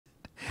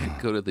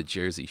go to the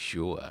Jersey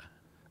Shore.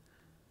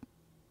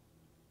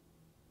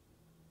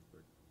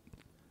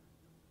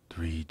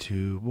 3,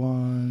 2,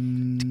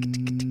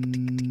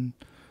 1.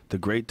 The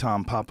great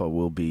Tom Papa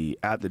will be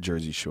at the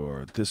Jersey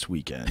Shore this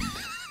weekend.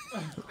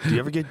 Do you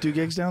ever do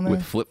gigs down there?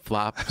 With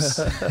flip-flops.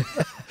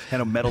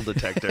 And a metal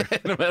detector.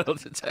 And a metal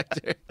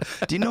detector.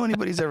 Do you know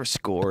anybody's ever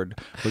scored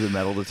with a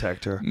metal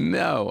detector?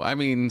 No. I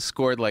mean,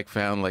 scored like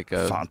found like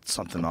a Found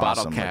something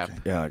bottle awesome. cap.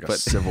 Like a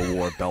Civil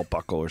War belt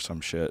buckle or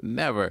some shit.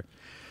 Never.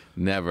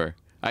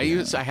 I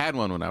had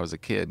one when I was a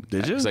kid.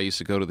 Did you? Because I used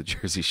to go to the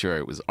Jersey Shore.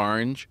 It was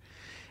orange,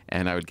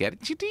 and I would get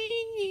it.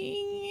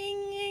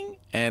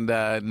 And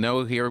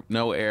no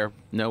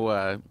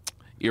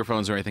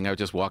earphones or anything. I would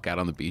just walk out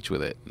on the beach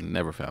with it and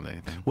never found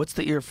anything. What's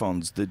the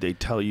earphones? Did they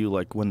tell you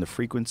like when the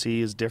frequency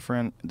is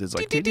different? There's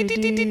like it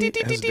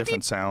has a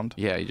different sound.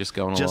 Yeah, you're just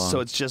going Just along. so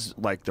it's just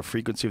like the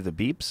frequency of the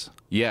beeps.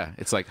 Yeah,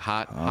 it's like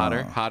hotter,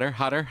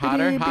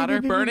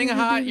 burning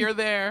hot. You're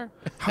there.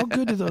 How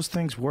good do those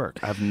things work?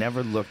 I've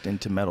never looked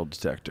into metal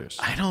detectors.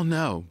 I don't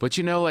know, but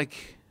you know,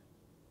 like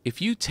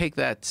if you take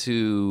that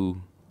to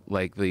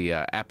like the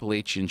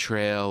Appalachian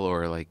Trail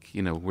or like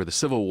where the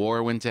Civil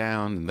War went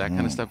down and that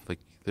kind of stuff, like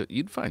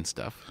you'd find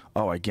stuff.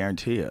 Oh, I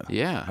guarantee you.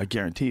 Yeah, I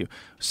guarantee you.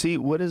 See,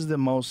 what is the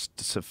most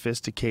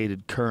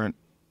sophisticated current?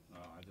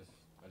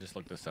 I just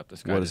looked this up.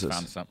 This guy just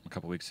found something a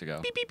couple weeks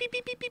ago.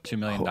 $2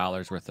 million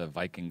worth of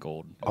Viking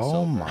gold.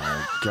 Oh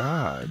my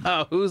God!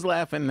 Oh, who's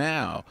laughing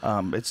now?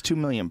 It's 2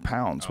 million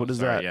pounds. What is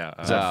that? Yeah.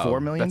 Is that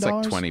 $4 million?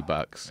 That's like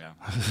 $20. Yeah.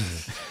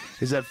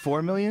 Is that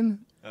 4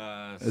 million?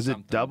 Is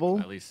it double?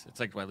 At least it's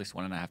like at least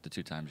 1.5 to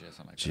 2 times. Yeah,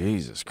 something like that.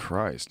 Jesus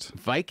Christ!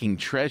 Viking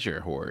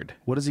treasure hoard.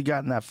 What has he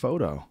got in that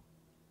photo?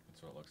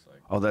 That's what it looks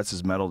like. Oh, that's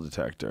his metal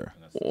detector.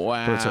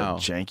 Wow. But it's a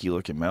janky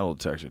looking metal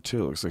detector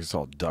too. It looks like it's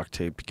all duct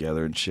taped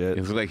together and shit.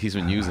 It looks like he's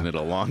been using it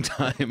a long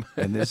time.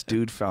 And this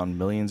dude found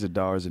millions of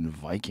dollars in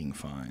Viking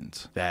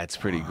finds. That's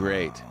pretty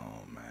great.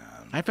 Oh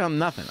man! I found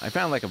nothing. I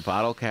found like a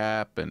bottle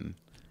cap, and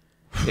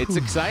it's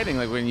exciting.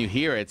 Like when you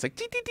hear it, it's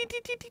like.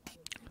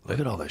 Look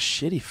at all the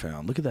shit he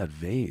found. Look at that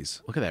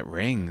vase. Look at that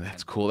ring.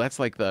 That's cool. That's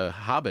like the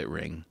Hobbit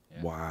ring.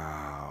 Yeah.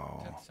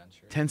 Wow. 10th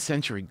century. 10th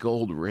century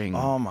gold ring.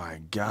 Oh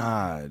my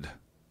God.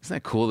 Isn't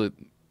that cool that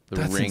the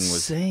That's ring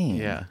insane.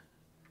 was? Yeah.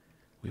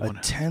 A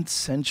 10th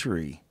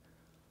century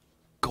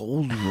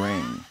gold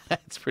ring.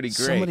 That's pretty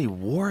great. Somebody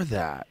wore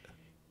that.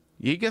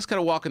 You just got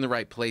to walk in the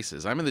right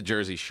places. I'm in the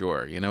Jersey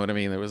Shore. You know what I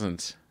mean? There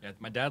wasn't. Yeah,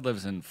 my dad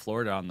lives in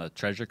Florida on the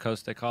Treasure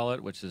Coast, they call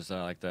it, which is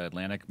like the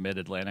Atlantic,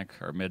 mid-Atlantic,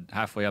 or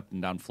halfway up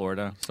and down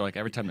Florida. So like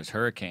every time there's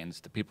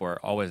hurricanes, the people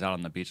are always out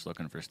on the beach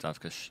looking for stuff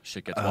because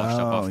shit gets washed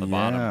up off the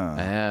bottom.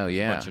 Oh,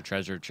 yeah. A bunch of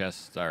treasure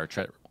chests or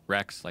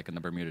wrecks like in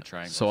the Bermuda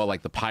Triangle. So all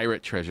like the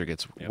pirate treasure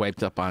gets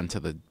wiped up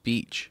onto the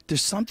beach.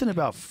 There's something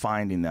about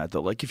finding that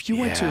though. Like if you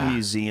went to a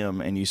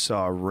museum and you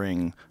saw a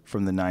ring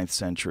from the 9th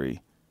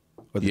century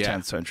or the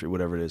 10th century,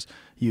 whatever it is,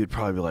 you'd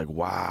probably be like,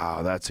 wow,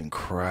 that's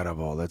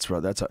incredible.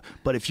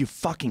 But if you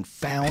fucking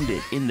found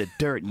it in the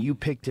dirt and you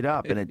picked it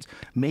up and it's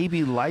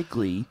maybe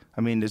likely,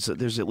 I mean, there's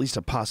at least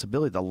a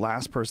possibility the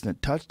last person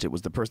that touched it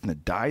was the person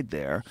that died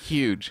there.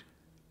 Huge.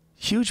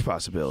 Huge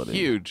possibility.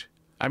 Huge.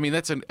 I mean,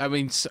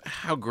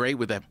 how great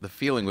would the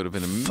feeling would have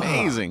been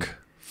amazing.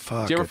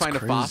 Fuck, Did you ever it's find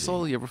crazy. a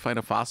fossil? You ever find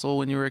a fossil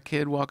when you were a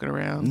kid walking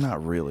around?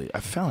 Not really.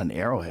 I found an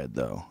arrowhead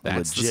though.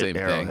 That's a legit the same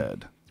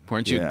arrowhead. thing.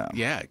 Weren't you?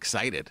 Yeah.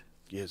 Excited.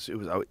 Yes, it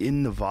was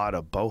in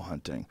Nevada bow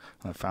hunting.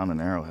 And I found an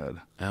arrowhead.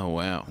 Oh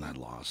wow. And I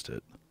lost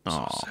it.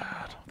 Oh, So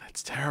sad.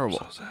 that's terrible.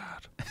 So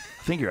sad. I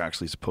think you're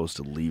actually supposed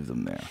to leave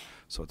them there,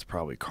 so it's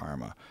probably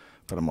karma.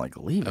 But I'm like,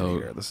 leave it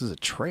here. This is a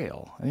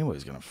trail.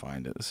 Anybody's gonna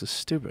find it. This is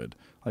stupid.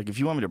 Like, if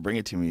you want me to bring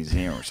it to a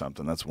museum or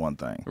something, that's one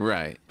thing.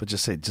 Right. But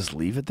just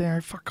leave it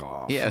there. Fuck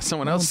off. Yeah,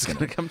 someone else is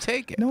gonna come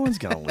take it. No one's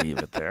gonna leave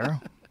it there.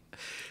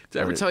 Did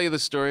I ever tell you the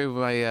story of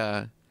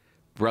my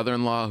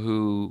brother-in-law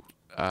who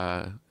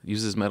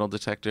uses metal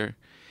detector,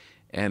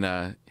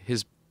 and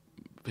his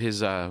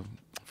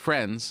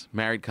friends,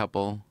 married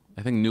couple,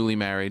 I think newly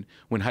married,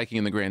 went hiking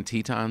in the Grand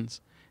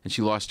Tetons, and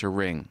she lost her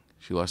ring.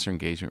 She lost her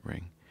engagement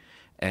ring,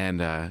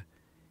 and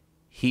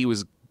he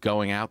was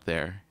going out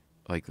there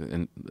like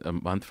in a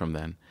month from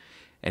then,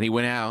 and he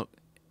went out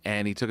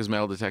and he took his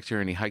metal detector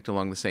and he hiked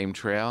along the same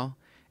trail.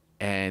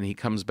 And he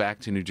comes back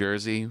to New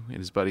Jersey, and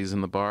his buddy's in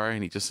the bar,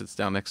 and he just sits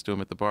down next to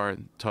him at the bar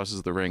and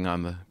tosses the ring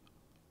on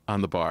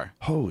the bar.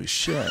 Holy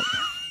shit.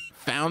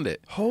 Found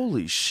it.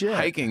 Holy shit.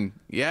 Hiking,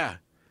 yeah.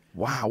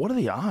 Wow, what are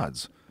the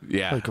odds?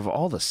 Yeah. Like, of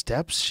all the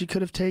steps she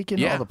could have taken,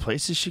 Yeah. all the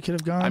places she could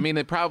have gone? I mean,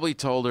 they probably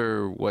told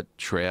her what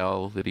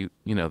trail that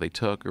they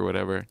took or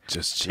whatever.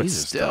 Just But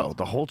Jesus, still. though.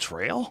 The whole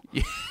trail?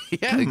 Yeah,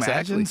 Can you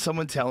exactly. imagine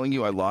someone telling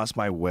you I lost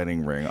my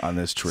wedding ring on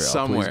this trail?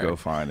 Somewhere. Please go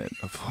find it.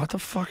 What the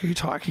fuck are you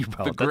talking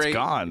about? The That's great,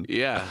 gone.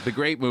 Yeah, the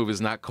great move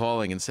is not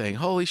calling and saying,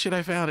 "Holy shit,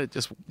 I found it!"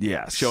 Just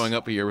Yes. showing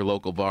up at your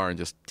local bar and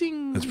just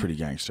ding. That's pretty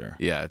gangster.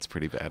 Yeah, it's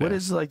pretty bad. What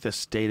is like the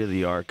state of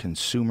the art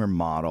consumer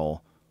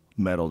model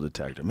metal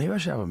detector. Maybe I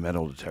should have a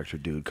metal detector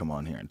dude come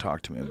on here and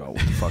talk to me about what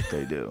the fuck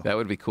they do. That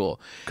would be cool.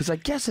 Because I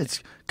guess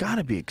it's got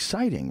to be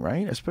exciting,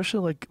 right? Especially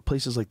like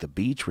places like the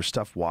beach where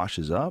stuff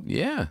washes up.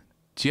 Yeah.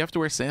 Do you have to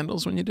wear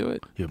sandals when you do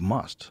it? You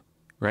must.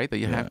 Right? That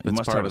you have. You That's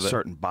must part have of a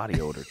certain body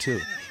odor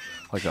too,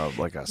 like a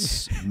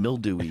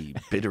mildewy,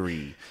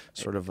 bittery,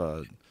 sort of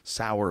a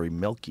soury,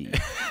 milky.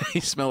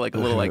 You smell like a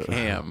little like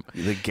ham.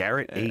 The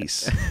Garrett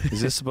Ace.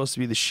 Is this supposed to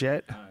be the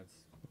shit?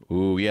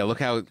 Ooh, yeah. Look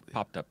how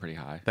Popped up pretty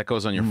high. that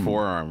goes on your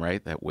forearm,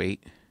 right? That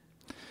weight.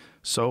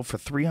 So for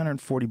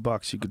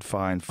 $340, you could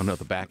find Oh no,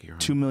 the back of your arm.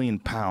 2 million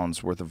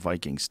pounds worth of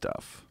Viking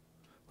stuff.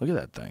 Look at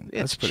that thing.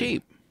 It's That's pretty-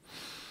 cheap.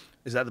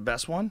 Is that the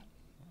best one?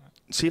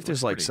 See if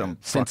there's like pretty some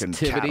good. fucking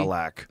Sensitivity.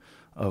 Cadillac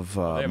of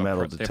They have a metal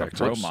pro- they have a detectors.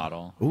 pro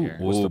model Ooh, here.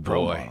 what's Oh the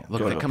pro boy. model? Look,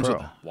 Go that to comes pro.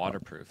 with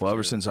Waterproof. Well,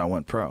 ever too. since I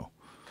went pro,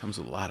 comes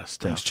with a lot of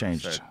stuff. things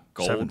changed. It's a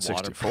gold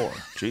 764.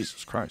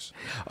 Jesus Christ.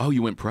 Oh,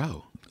 you went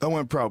pro. I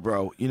went pro,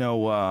 bro. You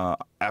know,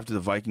 after the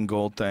Viking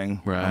Gold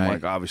thing, I'm Right.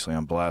 like, obviously,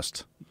 I'm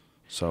blessed.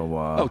 So,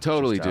 Oh,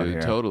 totally, just out dude.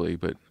 here. Totally.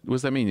 But what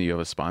does that mean? You have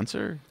a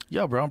sponsor?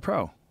 Yo, bro, I'm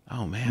pro.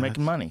 Oh man, I'm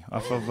making money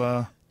off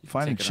of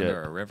finding Take it shit.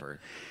 under a river.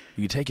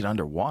 You can take it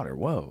underwater.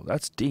 Whoa,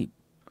 that's deep.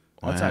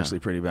 That's Wow. actually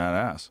pretty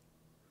badass.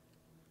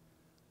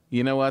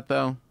 You know what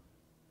though?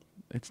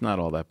 It's not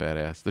all that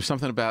badass. There's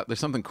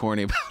something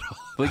corny about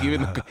like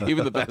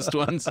even the best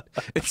ones.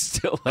 It's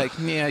still like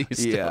you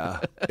still. Yeah,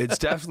 it's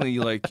definitely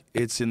like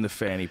it's in the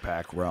fanny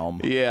pack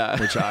realm. Yeah.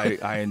 which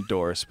I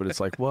endorse. But it's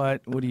like,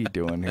 what? What are you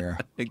doing here?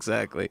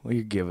 Exactly. What are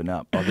you giving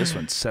up? Oh, this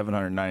one's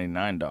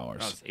 $799. Oh,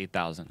 it's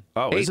 8,000.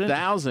 Oh, is it?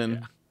 8,000. Yeah.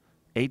 An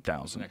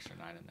 8,000. extra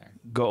 9 in there.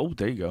 Gold.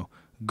 There you go.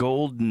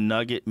 Gold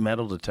nugget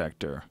metal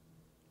detector.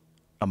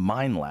 A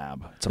mine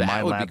lab. It's a That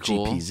mine would be lab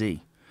cool.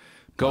 GPZ.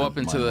 Go Mine- up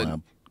into mine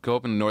lab. go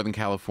up in Northern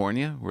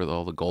California where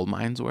all the gold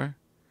mines were.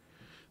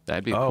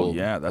 That'd be a Oh cool.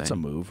 yeah, that's a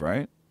thing. move,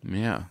 right?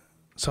 Yeah.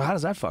 So how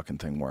does that fucking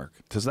thing work?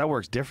 Does that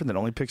work different that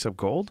only picks up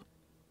gold?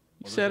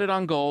 Set it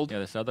on gold. Yeah,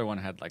 this other one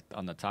had like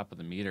on the top of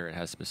the meter, it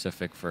has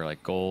specific for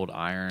like gold,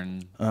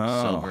 iron,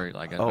 Oh. silver.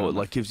 Like I Oh, don't it know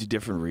like gives you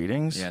different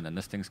readings? yeah, and then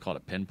this thing's called a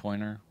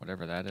pinpointer,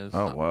 whatever that is.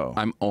 Oh, whoa.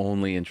 I'm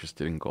only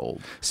interested in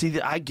gold. See,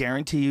 I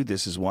guarantee you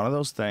this is one of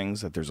those things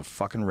that there's a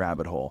fucking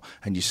rabbit hole.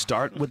 And you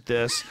start with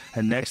this,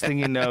 and next thing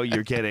you know,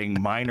 you're getting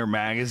Miner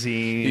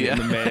Magazine in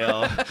the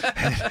mail.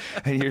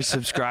 And you're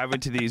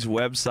subscribing to these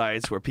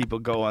websites where people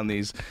go on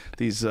these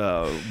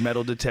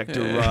metal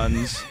detector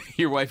runs.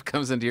 Your wife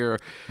comes into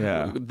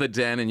Yeah. the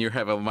den and you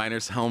have a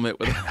miner's helmet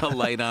with a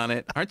light on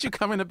it. Aren't you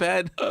coming to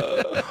bed?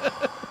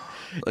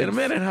 In a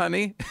minute,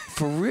 honey.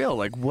 For real,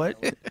 like what?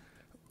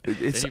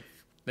 It's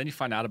Then you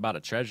find out about a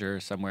treasure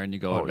somewhere and you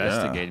go Oh,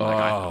 investigate. yeah. You're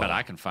like, I bet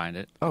I can find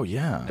it. oh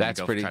yeah. And That's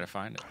you go pretty- try to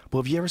find it.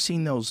 Well, have you ever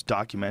seen those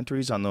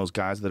documentaries on those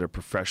guys that are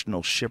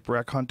professional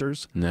shipwreck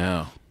hunters?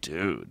 No.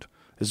 Dude,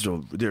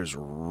 there's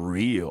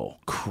real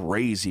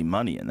crazy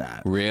money in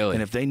that. Really?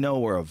 And if they know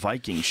where a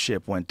Viking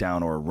ship went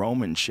down or a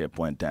Roman ship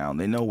went down,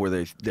 they know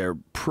where they're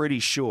pretty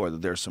sure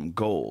that there's some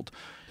gold.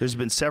 There's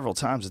been several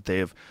times that they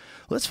have.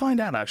 Let's find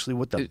out actually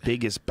what the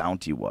biggest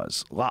bounty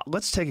was.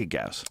 Let's take a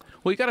guess.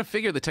 Well, you got to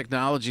figure the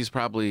technology's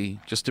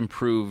probably just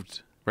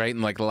improved, right?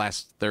 In like the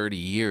last 30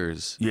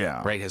 years.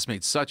 Yeah. Right? Has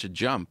made such a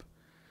jump.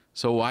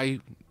 So why?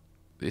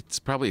 It's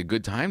probably a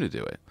good time to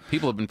do it.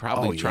 People have been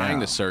probably Oh, trying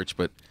yeah. to search,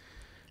 but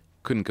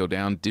couldn't go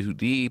down too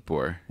deep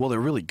or. Well, they're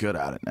really good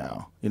at it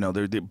now. You know,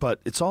 but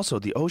it's also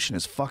the ocean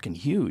is fucking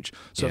huge.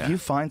 So if Yeah. you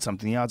find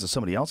something, the odds of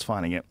somebody else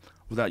finding it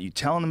without you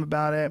telling them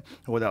about it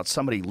or without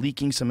somebody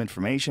leaking some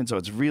information, so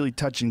it's really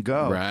touch and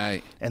go.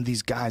 Right. And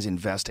these guys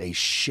invest a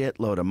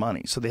shitload of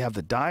money. So they have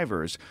the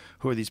divers,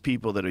 who are these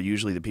people that are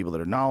usually the people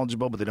that are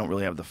knowledgeable, but they don't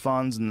really have the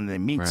funds, and then they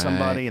meet Right.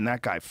 somebody, and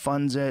that guy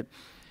funds it.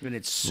 And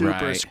it's super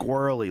Right.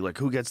 squirrely, like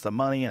who gets the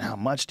money and how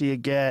much do you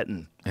get,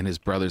 and And his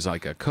brother's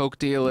like a coke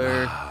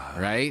dealer,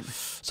 right?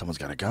 someone's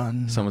got a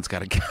gun. Someone's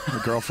got to. Her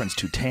girlfriend's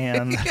too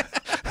tan.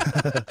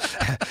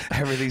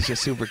 Everything's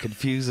just super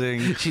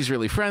confusing. She's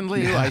really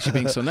friendly. Why is she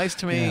being so nice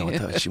to me? Yeah, what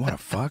the, she want to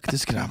fuck?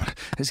 This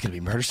is gonna be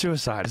murder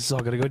suicide. This is all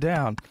gonna go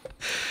down.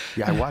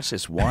 Yeah, I watched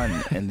this one,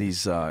 and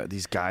these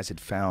guys had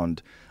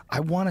found. I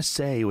want to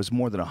say it was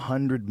more than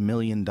 $100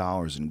 million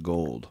in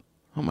gold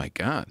Oh my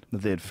God.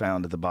 that they had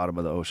found at the bottom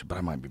of the ocean. But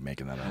I might be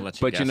making that I'll up. let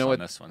you But guess you know on what?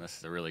 this one. This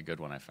is a really good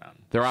one I found.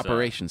 Their So,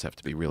 operations have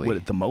to be really.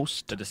 What, the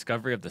most? The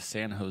discovery of the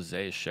San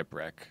Jose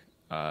shipwreck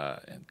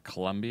in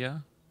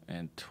Colombia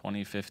in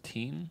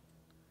 2015.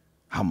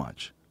 How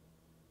much?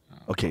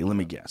 Okay, let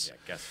me guess. Yeah,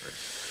 guess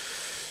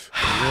first.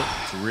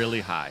 It's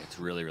really high. It's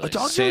really, really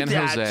Don't high. do San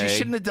that. You Jose.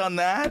 shouldn't have done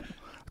that.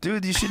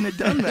 Dude, you shouldn't have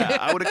done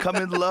that. I would have come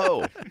in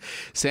low.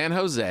 San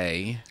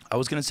Jose. I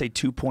was going to say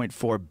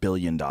 $2.4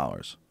 billion.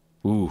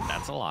 Ooh.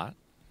 That's a lot.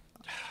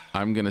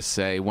 I'm gonna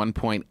say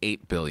 1.8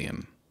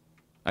 billion.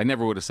 I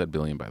never would have said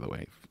billion, by the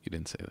way. If you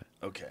didn't say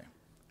that. Okay.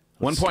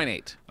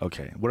 1.8.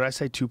 Okay. What did I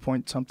say? 2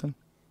 point something?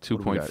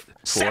 2.4.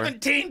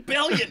 17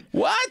 billion.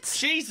 What?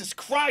 Jesus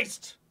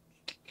Christ.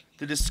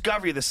 The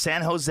discovery of the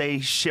San Jose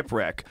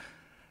shipwreck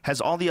Has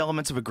all the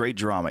elements of a great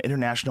drama: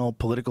 international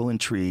political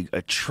intrigue,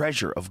 a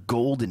treasure of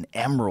gold and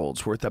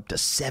emeralds worth up to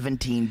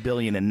 $17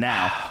 billion, and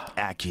now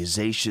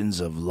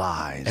accusations of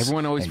lies.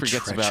 Everyone always and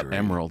forgets treachery. about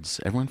emeralds.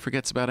 Everyone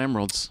forgets about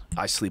emeralds.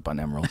 I sleep on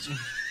emeralds.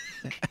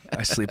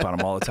 I sleep on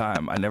them all the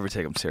time. I never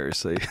take them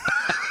seriously.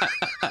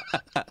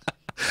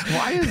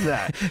 Why is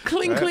that?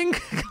 Clink, Right? clink,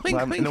 clink,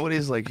 Well, clink.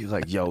 nobody's like,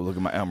 yo, look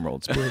at my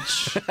emeralds,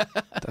 bitch.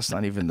 That's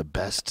not even the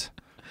best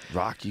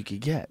rock you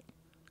could get.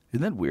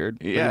 Isn't that weird?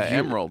 But Yeah, if you-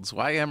 emeralds.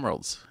 Why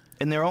emeralds?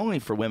 And they're only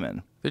for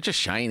women. They're just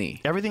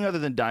shiny. Everything other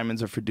than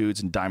diamonds are for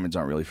dudes, and diamonds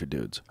aren't really for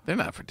dudes. They're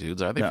not for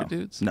dudes, are they? No, For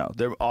dudes? no,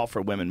 they're all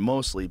for women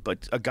mostly.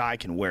 But a guy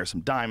can wear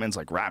some diamonds,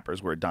 like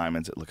rappers wear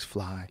diamonds. It looks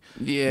fly.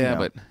 Yeah, You know.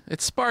 but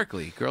it's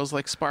sparkly. Girls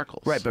like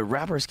sparkles. Right, but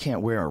rappers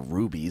can't wear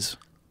rubies.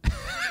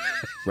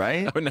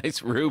 Right? Oh,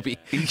 nice ruby.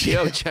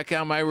 Yo, check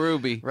out my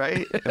ruby.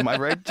 Right? Am I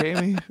right,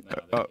 Jamie?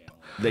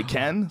 They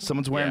can?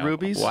 Someone's wearing Yeah.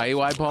 rubies? Why you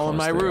eyeballing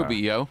my Of course they ruby,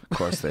 are. yo? Of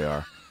course they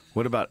are.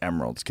 What about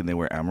emeralds? Can they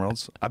wear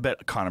emeralds? I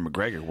bet Conor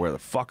McGregor would wear the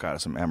fuck out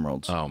of some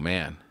emeralds. Oh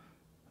man.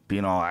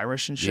 Being all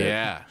Irish and shit.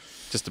 Yeah.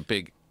 Just a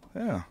big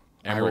Yeah.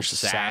 Emerald Irish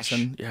sash.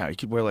 assassin. Yeah, you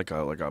could wear like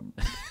a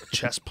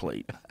chest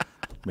plate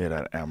made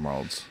out of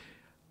emeralds.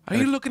 Are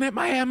you looking at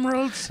my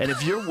emeralds? And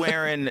if you're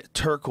wearing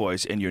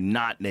turquoise and you're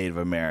not Native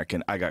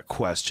American, I got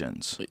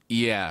questions.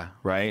 Yeah.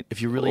 Right?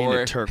 If you're really Or-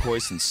 into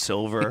turquoise and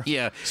silver,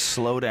 Yeah.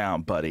 slow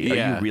down, buddy. Are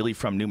Yeah. you really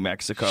from New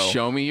Mexico?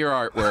 Show me your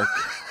artwork.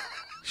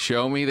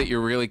 Show me that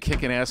you're really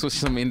kicking ass with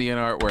some Indian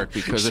artwork,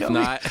 because if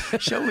not,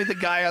 Show me the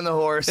guy on the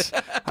horse.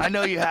 I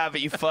know you have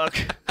it, you fuck.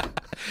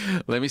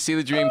 let me see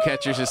the dream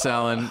catchers you're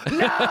selling.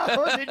 No,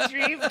 the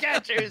dream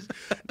catchers,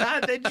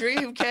 not the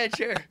dream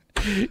catcher.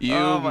 You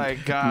Oh, my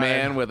God.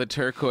 man with a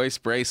turquoise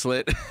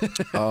bracelet.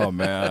 Oh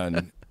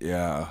man,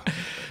 yeah.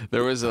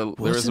 There was a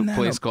Wasn't that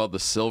place a- called the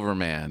Silver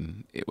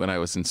Man when I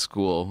was in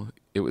school.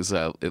 It was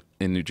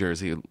in New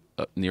Jersey,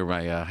 near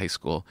my high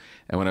school.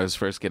 And when I was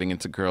first getting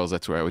into girls,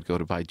 that's where I would go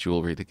to buy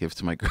jewelry to give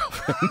to my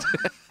girlfriend.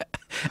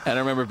 And I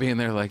remember being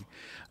there like,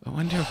 I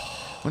wonder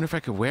if I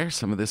could wear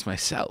some of this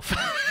myself.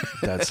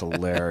 That's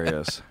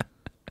hilarious.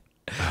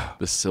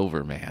 The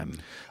Silver Man.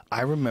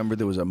 I remember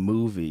there was a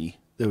movie.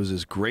 There was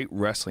this great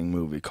wrestling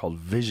movie called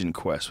Vision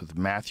Quest with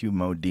Matthew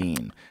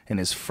Modine, and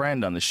his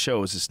friend on the show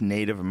was this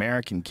Native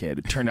American kid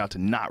who turned out to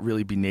not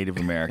really be Native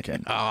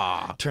American.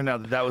 Turned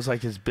out that was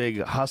like his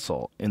big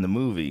hustle in the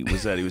movie,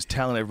 was that he was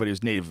telling everybody he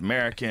was Native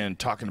American,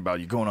 talking about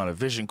you going on a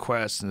vision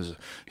quest and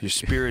your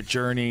spirit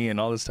journey and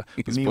all this stuff.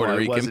 But He's meanwhile,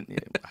 Puerto he Rican.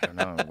 wasn't. I don't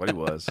know what he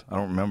was. I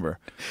don't remember,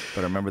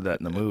 but I remember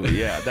that in the movie.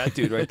 Yeah, that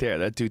dude right there.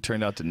 That dude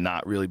turned out to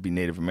not really be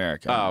Native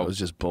American. Oh. It was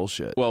just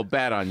bullshit. Well,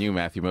 bad on you,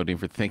 Matthew Modine,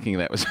 for thinking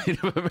that was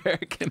Native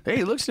American. Hey,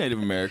 he looks Native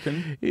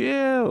American.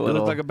 Yeah, He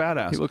looked like a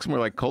badass. He looks more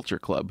like Culture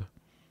Club.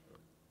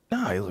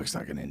 No, he looks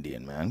like an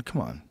Indian, man.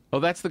 Come on. Oh,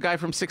 that's the guy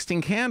from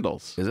 16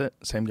 Candles. Is it?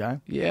 Same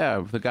guy?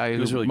 Yeah, the guy who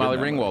was really good Molly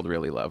in that Ringwald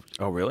really loved.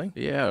 Oh, really?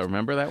 Yeah,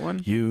 remember that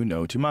one? You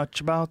know too much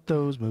about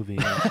those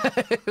movies.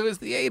 It was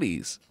the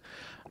 80s.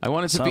 I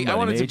wanted to Somebody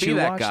made be you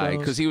that watch guy those.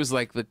 because he was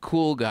like the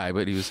cool guy,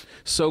 but he was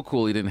so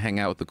cool he didn't hang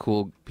out with the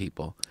cool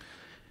people.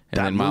 And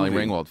That then Molly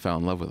movie- Ringwald fell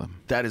in love with him.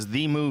 That is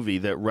the movie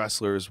that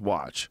wrestlers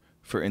watch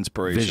for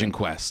inspiration. Vision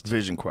Quest.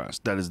 Vision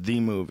Quest. That is the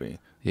movie.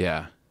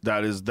 Yeah.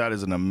 That is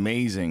an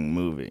amazing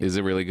movie. Is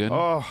it really good?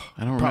 Oh,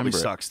 I don't probably remember it.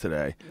 sucks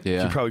today.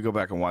 Yeah. You probably go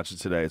back and watch it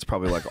today. It's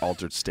probably like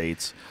Altered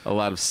States. A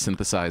lot of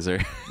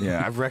synthesizer.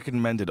 Yeah, I've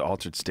recommended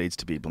Altered States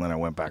to people, and then I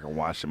went back and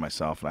watched it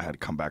myself, and I had to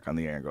come back on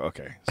the air and go,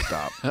 okay,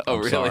 stop. Oh, I'm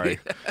really? Sorry.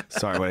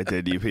 Sorry what I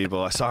did to you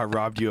people. I saw I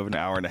robbed you of an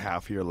hour and a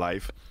half of your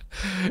life.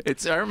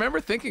 I remember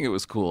thinking it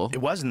was cool.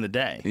 It was in the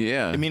day.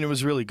 Yeah. I mean, it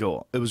was really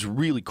cool. It was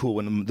really cool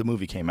when the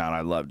movie came out.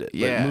 I loved it.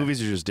 Yeah. But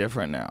movies are just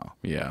different now.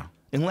 Yeah.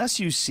 Unless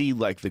you see,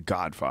 like, The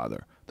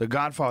Godfather. The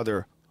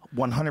Godfather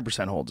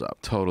 100% holds up.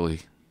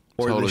 Totally.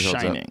 Or totally The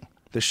holds Shining.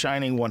 The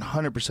Shining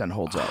 100%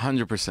 holds up. up.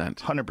 100%.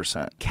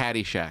 100%.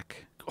 Caddyshack.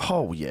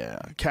 Oh, yeah.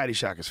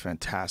 Caddyshack is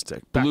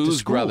fantastic. Back to Blues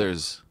School.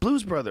 Brothers.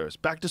 Blues Brothers.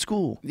 Back to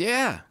School.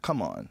 Yeah.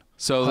 Come on.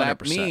 So that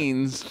 100%.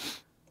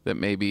 means that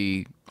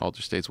maybe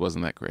Alter States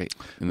wasn't that great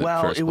in the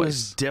Well, first it place.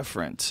 was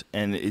different,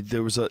 and it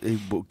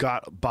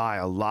got by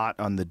a lot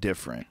on the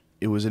different.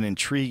 It was an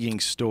intriguing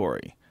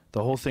story.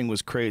 The whole thing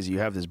was crazy. You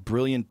have this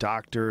brilliant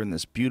doctor and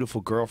this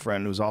beautiful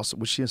girlfriend who's also,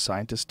 was she a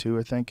scientist too,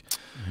 I think?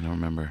 I don't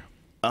remember.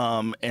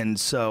 And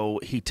so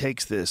he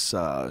takes this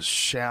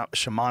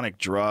shamanic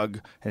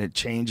drug, and it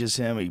changes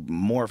him. He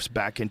morphs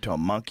back into a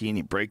monkey, and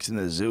he breaks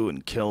into the zoo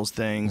and kills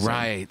things.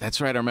 Right. That's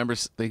right. I remember.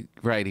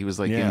 Right. He was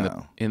like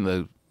Yeah. in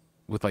the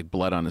with like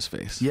blood on his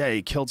face. Yeah,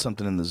 he killed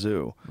something in the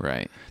zoo.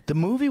 Right. The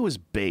movie was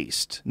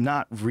based,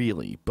 not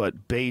really,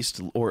 but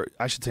based, or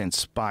I should say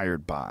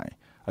inspired by,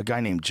 a guy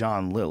named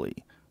John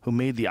Lilly, who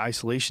made the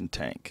isolation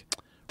tank.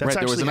 That's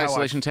Right, there was actually an how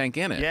isolation tank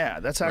in it. Yeah,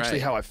 that's actually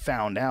Right. how I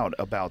found out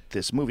about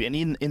this movie. And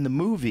in the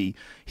movie,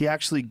 he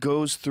actually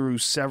goes through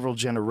several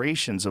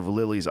generations of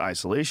Lily's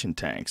isolation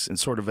tanks in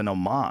sort of an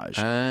homage.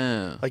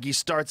 Oh. Like he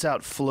starts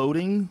out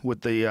floating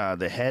with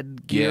the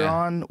head gear Yeah.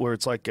 on, where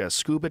it's like a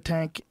scuba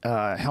tank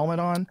helmet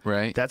on.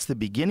 Right. That's the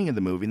beginning of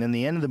the movie. And then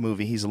the end of the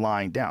movie, he's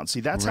lying down.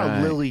 See, that's how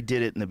Right. Lily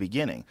did it in the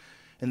beginning.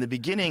 In the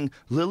beginning,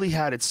 Lily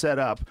had it set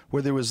up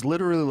where there was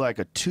literally like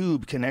a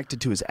tube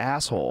connected to his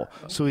asshole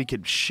so he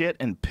could shit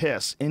and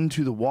piss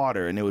into the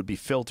water and it would be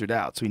filtered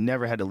out. So he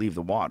never had to leave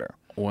the water.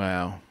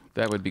 Wow.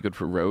 That would be good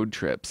for road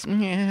trips.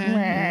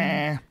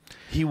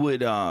 He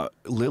would,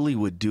 Lily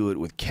would do it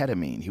with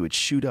ketamine. He would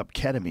shoot up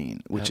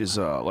ketamine, which is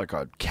like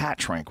a cat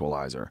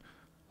tranquilizer.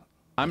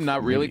 I'm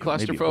not really Maybe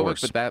claustrophobic,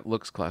 horse. but that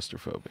looks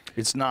claustrophobic.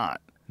 It's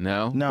not.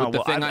 No? No, With the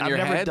well, thing on I've your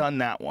never head? done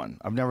that one.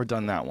 I've never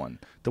done that one.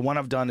 The one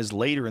I've done is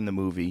later in the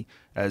movie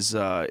as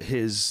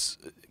his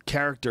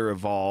character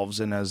evolves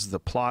and as the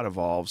plot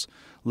evolves.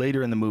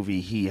 Later in the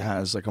movie, he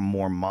has like a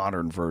more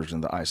modern version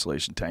of the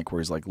isolation tank where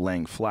he's like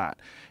laying flat.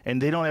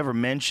 And they don't ever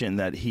mention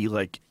that he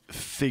like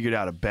figured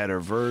out a better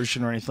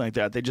version or anything like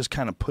that. They just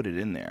kind of put it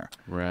in there.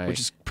 Right. Which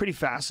is pretty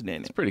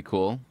fascinating. It's pretty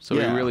cool. So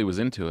Yeah. he really was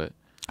into it.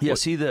 Yeah,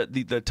 see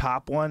the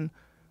top one?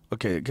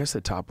 Okay, I guess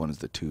the top one is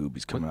the tube.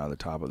 He's coming out of the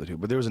top of the tube.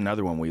 But there was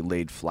another one where he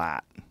laid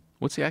flat.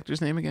 What's the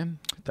actor's name again?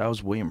 That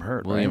was William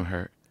Hurt, William right?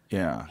 Hurt.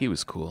 Yeah. He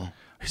was cool.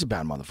 He's a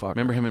bad motherfucker.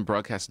 Remember him in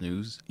Broadcast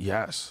News?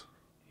 Yes.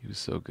 He was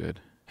so good.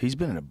 He's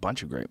been in a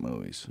bunch of great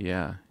movies.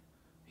 Yeah.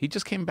 He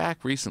just came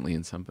back recently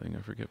in something.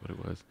 I forget what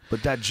it was.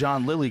 But that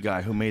John Lilly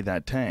guy who made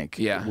that tank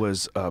Yeah.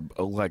 was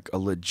like a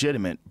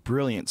legitimate,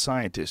 brilliant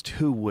scientist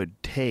who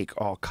would take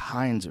all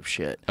kinds of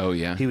shit. Oh,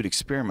 yeah? He would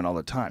experiment all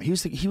the time. He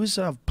was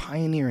a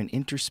pioneer in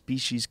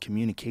interspecies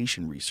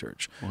communication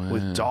research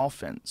with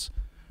dolphins.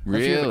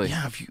 Really?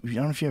 Yeah. I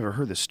don't know if you ever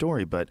heard the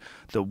story, but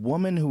the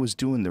woman who was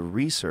doing the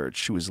research,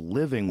 she was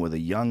living with a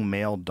young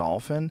male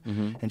dolphin,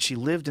 and she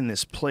lived in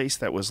this place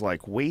that was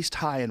like waist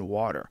high in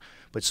water.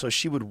 But so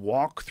she would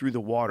walk through the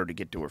water to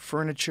get to her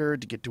furniture,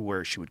 to get to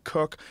where she would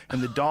cook,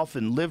 and the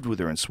dolphin lived with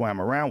her and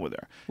swam around with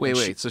her.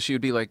 Wait. So she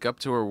would be like up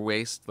to her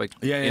waist, like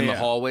in the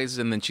hallways,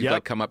 and then she'd Yep.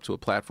 like come up to a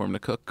platform to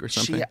cook or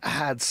something? She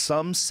had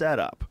some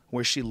setup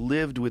where she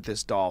lived with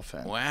this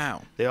dolphin.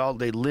 Wow.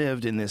 They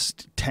lived in this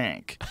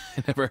tank.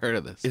 I never heard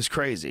of this. Is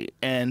crazy.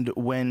 And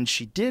when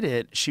she did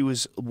it,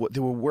 they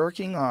were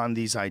working on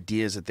these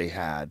ideas that they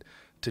had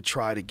to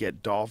try to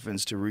get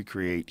dolphins to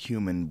recreate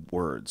human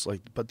words.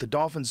 But the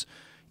dolphins,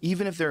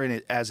 even if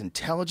they're as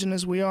intelligent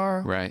as we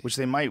are, Right. which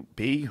they might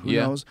be, who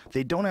Yeah. knows?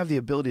 They don't have the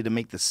ability to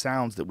make the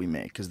sounds that we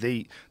make because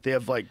they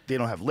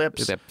don't have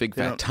lips. They have that big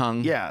They fat don't-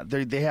 tongue. Yeah,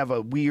 they have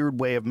a weird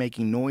way of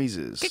making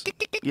noises.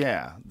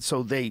 Yeah,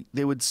 so they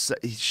would say,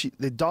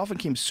 the dolphin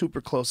came super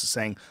close to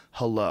saying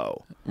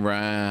hello.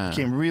 Right.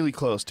 Came really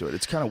close to it.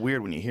 It's kind of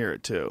weird when you hear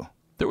it too.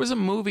 There was a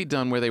movie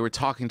done where they were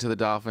talking to the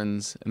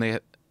dolphins, and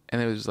it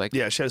was like,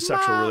 Yeah, she had a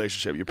sexual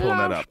relationship. You're pulling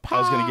that up. I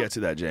was going to get to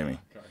that, Jamie.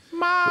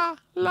 Ma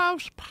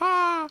loves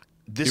Pa.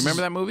 Do you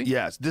remember that movie?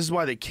 Yes. This is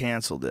why they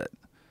canceled it.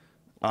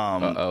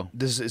 Uh-oh.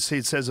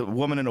 It says a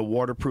woman in a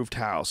waterproofed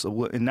house. In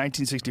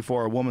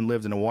 1964, a woman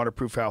lived in a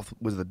waterproof house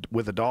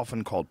with a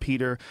dolphin called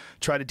Peter,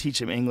 tried to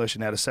teach him English,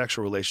 and had a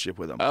sexual relationship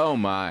with him. Oh,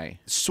 my.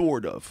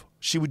 Sort of.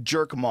 She would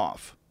jerk him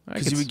off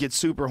because he would get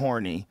super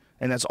horny,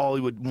 and that's all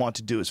he would want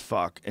to do is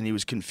fuck, and he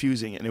was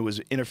confusing, and it was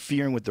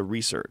interfering with the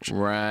research.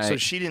 Right. So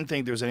she didn't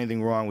think there was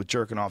anything wrong with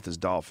jerking off this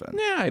dolphin.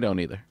 Yeah, I don't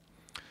either.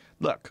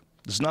 Look,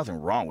 there's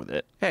nothing wrong with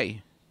it.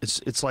 Hey,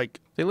 It's like,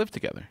 they live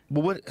together.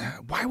 well,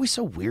 why are we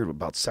so weird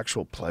about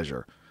sexual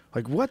pleasure?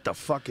 Like, what the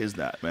fuck is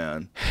that,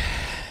 man?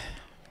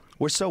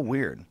 We're so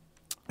weird.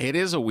 It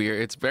is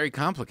it's very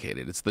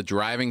complicated. It's the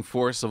driving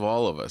force of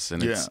all of us.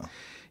 And it's,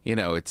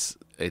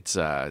 it's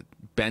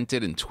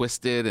bented and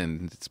twisted,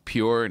 and it's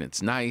pure, and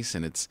it's nice,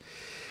 and it's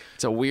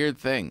a weird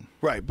thing.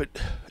 Right, but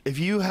if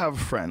you have a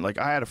friend, like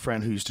I had a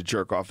friend who used to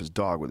jerk off his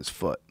dog with his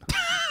foot.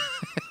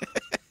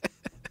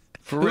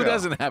 For Who real.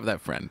 doesn't have that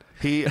friend?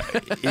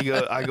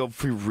 I go,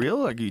 for real?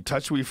 Like, you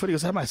touch with your foot? He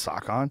goes, I had my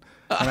sock on.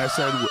 And I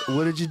said,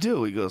 what did you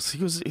do? He goes,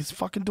 his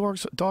fucking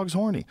dog's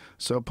horny.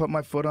 So I put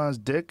my foot on his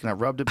dick and I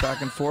rubbed it back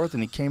and forth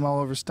and he came all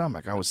over his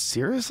stomach. I was,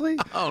 seriously?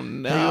 Oh,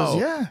 no. And he goes,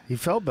 yeah, he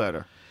felt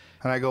better.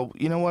 And I go,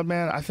 you know what,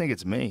 man? I think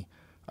it's me.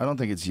 I don't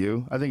think it's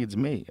you. I think it's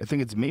me. I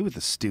think it's me with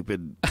the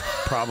stupid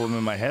problem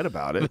in my head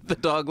about it. The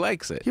dog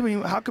likes it. Yeah,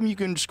 but how come you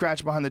can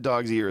scratch behind the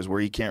dog's ears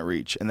where he can't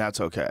reach and that's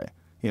okay?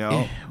 You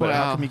know? But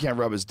how well- come you can't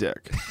rub his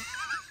dick?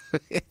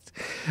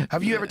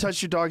 Have you ever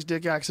touched your dog's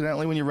dick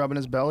accidentally when you're rubbing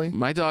his belly?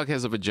 My dog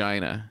has a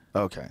vagina,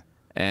 Okay.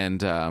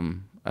 and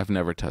I've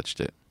never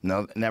touched it.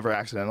 No, never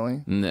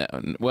accidentally?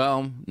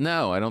 No,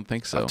 no, I don't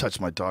think so. I've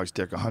touched my dog's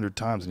dick 100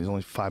 times and he's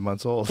only 5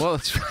 months old. Well,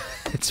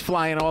 it's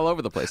flying all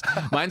over the place.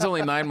 Mine's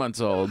only 9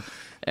 months old,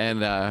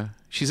 and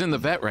she's in the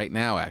vet right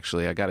now.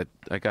 Actually, I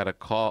got a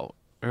call.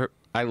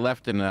 I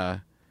left in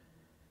a.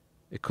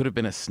 It could have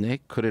been a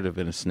snake. Could it have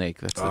been a snake?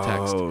 That's the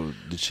text. Oh,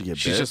 did she get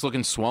She's bit? just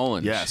looking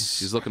swollen. Yes.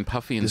 She's looking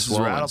puffy and This is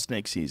swollen.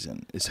 rattlesnake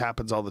season. This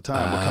happens all the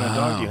time. What kind of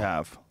dog do you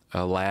have?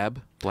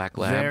 black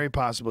lab. Very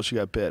possible she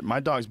got bit. My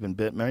dog's been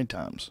bit many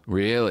times.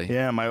 Really?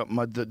 Yeah,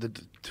 the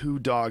 2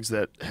 dogs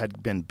that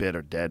had been bit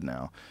are dead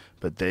now,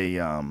 but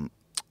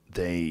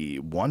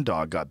one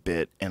dog got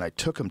bit, and I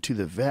took him to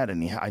the vet,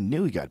 and I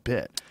knew he got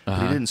bit,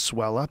 but he didn't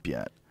swell up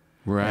yet.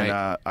 Right.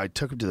 And I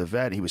took him to the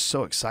vet. He was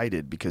so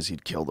excited because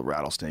he'd killed a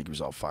rattlesnake. He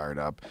was all fired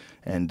up.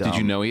 And did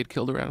you know he had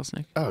killed a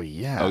rattlesnake? Oh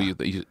yeah. Oh,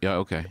 yeah.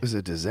 Okay. It was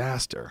a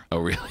disaster. Oh,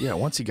 really? Yeah.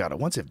 Once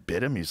it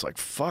bit him, he was like,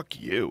 "Fuck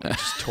you!" He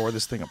just tore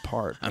this thing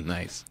apart. Oh,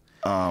 nice.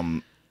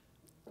 That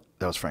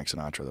was Frank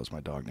Sinatra. That was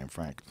my dog named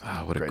Frank.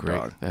 Oh, what a great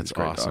dog. That's He's a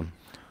great awesome. dog.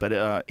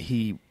 But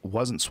he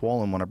wasn't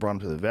swollen when I brought him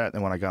to the vet,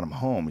 and when I got him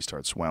home, he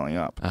started swelling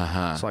up.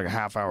 So like a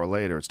half hour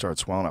later, it started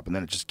swelling up, and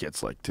then it just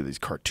gets like to these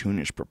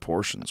cartoonish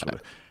proportions where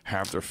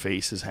half their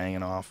face is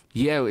hanging off.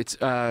 Yeah, it's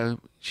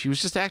she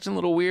was just acting a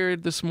little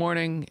weird this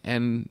morning,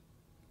 and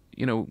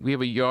we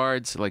have a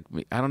yard, so like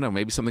I don't know,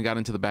 maybe something got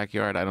into the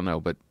backyard, I don't know,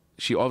 but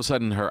she all of a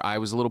sudden her eye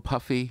was a little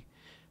puffy,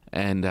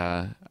 and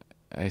I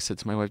said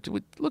to my wife,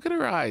 "Look at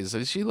her eyes.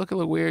 Does she look a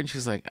little weird?" And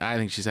she's like, "I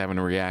think she's having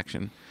a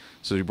reaction."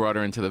 So we brought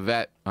her into the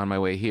vet on my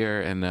way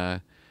here, and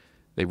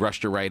they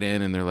rushed her right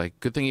in, and they're like,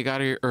 "Good thing you got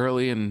here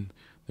early," and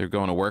they're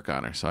going to work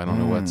on her. So I don't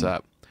know what's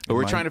up. But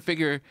we're trying to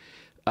figure.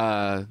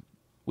 Can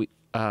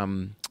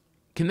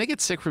they get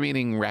sick from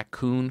eating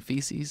raccoon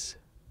feces?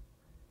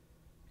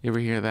 You ever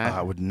hear that?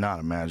 I would not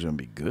imagine it'd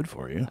be good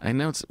for you. I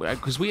know, it's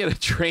because we had a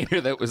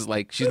trainer that was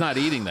like, "She's not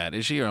eating that,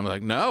 is she?" Or I'm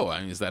like, "No." I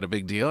mean, is that a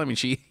big deal? I mean,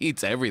 she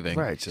eats everything.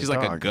 Right, she's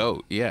like a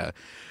goat. Yeah.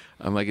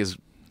 I'm like,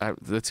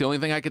 that's the only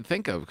thing I could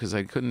think of because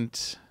I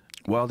couldn't.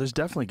 Well, there's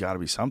definitely got to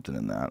be something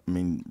in that. I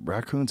mean,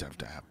 raccoons have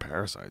to have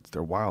parasites.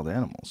 They're wild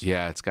animals.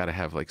 Yeah, it's got to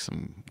have like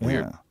some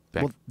weird.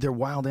 Yeah. Well, they're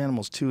wild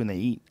animals too, and they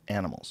eat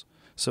animals.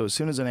 So as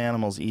soon as an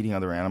animal's eating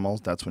other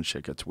animals, that's when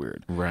shit gets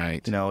weird.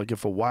 Right. Like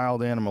if a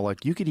wild animal,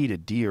 like you could eat a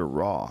deer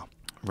raw.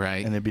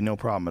 Right. And there'd be no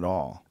problem at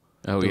all.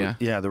 Oh, yeah?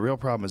 Yeah, the real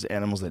problem is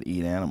animals that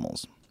eat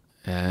animals.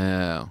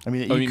 Oh. I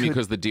mean, you mean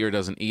because the deer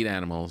doesn't eat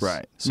animals?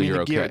 Right. So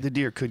you're okay. The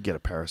deer could get a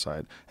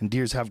parasite. And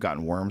deers have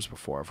gotten worms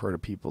before. I've heard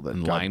of people that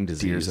got Lyme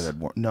disease. deers that had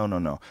worms.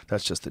 No.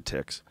 That's just the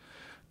ticks.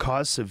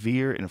 Cause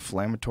severe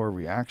inflammatory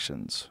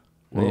reactions.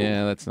 Whoa.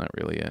 Yeah, that's not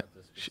really it.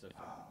 It's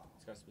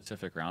got a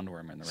specific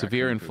roundworm in the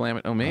Severe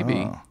inflammation. Oh, maybe.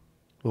 Oh.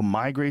 Will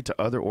migrate to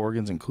other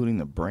organs, including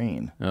the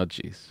brain. Oh,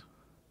 jeez.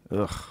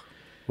 Ugh.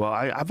 Well,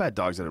 I've had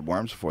dogs that had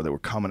worms before that were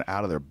coming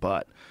out of their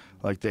butt.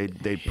 Like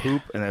they'd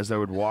poop, and as they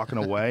were walking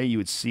away, you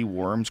would see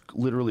worms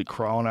literally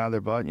crawling out of their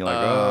butt, and you're like,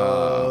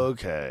 oh,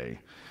 okay.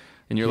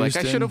 And you're like, I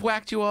Houston? should have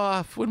whacked you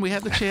off when we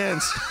had the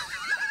chance.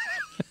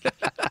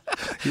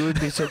 You would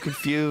be so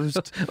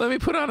confused. Let me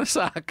put on a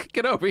sock.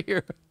 Get over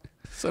here,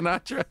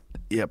 Sinatra.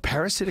 Yeah,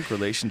 parasitic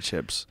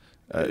relationships.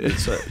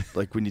 It's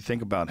like when you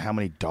think about how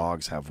many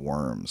dogs have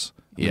worms.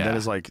 I mean, that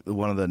is like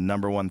one of the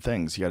 #1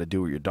 things you got to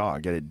do with your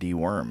dog. Get it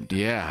dewormed.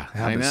 Yeah, It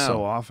happens I know.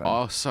 so often.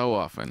 Oh, so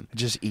often.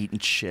 Just eating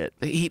shit.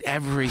 They eat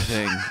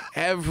everything.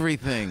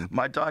 Everything.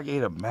 My dog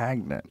ate a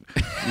magnet.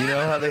 You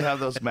know how they have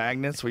those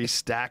magnets where you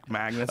stack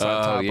magnets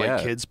on top yeah.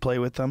 like kids play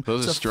with them?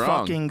 Those it's are strong. a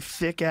fucking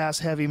thick-ass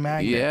heavy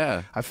magnet.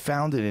 Yeah. I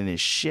found it in his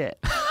shit.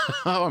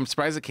 Oh, I'm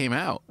surprised it came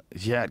out.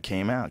 Yeah, it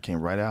came out. It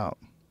came right out.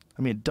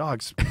 I mean,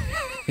 dog's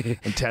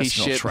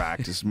intestinal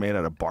tract is made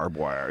out of barbed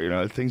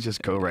wire. Things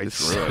just go right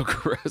through So it.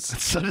 gross.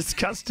 It's so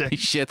disgusting. He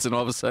shits, and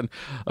all of a sudden,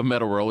 a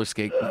metal roller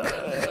skate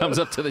comes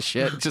up to the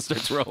shit and just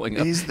starts rolling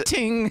up.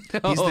 Ting!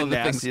 He's All the of things.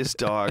 nastiest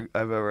dog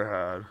I've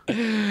ever had.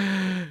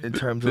 In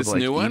terms This of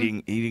like new one?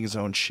 eating his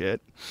own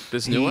shit.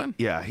 This new one?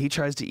 Yeah, he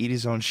tries to eat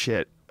his own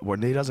shit. Well,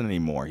 he doesn't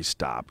anymore. He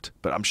stopped,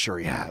 but I'm sure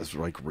he has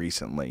like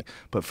recently.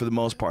 But for the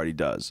most part, he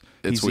does.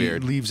 It's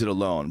weird. He leaves it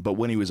alone. But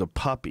when he was a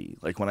puppy,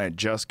 like when I had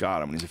just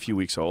got him, when he was a few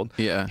weeks old,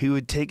 Yeah. he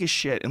would take his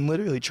shit and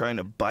literally trying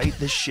to bite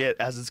the shit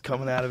as it's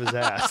coming out of his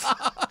ass.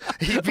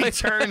 He'd be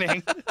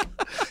turning.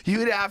 You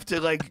would have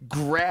to like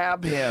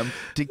grab him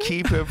to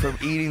keep him from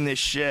eating this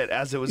shit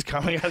as it was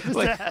coming out of his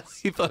ass.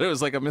 He thought it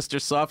was like a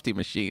Mr. Softy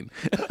machine.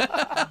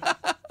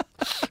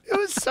 It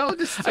was so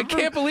disturbing. I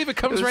can't believe it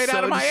comes right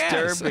out of my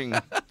disturbing.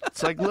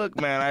 It's like, look,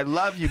 man, I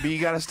love you, but you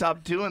got to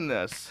stop doing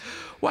this.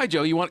 Why,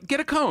 Joe? You want get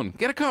a cone?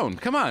 Get a cone.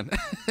 Come on.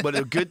 But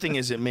the good thing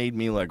is, it made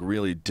me like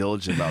really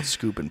diligent about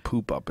scooping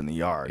poop up in the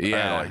yard. I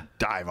had to, like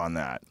dive on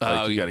that.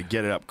 Like, you got to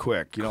get it up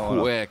quick. You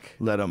know, quick.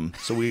 Let them.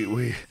 So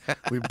we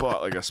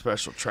bought like a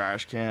special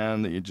trash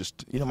can that you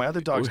just. My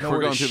other dogs know We're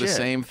where going to through the shit.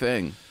 same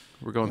thing.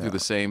 We're going through the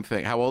same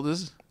thing. How old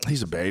is?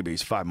 He's a baby.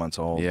 He's 5 months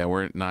old. Yeah,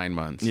 we're at 9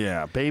 months.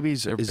 Yeah,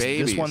 babies. They're Is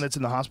babies. this one that's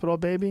in the hospital a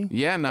baby?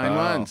 Yeah, 9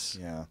 months.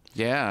 Yeah.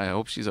 Yeah, I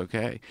hope she's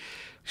okay.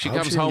 She I hope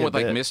comes she didn't home get with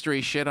like bit.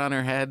 mystery shit on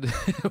her head.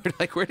 We're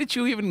like, where did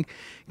you even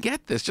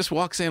get this? Just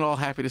walks in all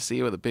happy to see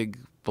you with a big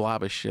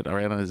blob of shit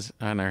right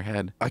on her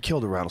head. I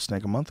killed a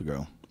rattlesnake a month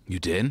ago. You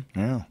did?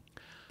 Yeah.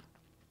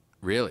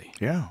 Really?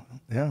 Yeah.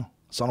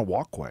 It's on a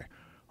walkway.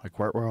 Like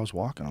right where I was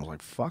walking. I was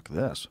like, fuck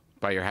this.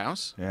 By your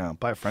house? Yeah,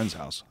 by a friend's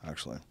house,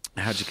 actually.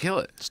 How'd you kill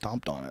it?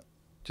 Stomped on it.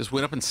 Just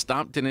went up and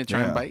stomped. Didn't it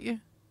try and bite you?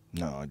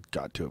 No, I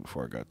got to it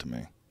before it got to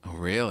me. Oh,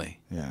 really?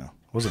 Yeah.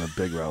 It wasn't a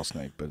big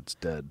rattlesnake, but it's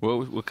dead.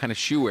 What kind of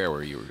shoe wear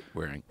were you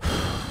wearing?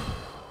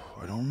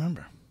 I don't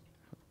remember.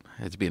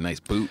 It had to be a nice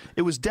boot.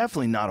 It was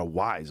definitely not a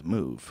wise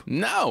move.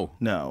 No.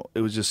 No,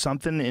 it was just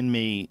something in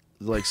me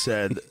like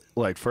said,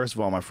 like, first of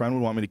all, my friend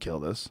would want me to kill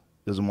this.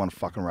 Doesn't want a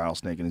fucking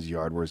rattlesnake in his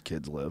yard where his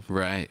kids live.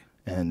 Right.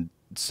 And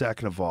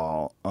second of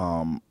all,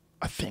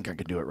 I think I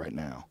could do it right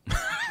now.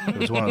 It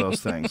was one of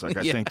those things. Like,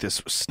 I think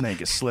this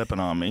snake is slipping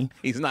on me.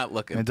 He's not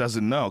looking. And it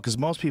doesn't know, because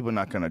most people are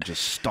not going to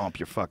just stomp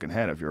your fucking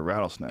head if you're a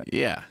rattlesnake.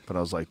 Yeah. But I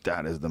was like,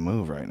 that is the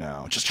move right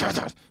now. Just try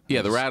that.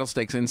 Yeah, the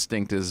rattlesnake's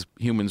instinct is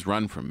humans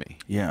run from me.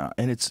 Yeah,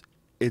 and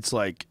it's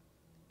like,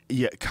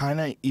 yeah, kind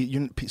of.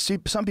 See,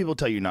 some people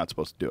tell you you're not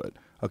supposed to do it.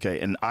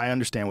 Okay, and I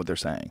understand what they're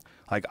saying.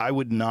 Like, I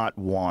would not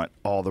want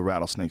all the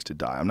rattlesnakes to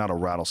die. I'm not a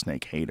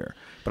rattlesnake hater,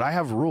 but I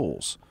have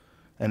rules.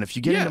 And if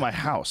you get into my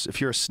house, if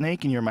you're a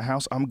snake and you're in my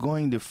house, I'm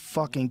going to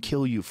fucking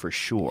kill you for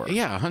sure.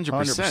 Yeah,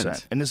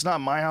 100%. And it's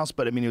not my house,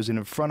 but I mean, it was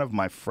in front of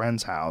my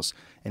friend's house,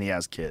 and he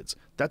has kids.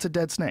 That's a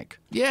dead snake.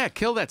 Yeah,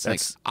 kill that snake.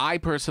 I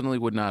personally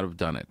would not have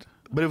done it.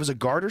 But it was a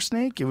garter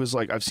snake. It was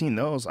like, I've seen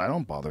those. I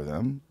don't bother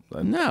them.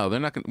 No, they're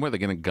not going to. Were they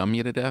going to gum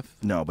you to death?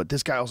 No, but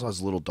this guy also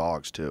has little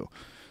dogs, too.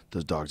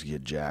 Those dogs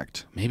get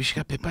jacked. Maybe she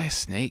got bit by a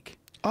snake.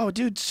 Oh,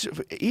 dude,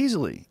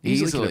 easily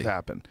could have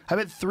happened. I've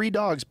had 3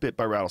 dogs bit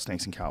by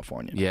rattlesnakes in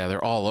California. Yeah,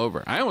 they're all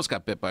over. I almost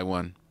got bit by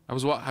one. I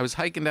was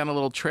hiking down a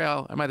little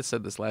trail. I might have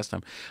said this last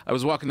time. I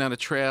was walking down a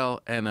trail,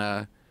 and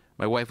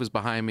my wife was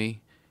behind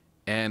me,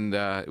 and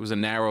it was a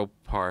narrow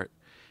part,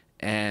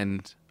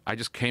 and I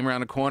just came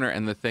around a corner,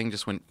 and the thing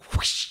just went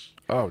whoosh.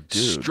 Oh,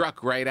 dude.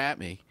 Struck right at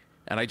me,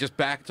 and I just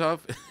backed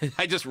off.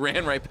 I just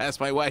ran right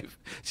past my wife.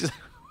 She's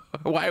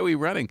like, why are we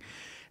running?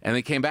 And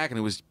they came back, and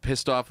it was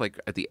pissed off, like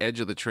at the edge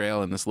of the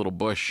trail in this little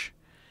bush,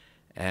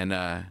 and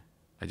I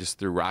just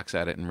threw rocks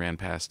at it and ran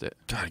past it.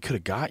 God, I could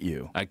have got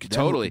you. I could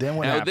totally. Then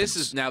what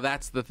happens? Now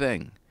that's the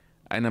thing,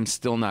 and I'm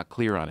still not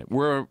clear on it.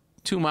 We're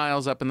 2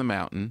 miles up in the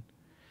mountain.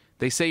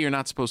 They say you're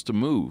not supposed to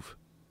move,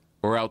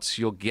 or else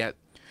you'll get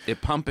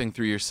it pumping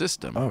through your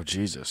system. Oh,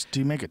 Jesus.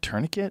 Do you make a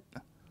tourniquet?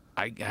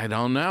 I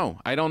don't know.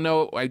 I don't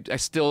know. I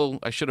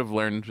should have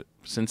learned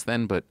since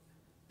then, but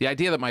the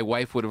idea that my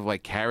wife would have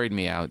like carried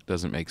me out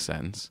doesn't make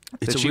sense.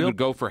 It's that she would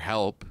go for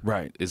help,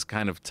 right, is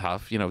kind of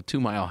tough.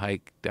 2-mile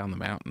hike down the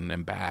mountain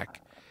and back.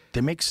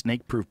 They make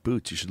snake-proof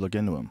boots. You should look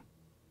into them.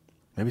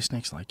 Maybe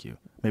snakes like you.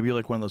 Maybe you're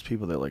like one of those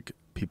people that like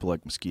people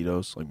like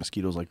mosquitoes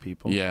like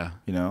people. Yeah.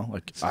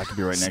 Like I could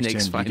be right next to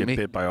you and you get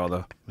bit by all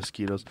the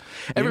mosquitoes.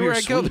 Everywhere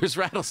I go, there's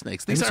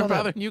rattlesnakes. These aren't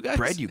bothering you guys.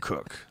 Bread you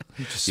cook.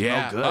 You just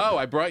smell good. Oh,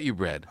 I brought you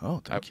bread.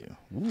 Oh, thank you.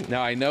 Ooh.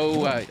 Now I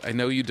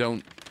know you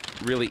don't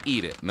really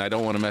eat it, and I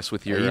don't want to mess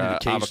with your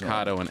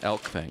avocado and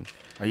elk thing.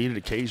 I eat it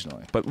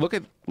occasionally. But look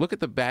at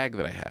the bag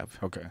that I have.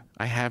 Okay.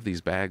 I have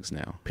these bags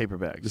now. Paper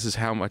bags. This is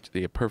how much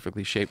they are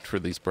perfectly shaped for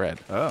these bread.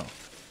 Oh.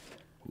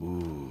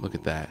 Ooh. Look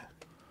at that.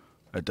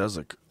 It does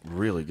look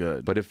really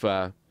good. But if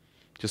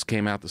just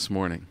came out this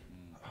morning.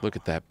 Look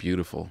at that,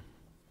 beautiful.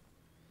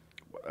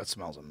 That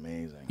smells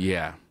amazing.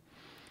 Yeah.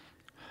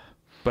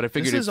 But I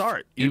figured this is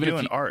art. You're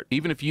doing art.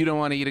 Even if you don't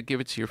want to eat it, give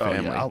it to your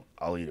family. Yeah,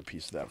 I'll eat a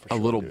piece of that for sure.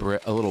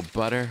 A little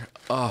butter.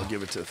 Oh, I'll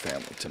give it to the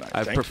family tonight.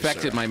 I've Thank you,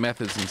 perfected sir. my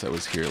method since I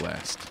was here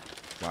last.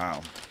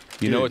 Wow.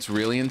 You know what's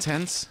really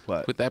intense?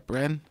 What? With that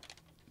bread?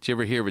 Did you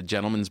ever hear of a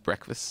gentleman's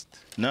breakfast?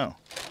 No.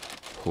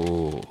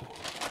 Oh,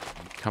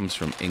 it comes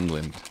from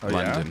England,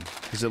 London.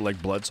 Yeah? Is it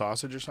like blood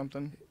sausage or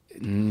something?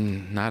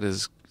 Not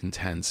as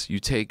intense. You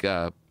take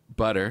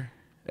butter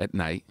at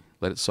night,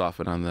 let it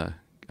soften on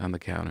the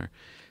counter.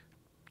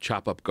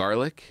 Chop up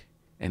garlic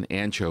and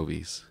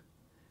anchovies.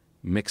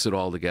 Mix it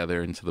all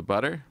together into the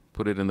butter.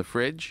 Put it in the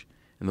fridge.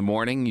 In the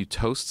morning, you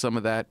toast some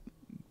of that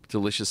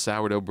delicious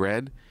sourdough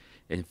bread,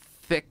 and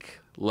thick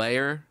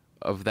layer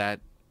of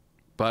that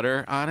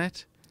butter on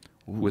it.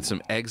 Ooh. With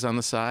some eggs on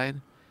the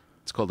side.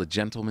 It's called a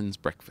gentleman's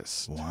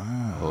breakfast.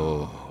 Wow.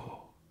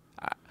 Oh.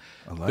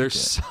 I like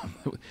There's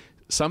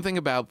something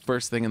about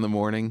first thing in the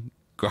morning,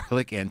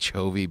 garlic,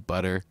 anchovy,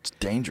 butter. It's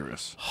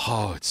dangerous.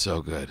 Oh, it's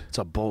so good. It's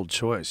a bold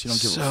choice. You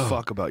don't give a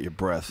fuck about your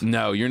breath.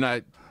 No, you're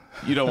not.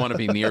 You don't want to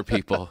be near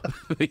people.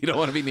 You don't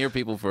want to be near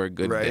people for a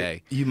good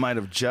day. You might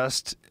have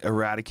just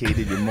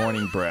eradicated your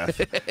morning breath.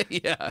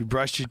 Yeah. You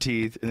brushed your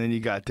teeth, and then you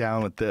got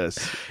down with this.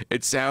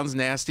 It sounds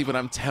nasty, but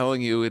I'm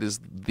telling you, it is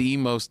the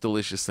most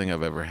delicious thing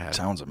I've ever had.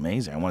 Sounds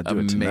amazing. I want to do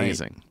it tonight.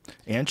 Amazing.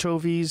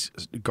 Anchovies,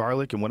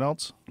 garlic, and what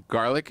else?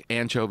 Garlic,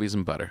 anchovies,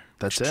 and butter.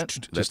 That's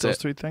it? Just those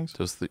 3 things?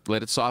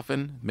 Let it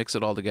soften, mix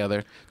it all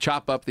together,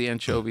 chop up the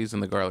anchovies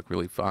and the garlic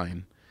really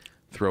fine,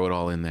 throw it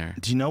all in there.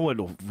 Do you know what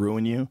will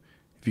ruin you?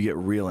 If you get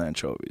real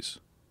anchovies.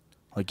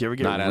 Like, you ever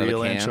get Not real out of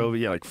a can? anchovy?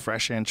 Yeah, like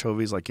fresh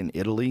anchovies, like in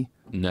Italy.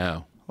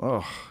 No.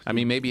 Oh. I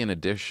mean, maybe in a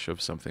dish of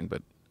something,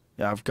 but...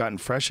 Yeah, I've gotten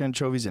fresh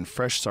anchovies and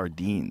fresh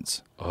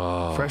sardines.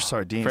 Oh. Fresh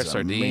sardines.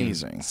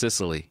 Amazing.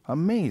 Sicily.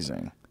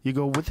 Amazing. You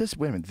go, with this,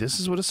 wait a minute,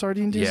 this is what a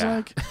sardine tastes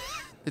like?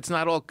 It's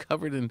not all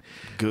covered in...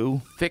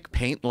 Goo? Thick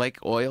paint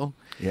like oil.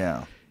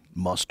 Yeah.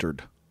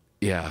 Mustard.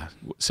 Yeah.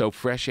 So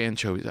fresh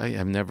anchovies. I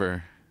have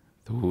never...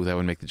 Ooh, that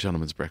would make the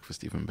gentleman's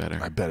breakfast even better.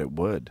 I bet it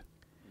would.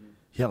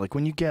 Yeah, like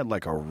when you get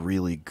like a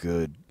really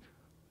good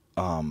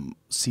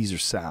Caesar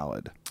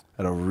salad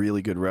at a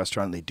really good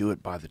restaurant. They do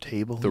it by the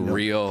table. The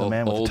real the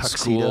man with old the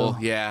tuxedo. school.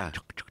 Yeah.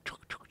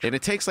 And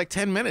it takes like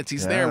 10 minutes.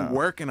 He's there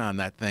working on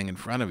that thing in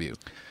front of you.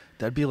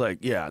 That'd be like,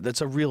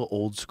 that's a real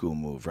old school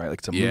move, right? Like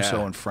it's a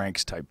Musso and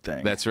Frank's type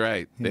thing. That's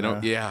right. They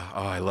don't. Yeah.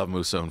 Oh, I love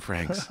Musso and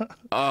Frank's.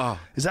 Oh,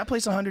 is that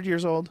place 100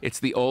 years old? it's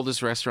the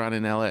oldest restaurant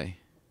in L.A.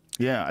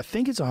 Yeah, I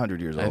think it's 100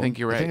 years old. I think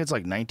you're right. I think it's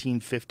like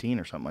 1915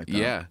 or something like that.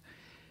 Yeah.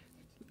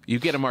 You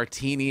get a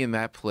martini in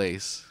that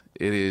place.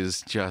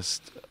 It's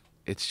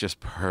just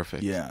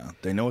perfect. Yeah,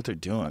 they know what they're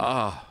doing.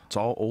 Oh, It's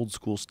all old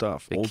school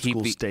stuff. Old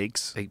school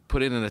steaks. They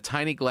put it in a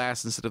tiny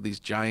glass instead of these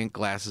giant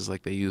glasses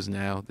like they use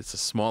now. It's a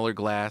smaller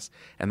glass,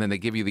 and then they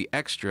give you the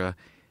extra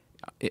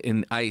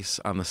in ice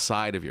on the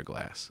side of your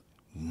glass.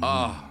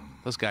 Oh,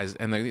 those guys.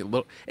 And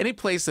any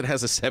place that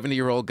has a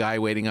 70-year-old guy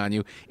waiting on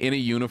you in a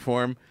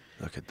uniform.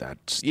 Look at that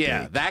steak.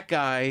 Yeah, that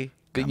guy,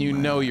 then you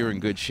know you're in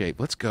good shape.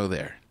 Let's go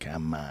there.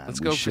 Come on. Let's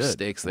go for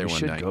steaks there one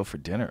night. We should go for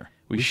dinner.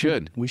 We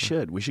should. We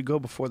should go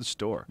before the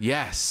store.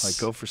 Yes. Like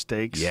go for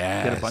steaks.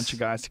 Yes. Get a bunch of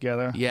guys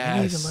together. Yes.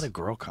 Maybe even let a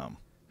girl come.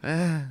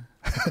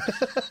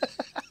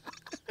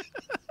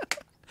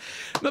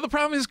 No, the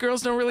problem is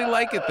girls don't really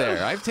like it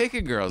there. I've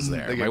taken girls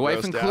there, They get my wife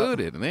grossed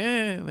included.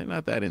 And they're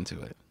not that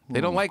into it. They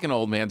don't like an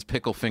old man's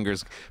pickle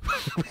fingers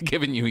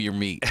giving you your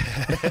meat.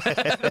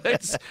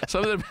 It's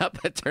something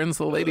about that turns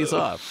the ladies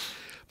off.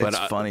 But It's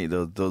funny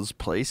though, those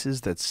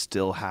places that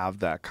still have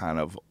that kind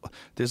of,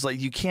 there's like,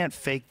 you can't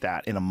fake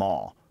that in a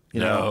mall. You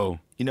know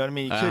what I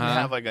mean? You couldn't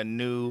have like a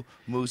new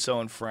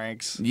Musso and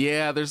Frank's.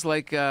 Yeah, there's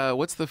like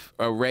what's the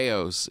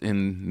Rayo's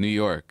in New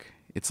York?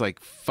 It's like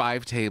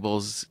 5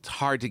 tables. It's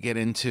hard to get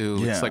into.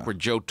 Yeah. It's like where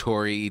Joe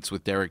Torre eats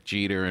with Derek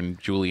Jeter and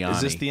Giuliani.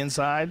 Is this the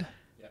inside?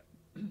 Yeah.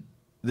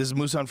 This is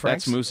Musso and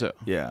Frank's? That's Musso.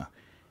 Yeah.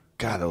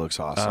 God, that looks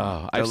awesome.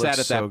 Oh, That I've sat looks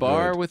at that so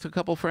bar good. with a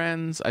couple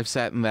friends. I've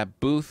sat in that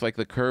booth, like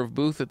the curved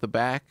booth at the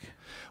back,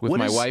 with What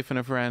my is- wife and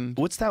a friend.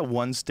 What's that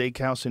one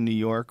steakhouse in New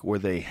York where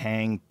they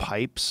hang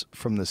pipes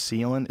from the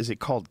ceiling? Is it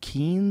called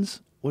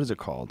Keen's? What is it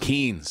called?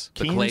 Keen's,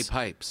 the Keen's? clay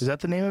pipes. Is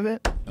that the name of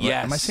it?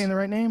 Yes. Am I saying the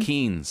right name?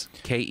 Keen's,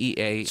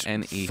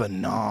 Keane.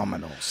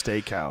 Phenomenal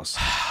steakhouse.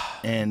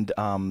 And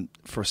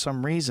for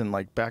some reason,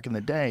 like back in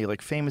the day,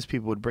 like famous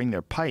people would bring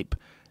their pipe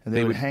and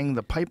they would hang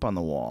the pipe on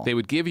the wall. They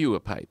would give you a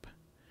pipe.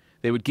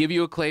 They would give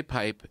you a clay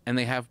pipe, and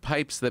they have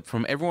pipes that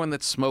from everyone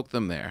that smoked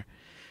them there,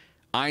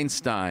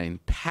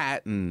 Einstein,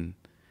 Patton,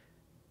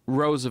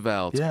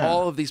 Roosevelt, Yeah.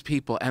 all of these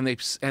people, and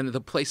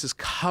the place is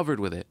covered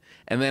with it.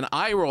 And then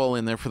I roll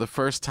in there for the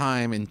first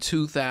time in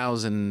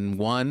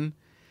 2001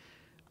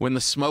 when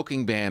the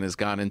smoking ban has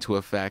gone into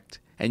effect,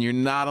 and you're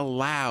not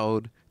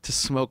allowed to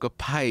smoke a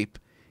pipe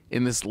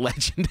in this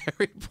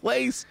legendary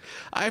place.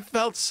 I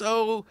felt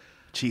so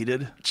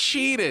Cheated.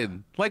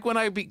 like when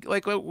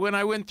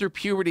I went through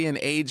puberty and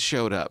AIDS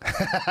showed up.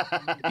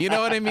 You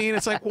know what I mean?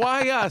 It's like,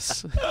 why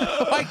us?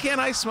 Why can't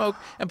I smoke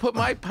and put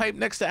my pipe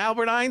next to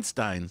Albert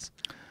Einstein's?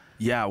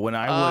 Yeah, when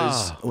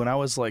I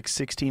was like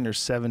 16 or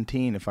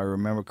 17, if I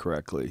remember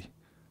correctly,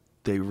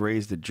 they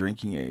raised the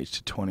drinking age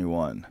to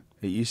 21.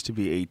 It used to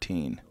be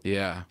 18.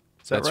 Yeah,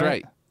 that that's right?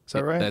 right. Is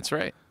that right? That's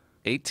right.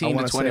 I 18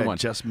 want to to say I 21.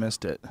 just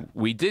missed it.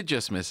 We did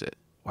just miss it.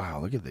 Wow,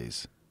 look at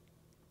these.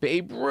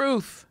 Babe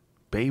Ruth,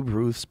 Babe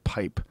Ruth's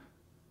pipe.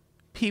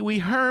 Pee Wee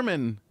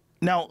Herman.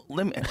 Now,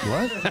 let me.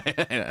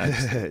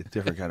 What?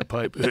 Different kind of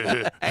pipe.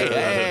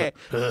 Hey,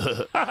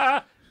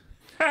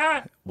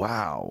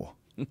 Wow.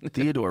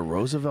 Theodore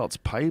Roosevelt's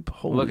pipe?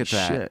 Holy look at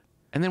shit. that.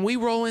 And then we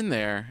roll in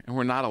there, and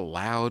we're not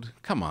allowed.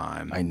 Come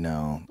on. I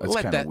know. That's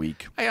Let kind of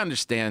weak. I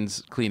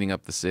understand cleaning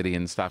up the city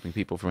and stopping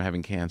people from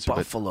having cancer.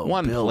 Buffalo but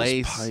one Bill's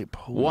place, pipe.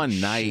 Holy one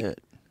shit. night.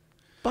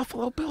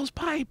 Buffalo Bill's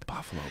pipe.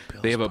 Buffalo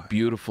Bill's They have a pipe.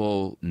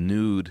 beautiful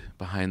nude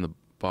behind the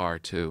bar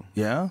too.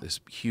 Yeah? This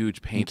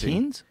huge painting.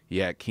 Keen's?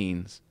 Yeah, at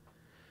Keen's.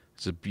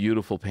 It's a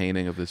beautiful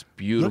painting of this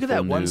beautiful Look at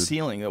that one nude.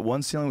 ceiling. That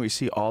one ceiling where you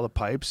see all the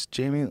pipes.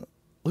 Jamie,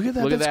 look at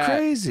that. Look at That's that.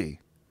 crazy.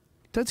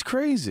 That's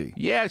crazy.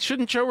 Yeah,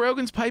 shouldn't Joe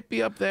Rogan's pipe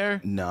be up there?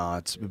 No,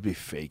 it'd be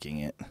faking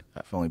it.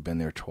 I've only been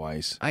there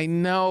twice. I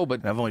know, but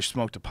And I've only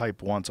smoked a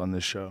pipe once on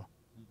this show.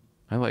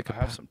 I like I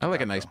have some I like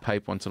a tobacco. nice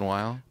pipe once in a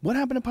while. What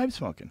happened to pipe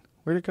smoking?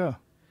 Where'd it go?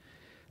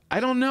 I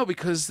don't know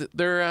because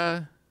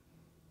they're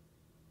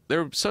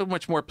so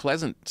much more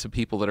pleasant to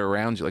people that are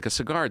around you. Like a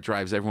cigar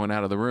drives everyone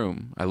out of the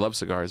room. I love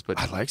cigars, but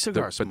I like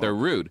cigar but they're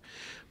smoke. rude.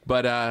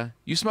 But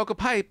you smoke a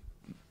pipe,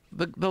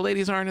 the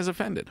ladies aren't as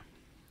offended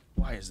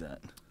Why is that?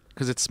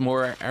 because it's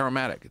more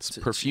aromatic. It's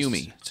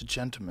perfumey. It's a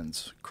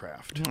gentleman's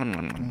craft.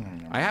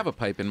 I have a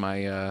pipe in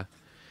my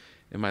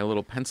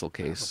little pencil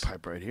case.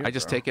 pipe right here, I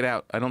just bro. take it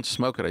out. I don't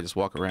smoke it. I just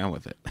walk around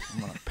with it.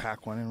 I'm gonna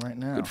pack one in right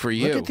now. Good for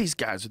Look you. at these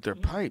guys with their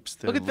pipes.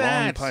 Their Look at long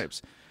that.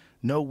 pipes.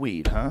 No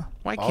weed, huh?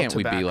 Why All can't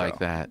we be tobacco. like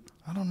that?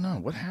 I don't know.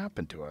 What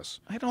happened to us?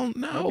 I don't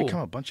We know.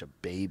 become a bunch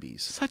of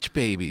babies. Such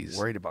babies.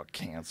 Worried about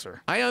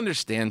cancer. I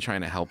understand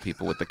trying to help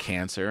people with the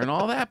cancer and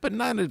all that, but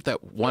not at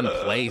that one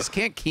place.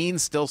 Can't Keen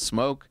still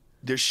smoke?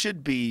 There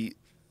should be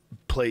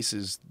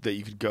places that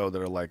you could go that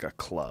are like a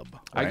club.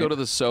 I go to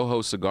the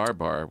Soho Cigar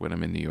Bar when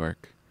I'm in New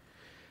York.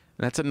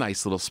 And that's a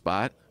nice little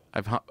spot.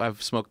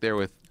 I've smoked there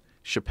with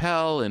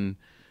Chappelle and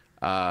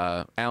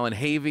Alan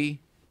Havey,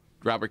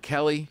 Robert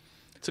Kelly.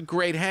 It's a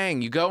great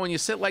hang. You go and you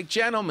sit like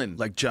gentlemen.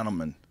 Like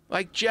gentlemen.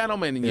 Like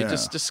gentlemen, and you Yeah.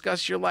 just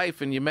discuss your life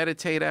and you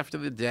meditate after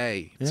the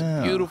day. It's Yeah.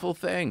 a beautiful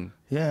thing.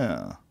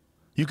 Yeah.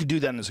 You could do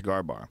that in a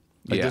cigar bar.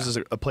 Like Yeah. this is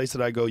a place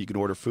that I go, you can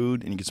order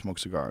food and you can smoke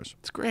cigars.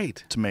 It's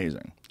great. It's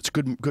amazing. It's a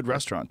good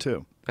restaurant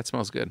too. That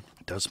smells good.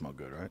 It does smell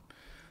good, right?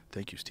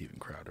 Thank you, Stephen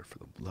Crowder, for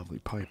the lovely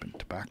pipe and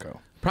tobacco.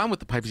 Problem with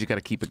the pipe is you got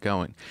to keep it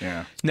going.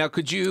 Yeah. Now,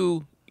 could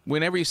you,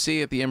 whenever you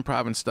see at the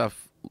Improv and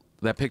stuff,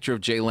 that picture of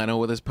Jay Leno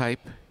with his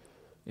pipe?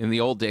 In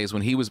the old days,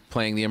 when he was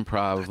playing the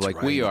Improv That's like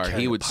right, we he are, carried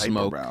he a would pipe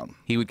smoke. around.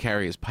 He would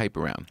carry his pipe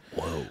around.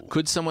 Whoa.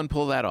 Could someone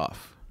pull that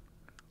off?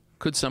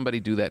 Could somebody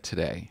do that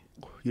today?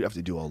 You'd have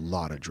to do a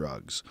lot of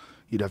drugs.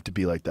 You'd have to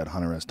be like that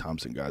Hunter S.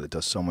 Thompson guy that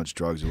does so much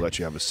drugs, he'll let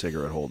you have a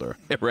cigarette holder.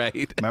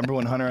 Right. Remember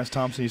when Hunter S.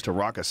 Thompson used to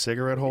rock a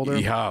cigarette holder?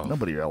 Yeah.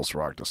 Nobody else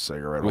rocked a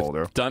cigarette With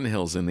holder.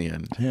 Dunhills in the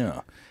end.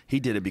 Yeah. He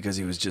did it because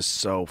he was just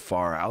so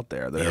far out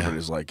there that Yeah.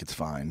 everybody's like, it's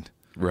fine.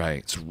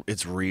 Right.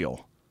 It's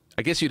real.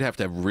 I guess you'd have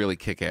to have really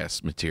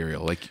kick-ass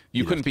material. Like,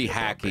 you You'd couldn't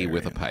have to be a hacky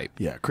with a barbarian. pipe.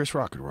 Yeah, Chris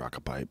Rock could rock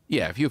a pipe.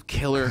 Yeah, if you have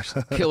killer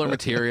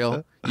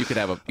material, you could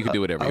do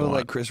whatever I you would want.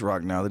 like Chris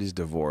Rock, now that he's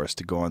divorced,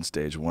 to go on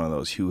stage with one of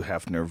those Hugh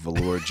Hefner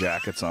velour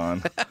jackets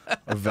on.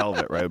 A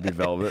velvet, right? It would be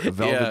velvet. A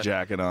velvet Yeah.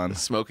 jacket on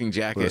Smoking with a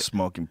jacket.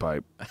 smoking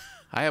pipe.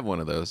 I have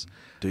one of those.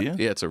 Do you?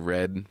 Yeah, it's a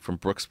red from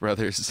Brooks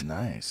Brothers.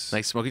 Nice.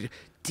 Nice smoking.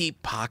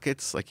 Deep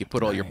pockets, like you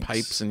put all your Nice.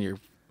 pipes and your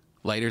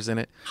lighters in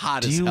it.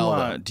 Hot Do as you hell.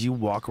 though. do you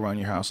walk around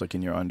your house like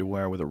in your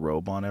underwear with a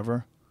robe on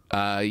ever?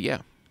 Yeah,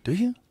 Do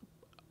you?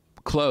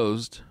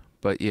 closed,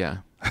 but yeah,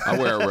 I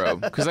wear a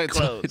robe because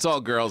it's all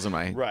girls in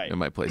my Right. in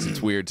my place.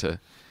 It's weird to.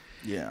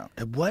 Yeah.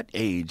 At what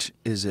age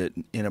is it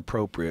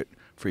inappropriate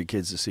for your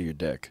kids to see your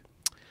dick?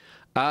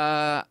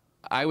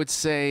 I would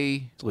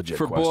say a legit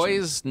for question.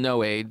 boys,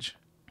 no age.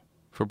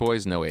 For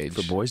boys, no age.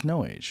 For boys,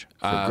 no age.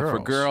 For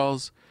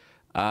girls,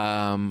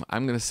 I'm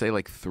gonna say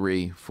like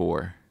 3,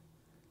 4,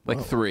 like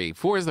Whoa. 3.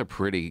 4 is they're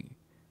pretty.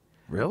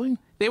 Really?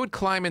 They would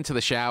climb into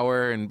the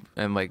shower and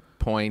like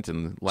point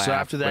and laugh. So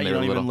after that, when they you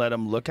were don't little. even let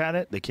them look at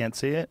it? They can't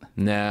see it?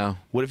 No.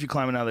 What if you're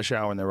climbing out of the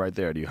shower and they're right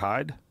there? Do you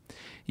hide?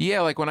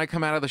 Yeah, like when I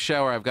come out of the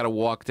shower, I've got to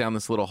walk down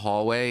this little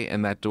hallway,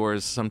 and that door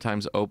is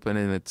sometimes open,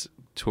 and it's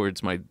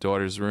towards my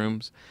daughter's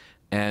rooms,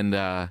 and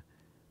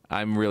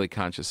I'm really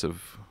conscious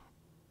of.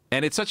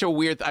 And it's such a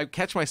weird. I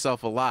catch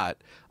myself a lot.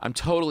 I'm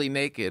totally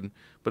naked,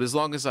 but as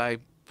long as I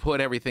put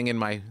everything in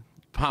my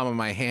palm of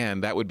my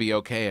hand, that would be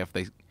okay if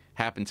they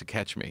happen to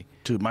catch me.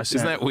 Dude,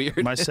 Isn't that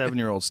weird? My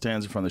 7-year-old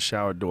stands in front of the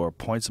shower door,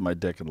 points at my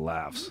dick, and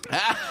laughs.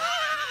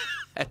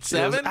 At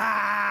 7?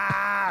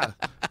 Ah!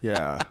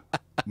 Yeah.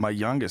 My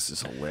youngest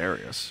is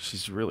hilarious.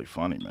 She's really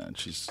funny, man.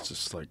 She's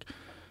just like,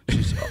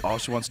 all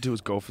she wants to do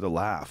is go for the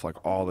laugh,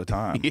 like all the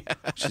time. Yeah.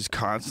 She's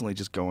constantly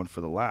just going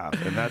for the laugh.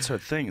 And that's her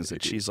thing, is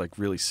that she's like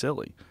really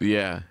silly.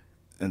 Yeah,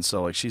 And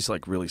so like she's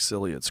like really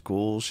silly at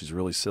school. She's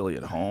really silly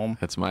at home.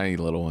 that's my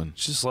little one.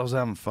 She just loves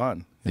having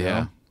fun. you Yeah,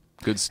 know?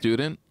 good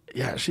student.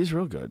 Yeah, she's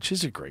real good.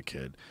 She's a great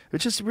kid.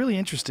 It's just really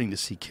interesting to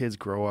see kids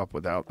grow up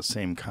without the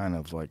same kind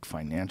of like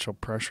financial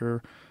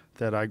pressure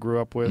that I grew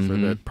up with, or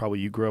that probably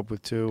you grew up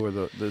with too, or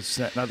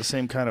not the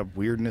same kind of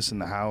weirdness in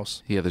the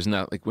house. Yeah, there's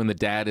not like when the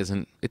dad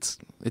isn't. It's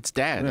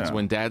dad. It's Yeah.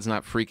 when dad's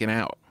not freaking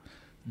out.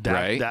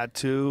 Right? That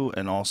too,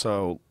 and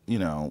also,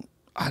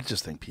 I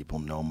just think people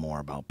know more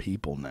about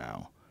people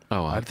now.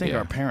 Oh, I think yeah.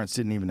 our parents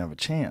didn't even have a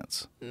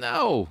chance.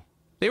 No,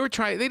 they were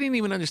trying. They didn't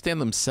even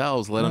understand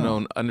themselves, let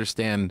alone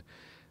understand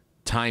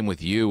time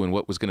with you and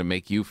what was going to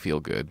make you feel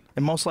good.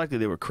 And most likely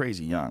they were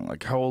crazy young.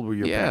 Like, how old were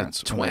your Yeah,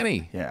 parents?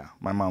 20. Yeah,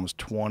 my mom was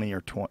 20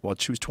 or 20. Well,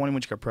 she was 20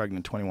 when she got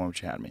pregnant, 21 when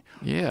she had me.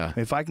 Yeah,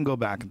 If I can go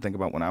back and think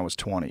about when I was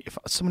 20, if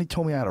somebody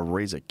told me how to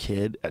raise a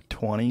kid at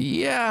 20,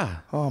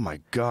 yeah. oh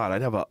my God,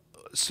 I'd have a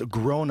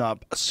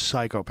grown-up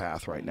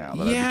psychopath right now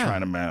that I'd Yeah. be trying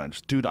to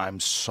manage. Dude, I'm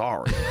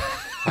sorry.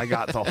 I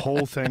got the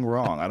whole thing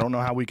wrong. I don't know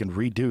how we can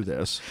redo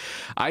this.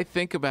 I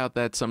think about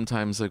that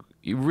sometimes. Like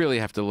you really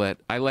have to let.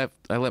 I let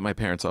my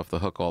parents off the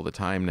hook all the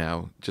time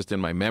now, just in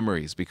my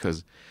memories,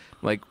 because.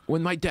 Like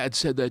when my dad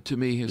said that to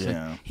me, he was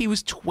Yeah. like, he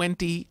was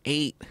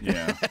 28.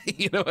 Yeah.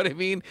 You know what I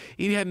mean?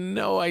 He had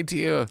no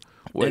idea.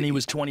 What, And he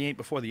was 28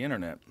 before the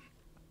internet.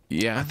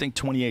 yeah. I think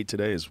 28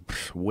 today is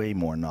way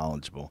more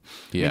knowledgeable.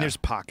 I Yeah. mean, there's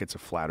pockets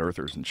of flat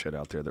earthers and shit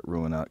out there that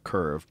ruin that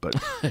curve, but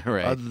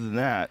Right. other than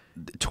that,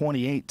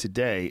 28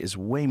 today is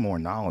way more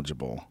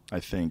knowledgeable, I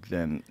think,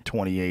 than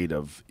 28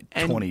 of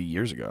And- 20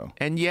 years ago.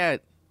 and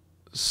yet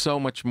so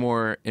much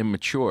more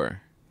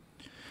immature.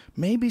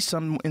 Maybe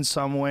in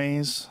some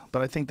ways,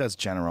 but I think that's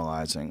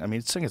generalizing. I mean,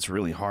 I think it's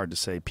really hard to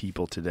say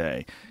people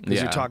today because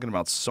Yeah. you're talking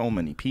about so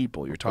many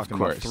people. You're talking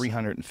about course.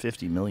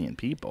 350 million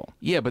people.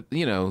 Yeah, but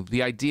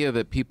the idea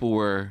that people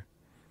were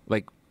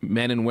like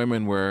men and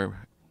women were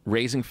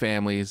raising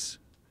families,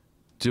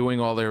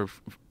 doing all their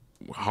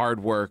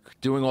hard work,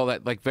 doing all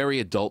that like very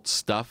adult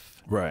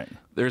stuff. Right.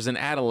 There's an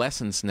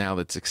adolescence now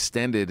that's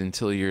extended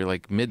until you're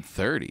like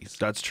mid-30s.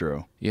 That's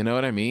true. You know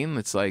what I mean?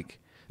 It's like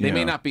They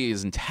may not be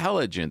as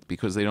intelligent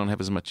because they didn't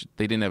have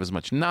as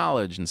much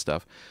knowledge and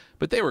stuff,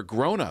 but they were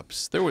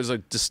grown-ups. There was a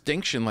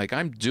distinction, like,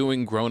 I'm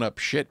doing grown-up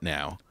shit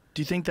now.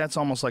 Do you think that's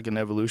almost like an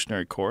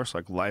evolutionary course?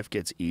 Like life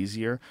gets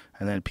easier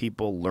and then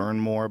people learn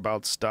more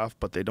about stuff,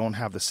 but they don't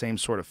have the same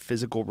sort of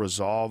physical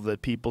resolve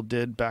that people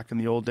did back in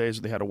the old days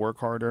where they had to work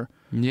harder?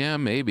 Yeah,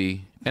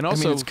 maybe. And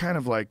also, I mean, it's kind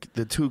of like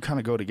the two kind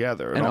of go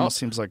together. It almost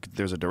seems like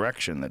there's a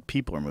direction that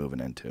people are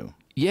moving into.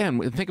 Yeah,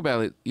 and think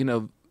about it, you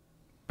know,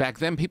 back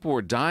then people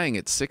were dying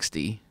at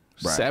 60,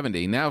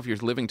 70. Now if you're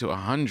living to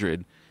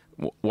 100,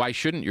 why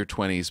shouldn't your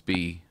 20s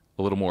be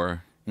a little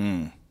more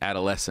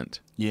adolescent?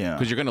 Yeah.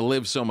 Because you're going to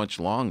live so much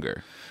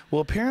longer.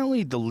 Well,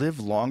 apparently the live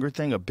longer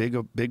thing, a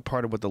big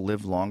part of what the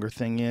live longer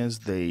thing is,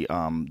 they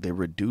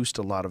reduced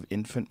a lot of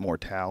infant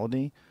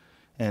mortality.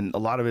 And a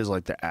lot of it is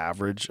like the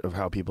average of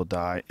how people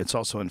die. It's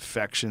also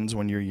infections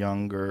when you're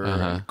younger,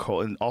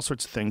 and all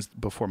sorts of things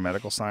before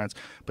medical science.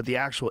 But the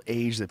actual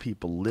age that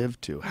people live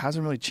to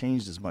hasn't really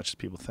changed as much as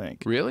people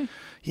think. Really?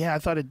 Yeah, I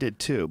thought it did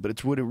too. But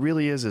it's what it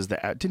really is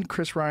that. Didn't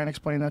Chris Ryan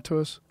explain that to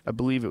us? I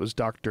believe it was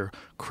Dr.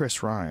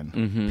 Chris Ryan,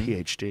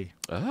 PhD.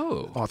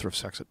 Oh. Author of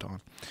Sex at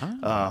Dawn.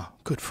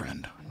 Good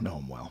friend. Know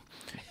him well.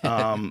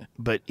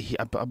 But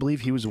I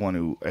believe he was the one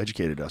who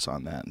educated us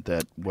on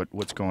that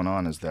what's going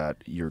on is that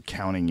you're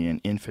counting in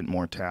infant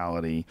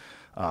mortality.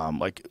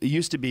 Like it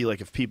used to be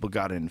like if people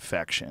got an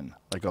infection,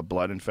 like a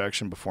blood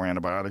infection before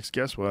antibiotics,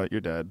 guess what?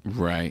 You're dead.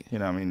 Right. You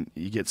know, I mean,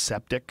 you get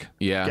septic.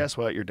 Yeah. Guess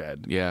what? You're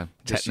dead. Yeah.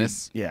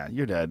 Tetanus.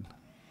 You're dead.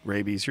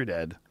 Rabies, you're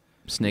dead.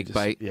 Snake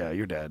bite. Yeah,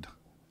 you're dead.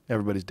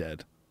 Everybody's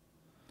dead.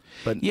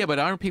 But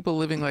aren't people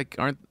living like,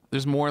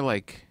 there's more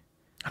like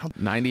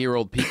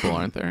 90-year-old people,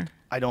 aren't there?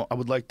 I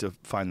would like to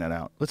find that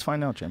out. Let's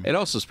find out, Jim. It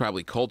also is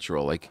probably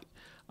cultural. Like,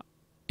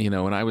 you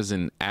know, when I was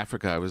in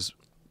Africa, I was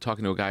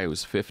talking to a guy who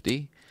was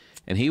 50,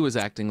 and he was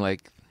acting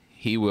like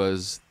he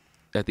was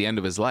at the end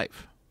of his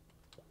life.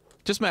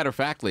 Just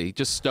matter-of-factly,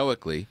 just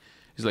stoically.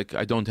 He's like,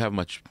 I don't have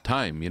much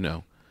time, you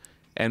know.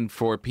 And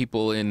for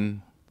people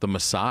in the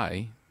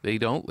Maasai, they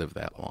don't live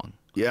that long.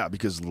 Yeah,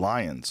 because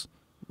lions.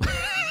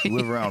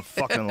 Live around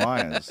fucking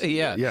lions.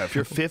 Yeah. Yeah, if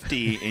you're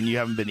 50 and you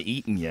haven't been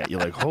eaten yet, you're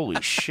like,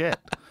 holy shit.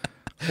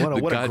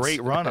 What a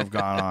great run I've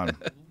gone on.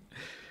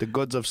 The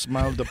gods have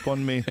smiled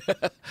upon me.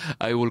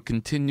 I will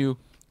continue.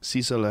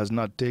 Cecil has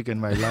not taken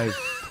my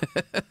life.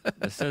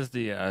 It says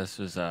this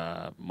was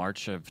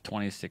March of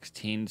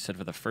 2016. Said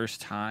for the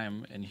first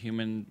time in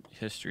human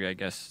history, I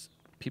guess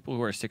people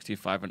who are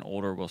 65 and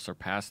older will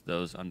surpass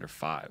those under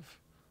 5.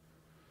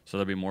 So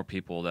there'll be more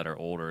people that are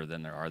older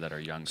than there are that are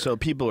younger. So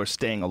people are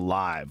staying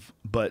alive,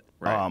 but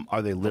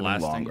are they living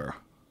longer?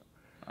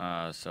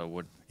 So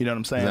would you know what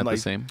I'm saying? Is that like,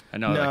 the same? I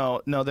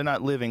know. No, they're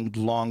not living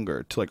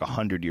longer to like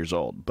 100 years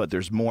old, but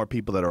there's more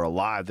people that are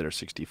alive that are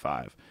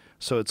 65.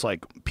 So it's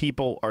like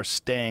people are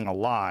staying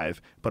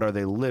alive, but are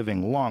they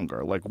living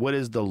longer? Like what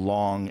is the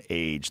long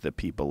age that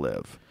people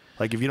live?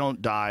 Like if you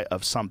don't die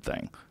of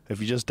something, if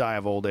you just die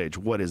of old age,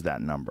 what is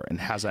that number? And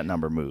has that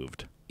number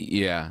moved?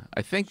 Yeah,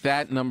 I think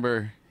that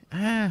number...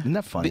 Isn't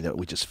that funny that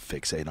we just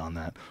fixate on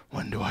that?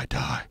 When do I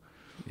die?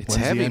 It's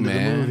When's heavy, the end man.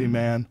 of the movie,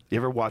 man? You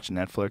ever watch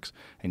Netflix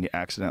and you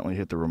accidentally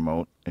hit the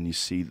remote and you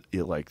see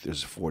it like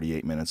there's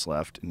 48 minutes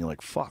left and you're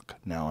like, fuck,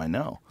 now I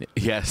know.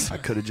 Yes. I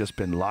could have just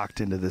been locked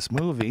into this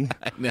movie,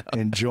 I know.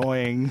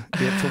 enjoying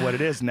it for what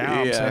it is.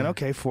 Now I'm saying,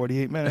 okay,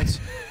 48 minutes.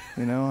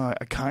 You know,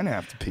 I kind of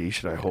have to pee.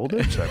 Should I hold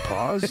it? Should I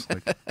pause?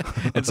 Like,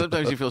 And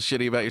sometimes you feel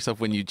shitty about yourself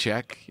when you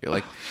check. You're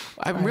like,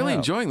 I'm really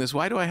enjoying this.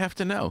 Why do I have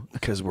to know?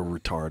 because we're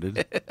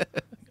retarded.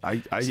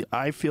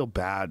 I feel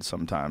bad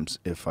sometimes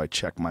if I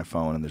check my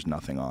phone and there's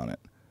nothing on it.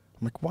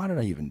 I'm like, why did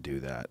I even do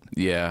that?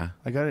 Yeah.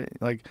 I got it.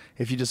 Like,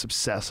 if you just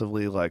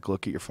obsessively like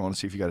look at your phone and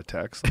see if you got a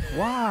text, like,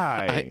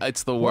 why?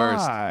 It's the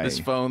worst. Why? This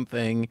phone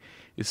thing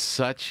is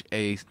such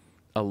a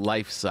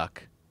life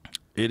suck.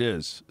 It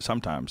is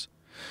sometimes,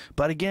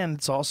 but again,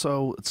 it's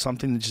also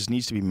something that just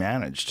needs to be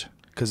managed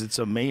because it's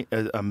a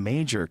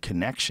major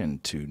connection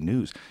to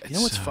news. You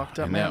know what's fucked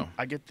up, man?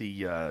 I get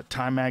the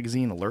Time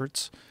Magazine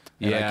alerts.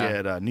 And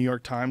I get New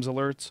York Times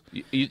alerts.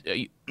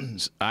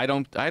 I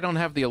don't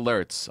have the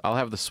alerts. I'll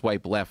have the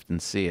swipe left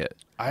and see it.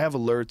 I have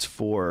alerts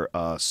for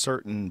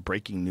certain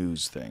breaking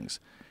news things,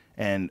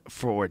 and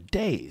for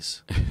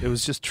days it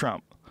was just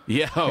Trump.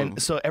 Yeah.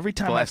 And so every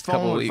time my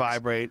phone would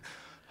vibrate,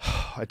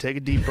 I take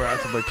a deep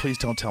breath. I'm like, please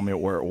don't tell me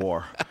we're at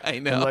war. I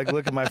know. And like,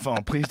 look at my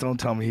phone. Please don't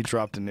tell me he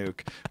dropped a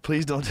nuke.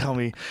 Please don't tell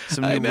me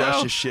some new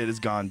Russia shit has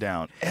gone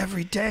down.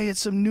 Every day it's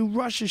some new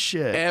Russia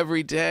shit.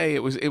 Every day it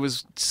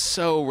was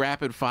so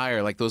rapid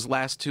fire. Like those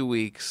last 2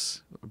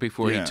 weeks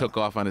before he took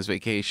off on his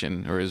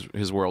vacation or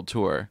his world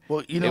tour.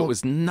 Well, you know, it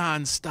was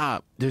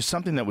nonstop. There's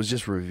something that was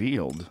just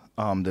revealed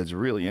that's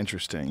really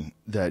interesting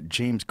that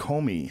James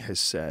Comey has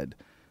said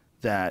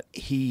that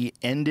he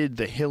ended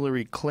the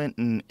Hillary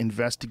Clinton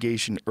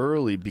investigation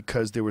early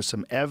because there was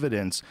some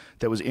evidence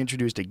that was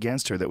introduced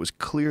against her that was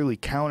clearly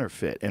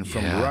counterfeit and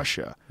from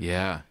Russia.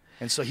 Yeah.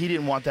 And so he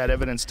didn't want that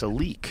evidence to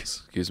leak.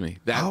 Excuse me.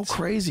 How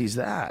crazy is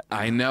that?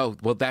 I know.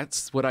 Well,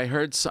 that's what I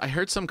heard. I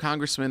heard some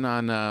congressman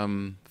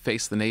on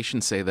Face the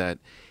Nation say that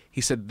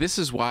he said, this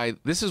is what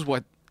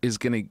is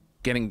going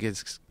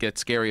to get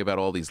scary about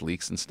all these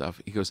leaks and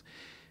stuff. He goes,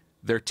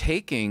 they're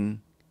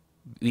taking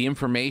the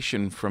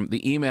information from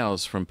the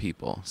emails from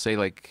people, say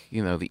like, the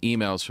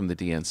emails from the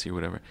DNC or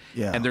whatever,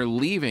 and they're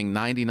leaving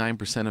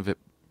 99% of it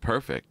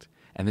perfect,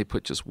 and they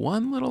put just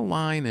one little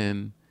line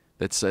in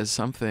that says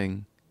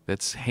something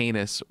that's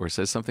heinous or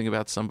says something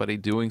about somebody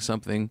doing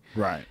something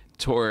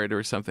toward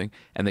or something,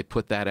 and they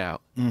put that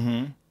out.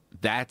 Mm-hmm.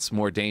 That's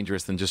more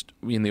dangerous than just,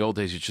 in the old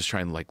days, you're just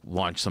trying to like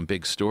launch some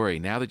big story.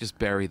 Now they just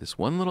bury this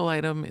one little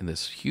item in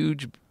this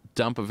huge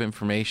dump of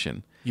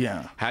information.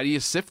 Yeah. How do you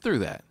sift through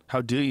that?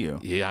 How do you?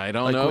 Yeah, I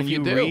don't like know when if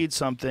you do. read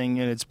something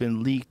and it's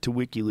been leaked to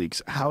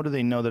WikiLeaks, how do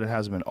they know that it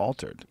hasn't been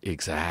altered?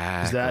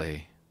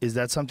 Exactly. Is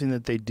that something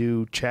that they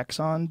do checks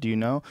on? Do you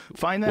know?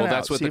 Find that out. Well,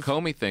 that's what the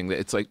Comey thing.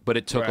 It's like, but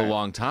it took a Right.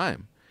 long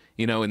time.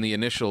 In the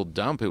initial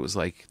dump, it was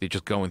like they're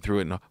just going through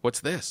it and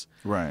what's this?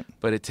 Right.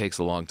 But it takes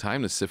a long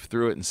time to sift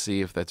through it and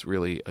see if that's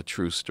really a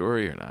true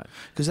story or not.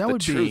 Because that the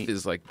would truth be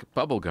is like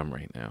bubblegum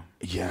right now.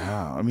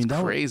 Yeah, I mean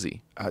It's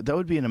crazy. That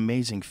would be an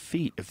amazing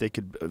feat if they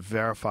could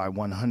verify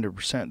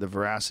 100% the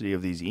veracity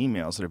of these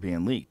emails that are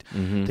being leaked.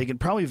 Mm-hmm. They could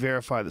probably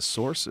verify the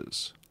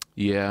sources,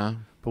 Yeah.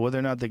 but whether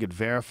or not they could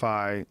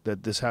verify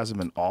that this hasn't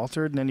been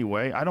altered in any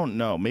way, I don't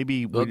know.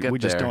 Maybe They'll we get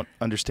just there. don't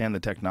understand the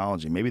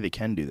technology. Maybe they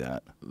can do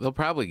that. They'll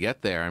probably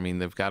get there. I mean,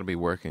 they've got to be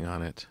working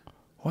on it.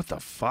 What the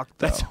fuck,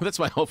 though? That's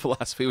my whole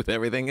philosophy with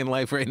everything in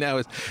life right now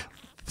is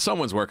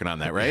someone's working on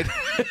that, right?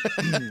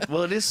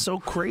 Well, it is so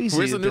crazy.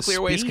 Where's the at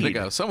nuclear waste going to speed.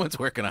 go? Someone's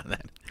working on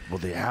that. Well,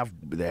 they have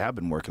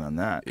been working on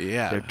that.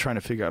 Yeah. They're trying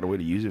to figure out a way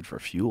to use it for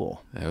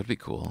fuel. That would be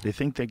cool. They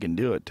think they can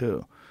do it,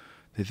 too.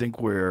 They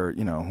think we're,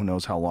 who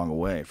knows how long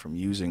away from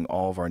using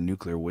all of our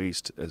nuclear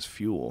waste as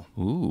fuel.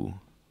 Ooh.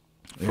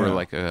 For Yeah.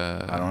 like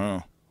I don't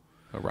know.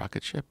 a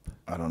rocket ship?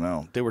 I don't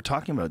know. They were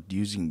talking about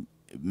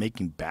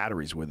making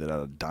batteries with it out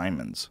of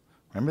diamonds.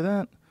 Remember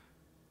that?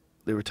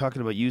 They were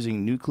talking about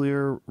using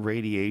nuclear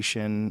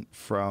radiation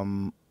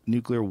from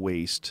nuclear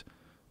waste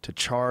to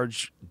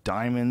charge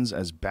diamonds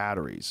as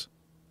batteries.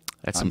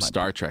 That's some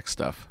Star Trek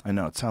stuff. I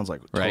know, it sounds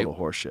like Right? total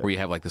horseshit. Where you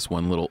have like this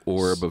one little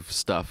orb of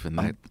stuff and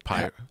that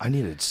pirate. I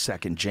need a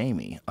second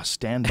Jamie, a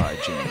standby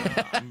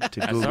Jamie,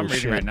 to As Google I'm reading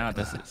shit. right now,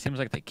 it seems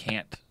like they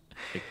can't.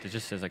 It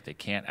just says like they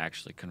can't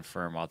actually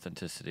confirm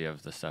authenticity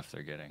of the stuff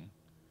they're getting.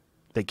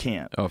 They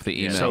can't. Oh, if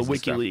the emails So and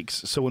stuff. WikiLeaks.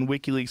 So when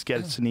WikiLeaks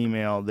gets an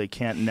email, they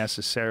can't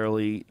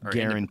necessarily Or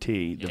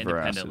guarantee the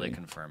independently veracity.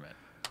 confirm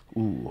it.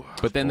 Ooh,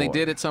 But then they boy.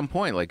 did at some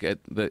point, like at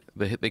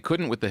they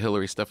couldn't with the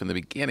Hillary stuff in the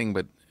beginning,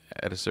 but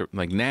at a certain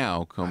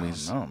now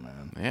Comey's. I don't know,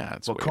 man. Yeah,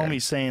 it's Well, weird.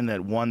 Comey's saying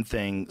that one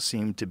thing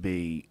seemed to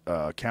be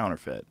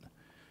counterfeit.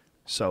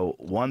 So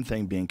one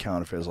thing being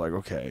counterfeit is like,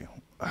 okay,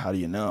 how do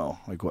you know?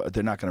 Like,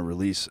 they're not going to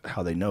release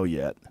how they know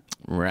yet.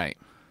 Right.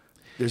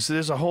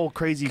 There's a whole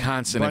crazy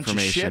Constant bunch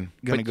information. of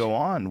shit going to But- go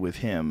on with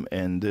him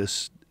and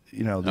this,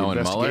 the Oh, and Mueller?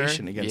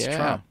 investigation against Yeah.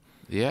 Trump.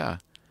 Yeah.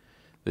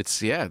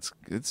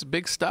 It's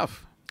big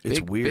stuff. It's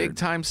big, weird. Big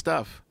time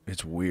stuff.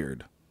 It's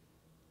weird.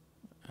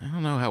 I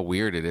don't know how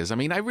weird it is. I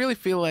mean, I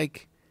feel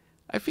like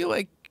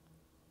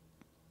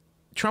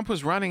Trump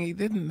was running. He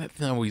didn't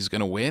know he's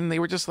going to win. They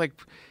were just like,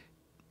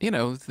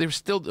 he's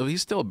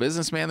still a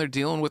businessman. They're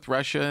dealing with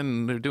Russia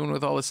and they're doing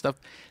with all this stuff.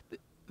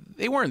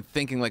 They weren't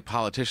thinking like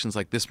politicians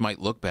like this might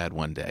look bad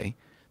one day.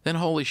 Then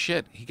holy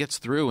shit, he gets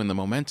through and the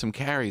momentum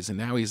carries and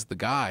now he's the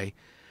guy.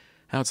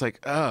 Now it's like,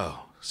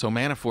 oh, so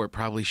Manafort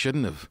probably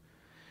shouldn't have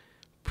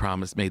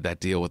made that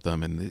deal with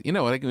them. And you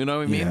know what I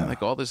mean? Yeah.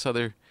 Like all this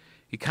other,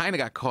 he kind of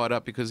got caught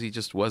up because he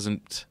just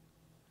wasn't,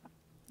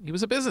 he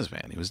was a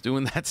businessman. He was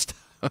doing that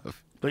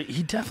stuff. But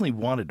he definitely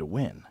wanted to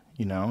win.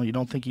 You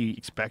don't think he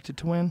expected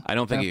to win? I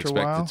don't think he after a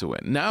while? expected to win.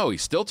 No,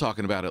 he's still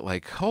talking about it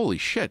like, holy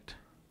shit.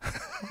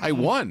 I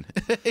won.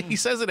 He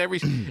says it every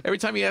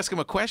time you ask him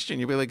a question.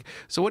 You'll be like,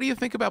 so what do you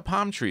think about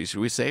palm trees? Should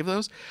we save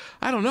those?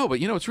 I don't know,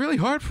 but it's really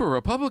hard for a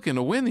Republican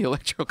to win the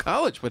Electoral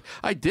College, but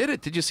I did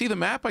it. Did you see the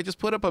map? I just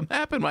put up a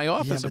map in my Yeah,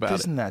 office but about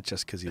isn't that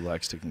just because he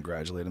likes to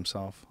congratulate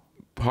himself?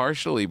 it.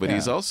 Partially, but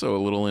he's Yeah. also a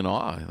little in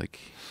awe. Like,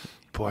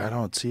 Boy, I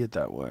don't see it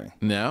that way.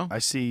 no? I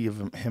see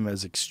him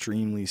as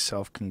extremely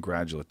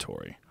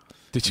self-congratulatory.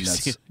 Did you And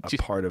see that's a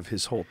part of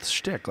his whole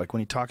shtick. Like when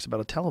he talks about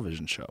a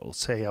television show, he'll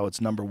say how it's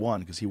 #1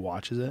 because he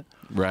watches it.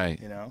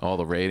 Right. All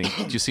the ratings.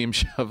 Did you see him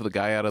shove the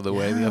guy out of the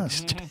way?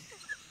 Yes.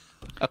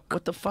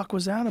 What the fuck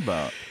was that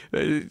about?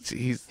 He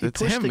It's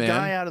pushed him, the man.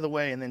 guy out of the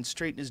way and then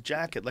straightened his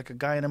jacket like a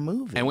guy in a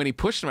movie. And when he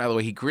pushed him out of the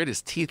way, he grit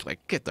his teeth like,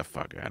 get the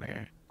fuck out of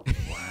here.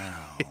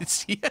 wow.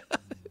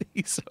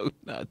 He's so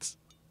nuts.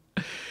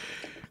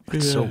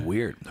 It's so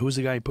weird. Who was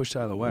the guy he pushed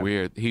out of the way?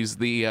 Weird. He's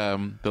the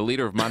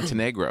leader of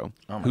Montenegro,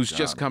 Oh, my who's God.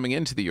 just coming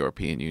into the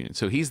European Union.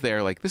 So he's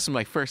there like, this is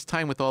my first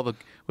time with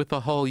the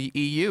whole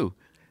EU.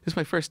 This is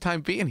my first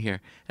time being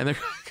here. And they're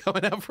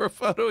going out for a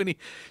photo, and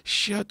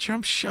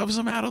Trump shoves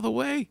him out of the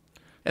way.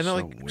 And then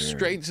So like weird.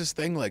 straightens his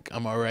thing like,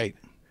 I'm all right.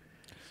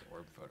 This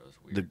orb photo's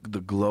weird.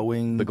 The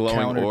glowing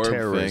glowing orb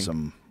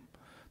counterterrorism.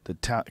 The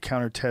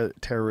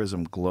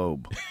counterterrorism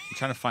globe. I'm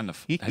trying to find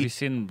have you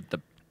seen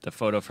the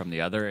photo from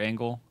the other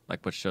angle,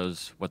 like what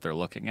shows what they're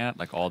looking at,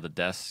 like all the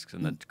desks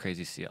and the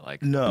crazy seat,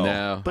 like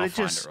No. But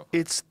I'll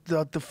it's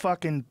the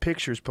fucking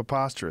picture's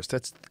preposterous.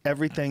 That's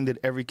everything that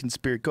every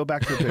conspiracy. Go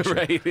back to the picture.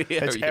 Right, yeah,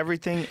 That's yeah.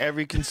 everything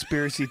every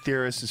conspiracy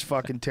theorist is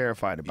fucking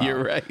terrified about.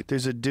 You're right.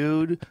 There's a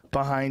dude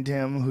behind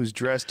him who's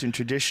dressed in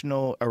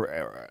traditional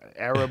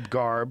Arab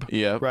garb.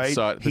 Yeah, right.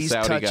 the He's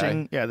Saudi guy.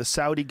 touching. Yeah, the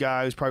Saudi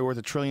guy who's probably worth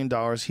 $1 trillion.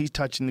 He's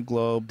touching the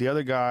globe. The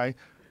other guy,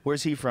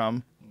 where's he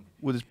from?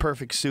 With his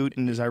perfect suit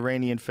and his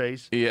Iranian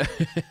face. Yeah.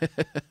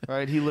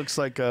 Right, he looks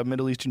like a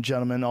Middle Eastern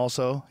gentleman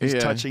also. He's Yeah.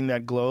 touching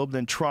that globe.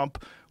 Then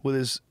Trump with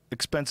his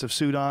expensive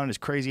suit on, his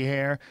crazy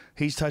hair,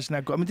 he's touching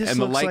that globe. I mean, this And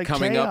the looks light like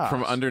coming up from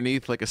chaos.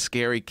 underneath like a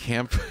scary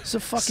camp It's a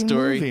fucking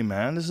story. movie,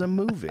 man. This is a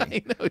movie.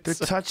 I know,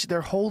 it's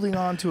They're holding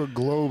on to a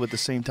globe at the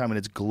same time, and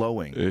it's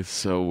glowing. It's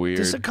so weird.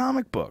 This is a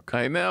comic book.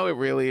 I know, it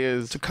really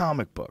is. It's a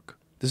comic book.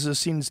 This is a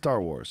scene in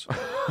Star Wars.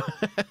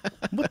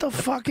 What the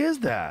fuck is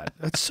that?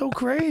 That's so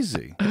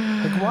crazy.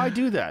 Like, why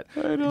do that?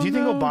 I don't Do you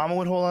think know. Obama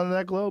would hold on to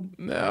that globe?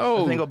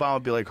 No. I think Obama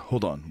would be like,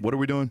 hold on, what are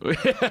we doing?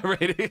 Yeah,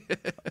 right.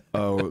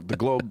 Oh, the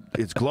globe,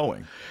 it's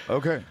glowing.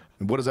 Okay.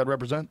 And what does that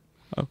represent?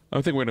 I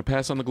think we're going to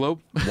pass on the globe.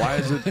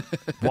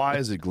 Why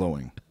is it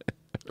glowing?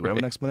 Do we have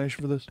an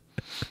explanation for this?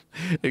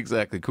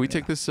 Exactly. Can we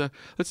take this?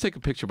 Let's take a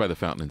picture by the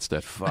fountain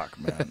instead. Fuck,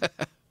 man.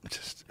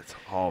 It's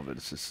all of it.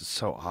 It's just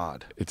so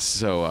odd. It's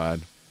so odd.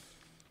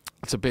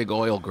 It's a big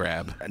oil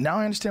grab. Now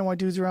I understand why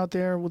dudes are out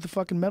there with the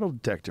fucking metal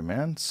detector,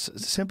 man.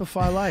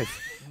 Simplify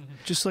life.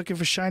 Just looking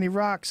for shiny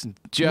rocks and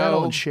metal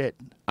Joe, and shit.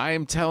 I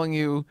am telling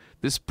you,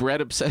 this bread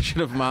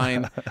obsession of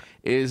mine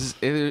is,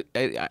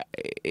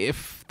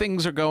 if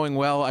things are going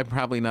well, I'm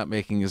probably not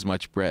making as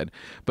much bread.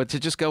 But to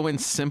just go in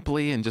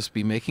simply and just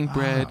be making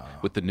bread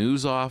with the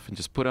news off and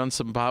just put on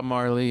some Bob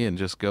Marley and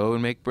just go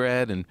and make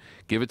bread and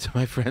give it to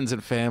my friends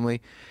and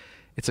family,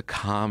 it's a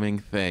calming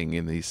thing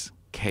in these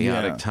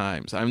chaotic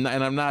times.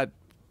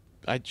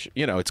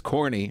 It's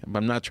corny.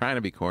 I'm not trying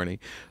to be corny,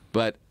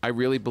 but I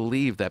really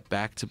believe that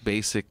back to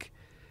basic.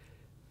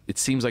 It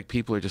seems like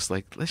people are just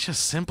like, let's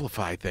just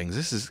simplify things.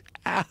 This is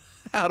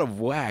out of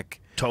whack.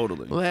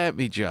 Totally. Let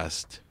me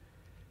just.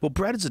 Well,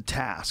 bread is a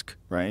task,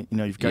 right? You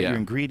know, you've got Yeah. your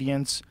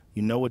ingredients,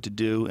 you know what to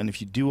do, and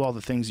if you do all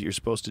the things that you're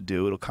supposed to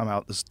do, it'll come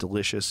out this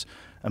delicious,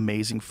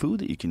 amazing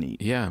food that you can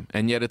eat. Yeah,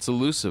 and yet it's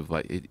elusive.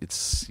 Like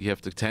it's you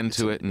have to tend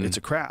to it, and It's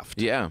a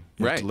craft. yeah,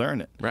 You right. have to learn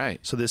it. Right.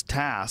 So this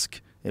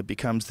task, it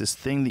becomes this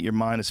thing that your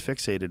mind is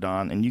fixated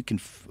on, and you can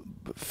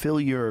fill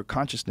your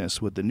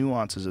consciousness with the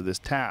nuances of this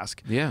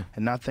task. Yeah.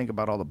 And not think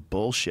about all the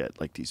bullshit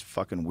like these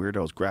fucking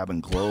weirdos grabbing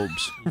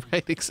globes.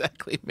 Right,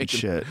 exactly. Making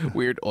Shit.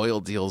 weird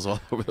oil deals all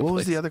over the What place.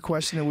 was the other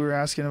question that we were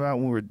asking about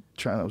when we were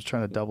I was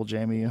trying to double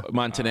jam you?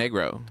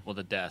 Montenegro. Well,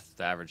 the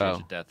average Oh.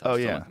 age of death. Oh, I'm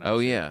still yeah. looking at, Oh,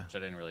 which yeah. I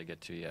didn't really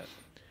get to yet.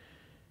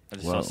 But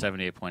it's Whoa. still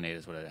 78.8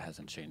 is what it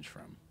hasn't changed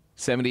from.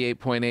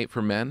 78.8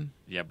 for men.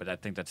 Yeah, but I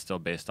think that's still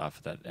based off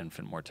of that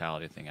infant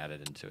mortality thing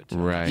added into it too.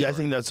 Right. Yeah, I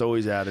think that's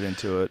always added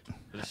into it.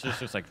 But it's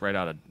just like right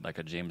out of like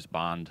a James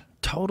Bond.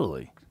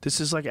 Totally. This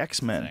is like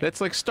X-Men.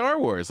 That's like Star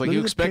Wars. Like Look you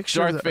at the expect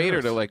picture of Darth the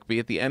Vader to Earth. like be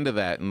at the end of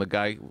that, and the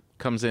guy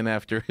comes in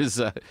after his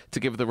to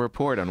give the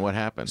report on what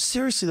happened.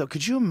 Seriously though,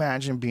 could you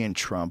imagine being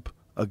Trump,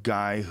 a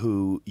guy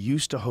who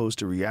used to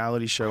host a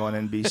reality show on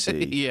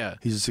NBC? Yeah.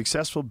 He's a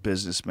successful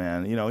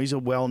businessman. You know, he's a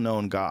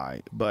well-known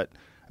guy. But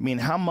I mean,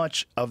 how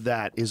much of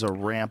that is a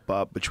ramp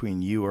up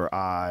between you or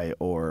I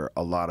or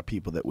a lot of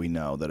people that we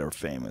know that are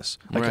famous?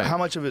 Like, Right. how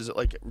much of it is it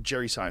like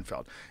Jerry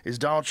Seinfeld? Is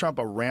Donald Trump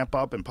a ramp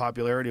up in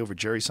popularity over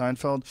Jerry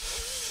Seinfeld?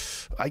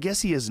 I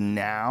guess he is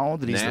now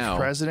that he's Now. the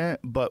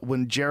president. But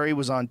when Jerry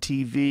was on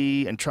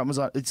TV and Trump was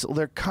on,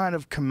 they're kind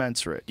of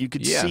commensurate. You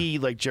could Yeah. see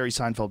like Jerry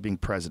Seinfeld being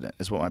president.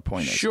 Is what my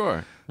point is.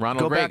 Sure,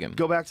 Ronald Reagan.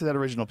 Go back to that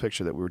original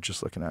picture that we were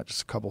just looking at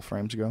just a couple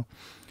frames ago.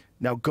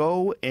 Now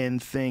go and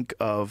think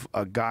of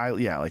a guy,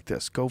 like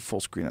this. Go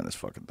full screen on this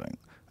fucking thing.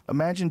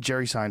 Imagine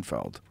Jerry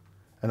Seinfeld,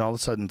 and all of a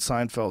sudden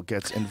Seinfeld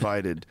gets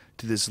invited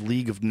to this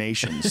League of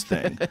Nations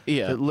thing.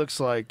 Yeah. It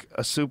looks like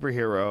a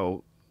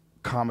superhero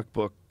comic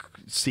book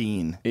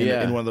scene in,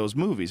 Yeah. in one of those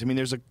movies. I mean,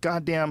 there's a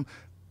goddamn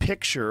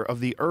picture of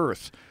the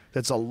Earth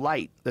that's a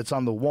light that's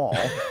on the wall.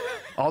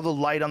 All the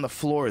light on the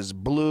floor is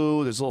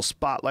blue. There's little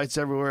spotlights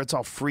everywhere. It's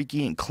all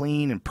freaky and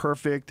clean and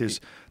perfect. There's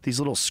these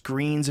little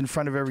screens in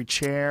front of every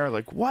chair.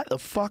 Like, what the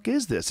fuck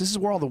is this? This is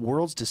where all the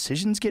world's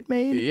decisions get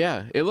made?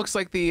 Yeah, it looks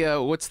like the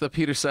what's the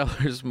Peter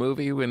Sellers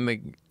movie when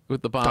they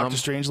with the bomb? Dr.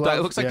 Strangelove?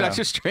 It looks like Yeah.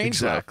 Dr. Strangelove.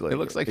 Exactly. It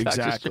looks like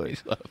Exactly.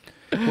 Dr.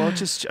 Strangelove.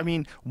 Well, I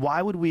mean,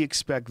 why would we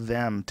expect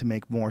them to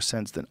make more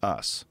sense than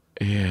us?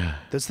 Yeah.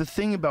 That's the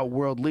thing about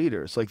world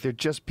leaders. Like, they're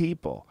just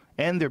people.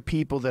 And they're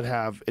people that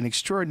have an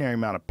extraordinary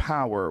amount of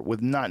power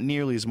with not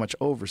nearly as much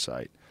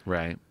oversight.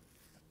 Right.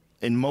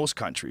 In most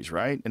countries,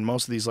 right? In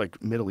most of these,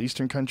 like, Middle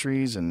Eastern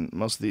countries and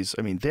most of these,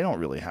 I mean, they don't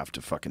really have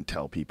to fucking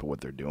tell people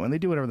what they're doing. They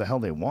do whatever the hell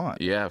they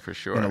want. Yeah, for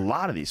sure. In a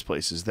lot of these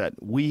places that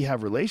we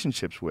have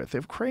relationships with, they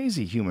have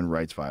crazy human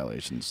rights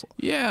violations.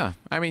 Yeah,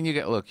 I mean, you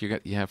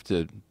have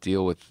to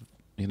deal with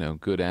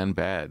good and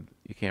bad.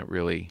 You can't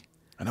really.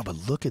 I know, but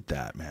look at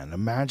that, man.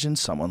 Imagine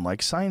someone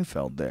like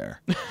Seinfeld there.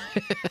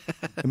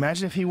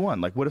 Imagine if he won.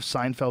 Like, what if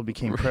Seinfeld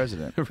became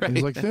president? Right. And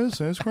he's like, this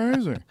is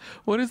crazy.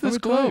 What is this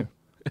Let me tell globe?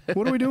 you,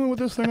 what are we doing with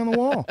this thing on the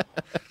wall?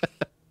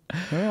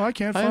 Well, I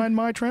can't find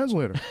my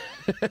translator.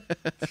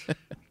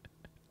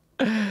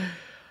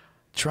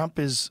 Trump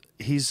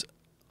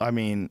I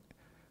mean,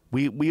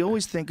 we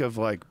always think of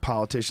like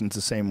politicians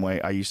the same way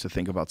I used to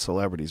think about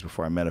celebrities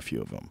before I met a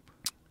few of them.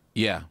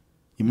 Yeah.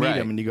 You meet Right.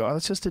 him and you go, oh,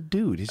 that's just a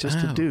dude. He's just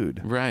a dude.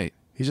 Right.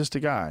 He's just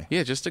a guy.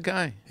 Yeah, just a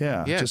guy.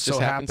 Yeah. Yeah, just just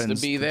so happens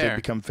happens to be that there. they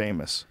become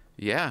famous.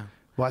 Yeah.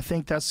 Well, I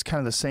think that's kind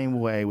of the same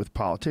way with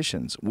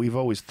politicians. We've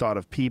always thought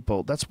of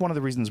people. That's one of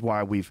the reasons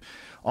why we've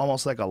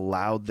almost like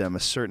allowed them a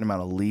certain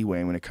amount of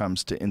leeway when it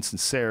comes to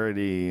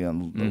insincerity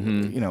and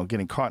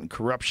getting caught in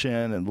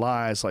corruption and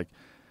lies. Like,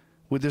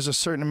 there's a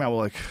certain amount.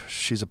 We're like,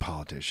 she's a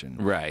politician,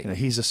 Right.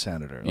 He's a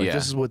senator. Like, Yeah.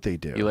 this is what they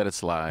do. You let it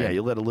slide. Yeah,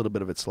 you let a little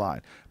bit of it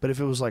slide. But if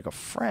it was like a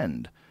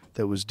friend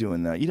that was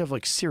doing that, you'd have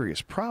like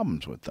serious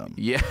problems with them.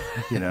 Yeah.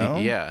 You know?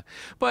 Yeah.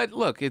 But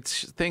look,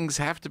 things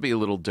have to be a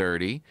little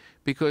dirty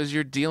because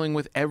you're dealing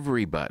with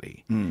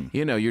everybody.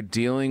 You're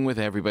dealing with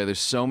everybody. There's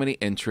so many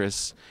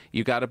interests.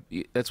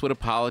 That's what a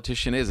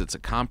politician is. It's a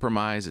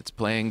compromise. It's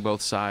playing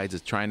both sides.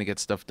 It's trying to get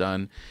stuff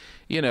done.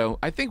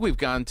 I think we've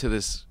gone to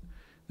this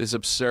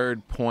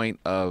absurd point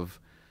of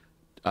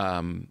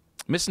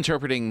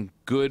misinterpreting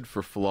good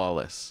for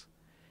flawless.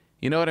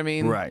 You know what I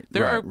mean? Right.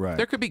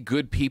 There could be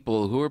good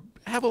people who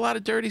have a lot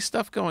of dirty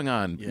stuff going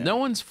on. Yeah. No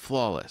one's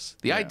flawless.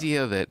 The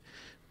idea that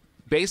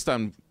based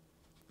on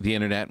the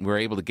internet, we're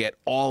able to get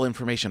all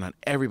information on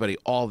everybody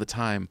all the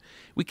time.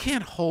 We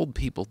can't hold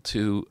people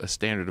to a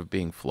standard of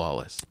being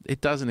flawless.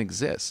 It doesn't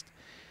exist.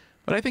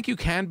 But I think you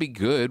can be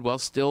good while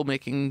still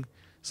making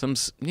some,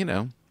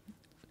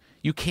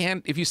 you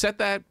can't, if you set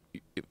that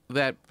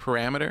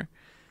parameter,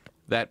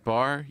 that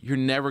bar, you're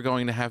never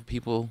going to have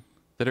people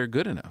that are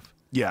good enough.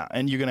 Yeah,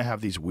 and you're going to have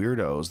these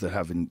weirdos that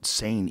have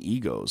insane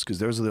egos because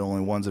those are the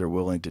only ones that are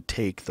willing to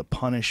take the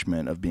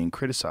punishment of being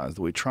criticized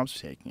the way Trump's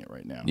taking it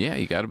right now. Yeah,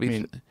 you got to be. I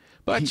mean,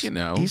 but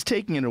he's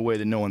taking it in a way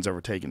that no one's ever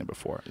taken it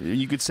before.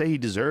 You could say he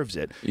deserves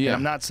it. Yeah. And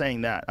I'm not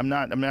saying that. I'm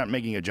not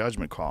making a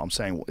judgment call. I'm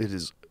saying it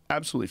is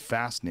absolutely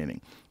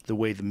fascinating the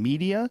way the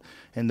media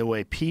and the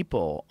way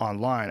people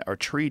online are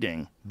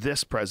treating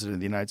this president of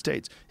the United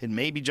States. It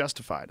may be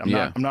justified.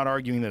 I'm not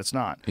arguing that it's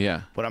not.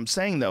 Yeah. What I'm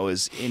saying though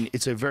is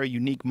it's a very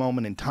unique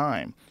moment in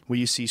time where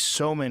you see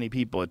so many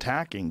people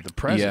attacking the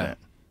president.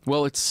 Yeah.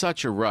 Well, it's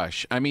such a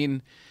rush. I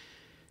mean,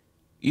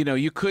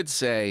 you could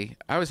say,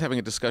 I was having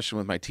a discussion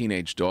with my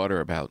teenage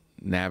daughter about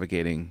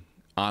navigating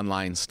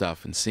online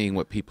stuff and seeing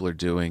what people are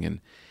doing.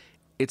 And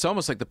it's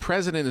almost like the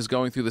president is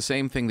going through the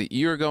same thing that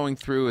you're going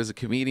through as a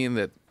comedian,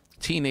 that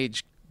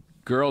teenage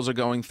girls are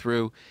going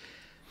through.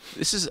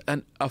 This is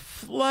a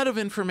flood of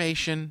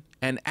information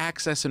and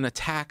access and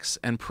attacks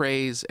and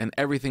praise and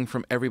everything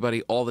from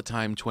everybody all the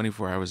time,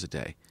 24 hours a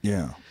day.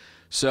 Yeah.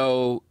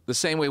 So the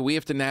same way we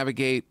have to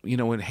navigate,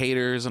 with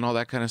haters and all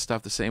that kind of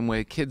stuff, the same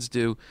way kids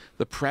do,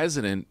 the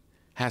president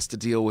has to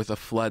deal with a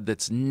flood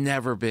that's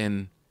never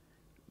been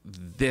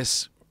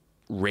this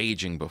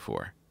raging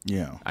before.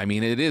 Yeah. I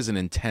mean, it is an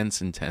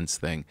intense, intense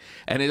thing.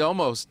 And it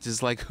almost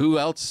is like, who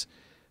else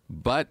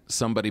but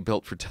somebody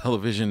built for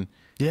television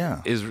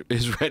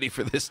is ready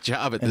for this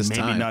job at this time?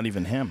 And maybe not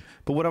even him.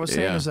 But what I was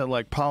saying is that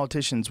like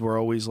politicians were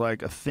always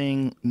like a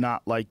thing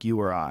not like you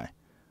or I.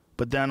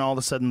 But then all of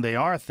a sudden they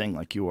are a thing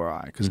like you or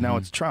I because now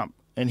it's Trump.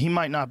 And he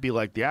might not be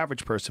like the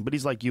average person, but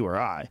he's like you or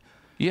I.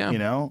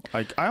 Yeah.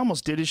 Like I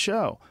almost did his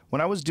show.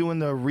 When I was doing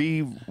the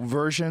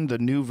the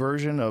new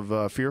version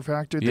of Fear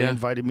Factor, they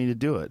invited me to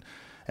do it.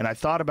 And I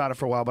thought about it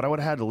for a while, but I would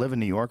have had to live in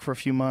New York for a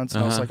few months.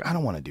 And I was like, I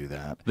don't want to do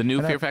that. The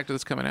new Fear Factor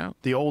that's coming out?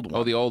 The old one.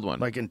 Oh, the old one.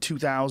 Like in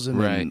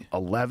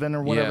 2011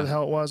 or whatever the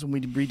hell it was when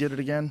we redid it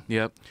again.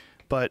 Yep.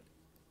 But,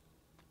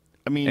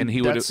 I mean, and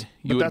you would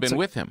have been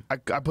with him. I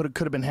could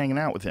have been hanging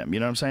out with him. You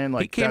know what I'm saying?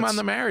 Like he came on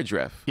the marriage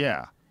ref.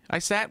 Yeah. I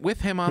sat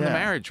with him on the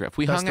marriage ref.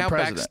 We hung out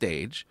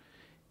backstage.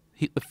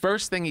 The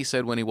first thing he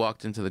said when he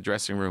walked into the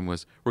dressing room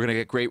was, "We're going to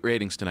get great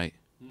ratings tonight.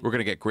 We're going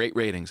to get great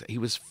ratings." He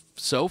was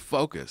so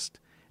focused,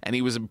 and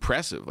he was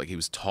impressive. Like, he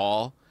was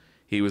tall.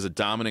 He was a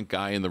dominant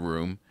guy in the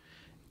room.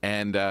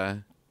 And,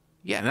 and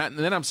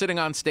then I'm sitting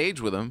on stage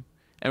with him,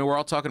 and we're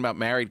all talking about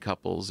married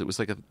couples. It was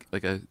like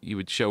you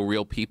would show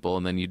real people,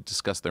 and then you'd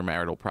discuss their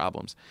marital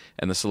problems.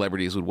 And the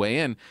celebrities would weigh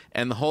in.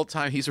 And the whole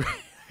time he's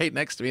right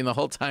next to me, and the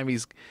whole time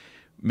he's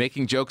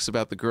making jokes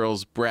about the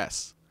girl's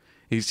breasts.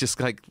 He's just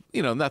like,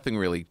 nothing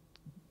really.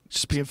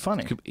 Just being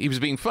funny. He was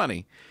being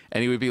funny.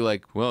 And he would be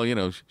like,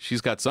 well,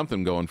 she's got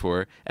something going for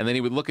her. And then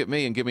he would look at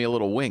me and give me a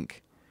little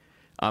wink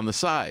on the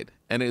side.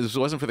 And it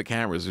wasn't for the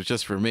cameras. It was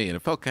just for me. And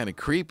it felt kind of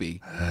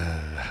creepy.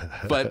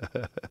 But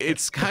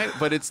it's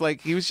like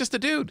he was just a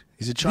dude.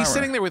 He's a charmer. He's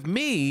sitting there with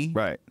me.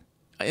 Right.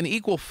 In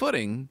equal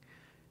footing.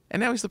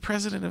 And now he's the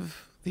president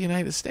of the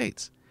United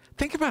States.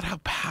 Think about how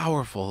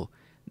powerful.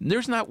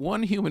 There's not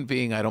one human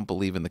being, I don't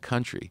believe, in the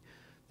country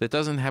that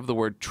doesn't have the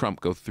word Trump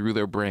go through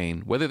their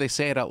brain, whether they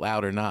say it out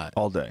loud or not.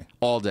 All day.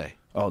 All day.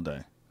 All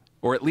day.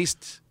 Or at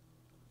least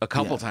a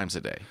couple times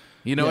a day.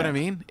 You know what I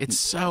mean? It's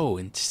so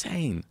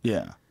insane.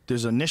 Yeah.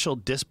 There's initial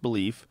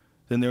disbelief,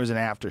 then there was an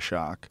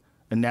aftershock,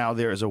 and now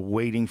there is a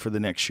waiting for the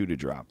next shoe to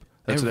drop.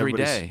 That's Every what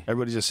day.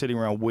 Everybody's just sitting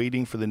around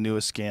waiting for the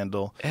newest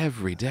scandal.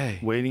 Every day.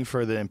 Waiting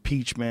for the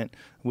impeachment,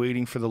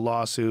 waiting for the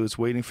lawsuits,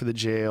 waiting for the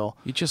jail.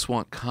 You just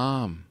want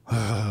calm.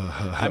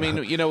 I mean,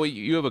 you know,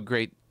 you have a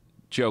great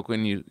joke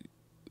when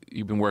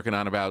you've been working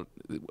on about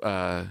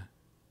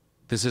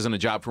this isn't a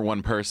job for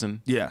one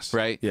person. Yes.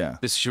 Right? Yeah.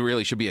 This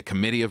really should be a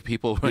committee of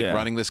people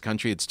running this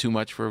country. It's too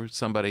much for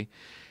somebody.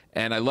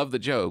 And I love the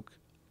joke.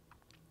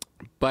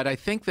 But I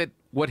think that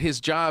what his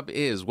job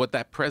is, what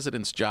that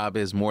president's job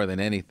is more than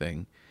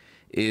anything,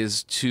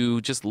 is to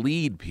just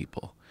lead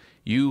people.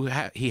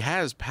 He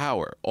has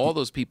power. All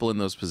those people in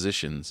those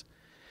positions,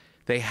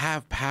 they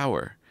have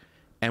power.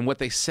 And what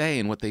they say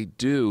and what they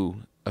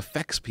do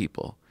affects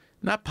people.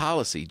 Not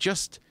policy,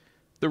 just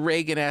the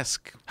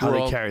Reagan-esque How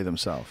world. they carry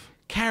themselves.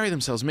 Carry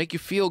themselves, make you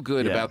feel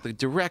good about the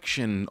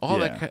direction, all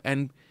that.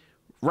 And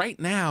right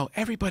now,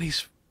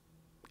 everybody's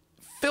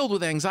filled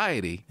with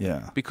anxiety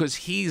because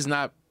he's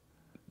not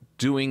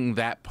doing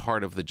that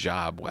part of the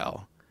job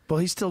well. Well,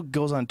 he still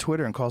goes on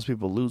Twitter and calls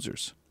people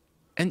losers.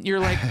 And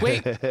you're like,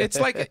 wait, it's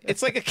like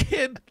a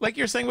kid, like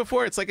you're saying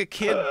before, it's like a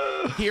kid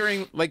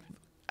hearing, like,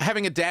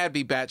 having a dad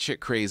be batshit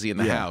crazy in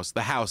the house.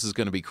 The house is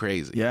going to be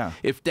crazy. Yeah.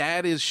 If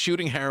dad is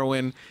shooting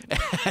heroin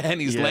and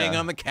he's laying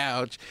on the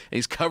couch and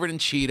he's covered in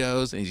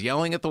Cheetos and he's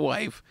yelling at the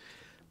wife,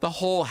 the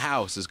whole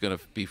house is going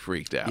to be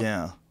freaked out.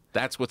 Yeah.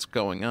 That's what's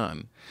going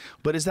on.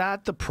 But is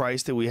that the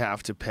price that we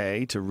have to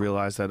pay to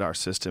realize that our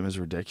system is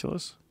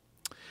ridiculous?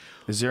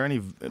 Is there any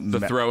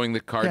throwing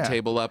the card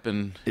table up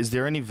and is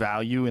there any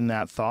value in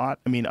that thought?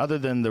 I mean, other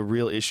than the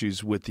real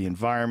issues with the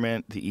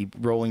environment,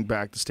 rolling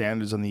back the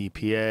standards on the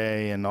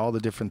EPA, and all the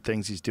different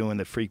things he's doing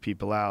that freak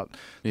people out.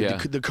 The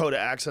Dakota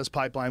Access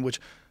Pipeline,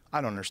 which I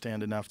don't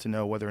understand enough to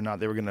know whether or not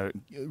they were going to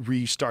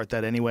restart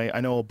that anyway.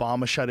 I know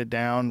Obama shut it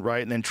down,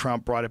 right, and then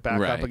Trump brought it back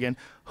up again.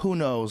 Who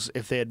knows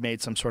if they had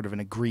made some sort of an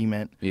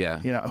agreement?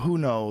 Yeah, you know, who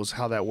knows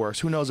how that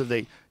works? Who knows if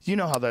they? You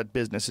know how that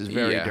business is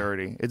very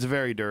dirty. It's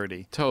very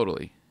dirty.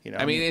 Totally. You know,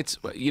 I mean, it's,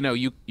 you know,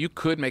 you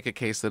could make a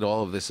case that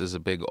all of this is a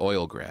big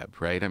oil grab,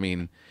 right? I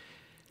mean,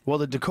 well,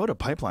 the Dakota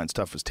Pipeline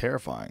stuff was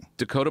terrifying.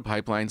 Dakota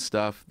Pipeline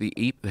stuff. The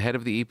head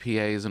of the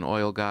EPA is an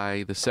oil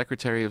guy. The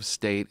Secretary of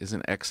State is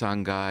an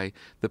Exxon guy.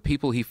 The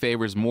people he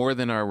favors more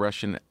than our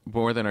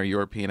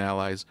European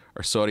allies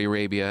are Saudi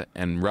Arabia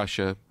and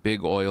Russia,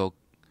 big oil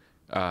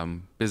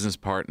business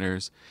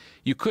partners.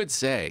 You could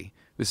say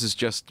this is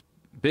just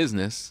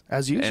business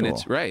as usual, and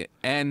it's right.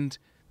 And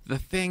the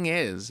thing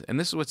is, and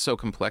this is what's so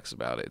complex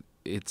about it,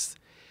 it's,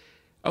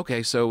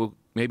 okay, so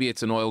maybe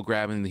it's an oil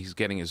grab and he's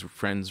getting his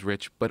friends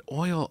rich, but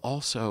oil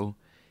also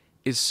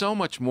is so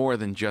much more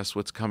than just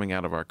what's coming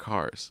out of our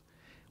cars.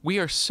 We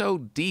are so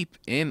deep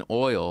in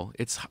oil.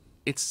 It's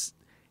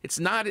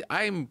not,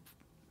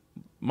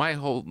 my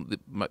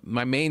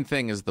main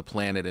thing is the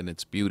planet and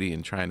its beauty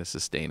and trying to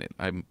sustain it.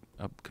 I'm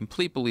a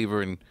complete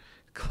believer in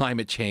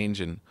climate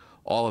change and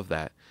all of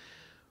that.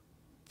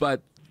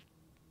 But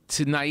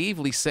to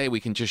naively say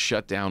we can just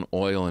shut down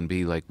oil and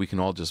be like, we can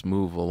all just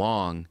move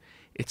along,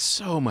 it's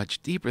so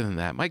much deeper than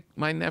that.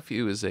 My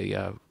nephew is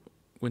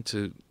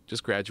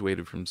just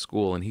graduated from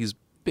school, and he's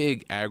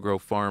big agro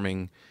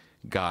farming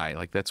guy.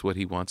 Like, that's what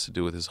he wants to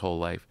do with his whole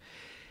life.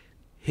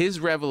 His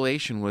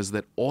revelation was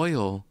that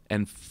oil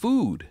and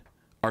food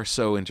are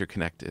so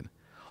interconnected.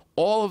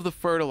 All of the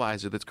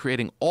fertilizer that's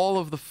creating all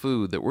of the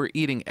food that we're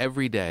eating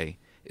every day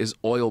is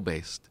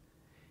oil-based.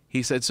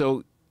 He said,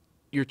 so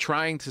you're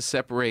trying to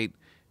separate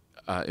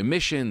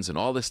emissions and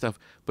all this stuff,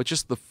 but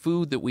just the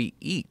food that we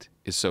eat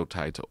is so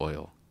tied to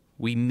oil.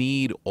 We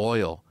need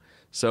oil.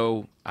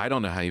 So I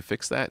don't know how you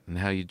fix that and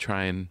how you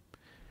try and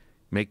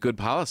make good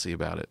policy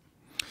about it.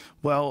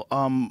 Well,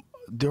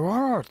 there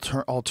are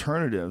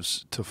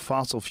alternatives to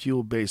fossil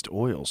fuel-based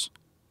oils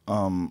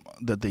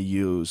that they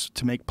use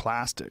to make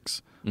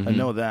plastics. Mm-hmm. I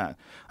know that.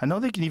 I know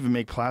they can even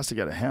make plastic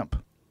out of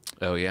hemp.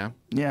 Oh, yeah?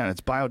 Yeah, and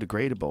it's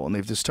biodegradable. And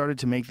they've just started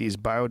to make these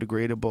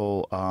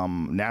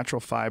biodegradable natural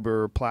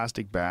fiber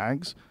plastic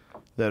bags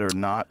that are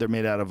not, they're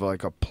made out of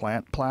like a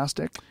plant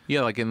plastic.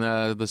 Yeah, like in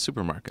the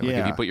supermarket. Like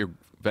if you put your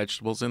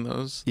vegetables in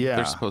those,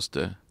 they're supposed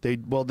to. They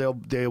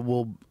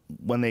will,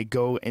 when they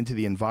go into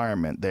the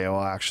environment, they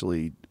will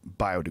actually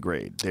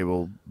biodegrade. They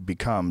will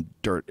become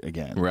dirt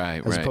again.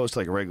 Right, As opposed to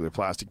like a regular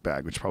plastic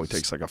bag, which probably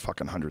takes like a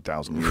fucking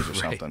 100,000 years or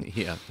something.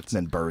 Yeah. And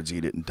then birds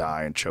eat it and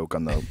die and choke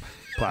on the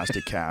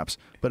plastic caps.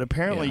 But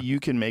apparently you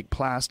can make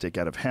plastic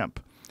out of hemp.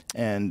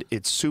 And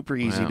it's super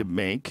easy to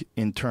make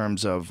in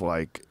terms of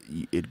like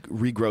it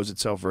regrows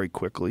itself very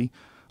quickly.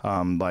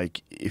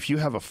 Like if you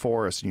have a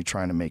forest and you're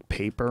trying to make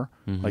paper,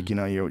 like, you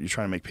know, you're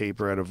trying to make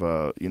paper out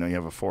of you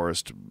have a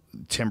forest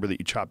timber that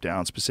you chop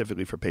down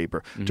specifically for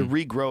paper, to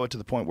regrow it to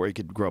the point where it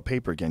could grow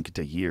paper again could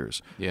take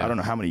years. I don't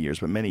know how many years,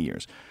 but many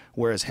years.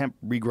 Whereas hemp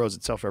regrows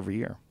itself every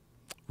year.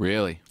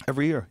 Really?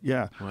 Every year,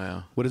 yeah.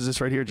 Wow. What is this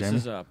right here, Jamie?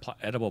 This is a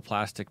edible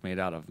plastic made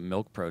out of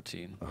milk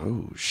protein.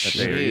 Oh, shit.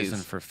 That they're using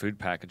for food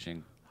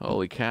packaging.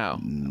 Holy cow.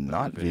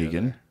 Not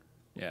vegan.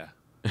 Yeah.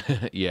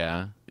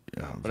 Yeah.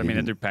 But I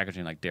mean, they're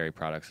packaging like dairy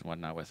products and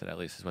whatnot with it. At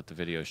least is what the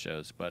video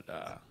shows. But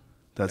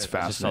that's I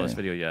fascinating. just saw this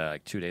video,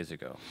 like 2 days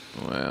ago.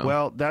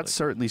 Well, that's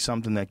certainly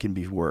something that can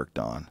be worked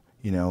on.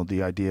 You know,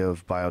 the idea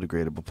of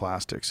biodegradable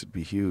plastics would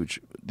be huge.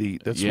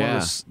 That's one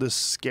of the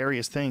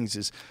scariest things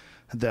is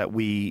that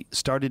we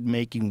started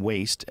making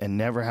waste and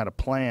never had a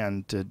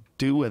plan to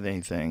do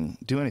anything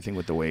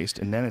with the waste,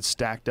 and then it's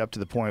stacked up to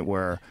the point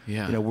where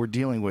you know, we're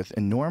dealing with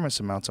enormous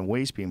amounts of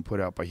waste being put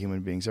out by human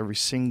beings every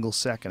single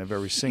second of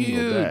every single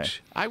day.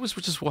 I was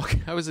just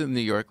walking. I was in New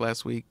York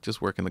last week,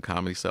 just working the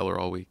Comedy Cellar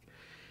all week,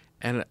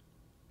 and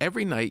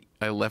every night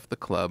I left the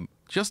club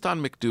just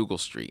on McDougal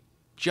Street,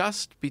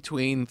 just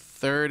between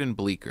 3rd and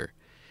Bleecker.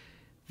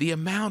 The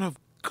amount of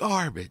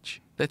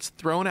garbage that's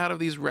thrown out of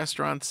these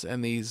restaurants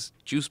and these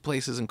juice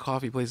places and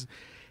coffee places,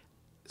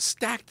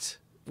 stacked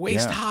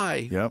waist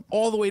high,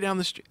 all the way down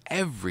the street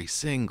every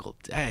single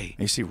day.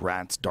 And you see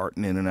rats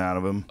darting in and out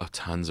of them. Oh,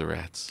 tons of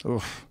rats.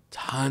 Oof.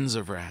 Tons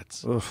of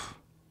rats. Oof.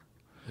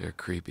 They're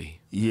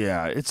creepy.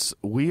 Yeah,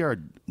 we are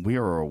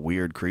a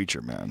weird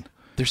creature, man.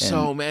 There's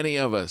so many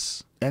of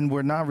us. And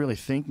we're not really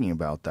thinking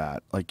about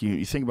that. Like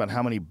you think about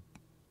how many,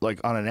 like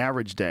on an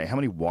average day, how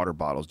many water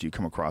bottles do you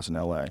come across in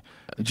LA?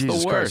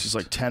 Jesus Christ, there's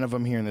like 10 of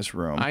them here in this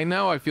room. I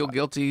know. I feel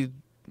guilty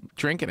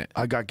drinking it.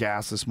 I got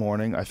gas this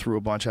morning. I threw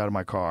a bunch out of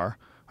my car.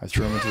 I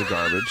threw them into the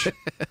garbage.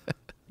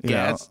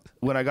 Gas?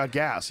 When I got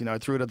gas, I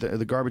threw it at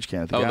the garbage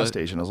can at the gas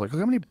station. I was like, look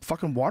how many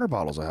fucking water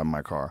bottles I have in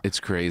my car. It's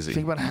crazy.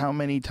 Think about how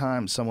many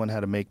times someone had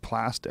to make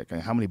plastic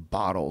and how many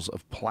bottles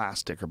of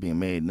plastic are being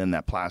made, and then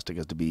that plastic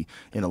has to be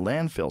in a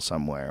landfill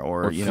somewhere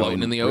or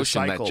floating in the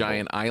ocean, that recyclable.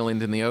 giant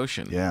island in the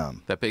ocean. Yeah.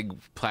 That big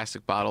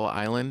plastic bottle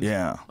island.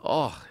 Yeah.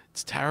 Oh,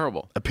 it's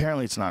terrible.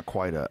 Apparently, it's not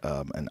quite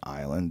an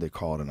island. They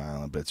call it an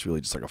island, but it's really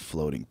just like a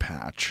floating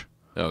patch.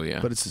 Oh, yeah.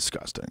 But it's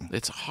disgusting.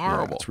 It's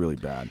horrible. Yeah, it's really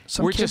bad.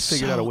 Some kids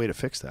figured out a way to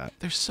fix that.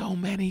 There's so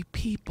many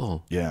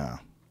people. Yeah.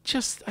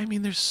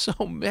 There's so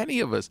many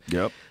of us.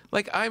 Yep.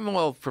 Like, I'm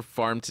all for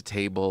farm to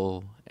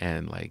table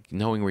and, like,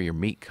 knowing where your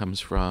meat comes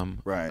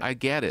from. Right. I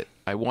get it.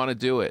 I want to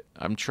do it.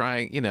 I'm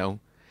trying,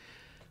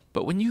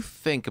 But when you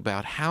think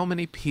about how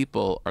many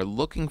people are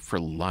looking for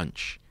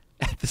lunch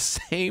at the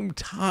same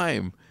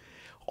time,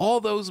 all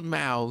those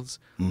mouths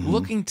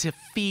looking to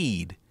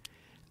feed,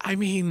 I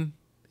mean,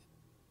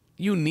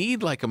 you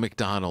need like a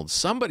McDonald's.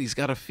 Somebody's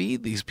got to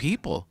feed these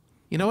people.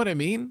 You know what I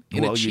mean?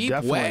 In a cheap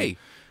way.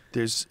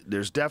 There's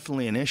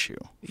definitely an issue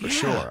for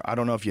sure. I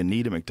don't know if you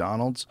need a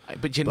McDonald's,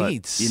 but you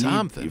need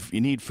something.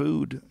 You need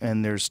food,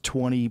 and there's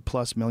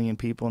 20+ million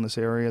people in this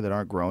area that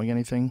aren't growing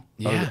anything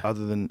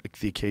other than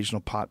the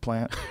occasional pot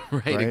plant.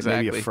 Right,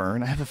 exactly. Maybe a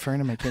fern. I have a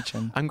fern in my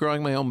kitchen. I'm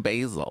growing my own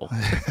basil.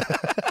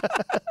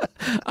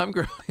 I'm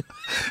growing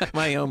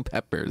my own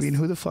peppers. I mean,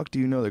 who the fuck do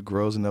you know that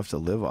grows enough to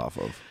live off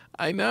of?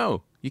 I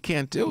know. You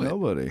can't do it.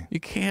 Nobody. You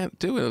can't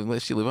do it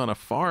unless you live on a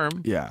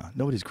farm. Yeah,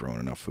 nobody's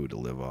growing enough food to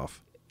live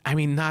off. I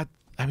mean,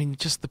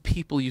 just the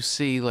people you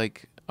see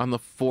like on the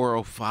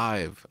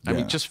 405. I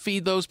mean, just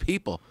feed those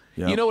people.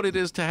 Yep. You know what it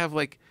is to have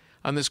like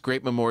on this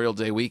great Memorial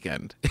Day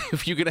weekend,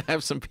 if you're going to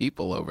have some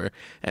people over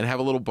and have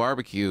a little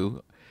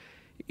barbecue,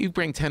 you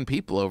bring 10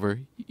 people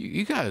over,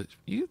 you got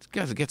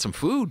to get some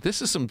food.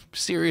 This is some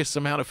serious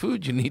amount of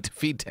food you need to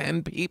feed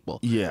 10 people.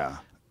 Yeah.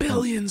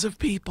 Billions of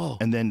people.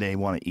 And then they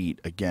want to eat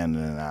again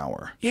in an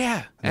hour.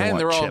 Yeah. And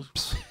they're all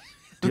chips.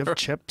 Do you have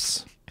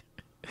chips?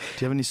 Do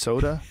you have any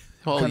soda?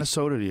 Well, what kind of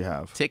soda do you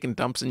have? Taking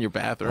dumps in your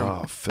bathroom.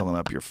 Oh, filling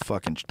up your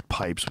fucking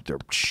pipes with their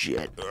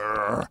shit.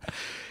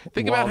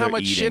 Think about how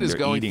much shit is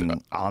going eating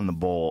through. on the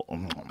bowl.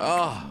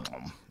 Oh.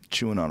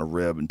 Chewing on a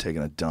rib and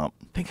taking a dump.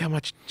 Think how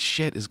much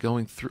shit is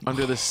going through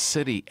under the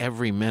city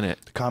every minute.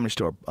 The Comedy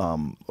Store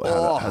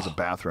has a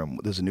bathroom.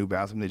 There's a new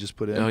bathroom they just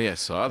put in. Oh, yeah,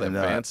 saw that.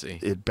 Fancy.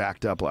 It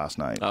backed up last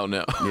night. Oh,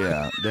 no.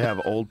 Yeah, they have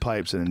old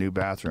pipes in a new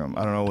bathroom.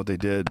 I don't know what they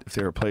did, if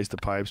they replaced the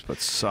pipes, but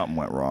something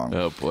went wrong.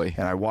 Oh, boy.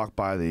 And I walked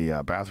by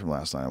the bathroom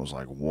last night. I was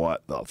like,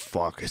 what the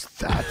fuck is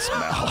that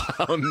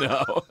smell? Oh,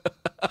 no.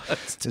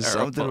 There's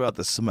something about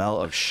the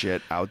smell of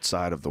shit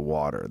outside of the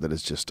water that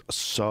is just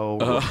so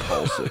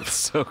repulsive. It's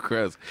so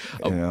gross.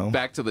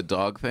 Back to the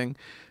dog thing.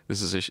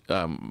 This is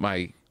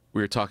we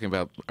were talking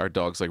about our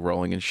dogs like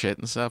rolling in shit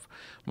and stuff.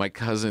 My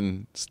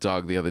cousin's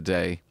dog the other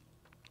day,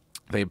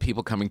 they had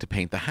people coming to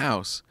paint the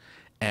house,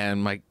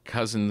 and my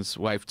cousin's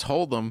wife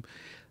told them,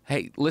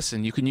 "Hey,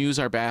 listen, you can use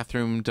our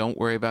bathroom. Don't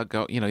worry about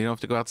you don't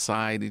have to go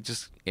outside.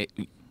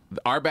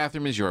 Our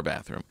bathroom is your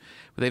bathroom."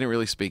 But they didn't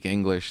really speak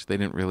English. They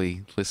didn't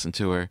really listen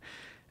to her.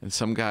 And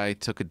some guy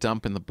took a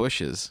dump in the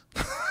bushes.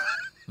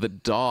 The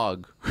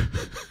dog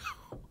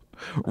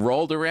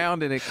rolled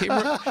around and it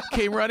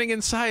came running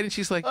inside, and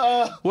she's like,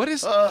 "What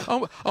is?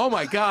 Oh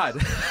my God!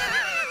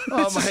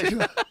 Oh my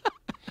God!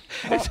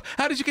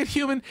 How did you get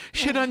human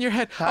shit on your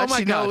head? How'd oh my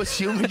she God! know it was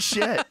human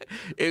shit?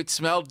 It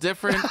smelled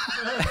different."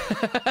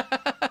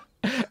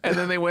 And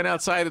then they went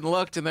outside and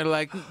looked, and they're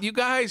like, "You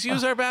guys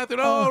use our bathroom.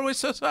 Oh, we're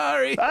so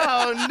sorry."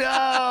 Oh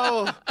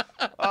no!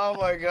 Oh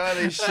my God!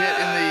 They shit in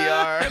the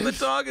yard, and the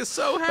dog is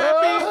so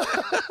happy.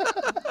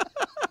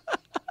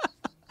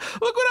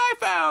 Look what I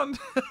found.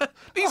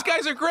 These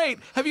guys are great.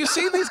 Have you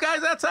seen these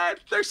guys outside?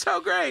 They're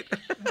so great.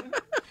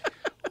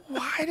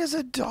 Why does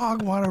a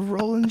dog want to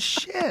roll in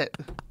shit?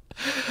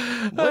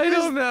 I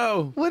don't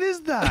know. What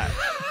is that?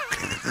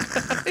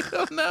 I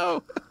don't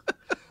know.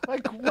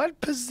 Like, what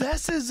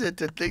possesses it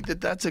to think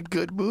that that's a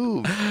good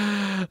move?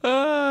 They're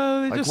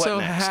Like, just what so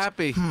next?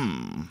 happy.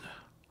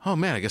 Oh,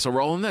 man, I guess I'll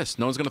roll in this.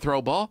 No one's going to throw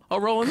a ball? I'll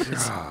roll in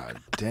this. God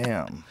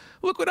damn.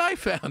 Look what I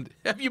found.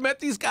 Have you met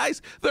these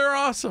guys? They're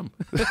awesome.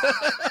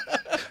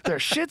 Their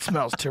shit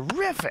smells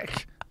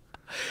terrific.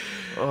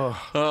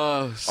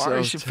 Oh, so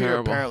Ari Shaffir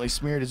terrible. apparently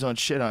smeared his own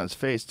shit on his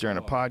face during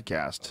a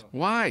podcast.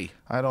 Why?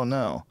 I don't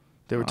know.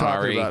 They were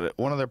talking Ari. about it.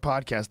 One of their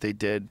podcasts they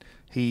did,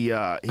 he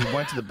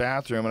went to the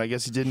bathroom, and I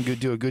guess he didn't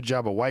do a good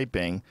job of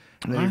wiping.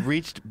 And then he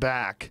reached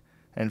back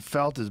and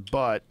felt his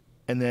butt,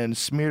 and then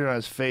smeared it on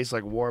his face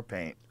like war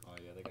paint. Oh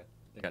yeah,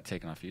 they got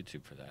taken off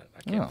YouTube for that.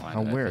 I can't find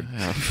How it. weird.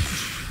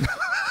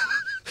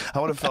 I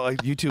would have felt like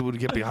YouTube would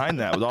get behind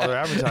that with all their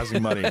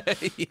advertising money.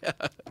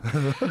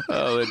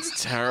 Oh,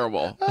 it's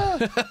terrible.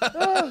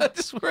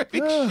 Just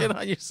wiping shit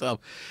on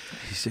yourself.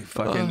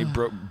 He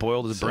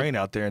boiled his brain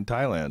out there in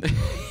Thailand.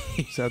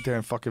 He's out there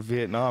in fucking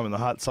Vietnam in the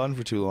hot sun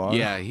for too long.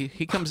 Yeah,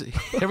 he comes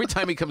every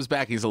time he comes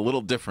back. He's a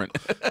little different.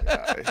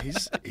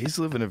 He's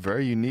living a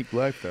very unique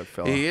life. That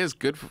fella. He is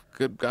good.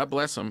 God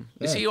bless him.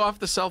 Is he off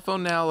the cell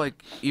phone now?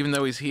 Like even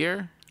though he's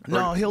here?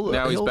 No, Or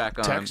he'll back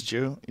on. text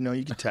you. You know,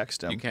 you can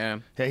text him. You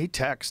can. Yeah, he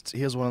texts.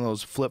 He has one of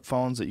those flip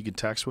phones that you can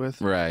text with.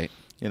 Right.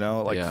 You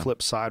know, like Yeah.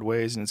 flip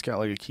sideways, and it's got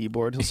like a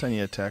keyboard. He'll send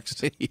you a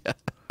text. Yeah.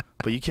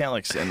 But you can't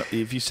like send.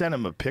 If you send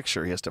him a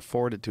picture, he has to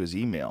forward it to his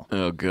email.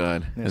 Oh,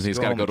 good. He And has he's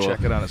to got to go home to and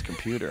check it on his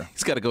computer.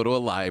 He's got to go to a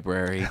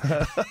library.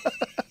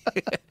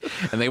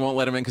 And they won't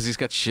let him in because he's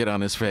got shit on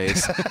his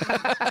face.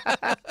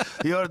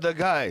 You're the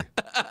guy.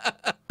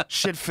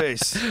 Shit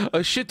face.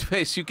 Oh, shit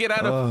face. You get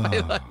out of my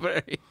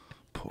library.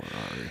 Poor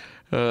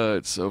Ari.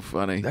 It's so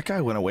funny. That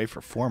guy went away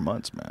for 4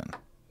 months, man.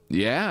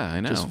 Yeah, I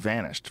know. Just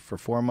vanished for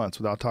 4 months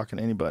without talking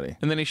to anybody.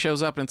 And then he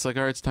shows up and it's like,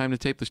 all right, it's time to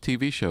tape this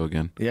TV show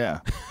again. Yeah.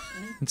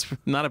 It's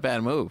not a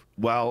bad move.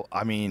 Well,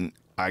 I mean,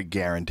 I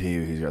guarantee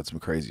you he's got some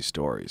crazy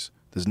stories.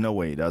 There's no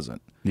way he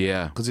doesn't.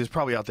 Yeah. Because he's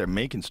probably out there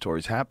making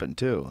stories happen,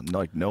 too.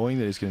 Like, knowing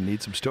that he's going to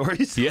need some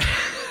stories. Yeah.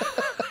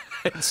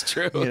 It's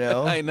true. You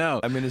know? I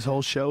know. I mean, his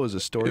whole show is a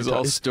story. It's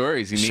all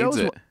stories. He needs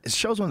it. His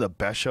show's one of the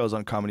best shows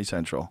on Comedy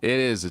Central. It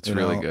is. It's You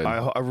really know, good.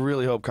 I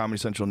really hope Comedy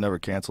Central never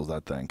cancels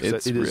that thing. 'Cause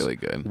It's it is really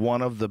good.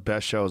 One of the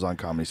best shows on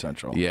Comedy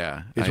Central.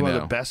 Yeah, It's I one know.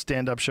 of the best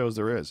stand-up shows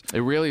there is.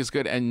 It really is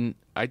good. And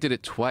I did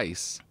it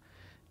twice.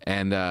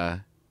 And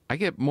I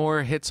get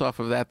more hits off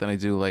of that than I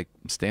do like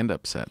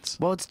stand-up sets.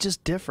 Well, it's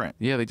just different.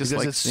 Yeah, they just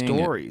because like it's seeing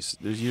it. stories.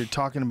 You're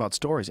talking about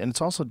stories, and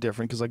it's also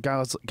different because like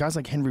guys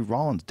like Henry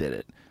Rollins did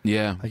it.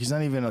 Yeah. Like he's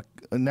not even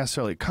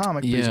necessarily a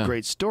comic, but he's a Yeah.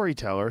 great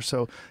storyteller.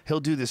 So he'll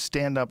do this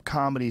stand-up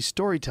comedy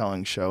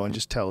storytelling show and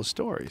just tell his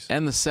stories.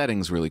 And the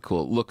setting's really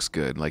cool. It looks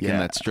good, like in Yeah.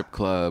 that strip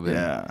club. And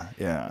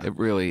Yeah. It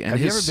really. And Have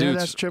you his ever been to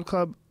that suits. strip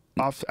club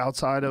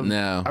outside of?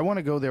 No. I want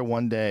to go there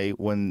one day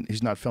when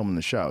he's not filming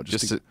the show,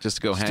 Just to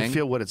go just hang. to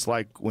feel what it's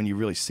like when you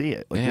really see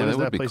it. Like, Yeah, what is that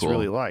would that be place cool.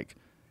 really like?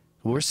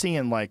 We're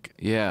seeing like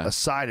Yeah. a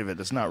side of it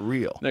that's not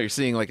real. No, you're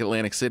seeing like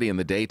Atlantic City in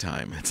the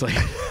daytime. It's like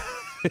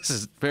this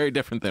is very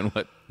different than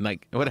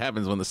what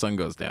happens when the sun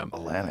goes down.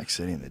 Atlantic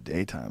City in the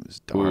daytime is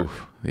dark.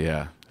 Oof.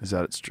 Yeah. Is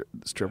that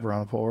a stripper on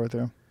the pole right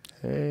there?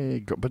 Hey,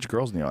 bunch of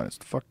girls in the audience.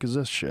 The fuck is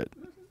this shit?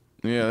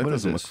 Yeah, that What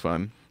is doesn't look this?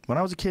 fun. When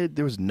I was a kid,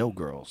 there was no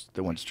girls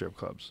that went to strip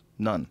clubs.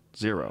 None.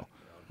 Zero.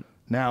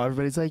 Now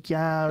everybody's like,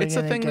 yeah, we're It's a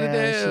gonna thing to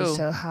go. do. She's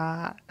so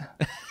hot.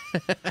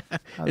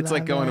 It's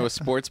like going to a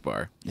sports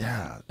bar.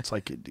 Yeah, it's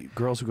like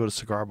girls who go to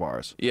cigar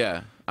bars.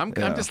 Yeah. I'm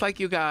Yeah. just like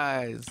you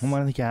guys. I'm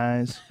one of the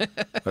guys.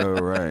 Oh,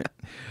 right.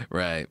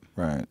 Right.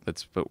 Right.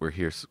 But we're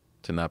here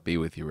to not be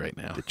with you right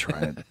now. They're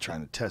trying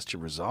to test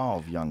your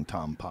resolve, young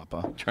Tom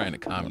Papa. Trying to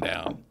calm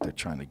down. They're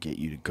trying to get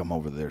you to come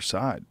over to their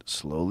side.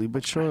 Slowly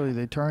but surely,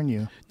 they turn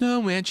you.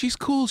 No, man, she's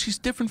cool. She's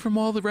different from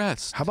all the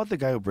rest. How about the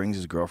guy who brings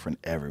his girlfriend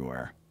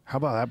everywhere? How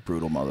about that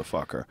brutal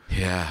motherfucker?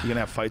 Yeah. You gonna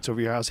have fights over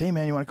your house? Hey,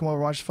 man, you want to come over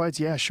and watch the fights?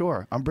 Yeah,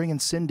 sure. I'm bringing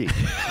Cindy.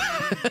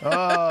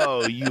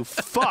 Oh, you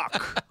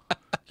fuck.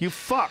 You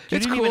fuck. You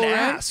It's didn't cool, even right?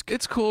 ask.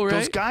 It's cool, right?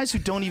 Those guys who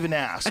don't even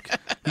ask.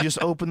 You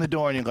just open the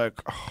door and you're like,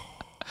 oh.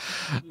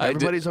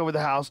 Everybody's over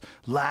the house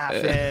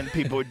laughing.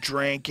 People are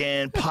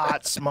drinking,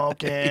 pot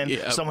smoking.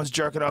 Yep. Someone's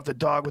jerking off the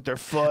dog with their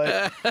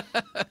foot.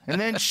 And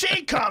then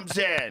she comes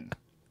in.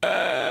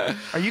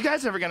 Are you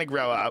guys ever going to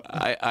grow up?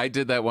 I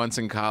did that once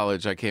in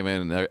college. I came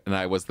in and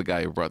I was the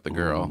guy who brought the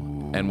girl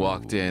and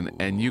walked in,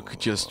 and you could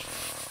just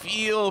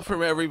feel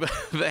from everybody.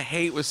 The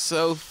hate was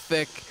so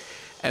thick,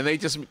 and they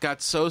just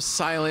got so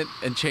silent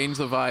and changed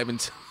the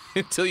vibe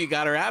until you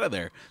got her out of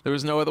there. There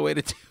was no other way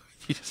to do it.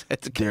 You just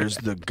had to get There's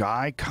her. the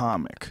guy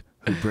comic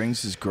who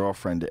brings his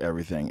girlfriend to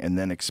everything and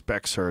then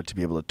expects her to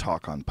be able to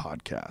talk on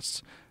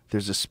podcasts.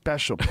 There's a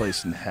special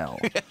place in hell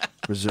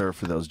reserved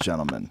for those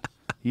gentlemen.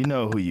 You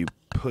know who you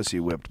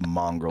pussy-whipped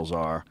mongrels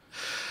are.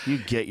 You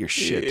get your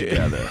shit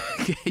together.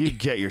 You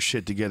get your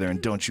shit together,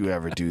 and don't you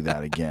ever do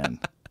that again.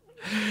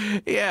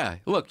 Yeah.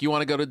 Look, you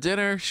want to go to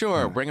dinner?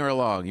 Sure. Bring her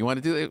along. You want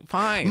to do it?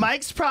 Fine.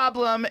 Mike's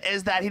problem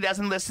is that he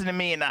doesn't listen to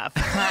me enough.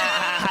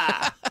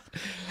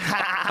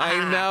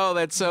 I know.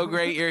 That's so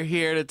great you're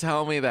here to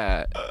tell me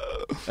that.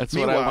 That's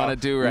what I want to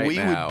do right now. We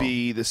would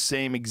be the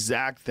same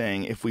exact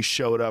thing if we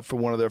showed up for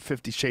one of their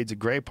 50 Shades of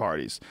Grey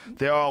parties.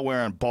 They're all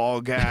wearing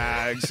ball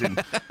gags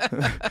and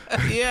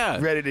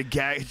ready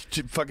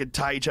to fucking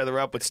tie each other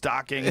up with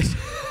stockings.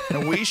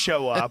 And we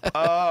show up.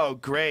 Oh,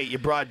 great. You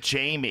brought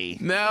Jamie.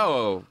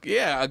 No.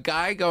 Yeah. A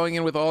guy going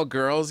in with all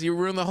girls, you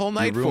ruin the whole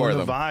night you for ruin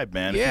them. the vibe,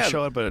 man. Yeah. If you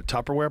show up at a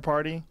Tupperware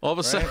party. All of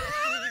a sudden.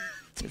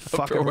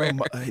 Fucking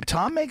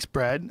Tom makes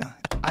bread.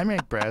 I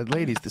make bread.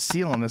 Ladies, the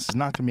seal on this is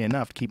not going to be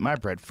enough to keep my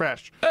bread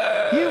fresh.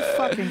 You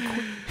fucking...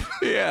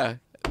 Yeah.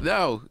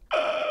 No.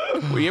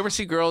 Will you ever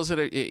see girls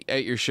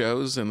at your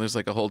shows and there's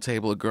like a whole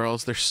table of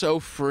girls? They're so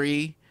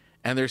free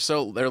and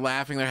they're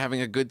laughing. They're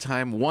having a good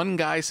time. One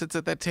guy sits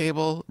at that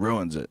table.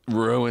 Ruins it.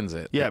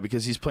 Yeah,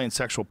 because he's playing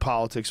sexual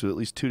politics with at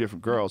least 2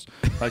 different girls.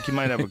 Like, you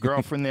might have a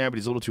girlfriend there, but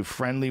he's a little too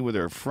friendly with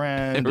her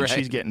friend, and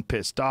she's getting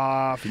pissed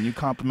off, and you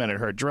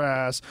complimented her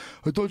dress.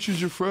 I thought she's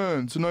your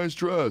friend. It's a nice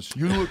dress.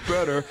 You look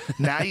better.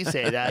 Now you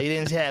say that. You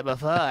didn't say it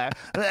before.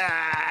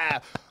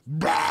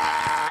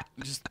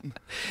 Just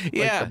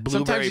yeah. like the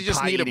Sometimes you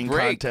just need a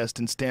break. Contest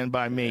and Stand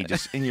By Me,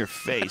 just in your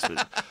face.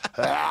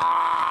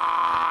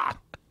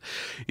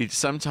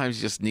 Sometimes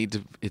you just need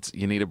to.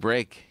 You need a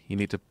break. You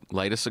need to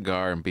light a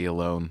cigar and be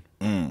alone.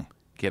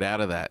 Get out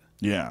of that.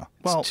 Yeah.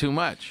 It's too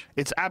much.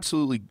 It's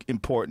absolutely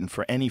important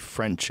for any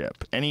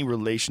friendship, any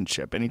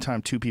relationship,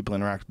 anytime 2 people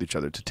interact with each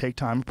other, to take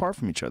time apart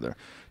from each other.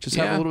 Just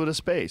have a little bit of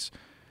space.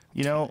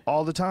 You know,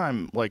 all the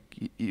time. Like,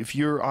 if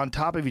you're on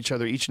top of each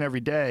other each and every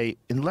day,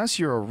 unless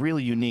you're a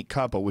really unique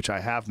couple, which I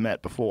have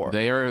met before.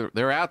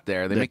 They're out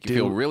there. They make you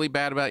feel really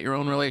bad about your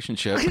own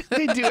relationship.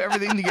 They do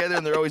everything together,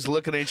 and they're always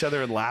looking at each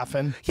other and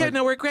laughing. Yeah,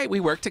 no, we're great. We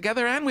work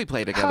together and we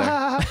play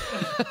together.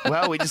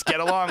 Well, we just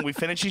get along. We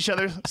finish each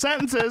other's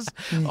sentences.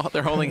 Oh,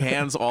 they're holding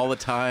hands all the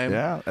time.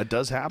 Yeah, it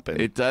does happen.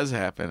 It does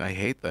happen. I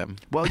hate them.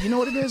 Well, you know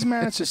what it is,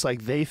 man? It's just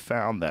like they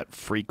found that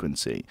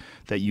frequency,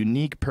 that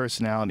unique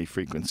personality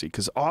frequency,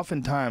 because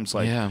oftentimes,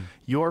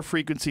 your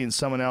frequency and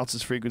someone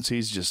else's frequency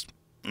is just,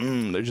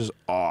 they're just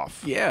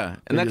off. Yeah,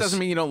 and that doesn't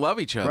mean you don't love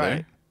each other.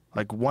 Right.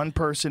 Like, one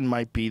person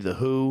might be the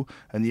Who,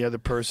 and the other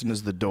person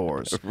is the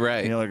Doors. Right.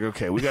 And you're like,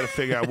 okay, we got to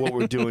figure out what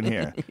we're doing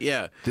here.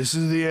 Yeah. This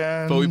is the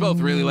end. But we both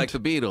really like the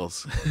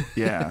Beatles.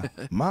 Yeah.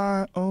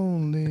 My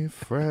only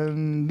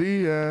friend,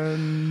 the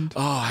end.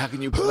 Oh, how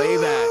can you play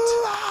that?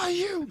 Who are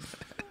you?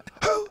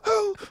 Who?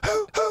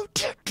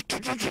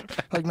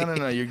 Like,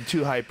 no, you're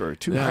too hyper.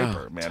 Too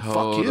hyper, man.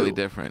 Fuck you. Totally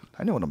different.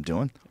 I know what I'm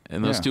doing.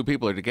 And those 2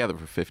 people are together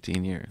for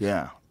 15 years.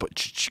 Yeah,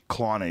 but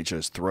clawing at each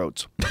other's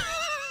throats.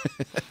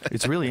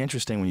 It's really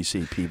interesting when you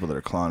see people that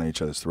are clawing at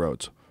each other's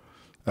throats.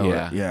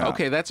 Yeah.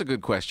 Okay, that's a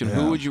good question. Yeah.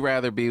 Who would you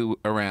rather be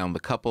around? The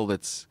couple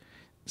that's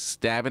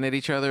stabbing at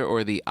each other,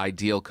 or the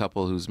ideal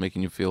couple who's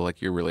making you feel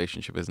like your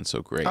relationship isn't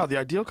so great? Oh, the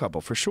ideal couple,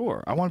 for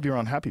sure. I want to be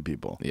around happy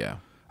people. Yeah.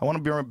 I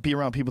want to be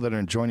around people that are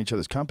enjoying each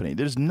other's company.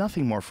 There's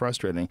nothing more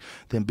frustrating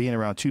than being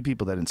around 2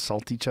 people that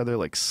insult each other,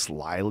 like,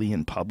 slyly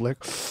in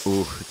public.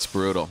 Ooh, it's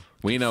brutal.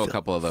 We know a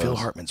couple of those. Phil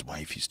Hartman's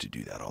wife used to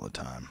do that all the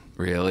time.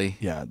 Really?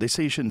 Yeah. They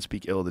say you shouldn't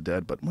speak ill of the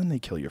dead, but when they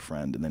kill your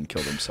friend and then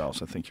kill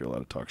themselves, I think you're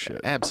allowed to talk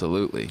shit.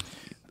 Absolutely.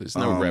 There's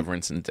no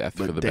reverence in death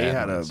for the bad They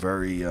had ones. a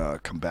very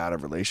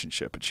combative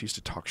relationship, and she used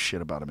to talk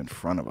shit about him in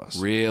front of us.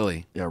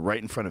 Really? Yeah,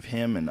 right in front of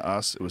him and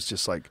us. It was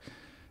just like,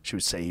 she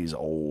would say he's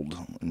old,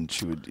 and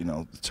she would,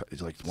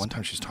 like, one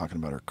time she was talking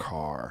about her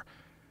car.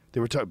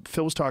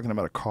 Phil was talking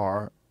about a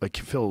car. Like,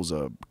 Phil was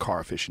a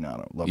car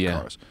aficionado, loved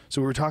cars.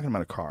 So we were talking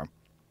about a car.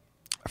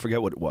 I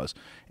forget what it was.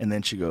 And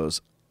then she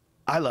goes,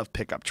 I love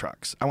pickup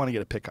trucks. I want to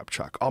get a pickup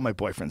truck. All my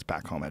boyfriends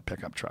back home had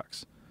pickup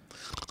trucks.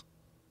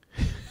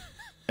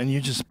 And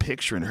you're just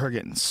picturing her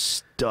getting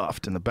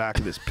stuffed in the back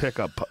of this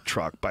pickup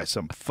truck by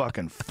some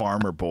fucking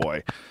farmer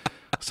boy.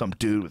 Some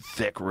dude with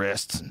thick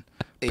wrists and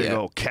big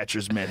old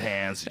catcher's mitt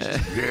hands.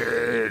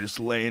 Just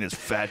laying his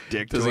fat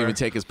dick to her. Doesn't even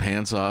take his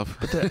pants off.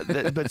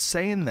 But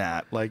saying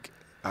that, like,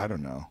 I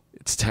don't know.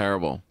 It's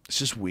terrible. It's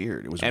just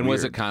weird. It was And weird.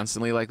 was it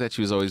constantly like that?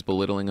 She was always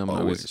belittling him,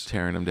 always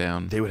tearing him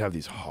down. They would have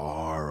these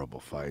horrible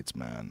fights,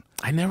 man.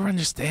 I never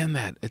understand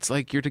that. It's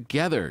like you're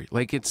together.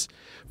 Like, it's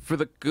for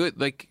the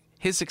good. Like,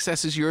 his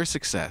success is your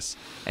success,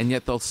 and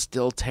yet they'll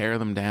still tear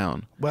them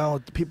down.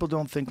 Well, people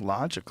don't think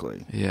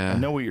logically. Yeah. I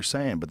know what you're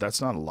saying, but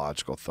that's not a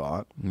logical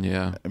thought.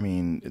 Yeah. I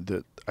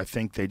mean, I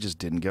think they just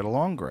didn't get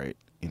along great,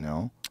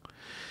 for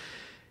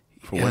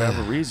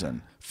whatever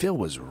reason. Phil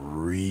was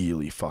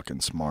really fucking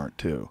smart,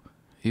 too.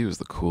 He was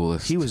the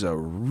coolest. He was a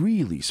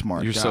really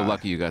smart guy. You're so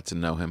lucky you got to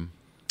know him.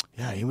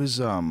 Yeah, he was,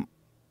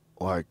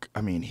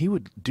 he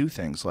would do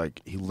things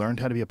like he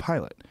learned how to be a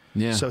pilot.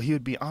 Yeah. So he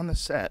would be on the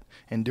set,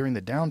 and during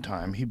the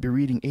downtime, he'd be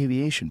reading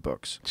aviation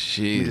books.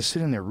 He'd Jeez. just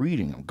sit in there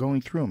reading them,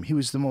 going through them. He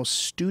was the most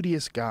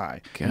studious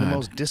guy and the God.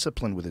 most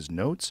disciplined with his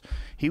notes.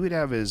 He would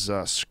have his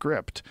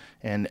script,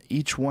 and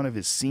each one of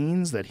his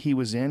scenes that he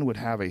was in would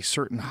have a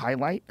certain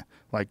highlight,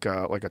 like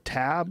a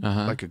tab,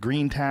 like a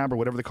green tab or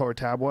whatever the color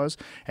tab was.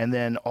 And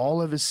then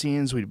all of his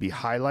scenes would be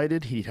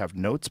highlighted. He'd have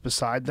notes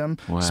beside them,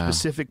 Wow.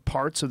 specific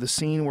parts of the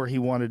scene where he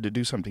wanted to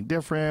do something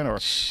different,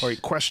 or he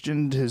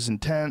questioned his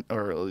intent,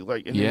 or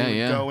like, and then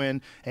he would go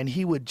in, and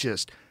he would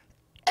just.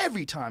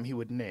 Every time he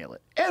would nail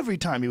it. Every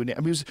time he would nail it.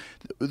 I mean, it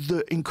was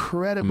the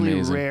incredibly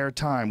Amazing. rare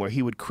time where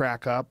he would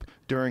crack up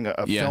during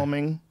a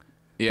filming.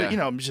 Yeah. But,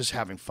 it was just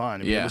having fun.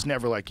 I mean, it was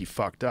never like he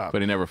fucked up.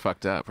 But he never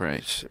fucked up,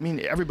 right? I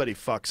mean, everybody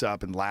fucks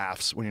up and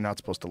laughs when you're not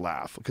supposed to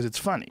laugh because it's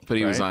funny. But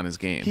he was right? on his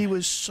game. He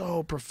was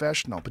so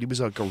professional, but he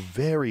was like a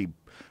very,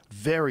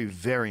 very,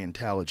 very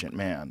intelligent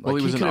man. Well,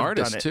 Like, he was an could have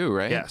artist done it. too,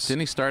 right? Yes. Didn't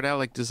he start out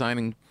like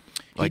designing?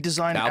 He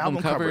designed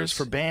album covers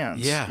for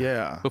bands. Yeah.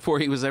 Yeah. Before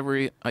he was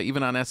ever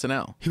even on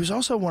SNL. He was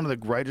also one of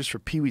the writers for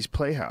Pee-wee's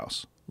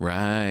Playhouse.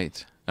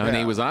 Right. I mean,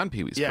 he was on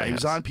Pee-wee's Yeah, Playhouse. he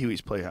was on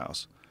Pee-wee's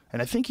Playhouse.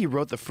 And I think he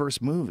wrote the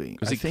first movie.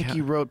 I think he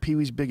ca- wrote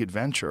Pee-wee's Big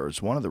Adventure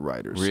as one of the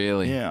writers.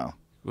 Really? Yeah.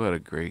 What a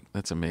great.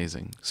 That's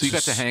amazing. So you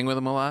got to hang with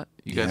him a lot?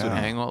 You guys would Yeah.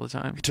 hang all the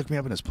time? He took me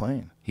up in his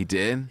plane. He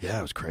did? Yeah,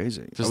 it was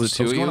crazy. Just I was, the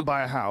two I was of going you? to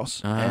buy a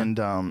house,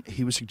 and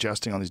he was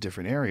suggesting all these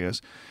different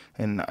areas.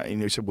 And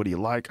he said, "What do you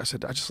like?" I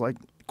said, "I just like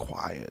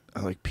quiet.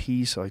 I like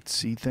peace. I like to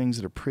see things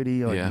that are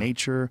pretty. I like Yeah.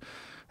 nature."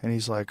 And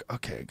he's like,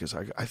 "Okay, because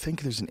I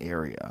think there's an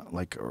area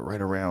like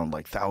right around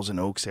like Thousand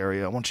Oaks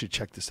area. I want you to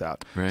check this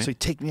out." Right. So he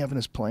take me up in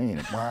his plane,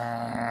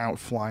 and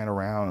flying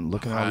around and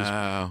looking at all these.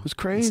 Wow. It was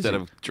crazy. Instead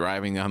of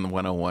driving on the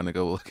 101 to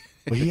go look.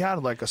 Well, he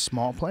had like a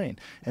small plane,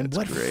 and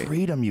what great.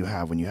 freedom you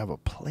have when you have a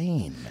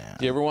plane, man.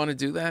 Do you ever want to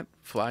do that?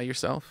 Fly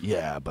yourself?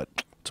 Yeah, but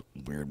it's a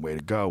weird way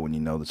to go when you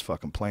know this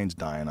fucking plane's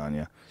dying on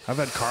you. I've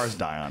had cars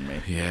die on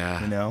me.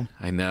 Yeah. You know?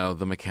 I know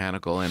the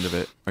mechanical end of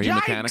it. Are you Yikes!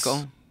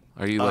 mechanical?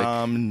 Are you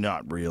like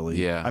Not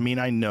really. Yeah. I mean,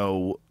 I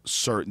know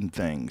certain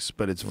things,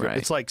 but it's Right.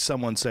 it's like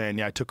someone saying,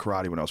 "Yeah, I took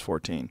karate when I was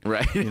 14."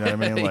 right? You know what I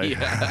mean? Like,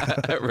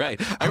 yeah, right.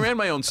 I ran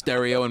my own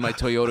stereo in my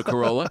Toyota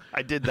Corolla.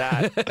 I did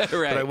that, but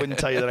I wouldn't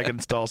tell you that I can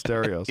install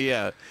stereos.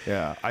 Yeah.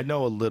 Yeah, I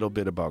know a little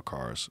bit about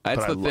cars,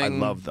 That's but the I thing.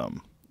 love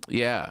them.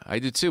 Yeah, I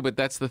do too. But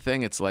that's the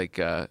thing. It's like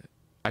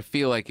I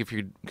feel like if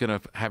you're gonna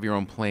have your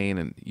own plane,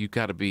 and you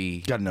got to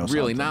be Gotta know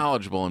really something.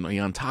 knowledgeable and be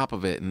on top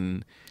of it,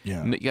 and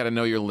Yeah. you got to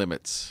know your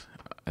limits,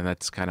 and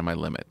that's kind of my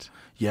limit.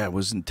 Yeah, it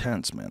was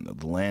intense, man.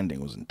 The landing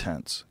was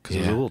intense because it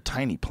was a Yeah. little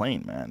tiny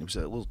plane, man. It was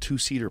a little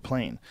 2-seater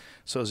plane.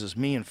 So it was just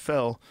me and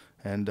Phil,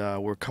 and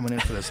we're coming in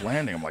for this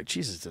landing. I'm like,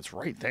 Jesus, it's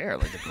right there.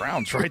 Like the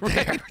ground's right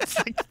there. It's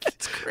like,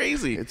 It's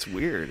crazy. it's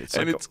weird. It's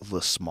And like it's-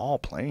 a small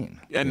plane.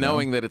 And you know?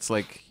 knowing that it's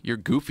like your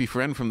goofy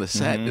friend from the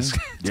set is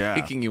Yeah.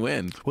 taking you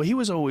in. Well, he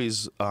was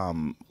always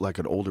like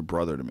an older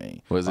brother to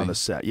me Was on he? the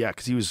set. Yeah,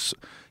 because he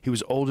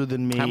was older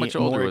than me, How much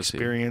older more was he?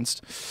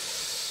 experienced.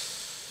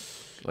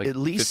 Like At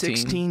least 15?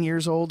 16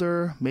 years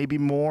older, maybe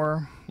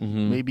more,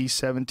 maybe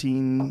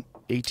 17,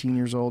 18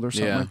 years old or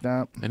something Yeah. like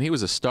that. And he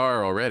was a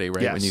star already,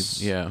 right?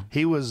 Yes. Yeah.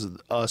 He was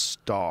a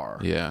star.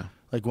 Yeah.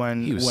 Like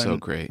when He was when so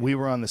great. we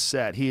were on the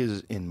set, he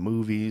is in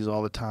movies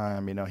all the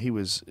time. You know, he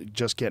was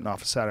just getting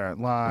off of Saturday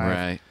Night Live.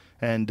 Right.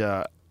 And,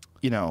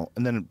 and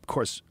then, of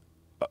course,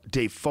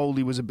 Dave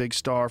Foley was a big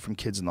star from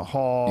Kids in the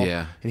Hall.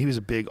 Yeah. And he was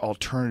a big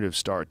alternative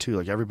star, too.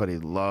 Like, everybody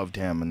loved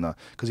him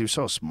because he was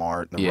so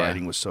smart and the Yeah.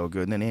 writing was so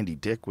good. And then Andy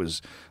Dick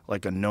was,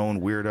 like, a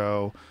known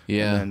weirdo.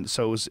 Yeah. And then,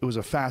 so it was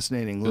a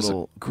fascinating It was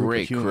little a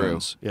great group of crew.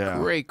 humans. Yeah.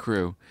 Great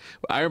crew.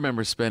 I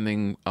remember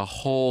spending a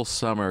whole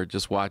summer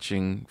just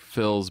watching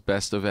Phil's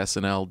Best of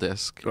SNL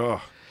disc. Ugh.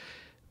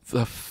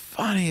 The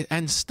funny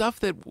and stuff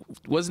that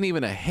wasn't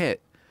even a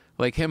hit.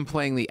 Like him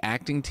playing the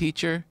acting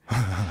teacher.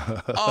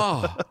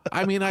 Oh,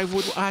 I mean, I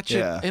would watch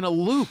Yeah. it in a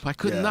loop. I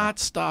could Yeah. not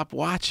stop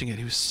watching it.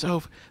 He was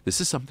so.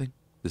 This is something.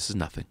 This is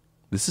nothing.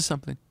 This is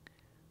something.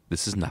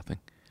 This is nothing.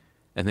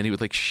 And then he would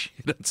like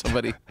shit on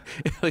somebody.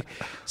 Like,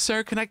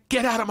 sir, can I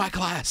get out of my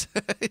class?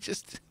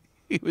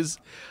 He was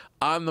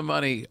on the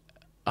money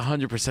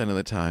 100% of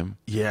the time.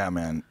 Yeah,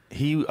 man.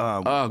 He would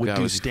God,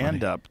 do was he funny.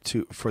 stand-up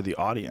for the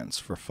audience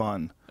for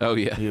fun. Oh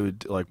yeah. He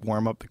would like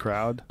warm up the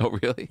crowd. Oh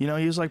really? You know,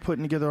 he was like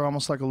putting together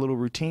almost like a little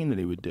routine that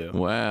he would do.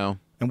 Wow.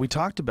 And we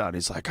talked about it.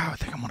 He's like, I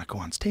think I'm going to go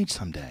on stage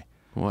someday.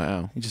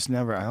 Wow. He just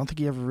never, I don't think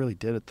he ever really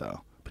did it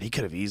though. But he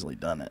could have easily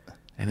done it.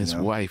 And his you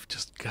know? wife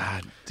just,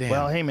 God damn.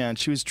 Well, hey man,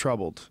 she was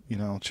troubled. You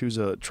know, she was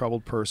a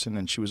troubled person,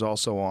 and she was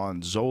also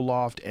on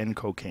Zoloft and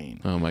cocaine,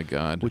 Oh my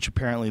God. which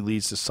apparently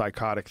leads to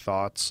psychotic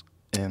thoughts.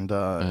 And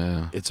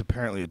it's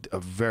apparently a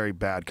very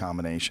bad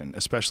combination,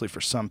 especially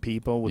for some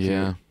people. With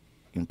Yeah.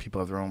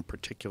 people have their own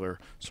particular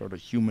sort of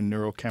human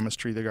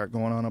neurochemistry they got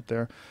going on up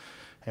there.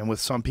 And with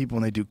some people,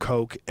 when they do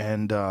coke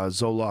and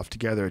Zoloft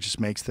together, it just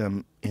makes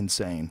them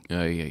insane.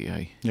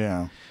 Yeah.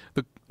 Yeah.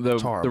 The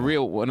horrible.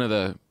 real one of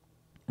the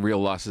real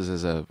losses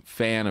as a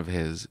fan of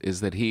his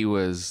is that he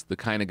was the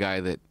kind of guy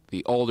that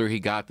the older he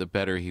got, the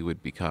better he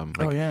would become.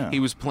 Oh, yeah.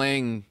 He was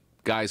playing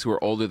guys who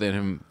were older than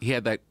him. He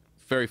had that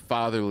very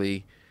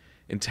fatherly,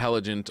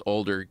 intelligent,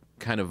 older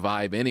kind of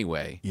vibe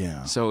anyway.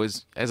 Yeah. So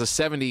as a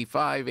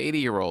 75,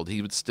 80-year-old,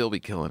 he would still be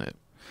killing it.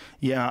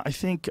 Yeah, I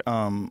think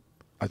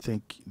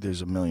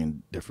there's a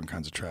million different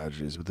kinds of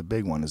tragedies, but the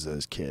big one is that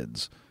his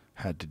kids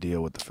had to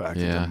deal with the fact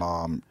that their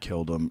mom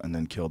killed him and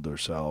then killed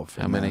herself.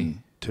 How many?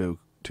 Two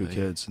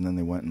kids, and then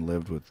they went and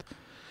lived with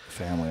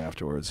family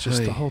afterwards.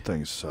 Just the whole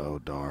thing is so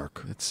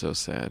dark. It's so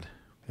sad.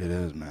 It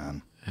is,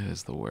 man. It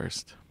is the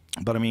worst.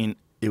 But I mean,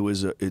 it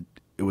was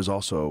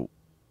also,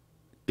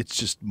 it's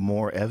just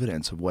more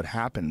evidence of what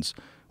happens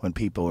when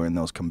people are in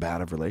those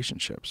combative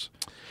relationships.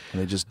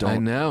 And they just don't. I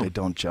know. They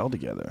don't gel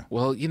together.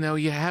 Well, you know,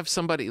 you have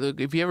somebody. Look,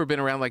 have you ever been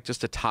around like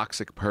just a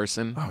toxic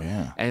person? Oh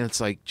yeah. And it's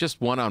like just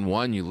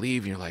one-on-one, you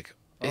leave, and you're like,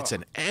 it's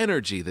an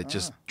energy that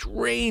just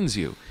drains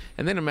you.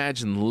 And then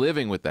imagine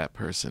living with that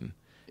person.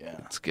 Yeah.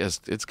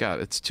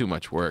 It's too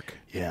much work.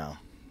 Yeah.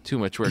 Too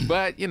much work.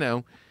 But you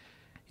know,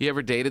 you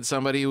ever dated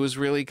somebody who was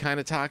really kind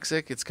of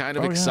toxic? It's kind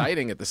of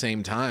exciting at the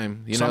same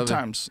time. You know,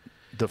 sometimes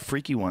the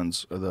freaky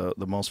ones are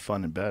the most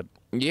fun in bed.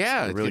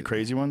 Yeah. The really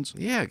crazy ones.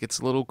 Yeah, it gets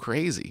a little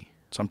crazy.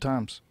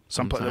 Sometimes.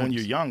 When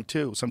you're young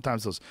too,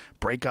 sometimes those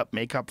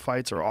makeup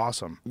fights are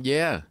awesome.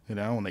 Yeah. You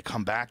know, when they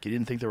come back, you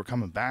didn't think they were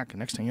coming back, and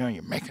next thing you know,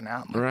 you're making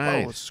out. Like,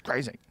 right. Oh, this is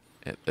crazy.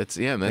 And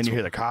then you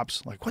hear the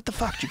cops like, "What the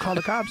fuck? Did you call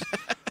the cops?"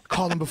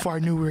 Called them before I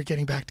knew we were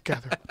getting back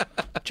together.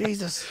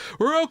 Jesus.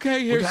 We're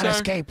okay here, We gotta sir.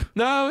 escape.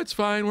 No, it's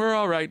fine. We're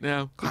all right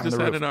now. We Climb just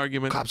the had roof. an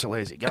argument. Cops are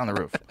lazy. Get on the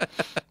roof.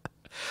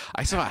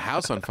 I saw a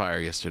house on fire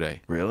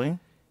yesterday. Really?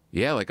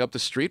 Yeah, like up the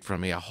street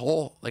from me, a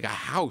house. Like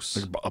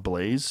a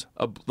blaze?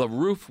 The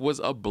roof was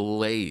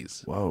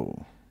ablaze.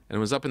 Whoa. And it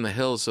was up in the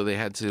hills, so they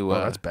had to... Oh,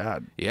 that's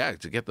bad. Yeah,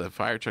 to get the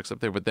fire trucks up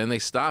there. But then they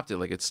stopped it.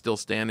 Like, it's still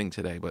standing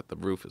today, but the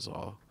roof is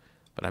all...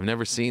 But I've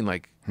never seen,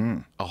 like,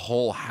 a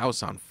whole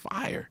house on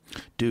fire.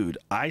 Dude,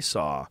 I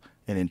saw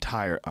an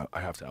entire...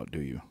 I have to outdo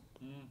you.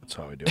 That's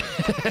how I do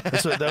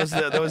it.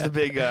 that was the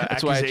big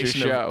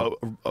accusation of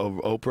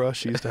Oprah.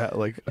 She used to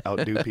like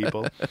outdo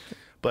people.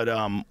 But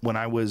when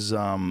I was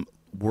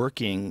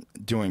working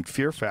doing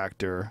Fear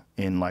Factor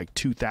in like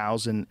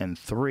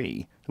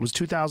 2003, it was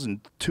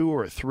 2002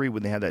 or 3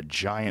 when they had that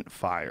giant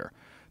fire.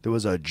 There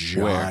was a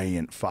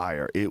giant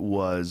fire. It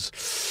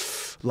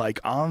was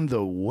like on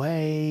the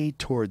way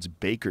towards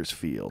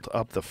Bakersfield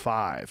up the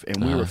 5,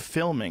 and we were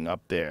filming up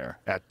there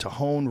at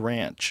Tejon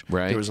Ranch.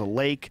 Right. There was a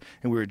lake,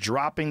 and we were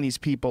dropping these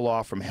people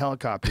off from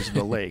helicopters to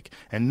the lake.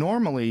 And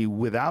normally,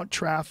 without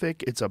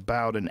traffic, it's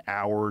about an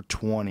hour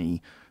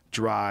 20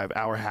 drive,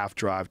 hour half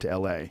drive to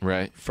LA.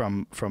 Right.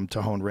 From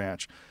Tejon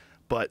Ranch.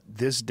 But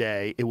this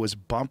day, it was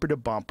bumper to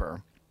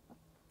bumper.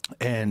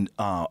 And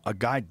a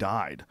guy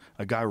died.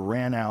 A guy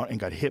ran out and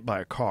got hit by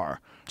a car.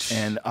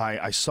 And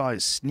I saw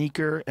his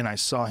sneaker, and I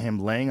saw him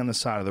laying on the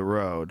side of the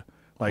road,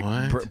 like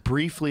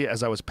briefly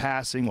as I was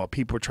passing while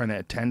people were trying to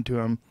attend to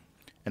him.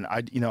 And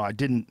I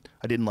didn't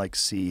like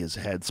see his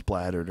head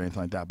splattered or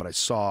anything like that, but I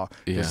saw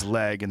his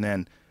leg, and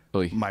then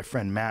my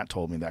friend Matt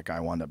told me that guy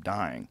wound up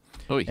dying.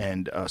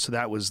 And so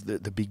that was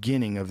the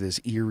beginning of this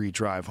eerie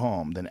drive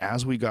home. Then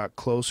as we got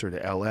closer to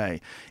LA,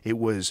 it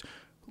was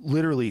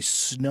literally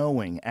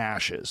snowing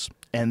ashes,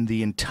 and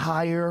the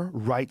entire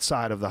right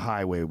side of the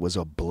highway was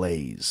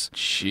ablaze.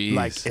 Jeez.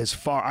 Like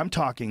I'm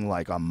talking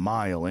like a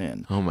mile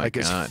in. Oh my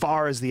God. As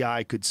far as the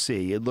eye could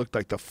see, it looked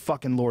like the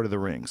fucking Lord of the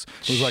Rings.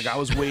 It was like I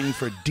was waiting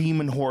for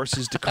demon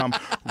horses to come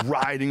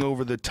riding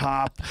over the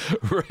top.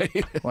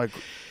 Right. Like,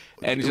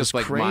 and it's just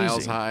like crazy.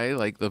 miles high,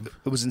 like the...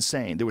 It was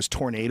insane. There was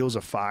tornadoes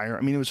of fire.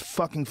 I mean, it was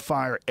fucking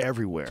fire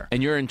everywhere.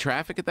 And you're in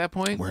traffic at that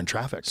point? We're in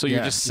traffic. So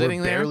you're just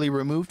sitting there? Barely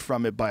removed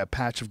from it by a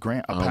patch of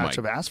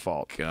of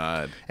asphalt.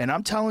 God. And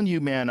I'm telling you,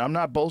 man, I'm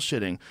not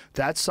bullshitting.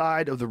 That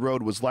side of the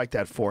road was like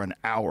that for an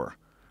hour.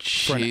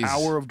 Jeez. For an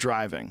hour of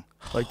driving.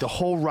 Like the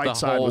whole right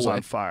side was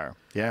on fire.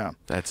 Yeah.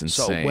 That's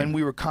insane. So when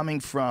we were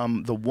coming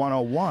from the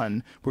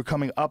 101, we're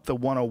coming up the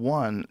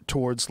 101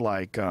 towards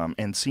like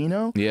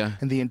Encino. Yeah.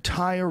 And the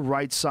entire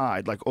right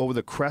side, like over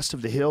the crest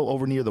of the hill,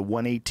 over near the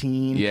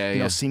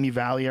 118, Simi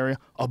Valley area,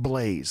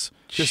 ablaze.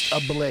 Just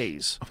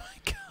ablaze. Oh my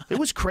God. It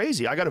was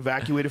crazy. I got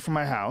evacuated from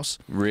my house.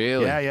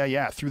 Really?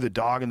 Yeah. Threw the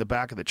dog in the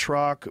back of the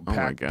truck. Oh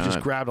my God.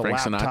 Just grabbed a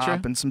Frank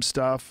laptop Sinatra? and some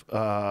stuff.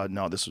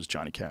 No, this was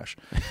Johnny Cash.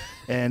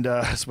 And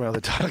that's my other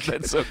dog.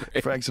 That's so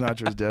great. Frank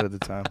Sinatra was dead at the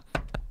time.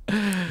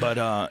 But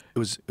it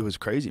was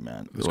crazy,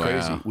 man. It was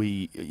crazy.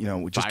 We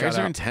just fires got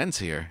out. are intense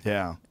here.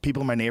 Yeah,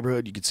 people in my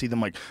neighborhood, you could see them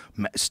like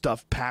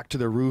stuff packed to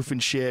their roof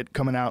and shit,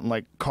 coming out in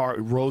like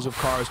rows of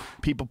cars,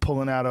 people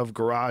pulling out of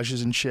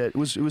garages and shit. It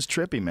was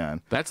trippy,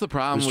 man. That's the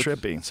problem with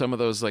trippy. Some of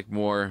those like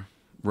more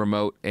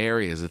remote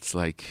areas. It's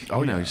like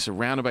you're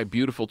surrounded by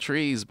beautiful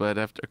trees, but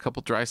after a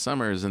couple dry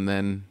summers, and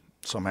then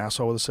some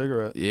asshole with a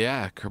cigarette.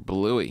 Yeah,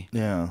 kerbalooey.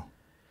 Yeah.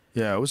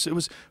 It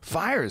was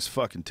fire is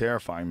fucking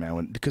terrifying,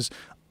 man. Because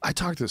I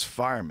talked to this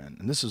fireman,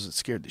 and this is what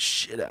scared the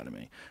shit out of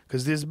me,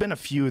 because there's been a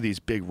few of these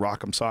big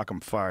rock'em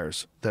sock'em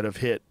fires that have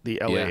hit the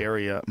LA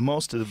area.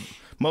 Most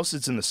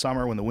it's in the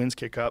summer when the winds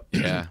kick up.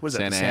 Yeah, What is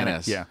that? Santa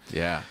Ana.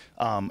 Yeah.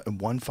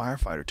 And one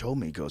firefighter told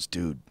me, he goes,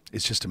 dude,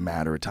 it's just a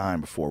matter of time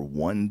before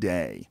one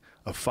day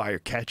a fire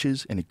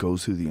catches and it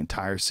goes through the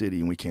entire city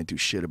and we can't do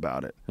shit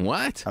about it.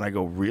 What? And I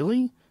go,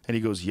 really? And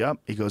he goes, yep.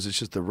 He goes, it's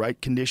just the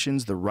right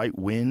conditions, the right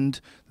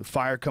wind, the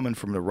fire coming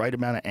from the right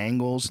amount of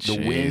angles, the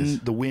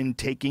wind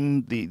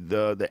taking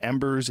the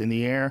embers in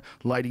the air,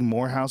 lighting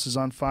more houses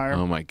on fire.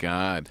 Oh my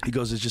God. He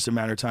goes, it's just a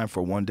matter of time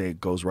for one day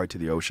it goes right to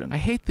the ocean. I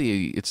hate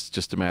it's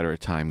just a matter of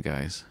time,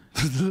 guys.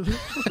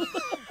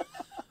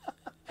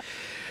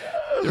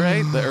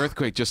 Right? The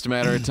earthquake, just a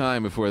matter of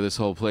time before this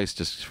whole place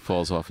just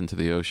falls off into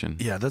the ocean.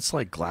 Yeah, that's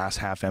like glass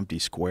half empty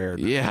square.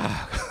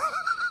 Yeah.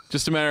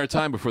 Just a matter of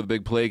time before the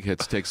big plague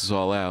hits, takes us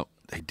all out.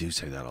 They do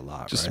say that a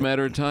lot, Just right? a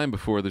matter of time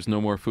before there's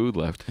no more food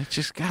left. It's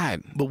just,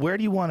 God. But where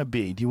do you want to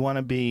be? Do you want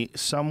to be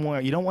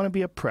somewhere? You don't want to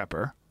be a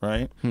prepper,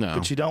 right? No.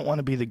 But you don't want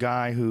to be the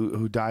guy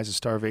who dies of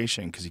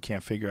starvation because he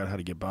can't figure out how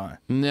to get by.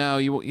 No,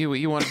 you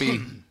want to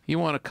be, you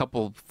want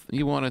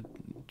to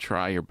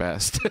try your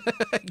best.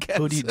 I guess.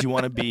 Do you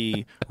want to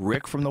be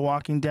Rick from The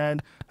Walking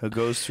Dead, who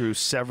goes through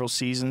several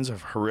seasons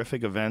of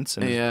horrific events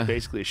and is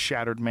basically a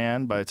shattered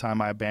man by the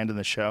time I abandon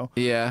the show?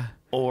 Yeah.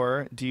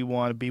 Or do you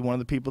want to be one of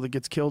the people that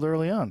gets killed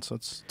early on? So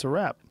it's a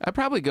wrap. I'd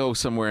probably go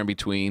somewhere in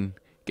between.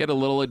 Get a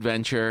little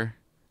adventure,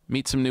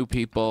 meet some new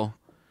people,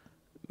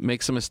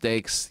 make some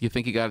mistakes. You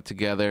think you got it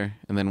together,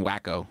 and then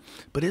wacko.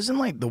 But isn't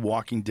like The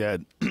Walking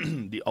Dead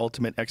the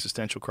ultimate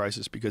existential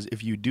crisis? Because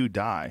if you do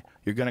die,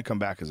 you're going to come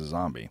back as a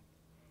zombie.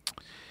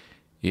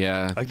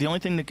 Yeah. Like the only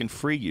thing that can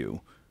free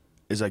you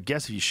is, I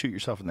guess, if you shoot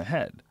yourself in the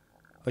head.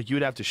 Like you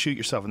would have to shoot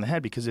yourself in the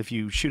head, because if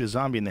you shoot a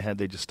zombie in the head,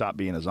 they just stop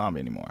being a zombie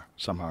anymore.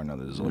 Somehow or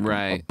another, there's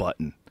like a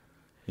button.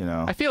 You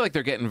know. I feel like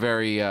they're getting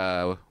very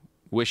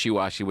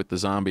wishy-washy with the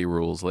zombie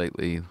rules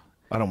lately.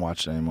 I don't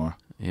watch it anymore.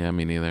 Yeah,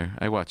 me neither.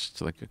 I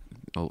watched like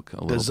a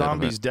little The bit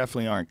zombies of it.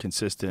 definitely aren't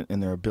consistent in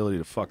their ability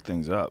to fuck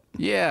things up.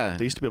 Yeah.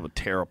 They used to be able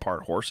to tear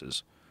apart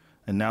horses,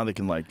 and now they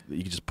can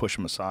you can just push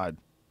them aside.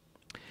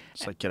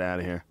 It's like, get out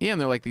of here. Yeah,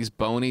 and they're like these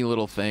bony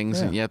little things,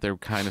 Yeah. and yet they're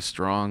kind of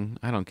strong.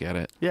 I don't get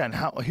it. Yeah,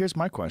 and here's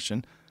my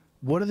question: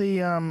 what are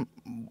the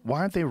why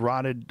aren't they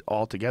rotted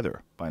all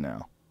together by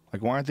now?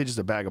 Like, why aren't they just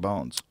a bag of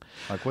bones?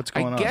 Like, what's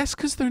going on? I guess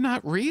because they're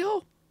not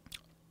real.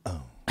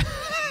 Oh.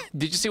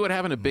 Did you see what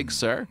happened to Big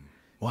Sur?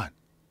 What?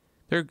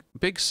 They're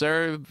Big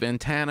Sur,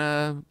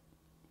 Ventana,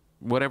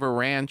 whatever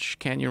ranch,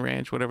 Canyon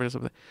Ranch, whatever it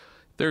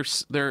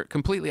is. They're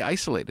completely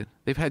isolated.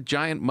 They've had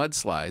giant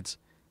mudslides,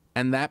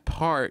 and that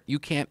part you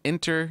can't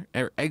enter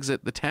or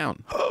exit the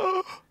town.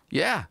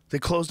 Yeah. They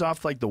closed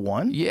off like the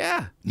one?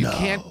 Yeah. You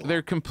can't.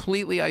 They're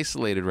completely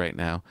isolated right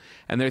now.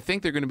 And they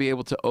think they're going to be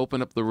able to open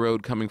up the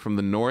road coming from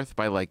the north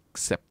by like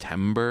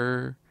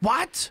September.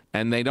 What?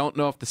 And they don't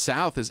know if the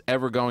south is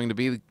ever going to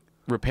be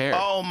repaired.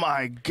 Oh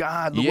my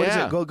God! What is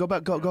Yeah. it? Go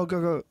back!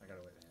 Go!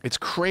 It's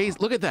crazy.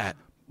 Look at that.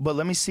 But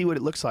let me see what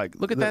it looks like.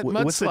 Look at that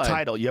What's the mudslide.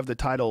 title? You have the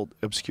title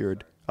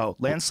obscured. Oh,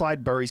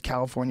 landslide buries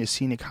California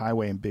Scenic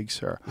Highway in Big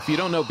Sur. If you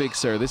don't know Big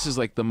Sur, this is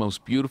like the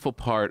most beautiful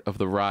part of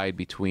the ride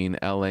between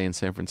L.A. and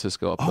San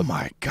Francisco. Oh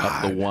my Up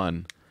God! the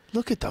one.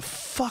 Look at the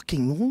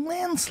fucking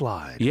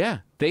landslide. Yeah.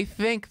 They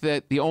think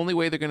that the only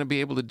way they're going to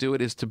be able to do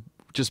it is to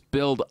just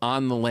build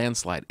on the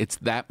landslide. It's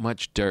that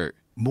much dirt.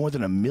 More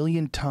than 1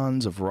 million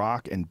tons of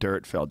rock and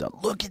dirt fell down.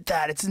 Look at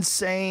that. It's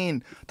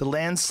insane. The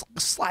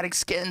landslide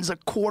extends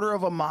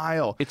 1/4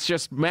 mile. It's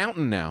just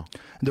mountain now.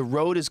 The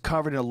road is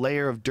covered in a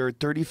layer of dirt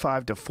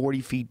 35 to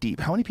 40 feet deep.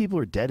 How many people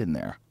are dead in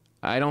there?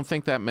 I don't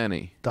think that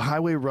many. The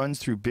highway runs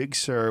through Big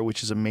Sur,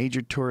 which is a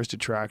major tourist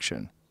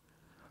attraction.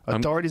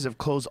 Authorities have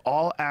closed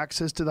all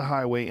access to the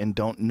highway and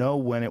don't know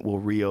when it will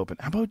reopen.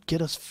 How about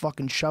get us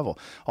fucking shovel?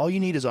 All you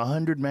need is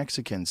 100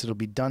 Mexicans. It'll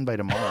be done by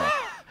tomorrow.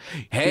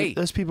 Hey,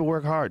 Those people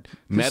work hard.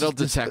 Metal All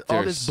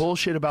detectors. this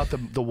bullshit about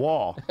the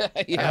wall.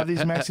 I have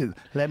these Mexicans.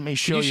 Let me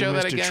show Can you show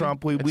that Mr. again?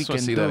 Trump, I we just wanna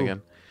can see do. that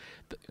again.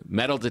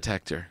 Metal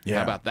detector. Yeah.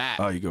 How about that?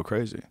 Oh, you go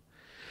crazy.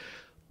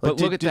 But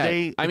look at did that.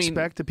 they I mean,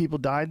 expect that people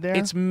died there?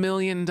 It's $1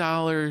 million.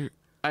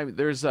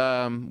 There's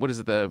what is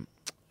it? The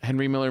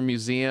Henry Miller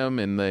Museum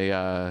in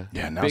the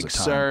now's Big the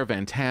time. Sur,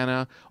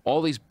 Ventana.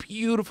 All these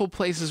beautiful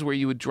places where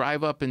you would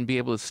drive up and be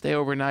able to stay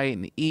overnight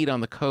and eat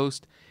on the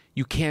coast.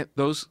 You can't.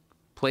 Those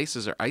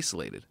places are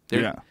isolated.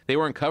 They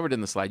weren't covered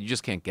in the slide. You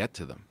just can't get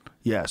to them.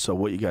 Yeah, so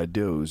what you got to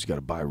do is you got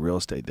to buy real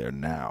estate there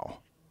now.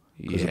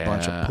 Because a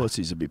bunch of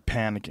pussies would be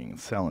panicking and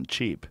selling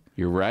cheap.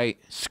 You're right.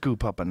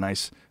 Scoop up a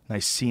nice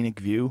scenic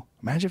view.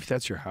 Imagine if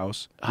that's your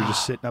house. You're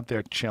just sitting up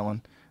there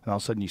chilling, and all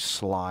of a sudden you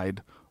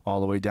slide all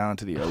the way down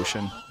to the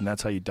ocean, and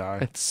that's how you die.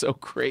 That's so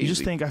crazy. You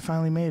just think, I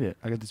finally made it.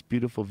 I got this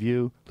beautiful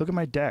view. Look at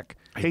my deck.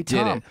 Hey, did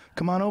Tom, it.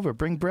 come on over.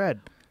 Bring bread.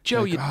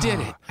 Joe, Like, you did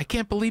it. I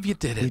can't believe you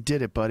did We it.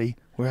 did it, buddy.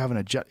 We're having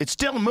a jet. It's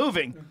still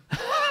moving.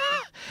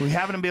 We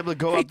haven't been able to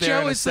go Hey, up there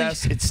Joe, and is the-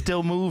 assess. It's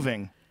still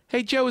moving.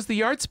 Hey, Joe, is the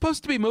yard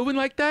supposed to be moving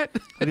like that?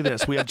 Look at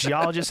this. We have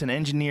geologists and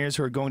engineers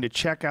who are going to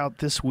check it out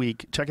this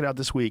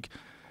week,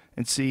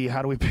 and see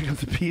how do we pick up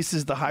the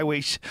pieces. The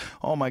highway,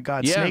 oh my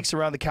God, Yeah. snakes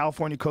around the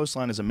California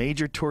coastline is a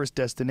major tourist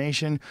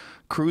destination.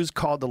 Crews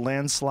called the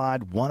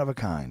landslide one of a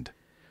kind.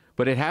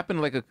 But it happened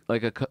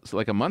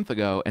like a month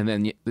ago, and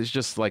then it's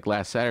just like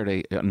last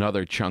Saturday,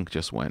 another chunk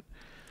just went.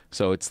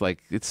 So it's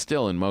like it's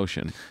still in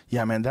motion.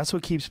 Yeah, man, that's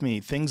what keeps me.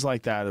 Things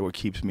like that are what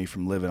keeps me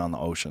from living on the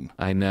ocean.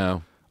 I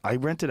know. I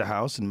rented a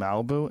house in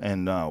Malibu,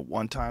 and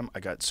one time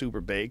I got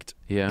super baked.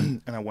 Yeah.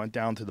 And I went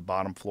down to the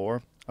bottom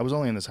floor. I was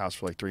only in this house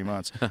for like 3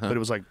 months, but it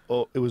was like,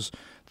 it was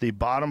the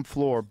bottom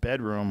floor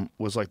bedroom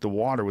was like the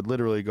water would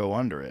literally go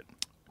under it.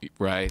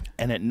 Right.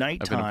 And at I've been in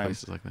nighttime,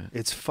 places like that.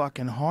 it's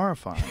fucking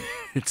horrifying.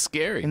 It's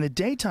scary. In the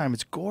daytime,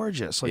 it's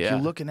gorgeous. Like Yeah.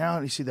 you're looking out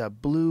and you see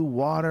that blue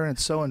water, and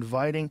it's so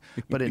inviting.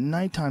 But at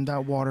nighttime,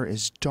 that water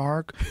is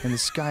dark and the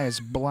sky is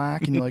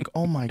black, and you're like,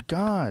 oh my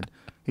God.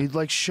 It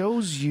like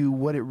shows you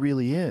what it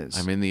really is.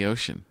 I'm in the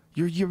ocean.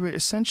 You're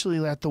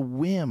essentially at the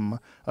whim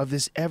of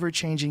this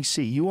ever-changing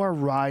sea. You are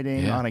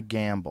riding Yeah. on a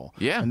gamble.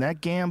 Yeah. And that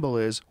gamble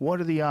is,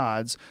 what are the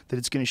odds that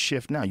it's going to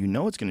shift now? You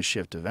know it's going to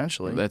shift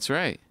eventually. That's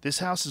right. This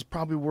house is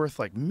probably worth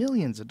like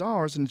millions of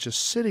dollars, and it's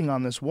just sitting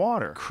on this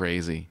water.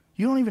 Crazy.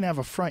 You don't even have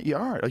a front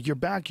yard. Like, your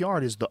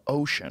backyard is the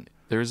ocean.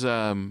 There's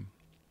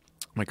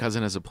my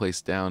cousin has a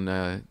place down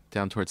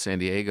towards San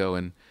Diego,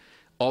 and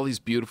all these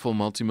beautiful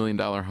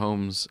multi-million-dollar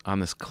homes on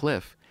this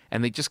cliff,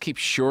 and they just keep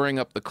shoring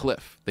up the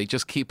cliff. They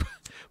just keep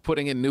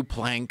putting in new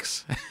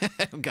planks,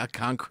 got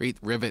concrete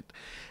rivet,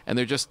 and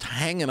they're just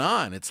hanging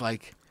on. It's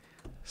like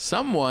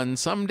someone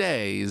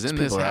someday is in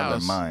this people have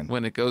house their mind.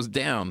 when it goes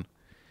down.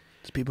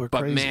 These people are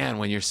But crazy. man,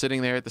 when you're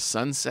sitting there at the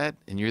sunset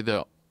and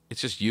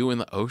it's just you in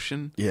the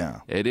ocean. Yeah.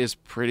 It is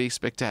pretty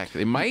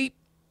spectacular. It might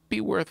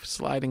be worth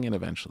sliding in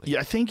eventually. Yeah,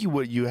 I think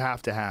what you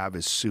have to have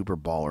is super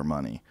baller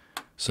money.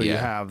 So you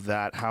Yeah. have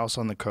that house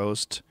on the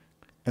coast,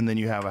 and then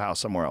you have a house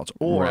somewhere else.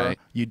 Or Right.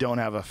 you don't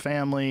have a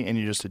family, and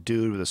you're just a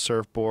dude with a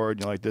surfboard,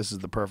 and you're like, this is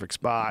the perfect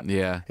spot.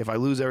 Yeah. If I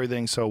lose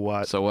everything, so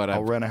what? So what?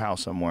 I'll rent a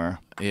house somewhere.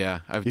 Yeah,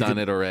 I've You done could-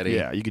 it already.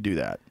 Yeah, you could do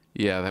that.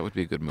 Yeah, that would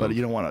be a good move. But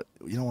you don't want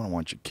to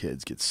watch your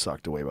kids get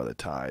sucked away by the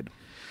tide.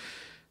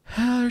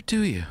 Or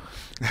do you?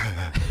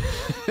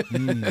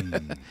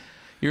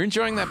 You're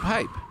enjoying that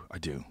pipe. I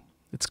do.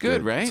 It's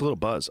good, right? It's a little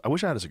buzz. I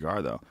wish I had a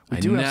cigar, though. We I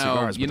do know. have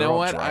cigars, You but they're know all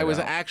what? dried I was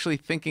out. actually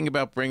thinking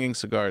about bringing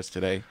cigars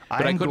today, but I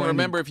I'm couldn't going to-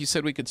 remember if you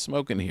said we could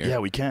smoke in here. Yeah,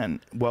 we can.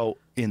 Well,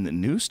 in the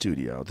new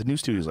studio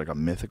is like a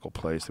mythical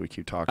place that we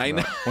keep talking I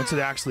about. know. Once it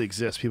actually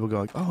exists, people go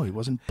like, oh, he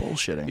wasn't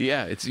bullshitting.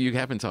 Yeah, you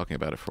have been talking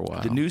about it for a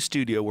while. The new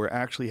studio, we're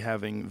actually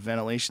having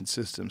ventilation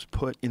systems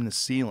put in the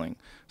ceiling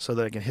so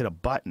that I can hit a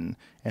button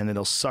and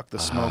it'll suck the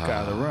smoke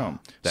out of the room.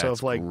 So that's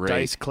if like great.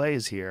 Dice Clay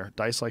is here,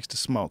 Dice likes to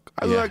smoke.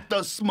 I Yeah. like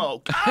the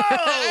smoke. Oh!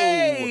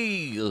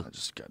 Hey! I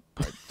just got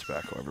pipe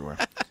tobacco everywhere.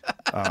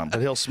 But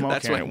he'll smoke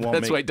That's and why. it won't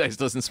That's make, why Dice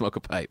doesn't smoke a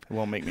pipe. it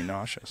won't make me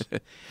nauseous.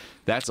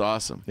 That's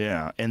awesome.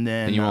 Yeah, and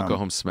then And you won't go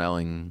home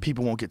smelling.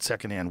 people won't get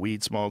secondhand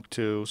weed smoke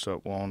too, so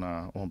it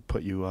won't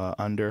put you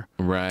under.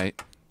 Right.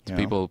 Do Yeah.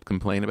 people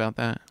complain about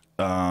that?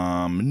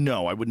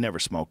 No, I would never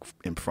smoke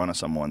in front of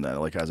someone that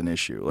like has an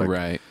issue. Like,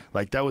 Right.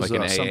 Like that was Like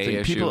an AA something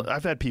issue? people.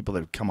 I've had people that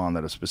have come on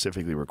that have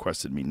specifically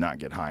requested me not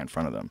get high in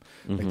front of them.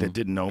 Like that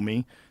didn't know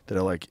me. That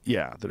are like,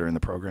 that are in the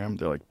program.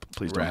 They're like,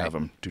 please don't Right. have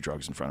them do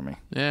drugs in front of me.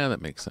 Yeah,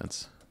 that makes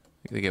sense.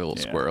 They get a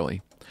little Yeah.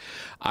 squirrely.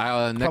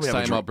 Next have a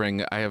time I'll drink.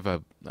 bring. I have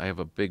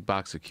a big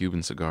box of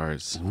Cuban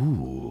cigars.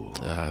 Ooh,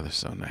 They're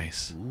so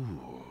nice.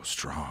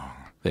 strong.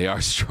 They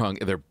are strong.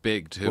 They're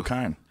big too. What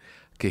kind?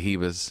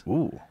 Cahibas.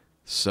 Ooh,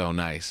 So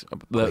nice.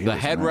 The Cahibas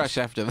head nice. rush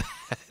after that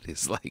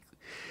is like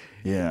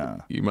yeah.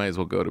 you might as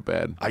well go to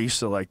bed. I used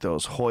to like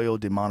those Hoyo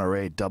de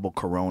Monterey double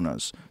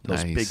Coronas.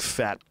 Those Nice. big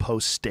fat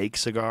post steak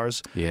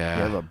cigars. Yeah.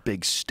 You have a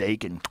big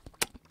steak and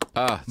It's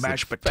the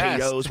mashed best.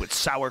 potatoes with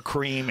sour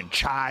cream and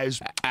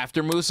chives.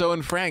 After Musso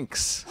and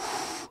Frank's.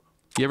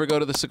 You ever go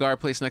to the cigar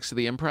place next to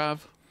the Improv?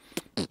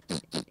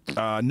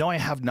 No, I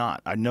have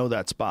not. I know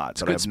that spot,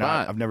 but good I've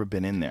spot. I've never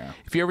been in there.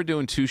 If you're ever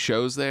doing 2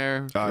 shows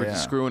there, Oh, or yeah.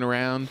 just screwing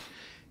around,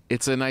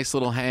 it's a nice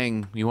little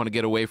hang. You want to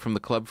get away from the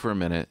club for a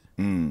minute.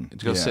 To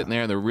go yeah. sit in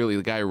there, and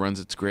the guy who runs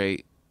it's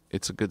great.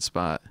 It's a good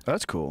spot.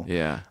 That's cool.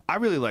 Yeah. I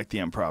really like the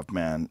Improv,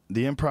 man.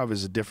 The Improv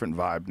is a different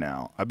vibe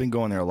now. I've been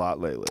going there a lot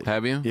lately.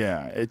 Have you?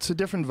 Yeah, it's a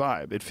different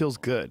vibe. It feels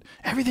good.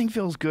 Everything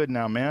feels good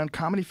now, man.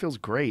 Comedy feels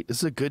great. This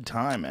is a good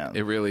time, man.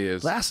 It really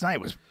is. Last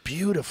night was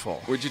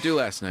beautiful. What'd you do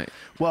last night?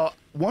 Well,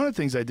 one of the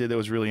things I did that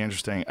was really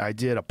interesting, I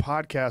did a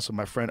podcast with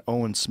my friend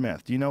Owen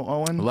Smith. Do you know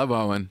Owen? I love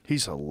Owen.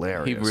 He's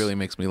hilarious. He really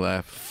makes me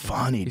laugh.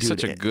 funny, He's dude.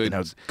 such a good,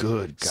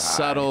 good guy.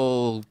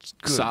 subtle,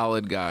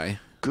 solid guy.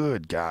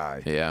 Good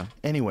guy. Yeah.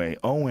 Anyway,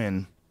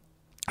 Owen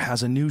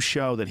has a new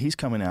show that he's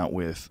coming out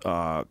with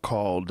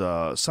called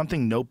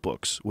Something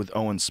Notebooks with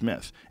Owen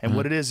Smith. And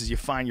what it is you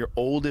find your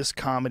oldest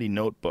comedy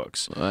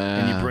notebooks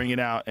and you bring it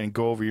out and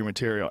go over your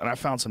material. And I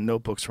found some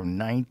notebooks from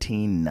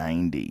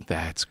 1990.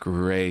 That's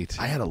great.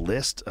 I had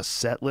a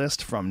set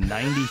list from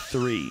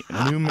 93,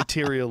 a new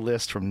material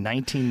list from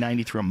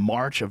 1993,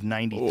 March of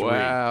 93.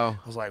 Wow.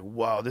 I was like,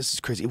 whoa, this is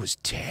crazy. It was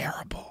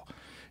terrible.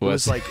 It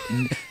was like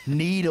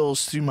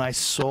needles through my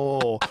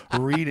soul,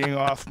 reading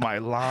off my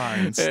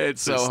lines.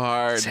 It's so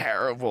hard.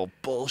 Terrible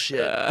bullshit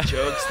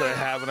jokes that I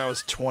had when I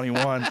was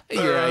 21.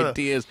 Your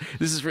ideas.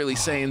 This is really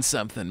saying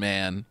something,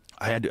 man.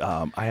 I had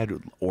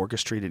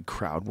orchestrated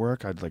crowd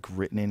work. I'd like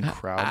written in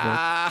crowd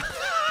work.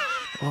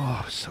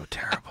 Oh, so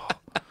terrible.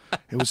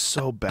 It was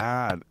so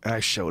bad. And I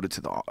showed it to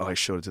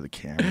the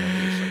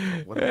camera.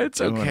 Like, what am I It's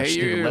doing? I okay.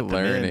 shouldn't even You're let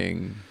them in.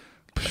 learning.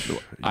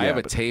 I have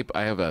a tape.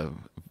 I have a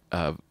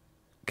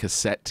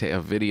cassette tape,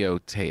 a video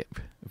tape,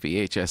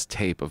 VHS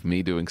tape of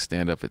me doing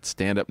stand-up at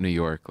Stand Up New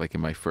York, like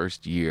in my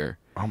first year.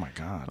 Oh, my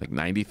God. Like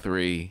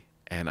 93.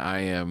 And I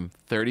am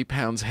 30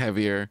 pounds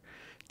heavier,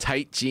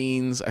 tight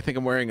jeans. I think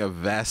I'm wearing a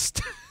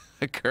vest,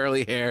 a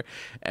curly hair.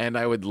 And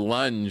I would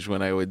lunge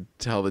when I would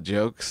tell the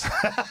jokes.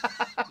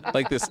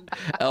 Like this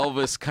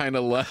Elvis kind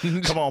of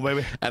lunge. Come on,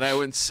 baby. And I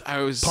was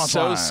Punchline.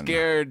 so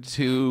scared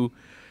to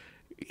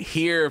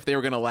hear if they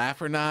were going to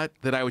laugh or not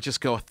that I would just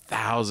go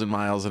 1,000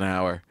 miles an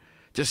hour,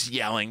 just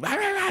yelling.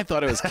 I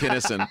thought it was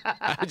Kinnison.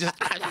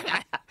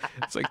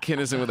 It's like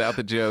Kinnison without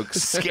the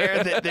jokes.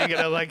 Scared that they're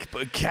gonna like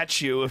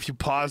catch you if you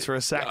pause for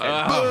a second.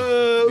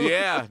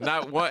 Yeah,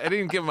 not one. I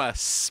didn't give them a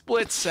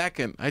split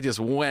second. I just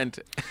went.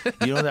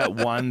 You know that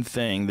one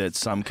thing that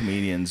some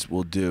comedians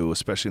will do,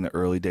 especially in the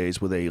early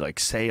days, where they like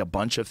say a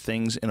bunch of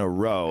things in a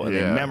row and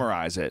they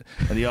memorize it,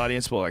 and the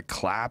audience will like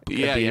clap at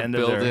the end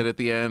of it at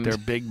the end. Their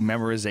big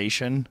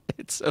memorization.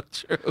 It's so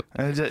true.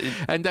 And yeah,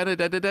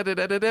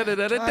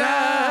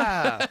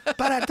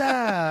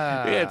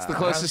 it's the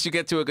closest you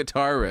get to a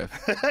guitar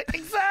riff.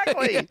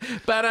 Exactly.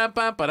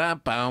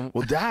 Ba-dum-bum-ba-dum-bum.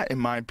 Well, that, in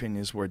my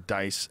opinion, is where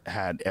Dice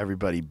had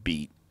everybody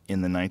beat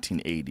in the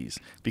 1980s,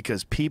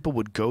 because people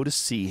would go to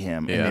see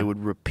him and they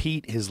would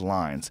repeat his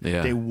lines.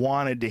 Yeah. They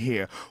wanted to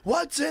hear,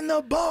 "What's in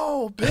the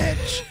bowl,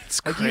 bitch?"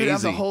 It's like crazy. you'd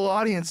have the whole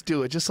audience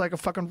do it, just like a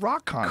fucking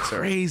rock concert.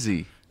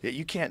 Crazy. Yeah,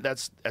 you can't.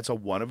 That's a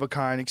one of a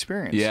kind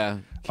experience. Yeah,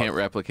 can't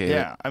replicate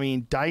Yeah, it. I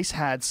mean, Dice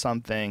had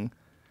something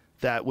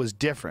that was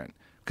different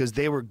because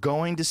they were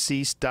going to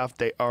see stuff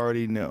they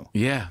already knew.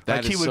 Yeah, that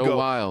Like he is would so go,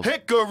 wild.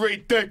 "Hickory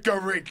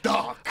dickory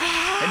dock,"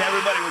 and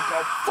everybody would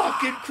go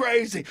fucking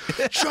crazy.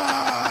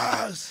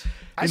 Just.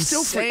 I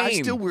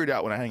Insane. still weird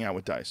out when I hang out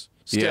with Dice.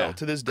 Still,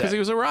 to this day. Because he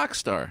was a rock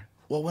star.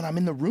 Well, when I'm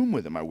in the room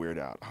with him, I weird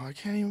out. Oh, I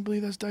can't even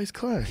believe that's Dice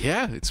Clay.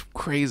 Yeah, it's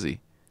crazy.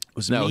 It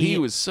was No, me he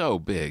was so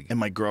big. and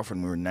my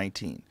girlfriend. We were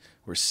 19.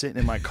 We were sitting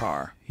in my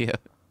car. Yeah.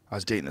 I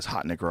was dating this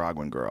hot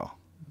Nicaraguan girl.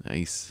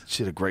 Nice.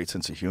 She had a great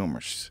sense of humor.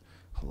 She's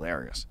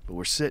hilarious. But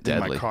we're sitting in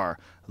Deadly. my car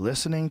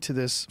listening to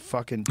this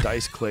fucking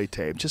Dice Clay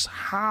tape, just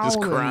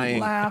howling, crying.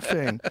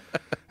 laughing.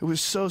 It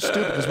was so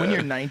stupid because when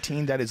you're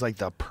 19, that is like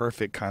the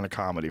perfect kind of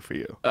comedy for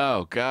you.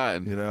 Oh,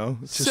 God. You know?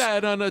 It's just,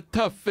 Sat on a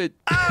tuffet.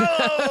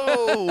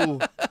 oh!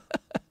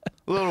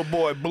 Little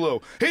boy Blue.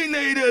 He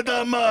needed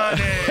the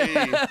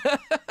money.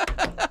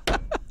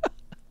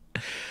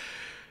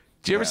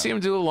 Did you ever see him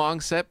do a long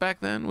set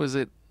back then? Was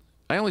it?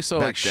 I only saw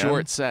Back like then?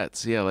 short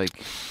sets. Yeah, like.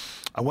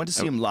 I went to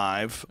see him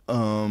live.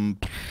 I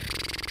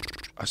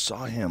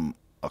saw him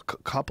a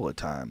couple of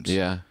times.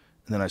 Yeah.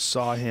 And then I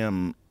saw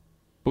him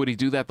But would he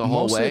do that the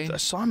whole mostly way? I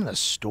saw him in the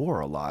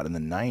store a lot in the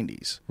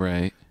 90s.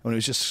 Right. When he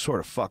was just sort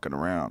of fucking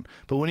around.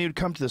 But when he would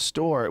come to the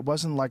store, it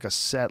wasn't like a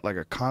set, like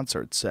a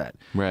concert set.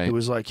 Right. It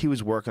was like he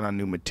was working on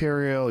new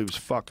material. He was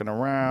fucking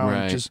around.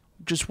 Right.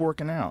 Just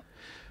working out.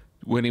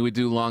 When he would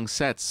do long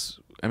sets,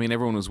 I mean,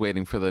 everyone was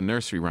waiting for the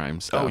nursery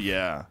rhyme stuff. Oh,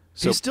 yeah.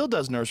 So- He still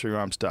does nursery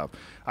rhyme stuff.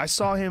 I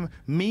saw him,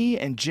 me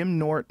and Jim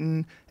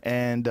Norton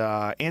and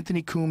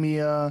Anthony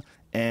Cumia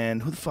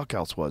and who the fuck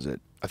else was it?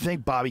 I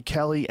think Bobby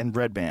Kelly and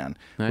Red Band.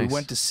 Nice. We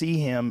went to see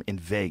him in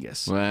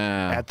Vegas.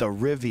 Wow. At the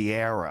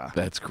Riviera.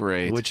 That's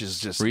great. Which is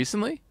just...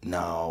 Recently?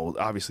 No,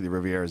 obviously the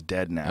Riviera is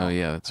dead now. Oh,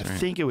 yeah, that's I right.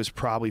 think it was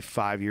probably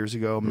 5 years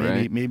ago,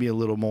 Right. maybe a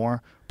little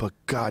more. But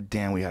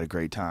goddamn, we had a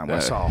great time. I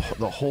saw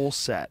the whole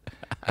set.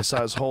 I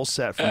saw his whole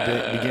set from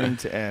beginning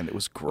to end. It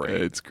was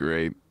great. It's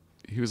great.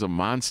 He was a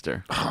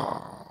monster.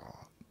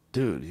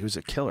 Dude, he was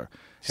a killer.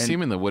 See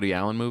him in the Woody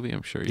Allen movie?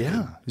 I'm sure you did.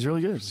 Yeah, he's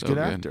really good. He's So a good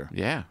actor.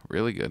 Yeah,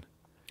 really good.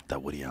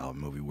 That Woody Allen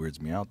movie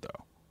weirds me out,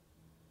 though.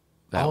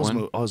 That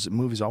one? All his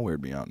movies all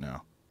weird me out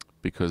now.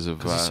 Because of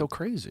Because he's so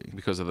crazy.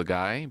 because of the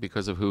guy,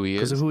 because of who he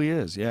Because is. of who he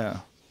is, yeah.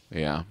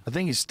 Yeah. I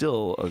think he's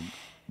still a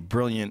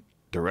brilliant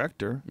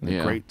director, a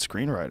Yeah. great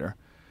screenwriter.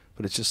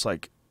 But it's just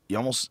like,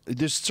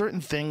 there's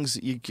certain things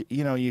you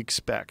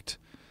expect.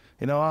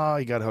 You know,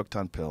 he got hooked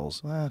on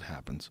pills. It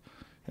happens.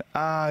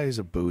 He's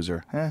a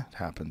boozer. It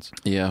happens.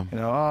 Yeah. You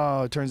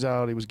know, it turns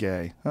out he was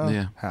gay.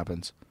 Yeah.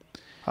 Happens.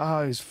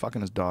 He's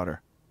fucking his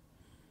daughter.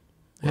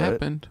 It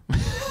happened.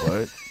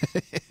 What?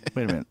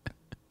 Wait a minute.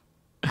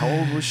 How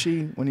old was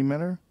she when he met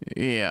her?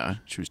 Yeah.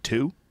 She was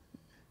 2?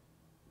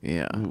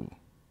 Yeah. Ooh.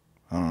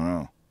 I don't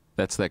know.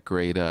 That's that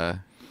great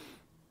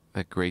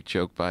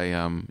joke by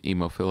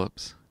Emo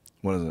Phillips.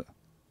 What is it?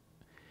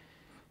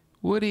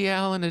 Woody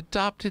Allen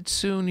adopted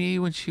Soon-Yi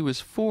when she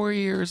was 4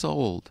 years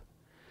old.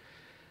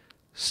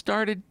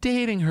 Started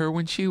dating her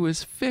when she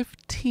was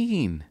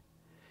 15.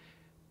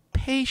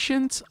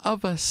 Patience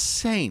of a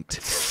saint.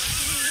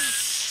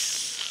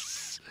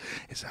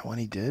 Is that when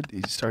he did?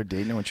 He started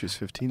dating her when she was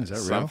 15? Is that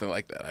real? Something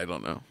like that. I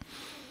don't know.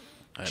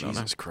 I don't know.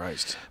 Jesus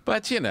Christ.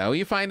 But,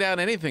 you find out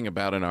anything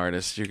about an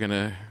artist, you're going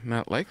to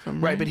not like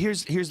them. Right, but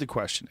here's the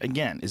question.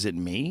 Again, is it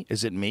me?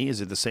 Is it me?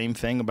 Is it the same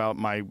thing about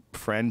my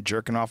friend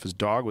jerking off his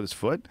dog with his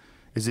foot?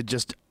 Is it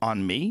just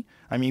on me?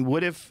 I mean,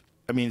 what if,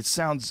 it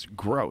sounds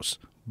gross,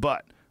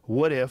 but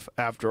what if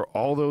after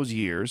all those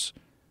years,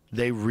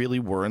 they really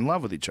were in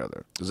love with each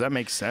other? Does that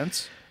make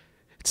sense?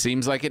 It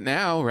seems like it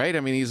now, right? I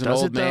mean, he's an Does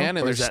old it, though? man, and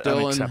Or they're is that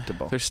still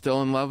unacceptable? they're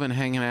still in love and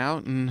hanging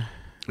out, and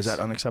Is that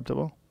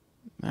unacceptable?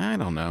 I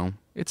don't know.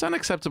 It's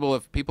unacceptable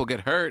if people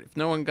get hurt. If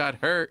no one got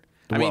hurt,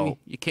 I mean, Well-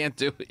 you can't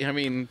do it. I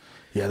mean,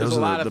 Yeah, there's those a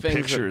are lot the of things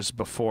that- pictures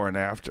before and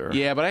after.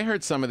 Yeah, but I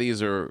heard some of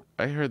these are.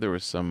 I heard there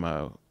was some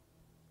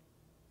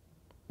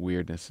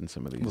weirdness in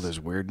some of these. Well, there's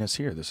weirdness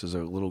here. This is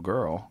a little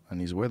girl,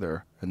 and he's with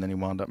her, and then he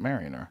wound up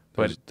marrying her.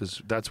 But-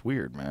 That's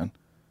weird, man.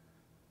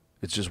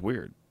 It's just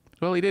weird.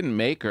 Well, he didn't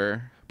make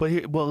her. But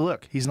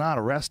look, he's not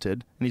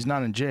arrested, and he's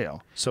not in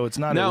jail, so it's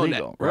not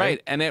illegal, right?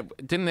 And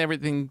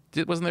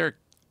wasn't there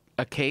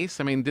a case?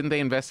 I mean, didn't they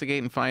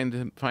investigate and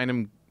find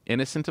him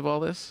innocent of all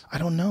this? I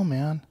don't know,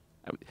 man.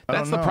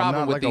 That's don't the know. problem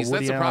I'm not with like a these.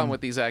 That's Woody the problem Allen.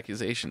 with these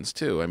accusations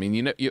too. I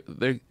mean,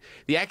 the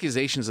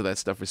accusations of that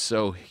stuff are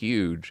so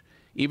huge.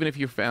 Even if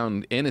you're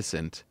found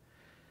innocent,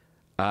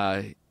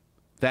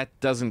 that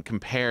doesn't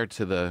compare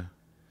to the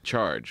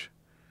charge.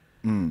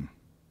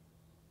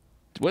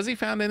 Was he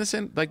found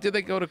innocent? Like, did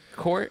they go to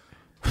court?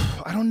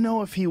 I don't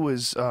know if he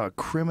was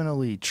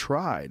criminally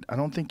tried. I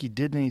don't think he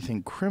did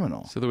anything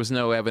criminal. So there was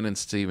no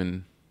evidence to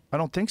even. I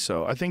don't think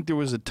so. I think there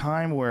was a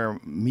time where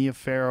Mia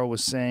Farrow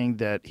was saying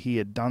that he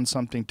had done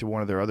something to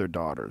one of their other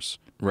daughters.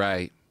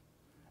 Right.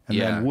 And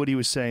Yeah. then Woody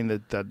was saying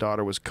that that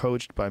daughter was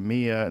coached by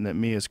Mia and that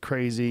Mia's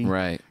crazy.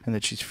 Right. And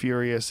that she's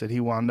furious that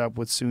he wound up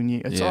with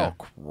Sunyi. It's Yeah. all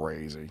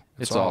crazy.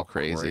 It's all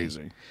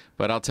crazy.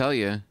 But I'll tell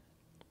you,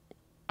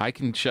 I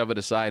can shove it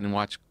aside and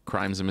watch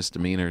Crimes and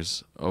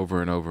Misdemeanors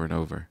over and over and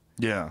over.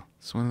 Yeah.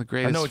 It's one of the know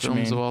greatest what you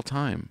films mean. of all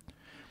time.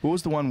 What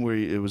was the one where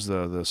it was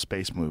the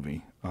space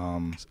movie?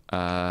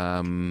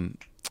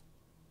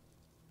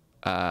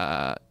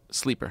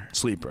 Sleeper.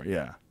 Sleeper,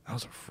 yeah. That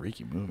was a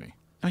freaky movie.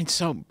 I mean,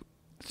 so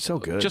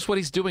good. just what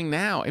he's doing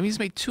now. I mean, he's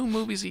made 2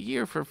 movies a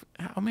year for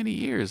how many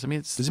years? I mean,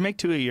 it's Does he make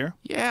 2 a year?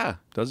 yeah,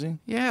 Does he?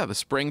 yeah. The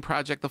Spring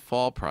Project, the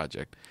Fall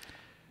Project.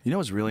 You know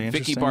what's really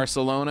interesting? Vicky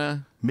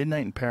Barcelona.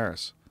 Midnight in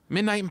Paris.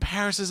 Midnight in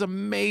Paris is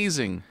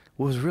amazing.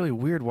 Well, it was really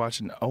weird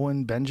watching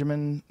Owen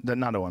Wilson.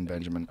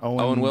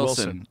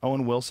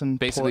 Owen Wilson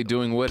Basically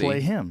doing Woody.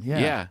 play him. Yeah.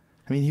 Yeah.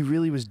 I mean, he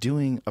really was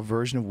doing a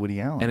version of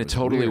Woody Allen. And it was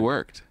totally weird.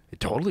 worked. It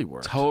totally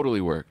worked.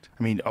 Totally worked.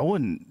 I mean,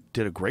 Owen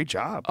did a great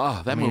job.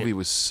 Oh, that movie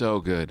was so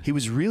good. He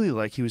was really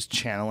like he was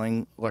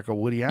channeling like a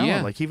Woody Allen.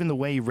 Yeah. Like even the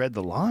way he read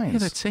the lines. Yeah,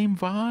 that same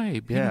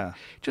vibe. you know? Yeah.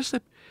 Just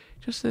that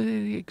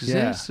it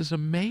exists is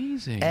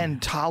amazing.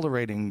 And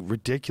tolerating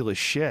ridiculous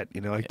shit. You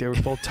know, like they were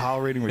both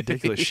tolerating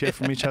ridiculous shit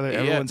from each other. Yeah.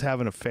 Everyone's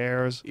having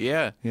affairs.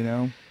 yeah. You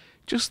know?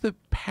 Just that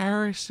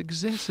Paris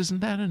exists,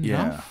 isn't that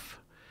enough?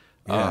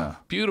 Yeah.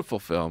 Beautiful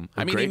film.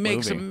 I mean, he great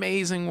makes movie.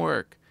 amazing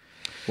work.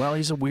 Well,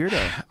 he's a weirdo.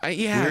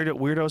 Yeah.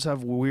 Weirdos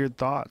have weird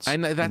thoughts. I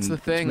know, that's and the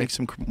thing. It makes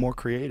them more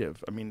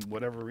creative. I mean,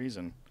 whatever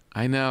reason.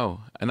 I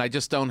know. And I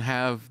just don't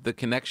have the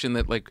connection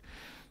that, like,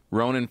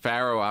 Ronan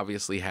Farrow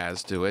obviously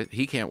has to it.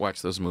 He can't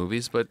watch those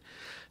movies, but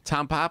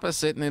Tom Papa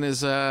sitting in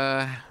his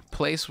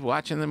place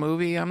watching the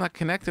movie, I'm not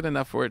connected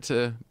enough for it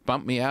to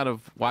bump me out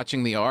of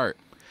watching the art.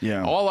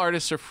 Yeah. All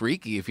artists are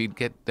freaky if you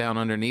get down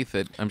underneath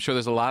it. I'm sure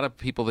there's a lot of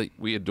people that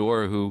we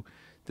adore who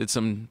did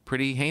some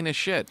pretty heinous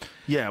shit.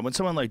 Yeah, when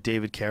someone like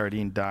David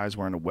Carradine dies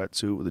wearing a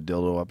wetsuit with a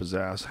dildo up his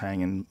ass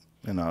hanging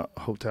in a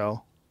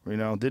hotel, you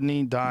know, didn't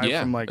he die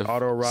Yeah. from like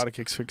autoerotic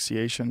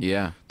asphyxiation?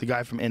 Yeah. The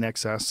guy from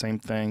NXS, same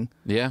thing.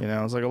 Yeah. You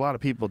know, it's like a lot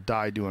of people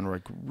die doing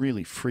like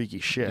really freaky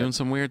shit. Doing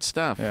some weird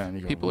stuff. Yeah, and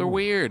you go, People are "Ooh,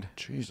 weird.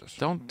 Jesus.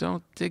 Don't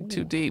dig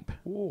too deep.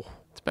 Ooh.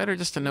 It's better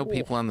just to know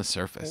people on the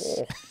surface.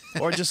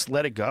 Or just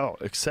let it go,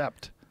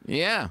 accept,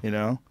 Yeah. you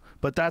know?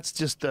 But that's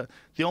just the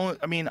only,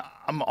 I mean,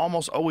 I'm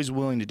almost always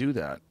willing to do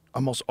that.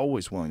 Almost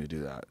always willing to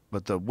do that.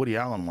 But the Woody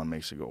Allen one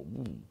makes it go,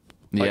 ooh.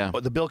 Like, Yeah.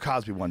 but the Bill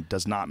Cosby one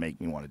does not make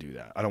me want to do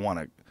that. I don't want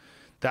to.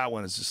 That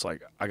one is just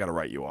like, I got to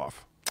write you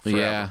off. Forever,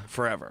 Yeah.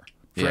 Forever.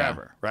 Yeah.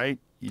 Forever. Right?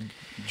 You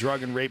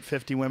drug and rape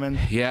 50 women.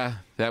 Yeah,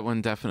 that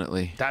one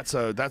definitely. That's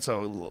a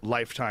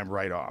lifetime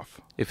write off.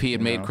 If he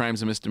had made know?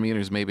 Crimes and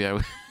Misdemeanors, maybe I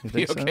would be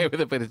think so? okay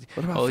with it. But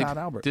What about he Fat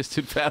Albert? Just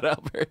did Fat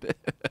Albert.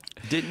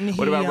 Didn't he?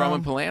 What about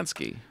Roman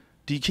Polanski?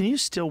 Can you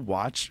still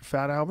watch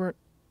Fat Albert?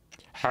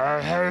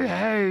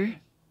 Hey.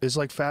 Is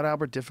like Fat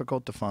Albert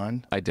difficult to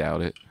find? I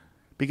doubt it.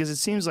 Because it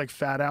seems like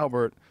Fat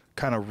Albert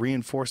kind of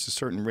reinforces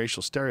certain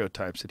racial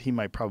stereotypes that he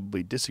might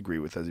probably disagree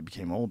with as he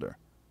became older.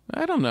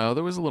 I don't know.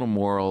 There was a little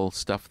moral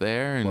stuff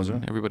there, and Was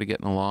there? everybody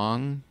getting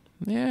along.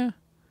 Yeah.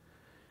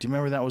 Do you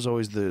remember that was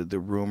always the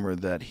rumor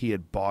that he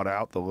had bought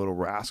out the Little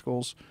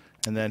Rascals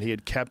and then he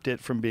had kept it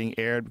from being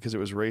aired because it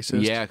was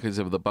racist? Yeah, because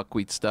of the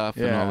buckwheat stuff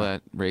and Yeah. all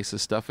that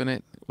racist stuff in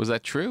it. Was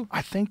that true?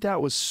 I think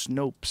that was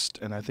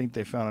Snopes, and I think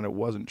they found out it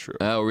wasn't true.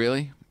 Oh,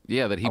 really?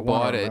 Yeah, that he I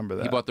wanna bought it. remember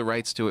He that. bought the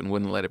rights to it and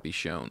wouldn't let it be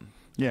shown.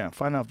 Yeah,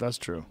 find out if that's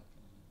true.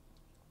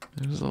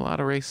 There was a lot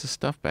of racist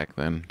stuff back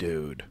then.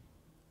 Dude.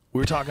 We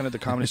were talking at the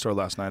Comedy Store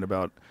last night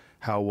about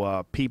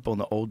how people in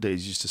the old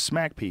days used to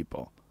smack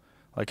people.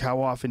 Like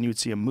how often you'd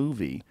see a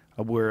movie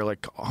where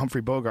like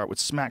Humphrey Bogart would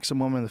smack some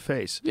woman in the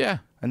face Yeah,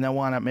 and then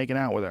wind up making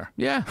out with her.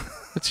 yeah.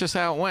 That's just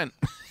how it went.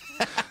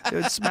 They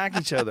would smack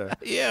each other.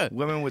 Yeah.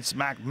 Women would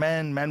smack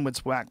men, men would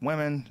smack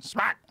women.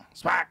 Smack,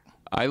 smack.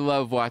 I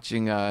love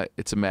watching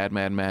It's a Mad,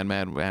 Mad, Mad,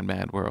 Mad, Mad,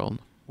 Mad World.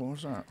 What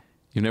was that?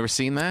 You've never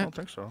seen I that? don't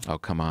think so. Oh,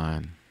 come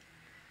on.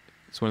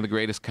 It's one of the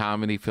greatest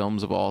comedy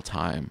films of all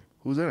time.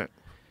 Who's in it?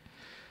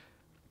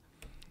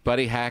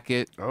 Buddy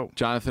Hackett, Oh.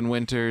 Jonathan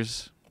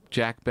Winters,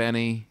 Jack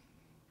Benny,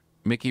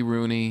 Mickey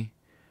Rooney,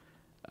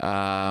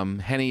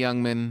 Henny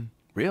Youngman,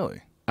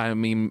 Really? I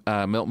mean,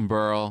 Milton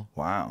Berle.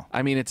 Wow.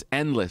 I mean, it's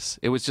endless.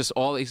 It was just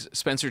all these,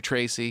 Spencer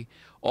Tracy,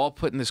 all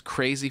put in this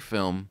crazy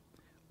film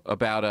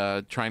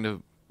about trying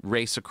to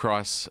race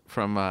across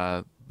from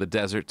the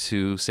desert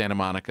to Santa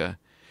Monica.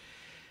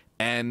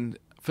 And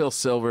Phil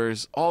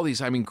Silvers, all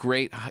these, I mean,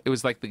 great. It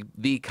was like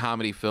the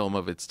comedy film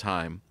of its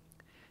time.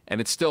 And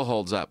it still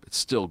holds up. It's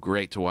still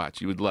great to watch.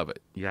 You would love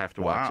it. You have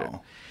to watch it.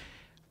 Wow.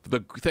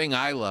 The thing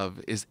I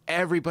love is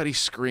everybody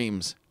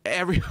screams.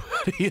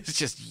 Everybody is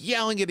just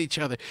yelling at each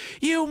other.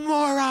 You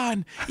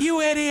moron! You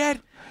idiot!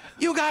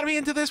 You got me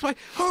into this way.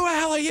 Who the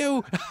hell are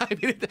you? I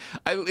mean,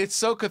 it's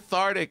so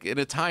cathartic in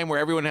a time where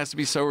everyone has to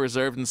be so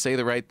reserved and say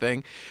the right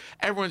thing.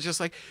 Everyone's just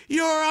like,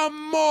 you're a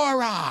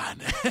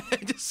moron!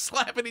 Just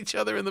slapping each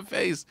other in the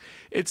face.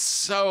 It's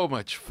so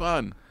much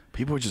fun.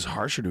 People were just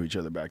harsher to each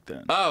other back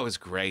then. Oh, it was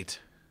great.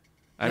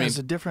 I mean, it's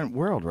a different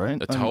world,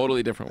 right? a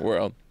totally different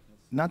world.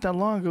 Not that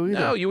long ago either.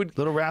 No, you would-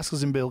 Little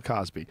Rascals and Bill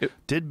Cosby.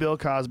 Did Bill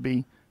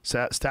Cosby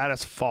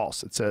status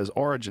false? It says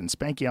origin: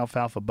 Spanky,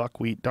 Alfalfa,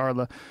 Buckwheat,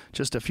 Darla.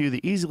 Just a few of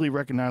the easily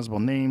recognizable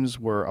names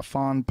were a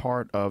fond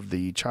part of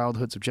the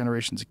childhoods of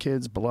generations of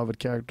kids, beloved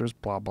characters.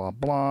 Blah blah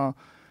blah.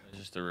 It's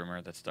just a rumor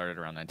that started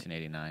around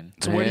 1989.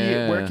 So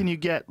where can you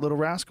get Little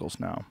Rascals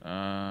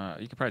now?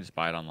 You could probably just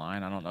buy it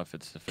online. I don't know if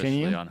it's you?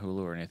 officially on Hulu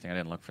or anything. I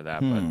didn't look for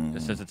that, but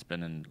it says it's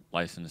been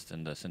licensed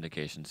into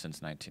syndication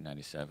since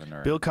 1997.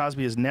 Or Bill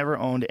Cosby has never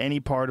owned any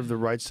part of the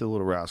rights to the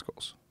Little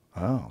Rascals.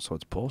 Oh, so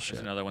it's bullshit.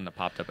 there's another one that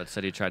popped up. It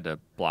said he tried to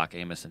block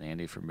Amos and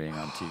Andy from being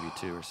on TV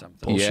too or something.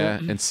 Bullshit. Yeah,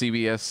 and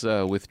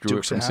CBS withdrew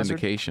Dukes it of from Hazzard?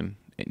 syndication.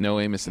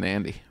 No Amos and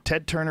Andy.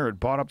 Ted Turner had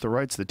bought up the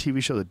rights to the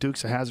TV show The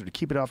Dukes of Hazzard to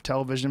keep it off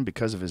television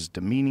because of his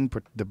demeaning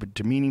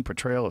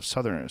portrayal of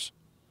Southerners.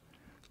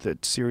 The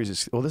series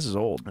is this is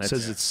old. It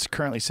says it's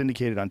currently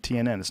syndicated on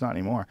TNN. It's not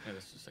anymore. Yeah,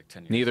 this was like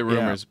 10 years Neither ago.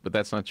 rumors, but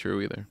that's not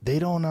true either. They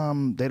don't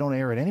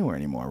air it anywhere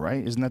anymore,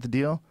 right? Isn't that the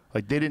deal?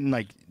 Like they didn't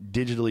like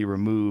digitally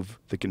remove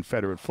the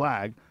Confederate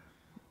flag.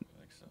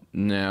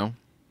 No.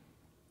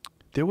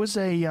 There was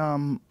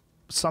a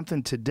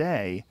something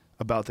today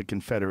about the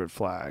Confederate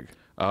flag.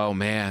 Oh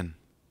man.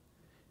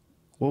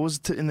 What was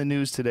in the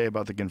news today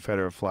about the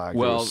Confederate flag?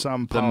 There Well, was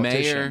some the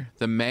politician.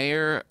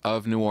 mayor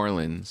of New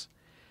Orleans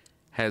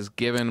has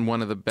given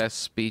one of the best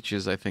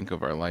speeches I think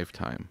of our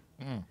lifetime.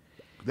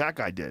 That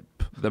guy did.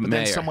 The but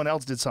mayor. then someone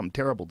else did something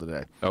terrible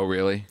today. Oh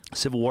really?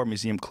 Civil War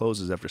Museum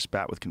closes after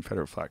spat with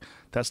Confederate flag.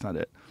 That's not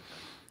it.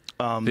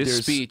 This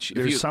speech.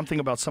 There's something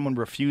about someone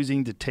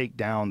refusing to take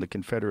down the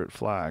Confederate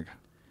flag.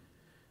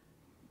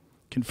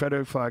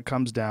 Confederate flag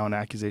comes down,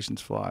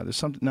 accusations fly. There's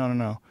something.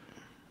 No.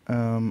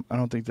 I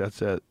don't think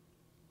that's it.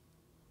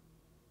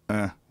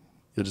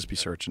 You'll just be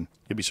searching.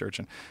 You'll be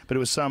searching. But it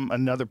was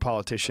another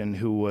politician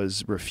who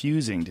was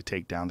refusing to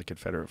take down the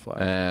Confederate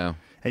flag.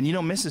 And you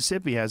know,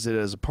 Mississippi has it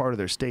as a part of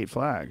their state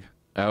flag.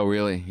 Oh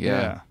really?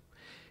 Yeah.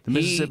 The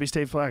Mississippi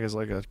state flag is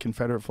like a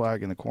Confederate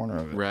flag in the corner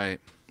of it. Right.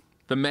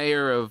 The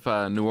mayor of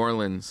New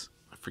Orleans,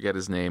 I forget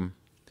his name,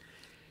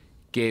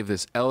 gave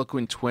this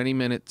eloquent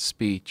 20-minute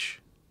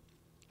speech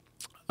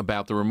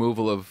about the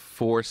removal of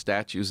 4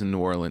 statues in New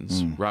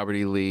Orleans, Robert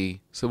E.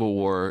 Lee, Civil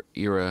War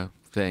era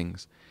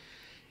things.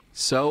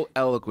 So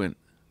eloquent.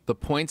 The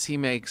points he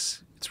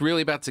makes, it's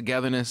really about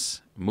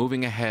togetherness,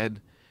 moving ahead.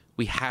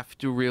 We have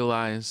to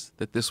realize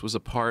that this was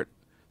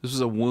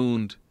a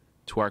wound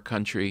to our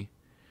country,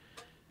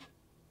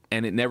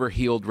 and it never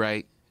healed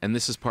right, and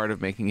this is part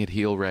of making it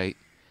heal right.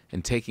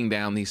 And taking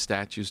down these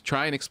statues,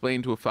 try and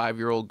explain to a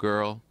 5-year-old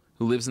girl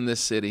who lives in this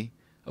city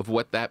of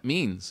what that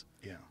means.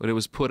 Yeah. But it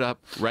was put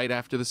up right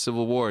after the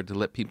Civil War to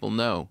let people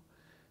know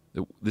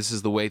that this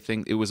is the way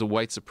it was a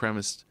white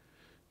supremacist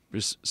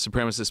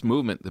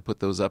movement that put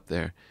those up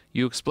there.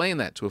 You explain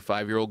that to a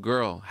 5-year-old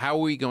girl. How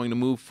are we going to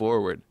move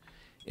forward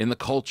in the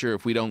culture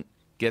if we don't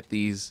get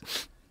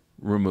these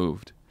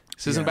removed?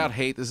 This isn't about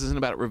hate. This isn't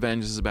about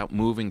revenge. This is about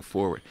moving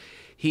forward.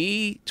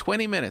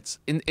 20 minutes,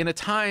 in a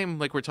time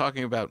like we're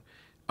talking about,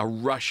 a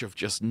rush of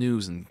just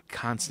news and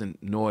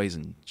constant noise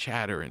and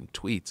chatter and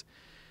tweets.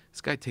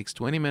 This guy takes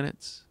 20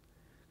 minutes,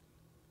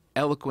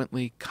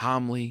 eloquently,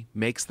 calmly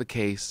makes the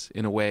case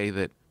in a way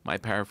that my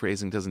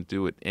paraphrasing doesn't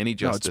do it any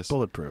justice. No, it's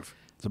bulletproof.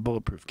 It's a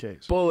bulletproof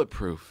case.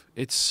 Bulletproof.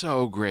 It's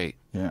so great.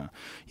 Yeah.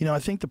 You know, I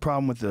think the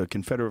problem with the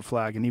Confederate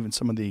flag and even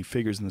some of the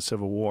figures in the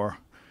Civil War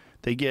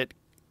they get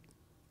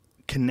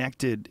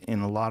connected in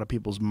a lot of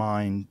people's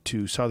mind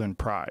to Southern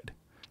pride.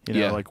 You know,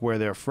 Yeah. like where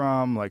they're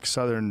from, like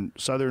Southern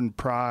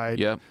pride.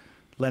 Yep.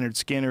 Leonard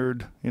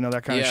Skinnard, you know,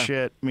 that kind of Yeah.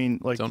 shit. I mean,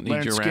 like Don't need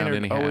Leonard you around Skinner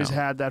anyhow. always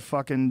had that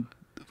fucking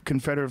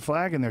Confederate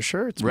flag in their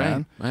shirts, Right.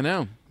 man. I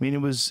know. I mean,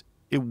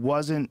 it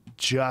wasn't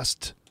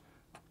just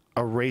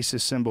a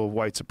racist symbol of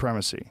white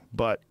supremacy,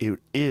 but it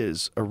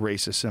is a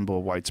racist symbol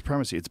of white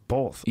supremacy. It's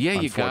both. Yeah,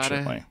 you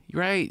unfortunately. gotta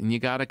right, and you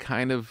gotta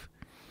kind of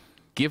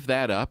give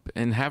that up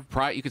and have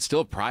pride. You could still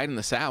have pride in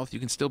the South. You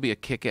can still be a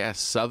kick-ass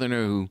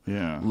Southerner who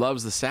Yeah.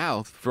 loves the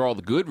South for all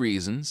the good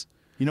reasons.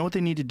 You know what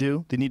they need to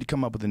do? They need to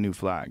come up with a new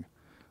flag.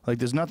 Like,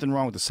 there's nothing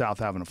wrong with the South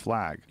having a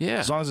flag. Yeah.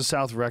 As long as the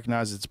South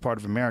recognizes it's part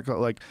of America,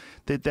 like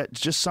that's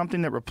just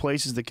something that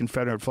replaces the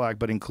Confederate flag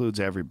but includes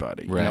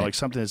everybody. You Right. know, like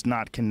something that's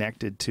not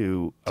connected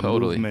to a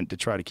Totally. movement to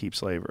try to keep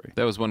slavery.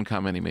 That was one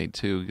comment he made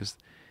too. Because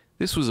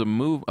this was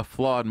a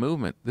flawed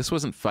movement. This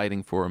wasn't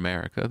fighting for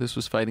America. This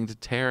was fighting to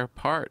tear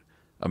apart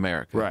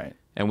America. Right.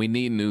 And we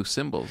need new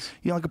symbols.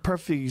 You know, like a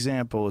perfect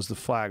example is the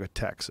flag of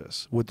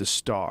Texas with the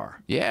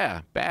star.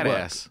 Yeah,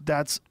 badass. Look,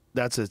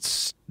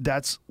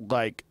 that's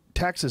like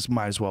Texas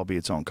might as well be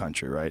its own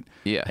country, right?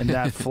 Yeah. And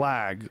that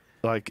flag,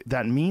 like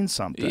that means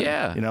something.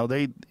 Yeah. You know,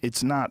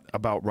 it's not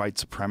about white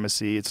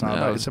supremacy. It's not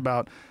No. about, it's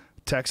about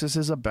Texas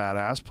is a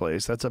badass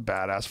place. That's a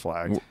badass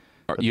flag.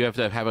 You have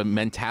to have a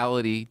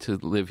mentality to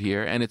live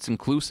here, and it's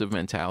inclusive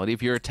mentality.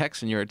 If you're a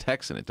Texan, you're a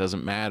Texan. It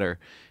doesn't matter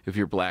if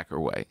you're black or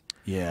white.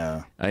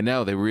 Yeah. I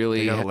know they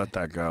really You gotta let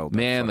that go.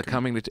 Man, the fucking-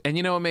 coming to and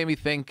you know what made me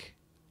think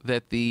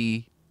that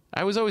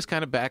I was always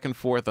kind of back and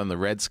forth on the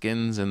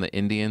Redskins and the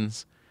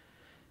Indians,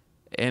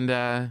 and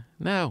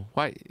no,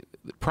 why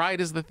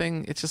pride is the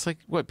thing. It's just like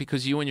what,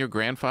 because you and your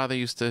grandfather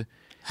used to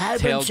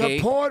I've been tailgate.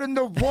 supporting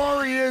the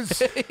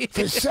Warriors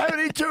for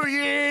 72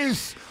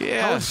 years.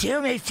 Yeah. I was here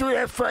when they threw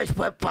their first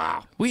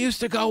football. We used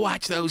to go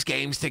watch those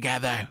games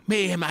together,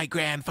 me and my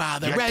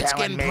grandfather. You're Redskin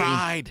telling me-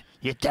 pride.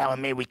 You're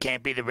telling me we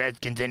can't be the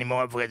Redskins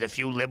anymore because a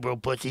few liberal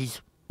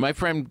pussies? My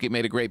friend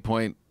made a great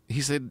point.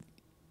 He said,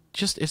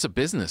 just it's a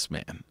business,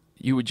 man.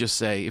 You would just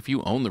say, if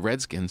you own the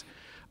Redskins,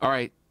 all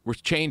right, we're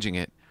changing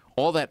it.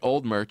 All that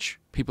old merch,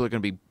 people are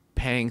going to be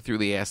paying through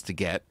the ass to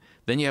get.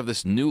 Then you have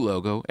this new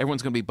logo.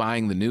 Everyone's going to be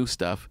buying the new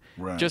stuff.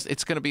 Right.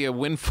 It's going to be a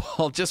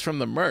windfall just from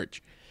the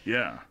merch.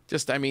 Yeah.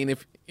 Just, I mean,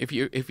 if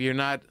you're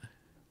not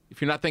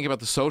thinking about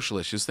the social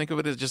issues, think of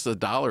it as just a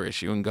dollar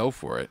issue and go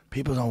for it.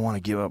 People don't want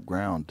to give up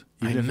ground,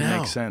 even I if it know.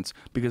 makes sense,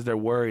 because they're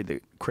worried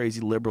that crazy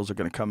liberals are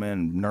going to come in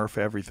and nerf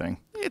everything.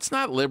 It's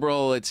not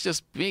liberal. It's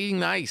just being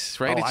nice,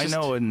 right? Oh, It's I just,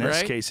 know in this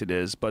right? case it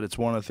is, but it's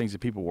one of the things that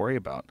people worry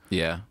about.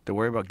 Yeah. They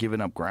worry about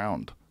giving up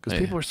ground because Yeah.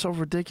 people are so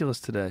ridiculous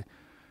today.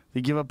 They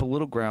give up a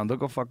little ground, they'll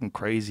go fucking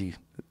crazy.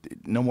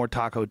 No more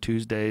Taco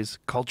Tuesdays,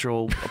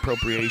 cultural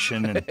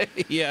appropriation, and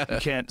Yeah. you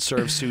can't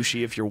serve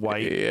sushi if you're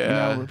white.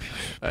 Yeah. You know?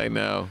 I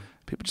know.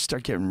 People just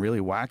start getting really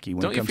wacky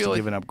when Don't it you comes feel to like-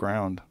 giving up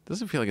ground.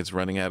 Doesn't feel like it's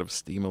running out of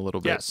steam a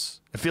little bit. Yes.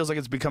 It feels like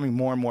it's becoming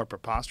more and more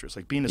preposterous.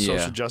 Like being a social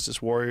Yeah.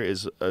 justice warrior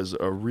is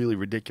a really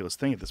ridiculous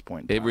thing at this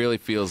point in It time. really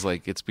feels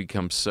like it's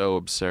become so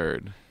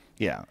absurd.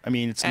 Yeah. I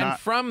mean, it's And not.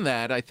 from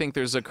that, I think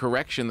there's a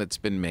correction that's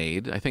been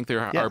made. I think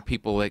there Yeah. are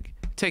people like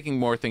taking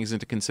more things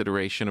into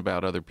consideration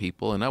about other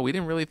people. And we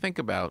didn't really think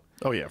about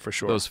Oh, yeah, for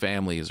sure. those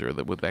families or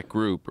with that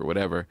group or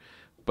whatever.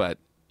 But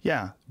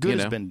Yeah. Good you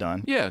has know. been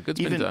done. Yeah, good's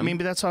been done. I mean,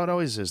 but that's how it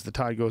always is. The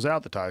tide goes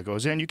out, the tide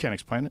goes in. You can't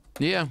explain it.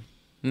 yeah,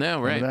 no,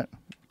 right? Remember that?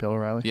 Bill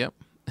O'Reilly? Yep.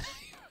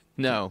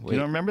 No, You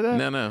don't remember that?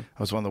 No. That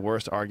was one of the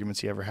worst arguments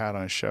he ever had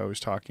on his show. He was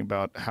talking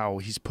about how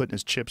he's putting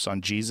his chips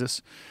on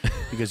Jesus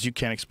because you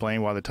can't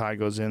explain why the tide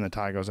goes in, the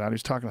tide goes out. He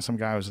was talking to some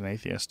guy who was an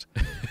atheist.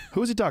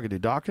 Who was he talking to?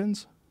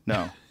 Dawkins?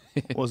 No,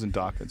 it wasn't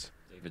Dawkins.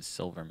 David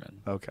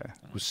Silverman. Okay.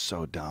 It was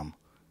so dumb.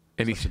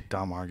 And he, Such a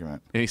dumb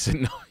argument. and he said,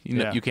 no,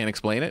 Yeah. you can't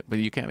explain it, but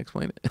you can't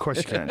explain it. Of course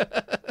you can.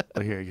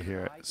 But here you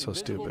hear it. It's so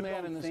stupid.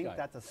 Man in this think guy.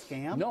 that's a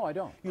scam? No, I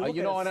don't. You look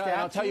you know, at a and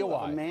I'll tell you statue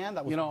of why. a man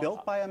that was You know,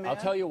 built by a man? I'll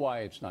tell you why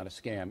it's not a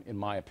scam, in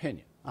my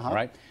opinion. Uh-huh. All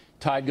right?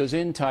 Tide goes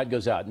in, tide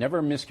goes out. Never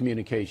a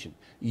miscommunication.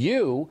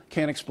 You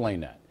can't explain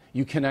that.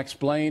 You can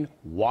explain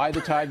why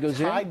the tide goes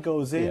in. Tide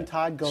goes in,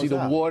 tide goes See, the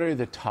out. water,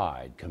 the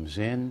tide comes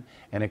in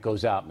and it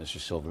goes out, Mr.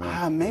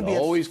 Silverman. Maybe it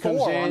it's always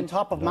Thor comes in. on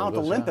top of no, it Mount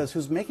goes Olympus out.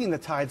 who's making the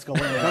tides go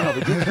in. No,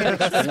 but you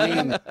can't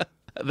explain.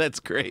 That's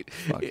great.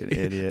 Fucking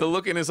idiot. The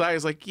look in his eye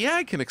is like, yeah,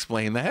 I can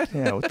explain that.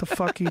 Yeah, what the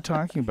fuck are you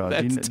talking about?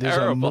 That's There's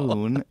terrible. a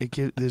moon.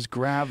 There's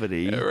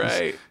gravity. Yeah,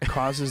 right. This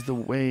causes the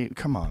wave.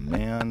 Come on,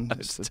 man.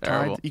 It's the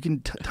terrible. tide. You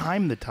can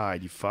time the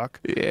tide, you fuck.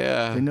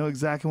 Yeah. They know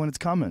exactly when it's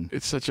coming.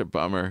 It's such a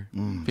bummer.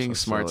 Being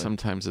so smart silly.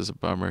 sometimes is a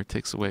bummer. It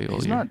takes away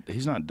all your...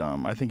 He's not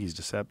dumb. I think he's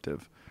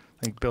deceptive.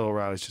 I think Bill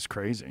O'Reilly's just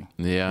crazy.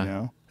 Yeah. You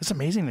know? It's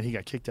amazing that he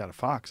got kicked out of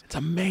Fox. It's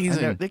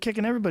amazing. They're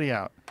kicking everybody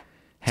out.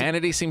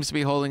 Hannity seems to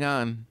be holding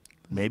on.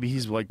 Maybe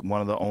he's like one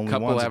of the only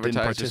Couple ones that didn't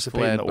advertisers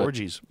participate in fled, the but-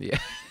 orgies. Yeah.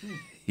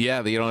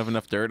 Yeah, you don't have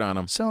enough dirt on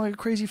him. Sound like a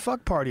crazy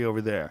fuck party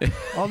over there.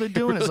 All they're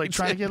doing is like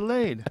trying to get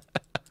laid.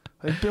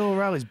 Like Bill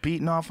O'Reilly's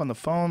beating off on the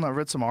phone. I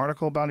read some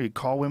article about it. He'd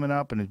call women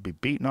up and he'd be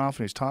beating off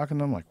and he's talking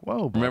to them like,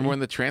 whoa, buddy. Remember when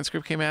the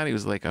transcript came out? He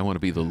was like, I want to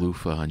be the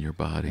loofah on your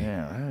body.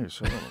 Yeah, that is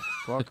so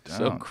fucked down.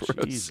 So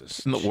gross.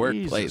 Jesus. In the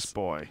workplace. Jesus,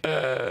 boy.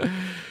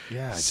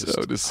 Yeah, it's So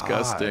just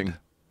disgusting. odd.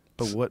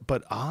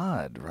 But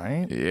odd,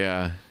 right?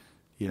 Yeah.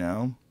 You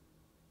know?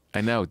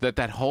 I know.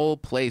 That whole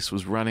place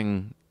was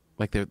running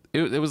like it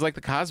was like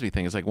the Cosby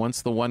thing. It's like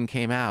once the one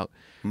came out,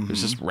 it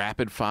was just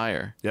rapid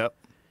fire. Yep.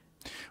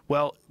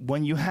 Well,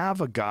 when you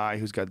have a guy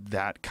who's got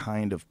that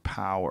kind of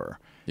power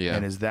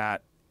and is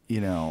that,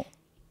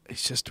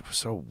 it's just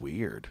so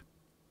weird.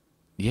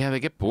 Yeah, they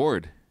get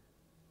bored.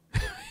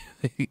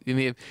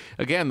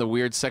 Again, the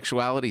weird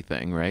sexuality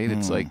thing, right?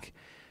 It's like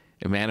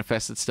it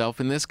manifests itself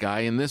in this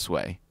guy in this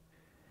way.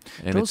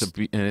 And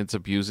it's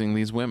abusing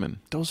these women.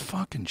 Those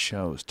fucking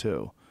shows,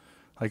 too.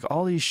 Like,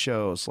 all these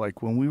shows,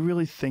 like, when we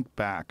really think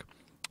back,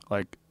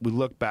 like, we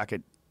look back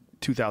at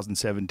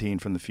 2017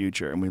 from the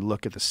future and we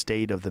look at the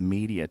state of the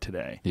media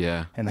today.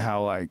 Yeah. And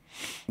how, like,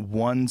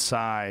 one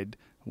side,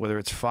 whether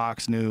it's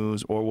Fox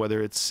News or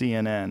whether it's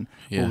CNN,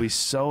 will be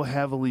so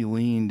heavily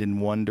leaned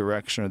in one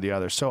direction or the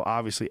other, so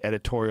obviously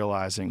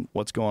editorializing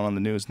what's going on in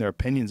the news and their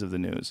opinions of the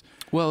news.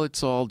 Well,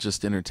 it's all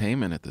just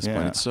entertainment at this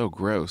point. It's so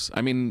gross.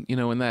 I mean,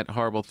 when that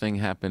horrible thing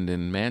happened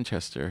in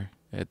Manchester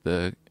at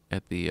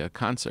the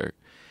concert,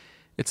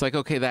 it's like,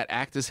 okay, that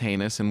act is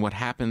heinous, and what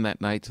happened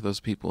that night to those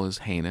people is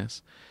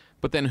heinous.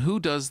 But then who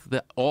does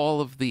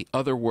all of the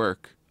other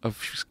work of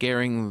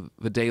scaring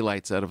the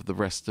daylights out of the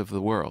rest of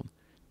the world?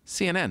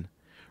 CNN.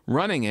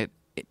 Running it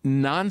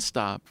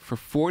nonstop for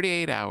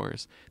 48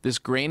 hours, this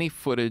grainy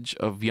footage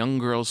of young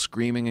girls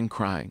screaming and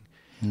crying.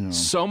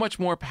 So much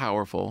more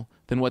powerful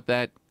than what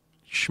that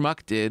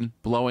schmuck did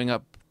blowing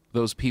up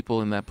those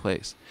people in that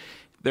place.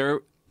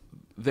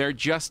 They're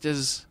just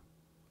as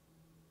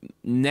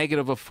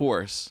negative a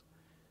force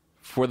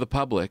for the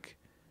public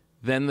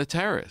than the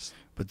terrorists.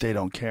 But they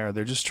don't care.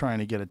 They're just trying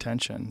to get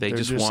attention. They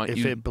just want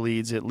if it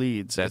bleeds, it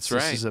leads. That's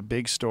right. This is a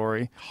big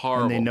story.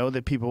 Horrible. And they know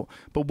that people...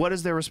 But what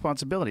is their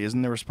responsibility?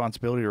 Isn't their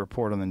responsibility to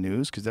report on the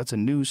news? Because that's a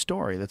news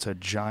story. That's a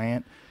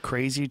giant,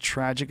 crazy,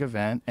 tragic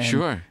event. And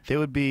sure. They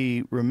would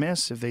be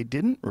remiss if they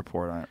didn't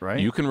report on it, right?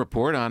 You can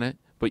report on it,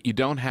 but you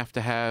don't have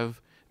to have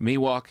me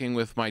walking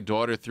with my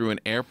daughter through an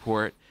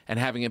airport and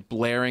having it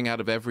blaring out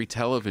of every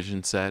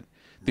television set,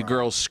 the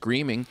girls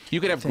screaming.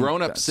 You could have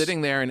grown-ups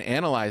sitting there and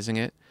analyzing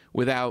it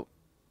without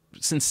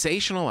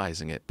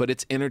sensationalizing it, but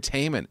it's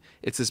entertainment.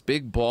 It's this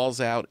big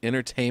balls out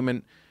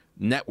entertainment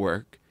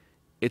network.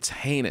 It's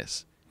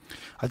heinous.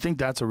 I think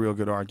that's a real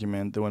good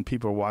argument that when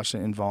people are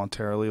watching it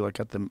involuntarily,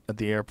 like at the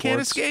airport, Can't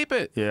escape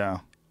it. Yeah,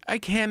 I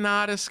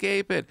cannot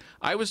escape it.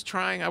 I was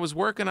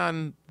working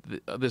on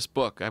this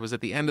book. I was at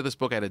the end of this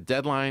book. I had a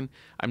deadline.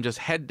 I'm just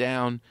head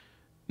down,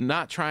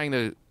 not trying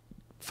to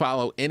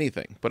follow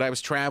anything, but I was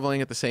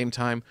traveling at the same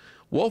time.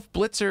 Wolf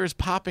Blitzer is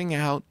popping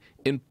out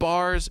in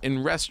bars,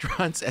 in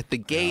restaurants, at the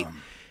gate.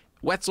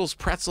 Wetzel's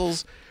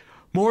Pretzels.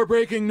 More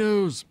breaking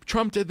news.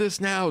 Trump did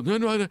this now.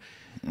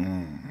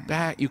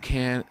 That you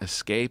can't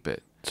escape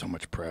it. so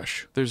much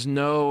pressure. There's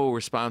no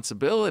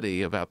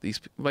responsibility about these.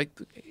 Like,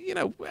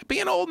 be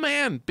an old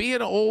man. Be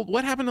an old.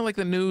 What happened to like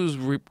the news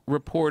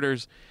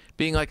reporters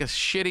being like a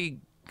shitty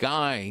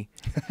guy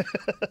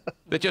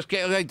that just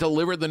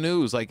delivered the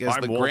news like as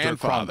the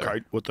grandfather?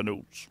 Cronkite with the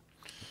news.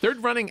 They're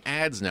running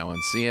ads now on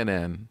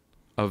CNN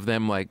of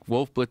them like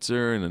Wolf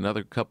Blitzer and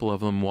another couple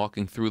of them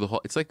walking through the hall.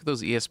 It's like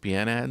those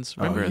ESPN ads.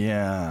 Remember? Oh,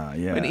 yeah.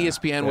 And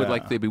ESPN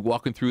would they'd be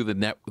walking through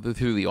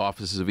through the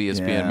offices of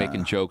ESPN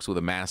making jokes with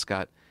a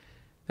mascot.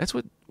 That's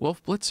what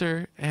Wolf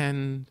Blitzer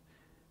and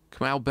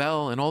Kamau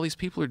Bell and all these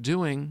people are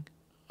doing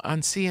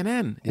on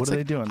CNN. What are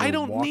they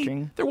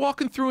doing? They're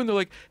walking through and they're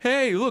like,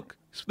 hey, look,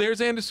 there's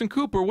Anderson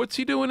Cooper. What's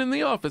he doing in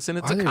the office? And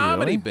it's a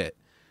comedy bit.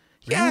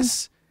 Really?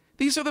 Yes.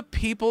 These are the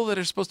people that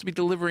are supposed to be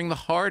delivering the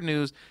hard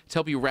news to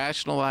help you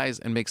rationalize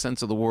and make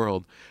sense of the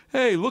world.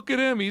 Hey, look at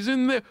him. He's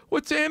in there.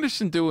 What's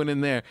Anderson doing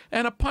in there?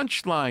 And a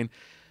punchline.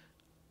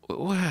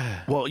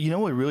 Well, you know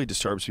what really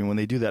disturbs me? When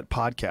they do that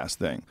podcast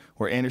thing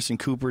where Anderson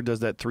Cooper does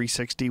that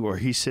 360 where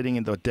he's sitting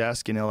at the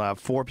desk and he'll have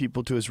 4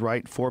 people to his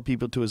right, 4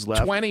 people to his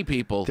left. 20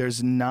 people.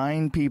 There's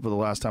 9 people the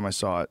last time I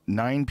saw it.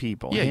 9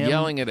 people. Yeah,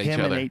 yelling at each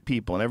other. Him and 8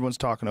 people, and everyone's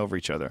talking over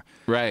each other.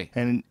 Right.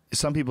 And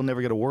some people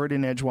never get a word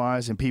in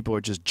edgewise, and people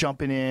are just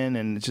jumping in,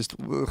 and it's just...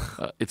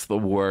 it's the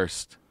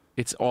worst.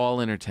 It's all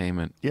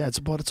entertainment. Yeah,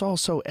 but it's all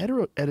so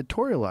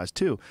editorialized,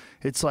 too.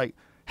 It's like...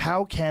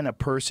 How can a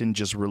person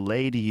just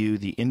relay to you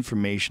the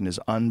information as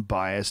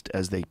unbiased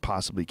as they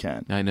possibly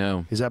can? I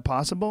know. Is that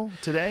possible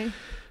today?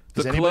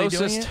 The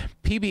closest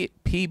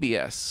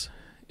PBS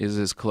is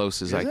as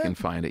close as I can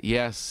find it.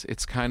 Yes,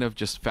 it's kind of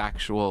just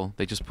factual.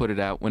 They just put it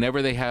out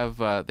whenever they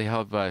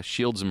have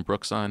Shields and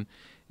Brooks on.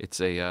 It's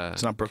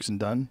not Brooks and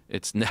Dunn.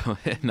 It's not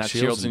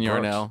Shields and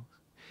Yarnell.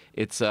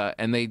 It's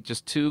and they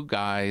just 2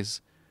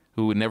 guys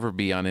who would never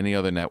be on any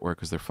other network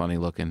because they're funny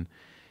looking,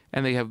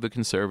 and they have the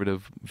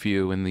conservative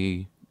view and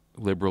the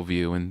liberal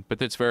view,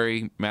 but it's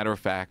very matter of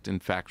fact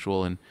and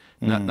factual and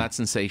not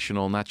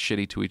sensational, not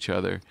shitty to each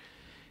other.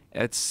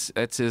 That's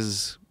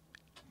as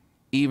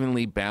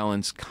evenly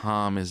balanced,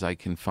 calm as I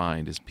can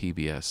find as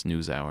PBS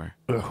NewsHour.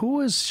 Who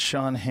was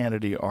Sean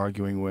Hannity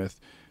arguing with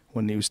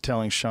when he was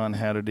telling Sean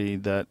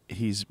Hannity that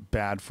he's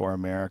bad for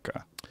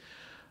America?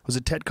 Was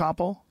it Ted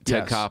Koppel?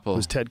 Ted Yes, Koppel. It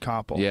was Ted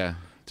Koppel. Yeah,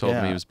 told me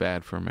Yeah. he was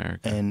bad for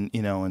America. And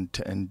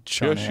and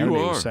Sean Yes, you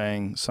Hannity are. was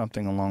saying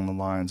something along the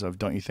lines of,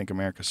 "Don't you think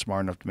America's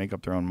smart enough to make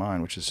up their own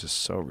mind?" Which is just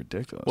so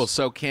ridiculous. Well,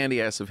 so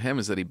candy-ass of him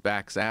is that he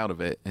backs out of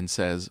it and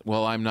says,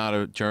 well, I'm not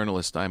a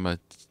journalist, I'm a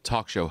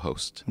talk show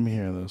host. Let me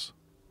hear this.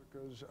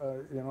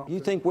 You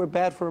think we're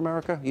bad for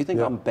America? You think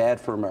I'm bad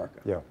for America?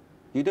 Yeah.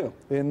 You do?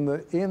 In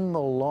the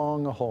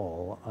long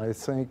haul, I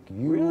think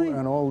you Really?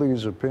 and all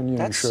these opinion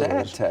That's shows.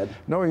 sad, Ted.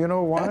 No, you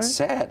know why? That's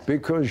sad.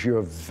 Because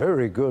you're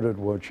very good at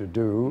what you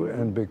do,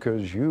 and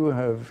because you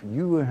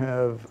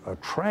have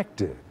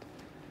attracted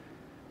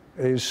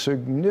a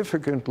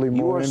significantly You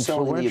more are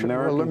selling the influential.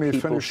 American let me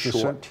people finish the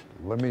short.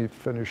 Let me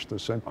finish the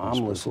sentence I'm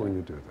before listening.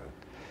 you do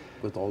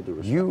that. With all due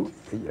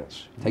respect.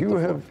 Yes. Take the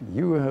floor.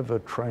 You have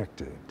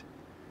attracted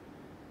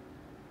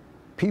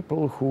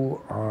people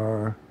who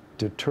are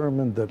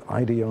determined that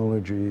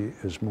ideology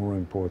is more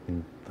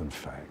important than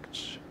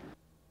facts.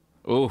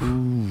 Oof.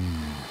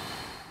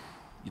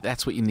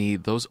 That's what you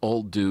need. Those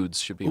old dudes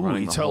should be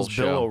running He the tells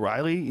whole Bill show.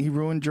 O'Reilly he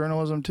ruined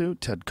journalism too.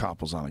 Ted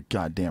Koppel's on a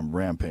goddamn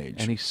rampage.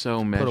 And he's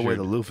so measured. Put away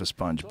the loofah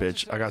sponge,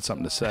 bitch. I got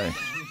something to say.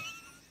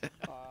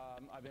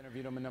 I've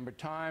interviewed him a number of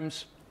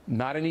times.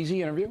 Not an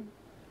easy interview.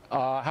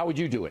 How would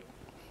you do it?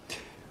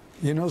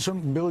 You know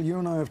something, Bill, you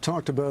and I have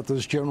talked about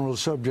this general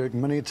subject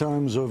many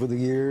times over the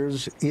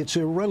years. It's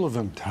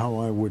irrelevant how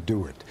I would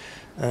do it.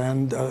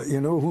 And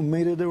you know who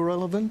made it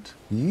irrelevant?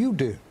 You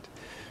did.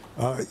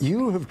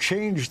 You have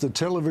changed the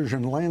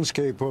television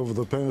landscape over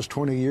the past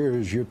 20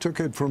 years. You took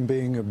it from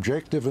being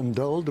objective and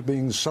dull to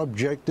being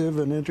subjective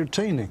and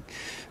entertaining.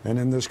 And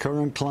in this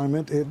current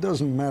climate, it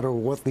doesn't matter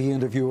what the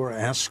interviewer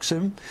asks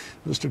him.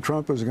 Mr.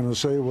 Trump is going to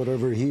say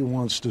whatever he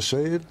wants to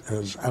say, it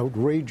as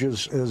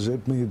outrageous as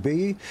it may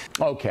be.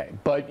 Okay,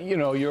 but you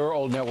know, your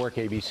old network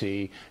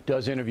ABC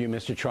does interview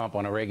Mr. Trump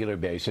on a regular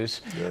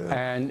basis,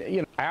 and you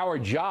know, our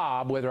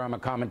job, whether I'm a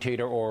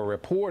commentator or a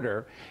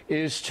reporter,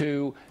 is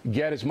to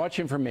get as much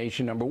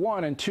information, number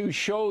one, and two,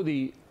 show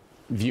the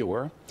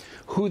viewer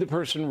who the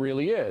person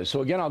really is.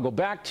 So again, I'll go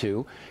back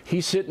to,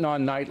 he's sitting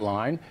on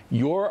Nightline,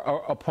 you're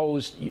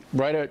opposed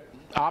right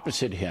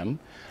opposite him.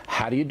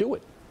 How do you do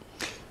it?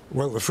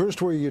 Well, the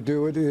first way you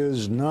do it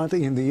is not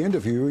in the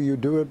interview. You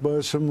do it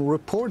by some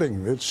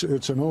reporting. It's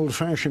an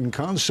old-fashioned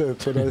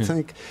concept, but I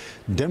think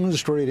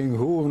demonstrating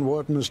who and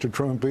what Mr.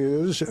 Trump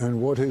is and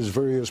what his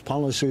various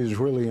policies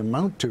really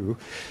amount to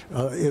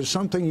is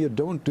something you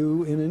don't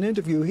do in an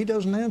interview. He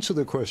doesn't answer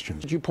the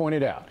questions. As you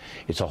pointed out,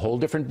 it's a whole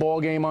different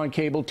ballgame on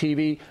cable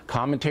TV.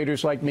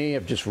 Commentators like me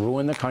have just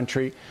ruined the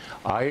country.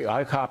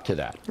 I cop to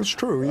that. It's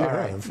true. You All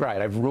have.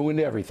 right, I've ruined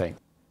everything.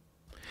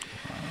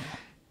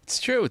 It's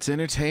true. It's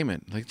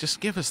entertainment. Like, just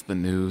give us the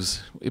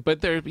news.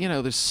 But there, you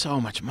know, there's so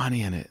much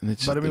money in it. And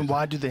it's But I just- mean,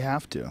 why do they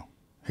have to?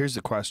 Here's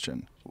the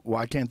question.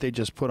 Why can't they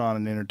just put on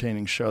an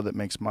entertaining show that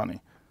makes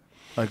money?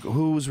 Like,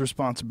 whose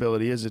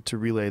responsibility is it to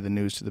relay the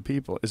news to the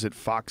people? Is it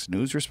Fox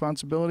News'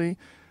 responsibility?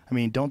 I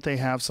mean, don't they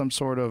have some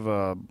sort of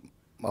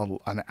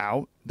an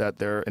out that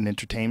they're an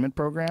entertainment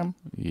program?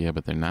 Yeah,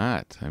 but they're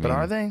not. I mean, But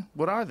are they?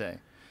 What are they?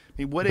 I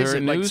mean, what is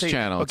They're it? a Like, news say-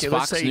 channel. Okay, It's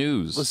let's Fox say,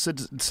 News. Let's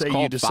say you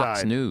called decide.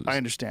 Fox News. I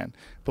understand,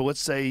 but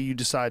let's say you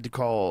decide to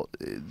call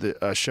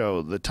a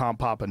show the Tom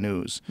Papa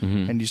News,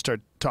 and you start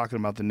talking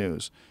about the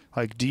news.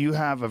 Like, do you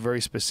have a very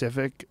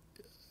specific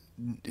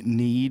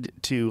need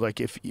to,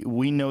 like, if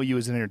we know you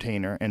as an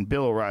entertainer, and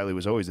Bill O'Reilly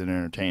was always an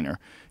entertainer.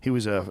 He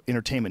was a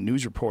entertainment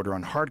news reporter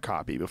on hard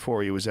copy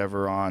before he was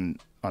ever on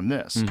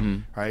this,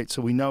 right?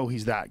 So we know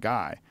he's that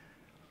guy.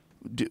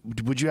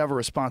 Would you have a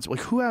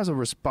like, who has a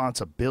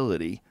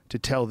responsibility to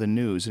tell the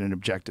news in an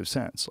objective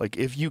sense? Like,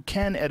 if you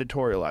can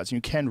editorialize and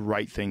you can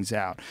write things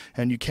out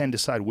and you can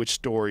decide which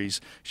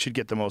stories should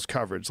get the most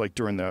coverage, like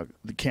during the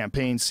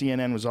campaign,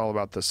 CNN was all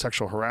about the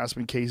sexual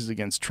harassment cases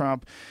against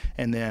Trump,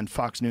 and then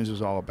Fox News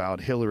was all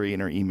about Hillary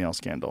and her email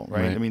scandal,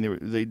 right? I mean,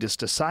 they just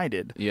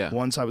decided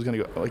one side was going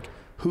to go, like,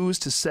 who's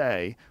to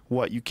say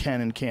what you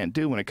can and can't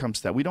do when it comes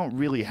to that? We don't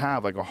really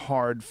have like a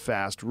hard,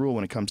 fast rule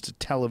when it comes to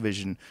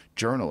television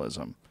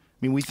journalism.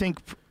 I mean, we think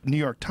New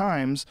York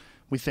Times,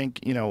 we think,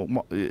 you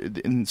know,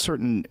 in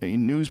certain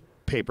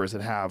newspapers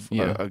that have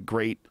a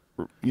great,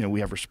 you know,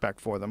 we have respect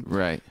for them.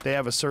 Right. They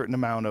have a certain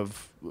amount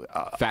of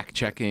fact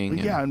checking.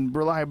 Yeah, and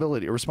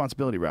reliability, or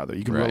responsibility, rather.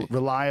 You can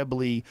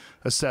reliably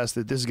assess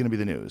that this is going to be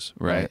the news.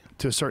 Right.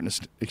 To a certain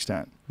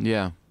extent.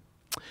 Yeah.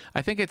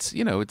 I think it's,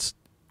 you know, it's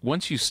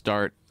once you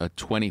start a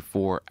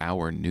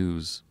 24-hour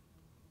news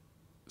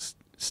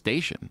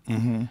station,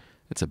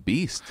 it's a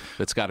beast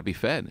that's got to be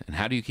fed. And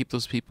how do you keep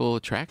those people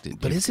attracted?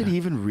 But is it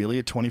even really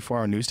a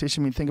 24-hour news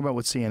station? I mean, think about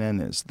what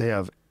CNN is. They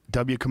have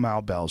W.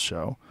 Kamau Bell's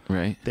show.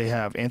 Right. They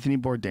have Anthony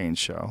Bourdain's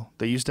show.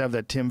 They used to have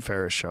that Tim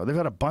Ferriss show. They've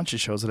had a bunch of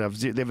shows that have.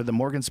 They have the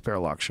Morgan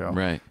Spurlock show.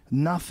 Right.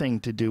 Nothing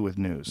to do with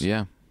news.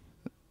 Yeah.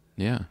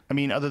 Yeah. I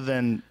mean, other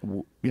than,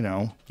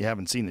 you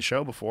haven't seen the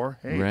show before.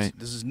 Hey, Right.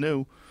 this is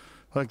new.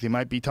 Look, they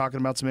might be talking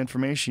about some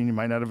information you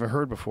might not have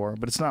heard before,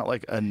 but it's not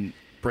like a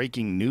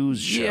breaking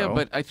news show. Yeah,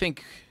 but I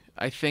think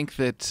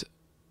that,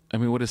 I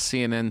mean, what does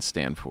CNN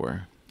stand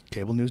for?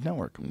 Cable News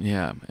Network.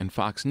 Yeah, and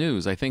Fox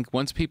News. I think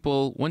once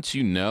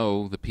you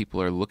know that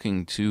people are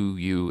looking to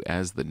you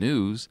as the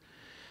news,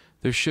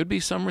 there should be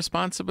some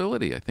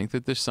responsibility. I think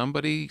that there's some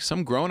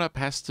grown-up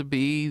has to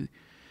be,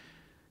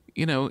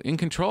 in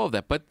control of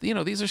that. But,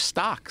 these are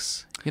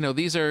stocks.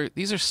 These are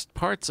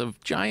parts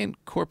of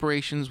giant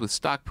corporations with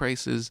stock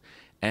prices,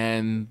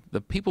 and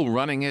the people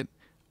running it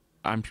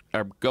are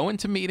going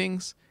to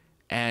meetings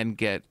and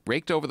get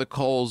raked over the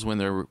coals when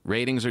their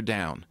ratings are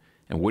down.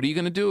 And what are you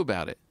going to do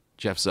about it,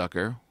 Jeff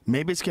Zucker?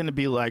 Maybe it's going to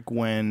be like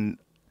when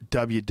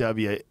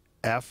WWF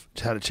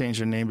had to change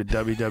their name to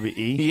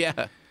WWE.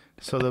 Yeah.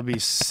 So there'll be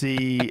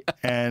CNE.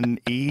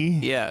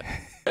 Yeah.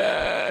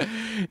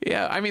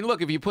 Yeah. I mean,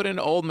 look, if you put an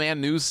old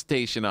man news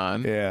station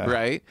on,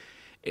 right?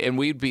 And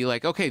we'd be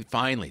like, okay,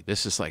 finally,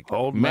 this is like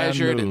Old man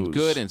measured and news.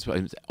 good and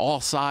it's all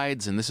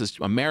sides, and this is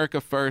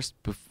America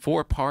first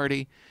before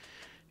party.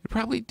 It'd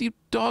probably do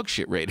dog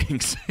shit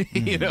ratings.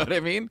 You know what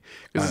I mean?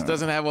 Because it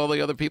doesn't have all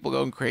the other people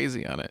going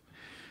crazy on it.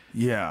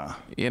 Yeah.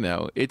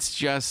 It's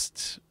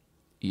just,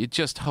 you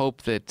just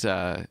hope that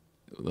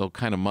they'll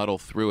kind of muddle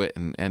through it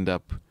and end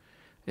up,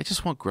 they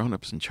just want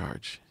grown-ups in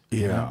charge.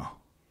 Yeah.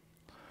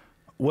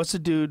 What's the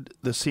dude,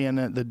 the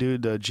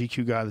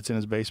GQ guy that's in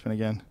his basement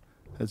again?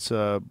 It's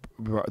the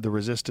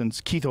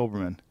Resistance, Keith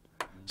Olbermann.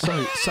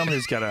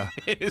 Somebody's got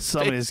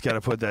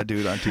to put that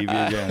dude on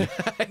TV again.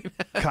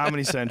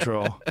 Comedy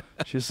Central.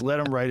 Just let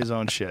him write his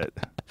own shit.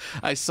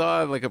 I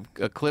saw like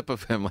a clip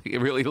of him. Like, it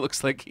really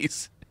looks like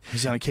he's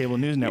on a cable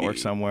news network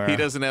somewhere. He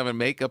doesn't have a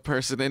makeup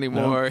person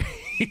anymore. No.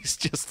 It's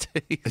just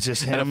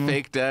him at a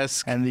fake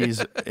desk and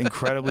these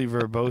incredibly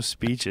verbose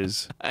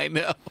speeches. I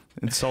know,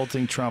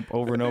 insulting Trump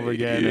over and over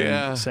again,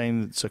 and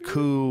saying it's a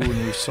coup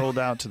and we've sold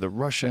out to the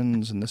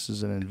Russians and this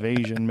is an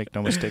invasion. Make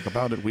no mistake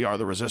about it. We are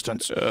the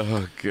resistance.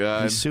 Oh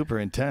God, he's super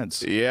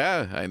intense.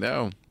 Yeah, I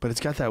know. But it's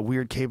got that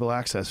weird cable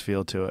access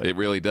feel to it. It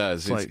really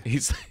does.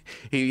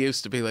 He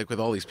used to be like with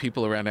all these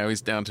people around. Now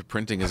he's down to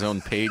printing his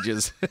own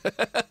pages,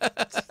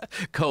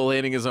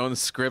 collating his own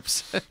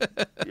scripts.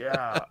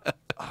 Yeah.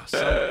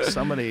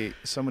 Somebody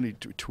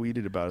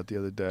tweeted about it the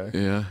other day.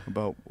 Yeah.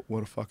 About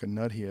what a fucking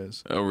nut he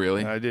is. Oh,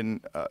 really? And I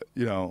didn't. I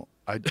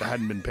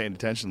hadn't been paying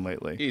attention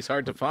lately. He's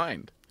hard to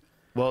find.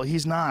 Well,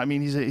 he's not. I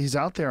mean, he's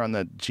out there on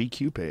the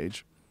GQ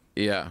page.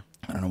 Yeah.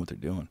 I don't know what they're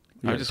doing.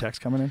 You got a text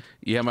coming in?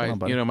 Yeah,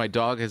 my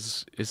dog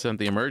is in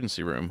the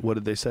emergency room. What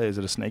did they say? Is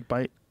it a snake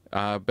bite?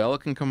 Bella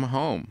can come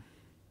home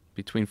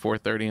between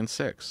 4:30 and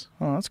 6.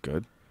 Oh, that's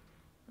good.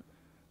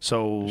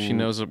 So she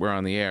knows that we're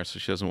on the air, so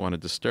she doesn't want to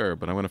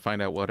disturb. But I want to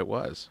find out what it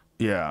was.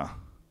 Yeah,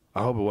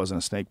 I hope it wasn't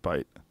a snake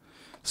bite.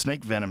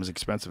 Snake venom is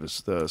expensive.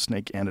 It's the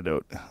snake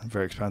antidote,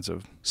 very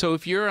expensive. So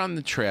if you're on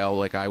the trail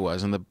like I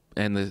was, and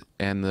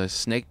the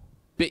snake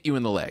bit you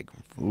in the leg,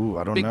 ooh,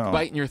 I don't know. Big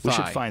bite in your thigh. We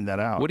should find that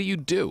out. What do you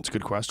do? It's a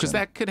good question. Because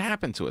that could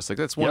happen to us. Like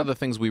that's one of the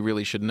things we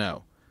really should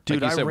know.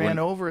 Dude, like I ran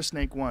over a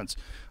snake once.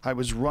 I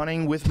was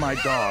running with my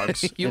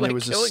dogs, and there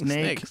was a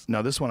snake. Snakes.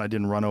 No, this one I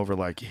didn't run over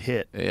like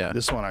hit. Yeah.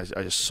 This one I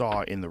just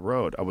saw in the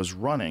road. I was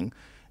running,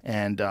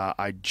 and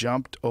I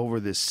jumped over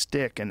this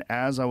stick, and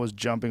as I was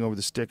jumping over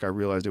the stick, I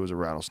realized it was a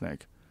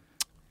rattlesnake.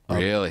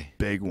 Really?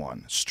 Big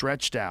one.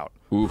 Stretched out.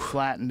 Oof.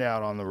 Flattened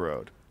out on the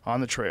road. On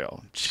the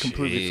trail. Just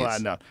completely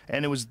flattened out.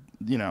 And it was,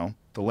 the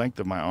length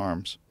of my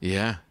arms.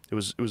 Yeah. It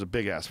was a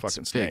big-ass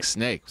fucking snake. Big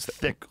snake. It was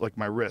thick like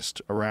my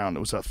wrist around. It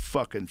was a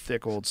fucking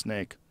thick old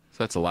snake.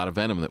 So that's a lot of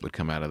venom that would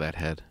come out of that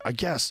head. I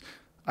guess.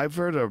 I've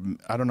heard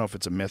I don't know if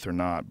it's a myth or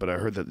not, but I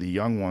heard that the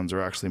young ones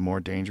are actually more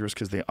dangerous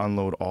because they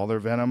unload all their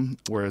venom,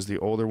 whereas the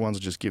older ones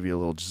just give you a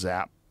little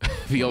zap.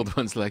 The old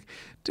one's like,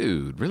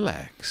 dude,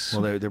 relax.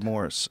 Well,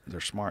 they're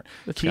smart.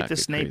 Keep the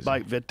snake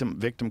bite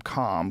victim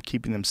calm,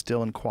 keeping them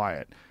still and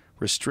quiet.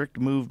 Restrict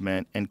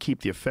movement and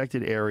keep the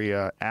affected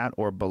area at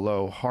or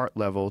below heart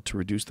level to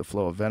reduce the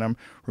flow of venom.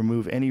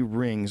 Remove any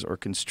rings or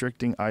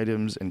constricting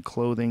items in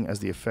clothing as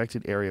the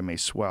affected area may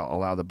swell.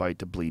 Allow the bite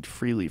to bleed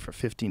freely for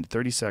 15 to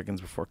 30 seconds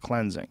before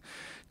cleansing.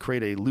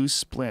 Create a loose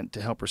splint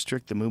to help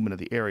restrict the movement of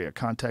the area.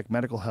 Contact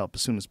medical help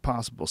as soon as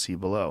possible. See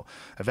below.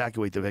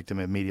 Evacuate the victim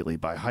immediately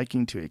by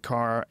hiking to a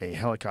car, a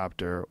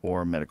helicopter,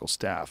 or medical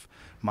staff.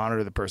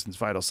 Monitor the person's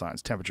vital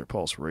signs, temperature,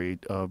 pulse,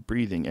 rate of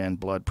breathing, and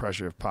blood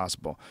pressure if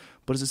possible.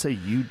 What does it say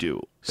you do?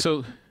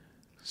 So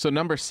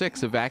number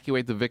 6,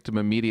 evacuate the victim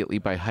immediately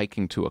by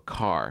hiking to a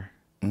car.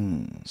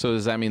 So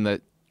does that mean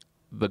that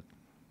the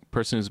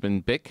person who's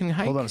been bit can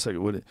hike? Hold on a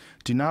second.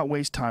 Do not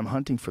waste time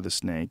hunting for the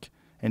snake,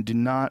 and do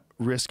not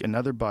risk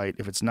another bite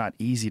if it's not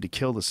easy to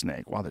kill the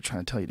snake. Wow, they're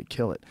trying to tell you to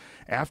kill it.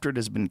 After it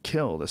has been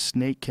killed, a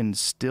snake can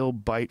still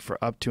bite for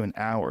up to an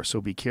hour,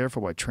 so be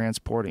careful while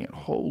transporting it.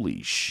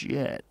 Holy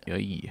shit.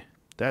 Yay.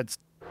 That's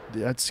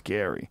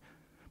scary.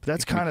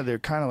 But they're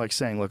kind of like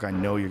saying, look, I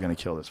know you're going to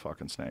kill this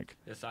fucking snake.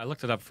 Yes, I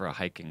looked it up for a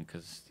hiking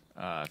because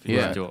If you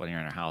just do it when you're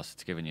in a house,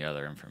 it's giving you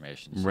other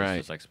information. So Right.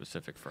 It's like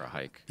specific for a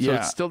hike. So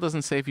it still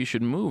doesn't say if you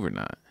should move or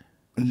not.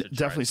 It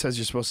definitely says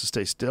you're supposed to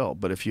stay still,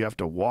 but if you have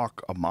to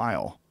walk a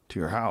mile to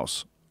your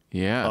house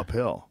Yeah.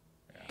 uphill,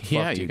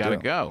 Yeah, do you you got to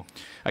do? go.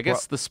 I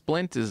guess the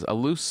splint is a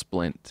loose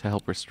splint to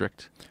help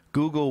restrict.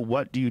 Google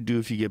what do you do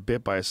if you get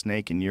bit by a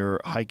snake and you're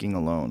hiking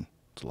alone.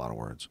 It's a lot of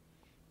words.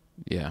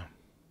 Yeah.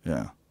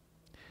 Yeah.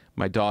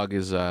 My dog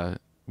is,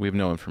 we have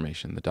no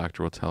information. The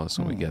doctor will tell us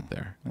when we get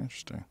there.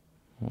 Interesting.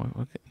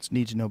 What It's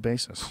need to know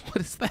basis. what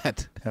is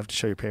that? You have to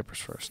show your papers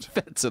first.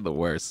 Pets are the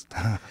worst.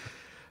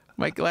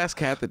 My last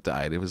cat that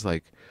died, it was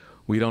like,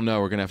 we don't know.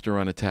 We're going to have to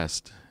run a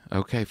test.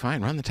 Okay,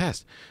 fine. Run the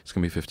test. It's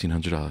going to be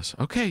 $1,500.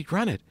 Okay,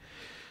 run it.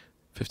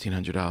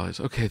 $1,500.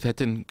 Okay, that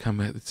didn't come.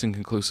 It's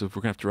inconclusive.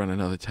 We're going to have to run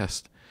another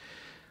test.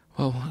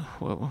 Well,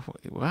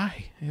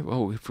 why?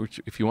 Well,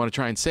 if you want to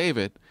try and save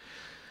it,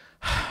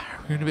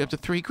 we're going to be up to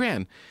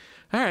 $3,000.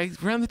 All right,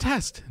 run the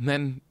test. And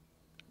then,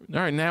 all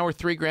right, now we're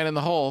 $3,000 in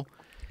the hole.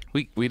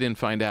 We didn't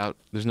find out.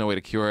 There's no way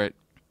to cure it.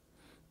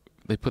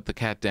 They put the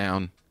cat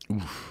down.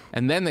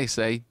 And then they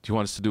say, do you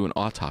want us to do an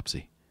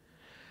autopsy?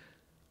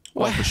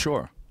 Well, What? for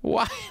sure.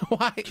 Why?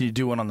 Can you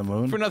do one on the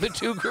moon? For another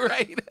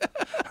 $2,000?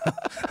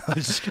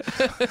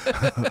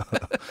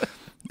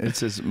 It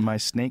says, my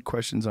snake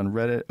questions on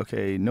Reddit.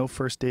 Okay, no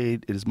first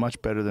aid. It is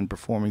much better than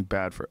performing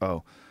bad for...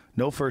 Oh.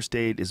 No first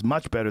aid is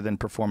much better than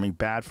performing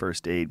bad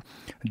first aid.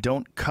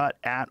 Don't cut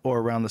at or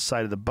around the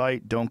site of the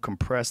bite. Don't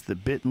compress the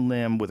bitten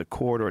limb with a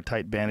cord or a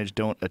tight bandage.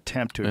 Don't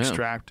attempt to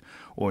extract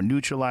or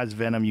neutralize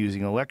venom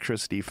using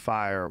electricity,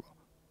 fire,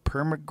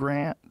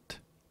 pomegranate?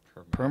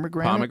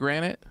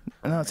 Pomegranate?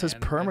 No, it says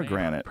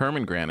pomegranate.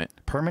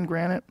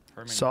 Permangranate.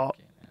 Salt.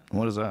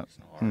 What is that?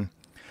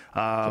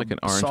 Like an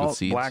orange Salt, with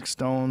seeds. black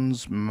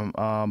stones,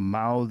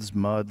 mouths,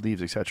 mud,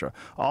 leaves, etc.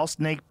 All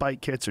snake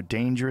bite kits are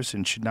dangerous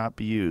and should not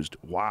be used.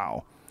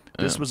 Wow.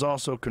 This was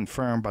also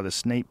confirmed by the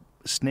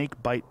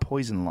snake bite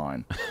poison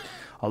line.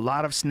 A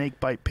lot of snake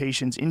bite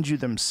patients injure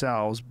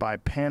themselves by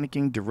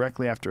panicking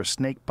directly after a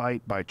snake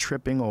bite, by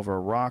tripping over a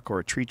rock or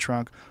a tree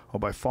trunk, or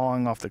by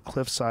falling off the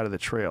cliff side of the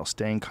trail.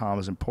 Staying calm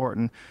is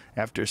important.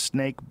 After a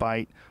snake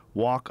bite,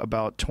 walk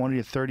about 20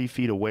 to 30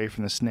 feet away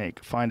from the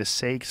snake. Find a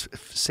safe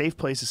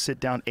place to sit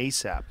down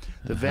ASAP.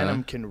 The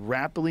venom can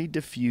rapidly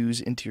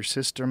diffuse into your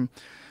system.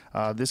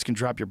 This can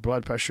drop your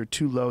blood pressure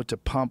too low to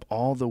pump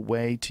all the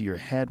way to your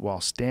head while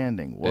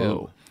standing. Whoa.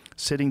 Ew.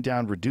 Sitting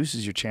down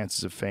reduces your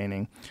chances of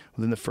fainting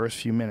within the first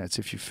few minutes.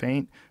 If you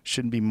faint,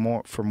 shouldn't be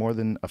for more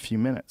than a few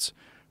minutes.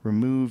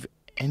 Remove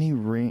any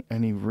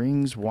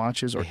rings,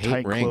 watches, or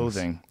tight rings.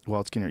 clothing.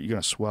 Well, you're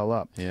going to swell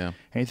up. Yeah.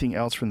 Anything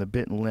else from the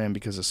bitten limb,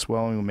 because the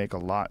swelling will make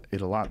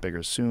it a lot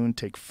bigger soon.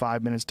 Take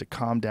 5 minutes to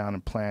calm down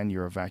and plan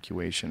your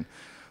evacuation.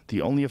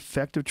 The only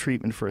effective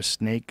treatment for a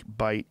snake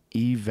bite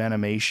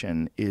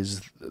envenomation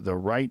is the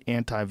right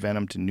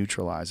anti-venom to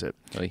neutralize it.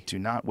 Oy. Do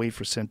not wait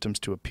for symptoms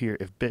to appear.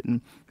 If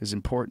bitten, it is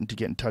important to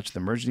get in touch with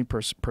emergency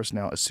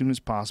personnel as soon as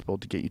possible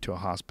to get you to a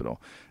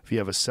hospital. If you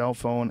have a cell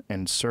phone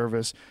and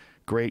service,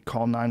 great,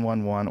 call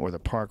 911 or the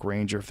park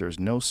ranger. If there's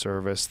no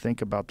service,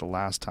 think about the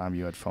last time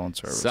you had phone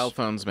service. Cell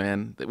phones,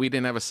 man. We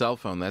didn't have a cell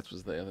phone. That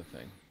was the other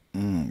thing.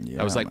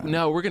 Yeah, I was like, man.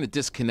 no, we're going to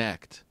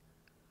disconnect.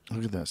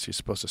 Look at this. You're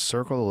supposed to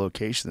circle the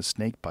location of the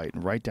snake bite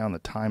and write down the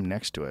time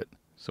next to it.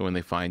 So when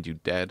they find you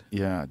dead.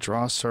 Yeah,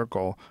 draw a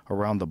circle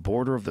around the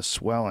border of the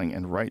swelling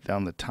and write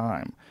down the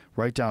time.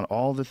 Write down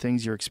all the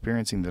things you're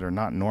experiencing that are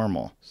not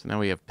normal. So now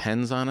we have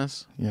pens on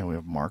us. Yeah, we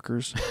have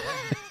markers.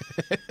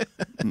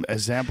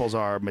 Examples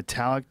are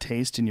metallic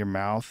taste in your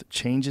mouth,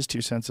 changes to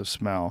your sense of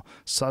smell,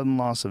 sudden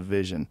loss of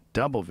vision,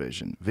 double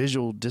vision,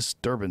 visual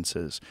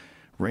disturbances,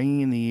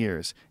 ringing in the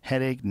ears,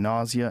 headache,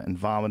 nausea, and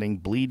vomiting,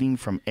 bleeding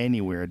from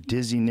anywhere,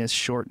 dizziness,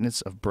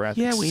 shortness of breath,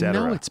 Yeah, we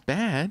etc. know it's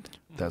bad.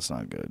 That's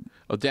not good.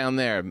 Oh, down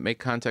there, make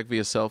contact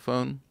via cell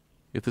phone.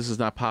 If this is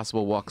not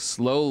possible, walk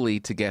slowly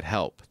to get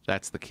help.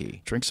 That's the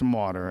key. Drink some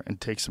water and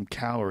take some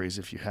calories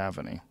if you have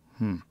any.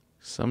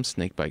 Some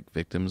snakebite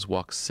victims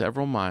walk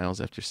several miles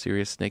after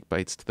serious snake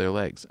bites to their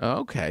legs. Oh,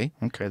 okay.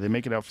 Okay, they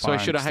make it out So fine.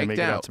 I should have 'cause they hiked make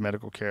it out out. to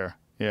medical care.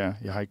 Yeah,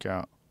 you hike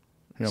out.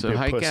 You don't So be a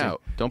hike pussy.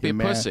 out. Don't be a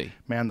man, pussy.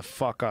 Man the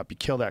fuck up. You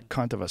kill that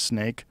cunt of a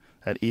snake,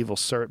 that evil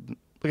serpent.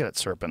 Look at that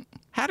serpent.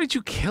 How did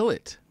you kill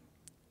it?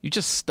 You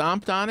just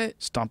stomped on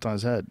it? Stomped on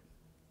his head.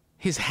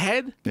 His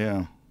head?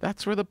 Yeah.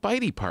 That's where the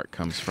bitey part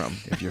comes from.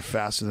 If you're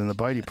faster than the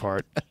bitey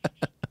part,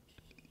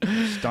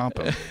 stomp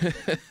him.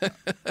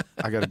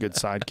 I got a good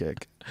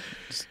sidekick.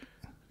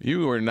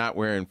 You were not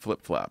wearing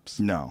flip-flops.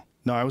 No.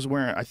 No,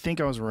 I think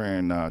I was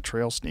wearing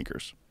trail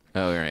sneakers.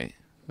 Oh, all right.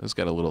 Those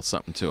got a little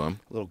something to them.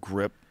 A little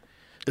grip.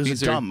 It was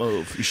These a are- dumb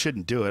move. You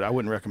shouldn't do it. I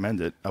wouldn't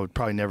recommend it. I would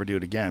probably never do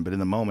it again, but in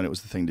the moment, it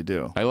was the thing to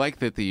do. I like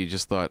that you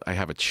just thought, I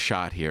have a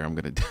shot here. I'm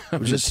going to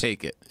just-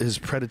 take it. His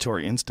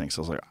predatory instincts.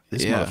 I was like,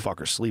 this Yeah.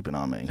 motherfucker's sleeping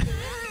on me.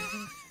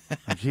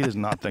 Like, he does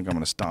not think I'm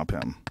going to stomp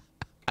him.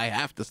 I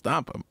have to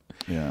stomp him.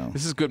 Yeah.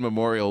 This is good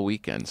Memorial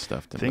Weekend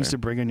stuff to Things wear. to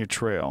bring on your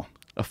trail.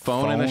 A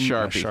phone and a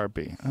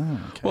Sharpie.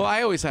 Oh, okay. Well,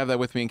 I always have that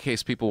with me in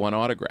case people want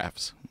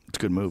autographs. It's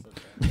a good move.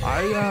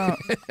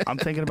 I'm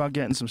thinking about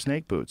getting some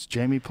snake boots.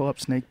 Jamie, pull up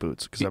snake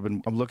boots because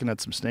I'm looking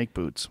at some snake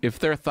boots. If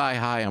they're thigh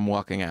high, I'm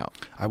walking out.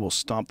 I will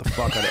stomp the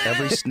fuck out of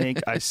every snake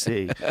I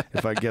see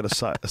if I get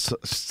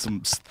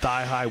some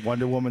thigh high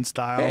Wonder Woman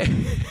style.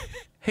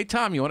 Hey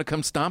Tom, you want to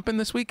come stomping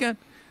this weekend?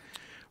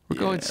 We're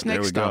going snake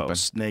there we stomping. go.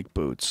 Snake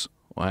boots.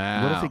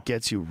 Wow. What if it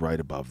gets you right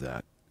above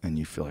that and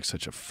you feel like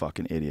such a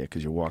fucking idiot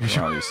because you're walking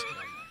around these?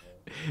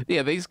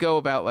 Yeah, these go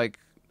about like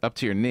up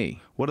to your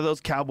knee. What are those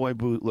cowboy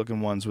boot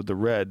looking ones with the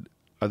red?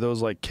 Are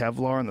those like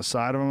Kevlar on the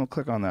side of them?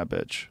 Click on that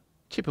bitch.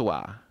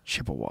 Chippewa.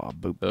 Chippewa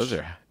boots. Those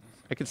are.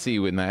 I could see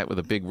you in that with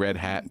a big red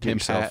hat, Get pimp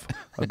yourself hat.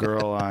 a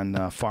girl on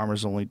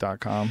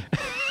farmersonly.com.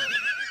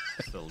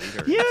 The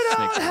leader. You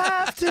don't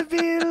have to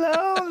be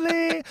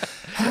lonely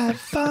at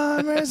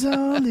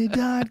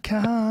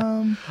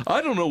farmersonly.com.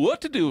 I don't know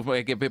what to do if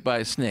I get bit by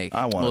a snake.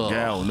 I want a Ugh.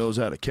 gal who knows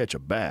how to catch a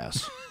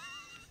bass.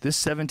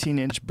 This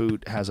 17-inch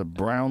boot has a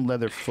brown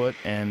leather foot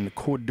and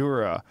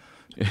cordura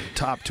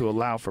top to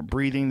allow for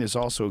breathing. There's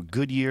also a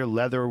Goodyear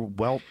leather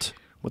welt.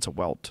 What's a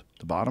welt?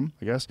 The bottom,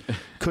 I guess.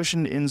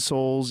 Cushioned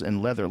insoles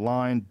and leather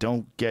line.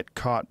 Don't get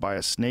caught by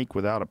a snake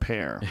without a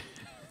pair.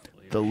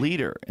 The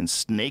leader in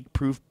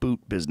snake-proof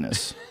boot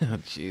business. Oh,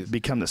 jeez.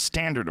 Become the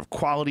standard of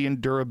quality and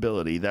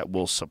durability that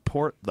will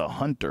support the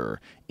hunter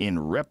in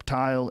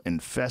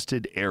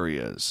reptile-infested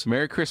areas.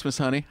 Merry Christmas,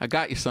 honey. I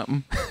got you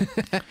something.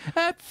 At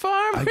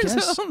I guess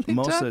farmersonly.com.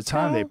 most of the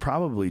time they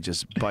probably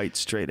just bite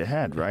straight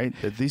ahead, right?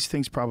 These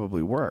things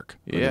probably work.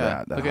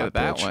 Yeah, look at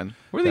that bitch. one.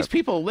 Where do these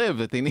people live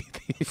that they need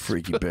these?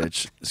 Freaky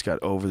bitch. It's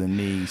got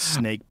over-the-knee,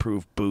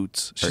 snake-proof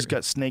boots. She's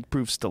got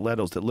snake-proof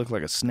stilettos that look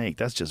like a snake.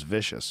 That's just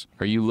vicious.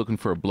 Are you looking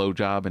for a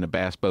blowjob in a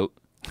bass boat?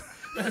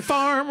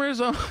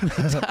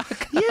 farmersonly.com.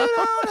 You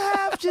don't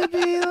have to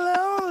be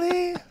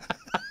lonely.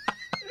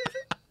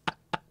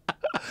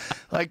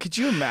 Like, could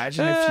you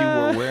imagine if you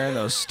were wearing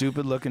those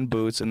stupid-looking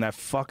boots and that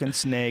fucking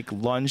snake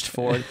lunged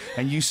forward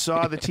and you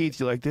saw the teeth?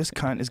 You're like, this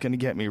cunt is going to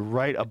get me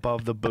right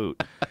above the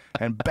boot.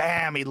 And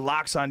bam, he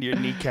locks onto your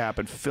kneecap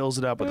and fills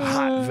it up with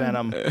hot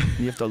venom. And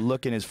you have to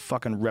look in his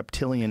fucking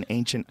reptilian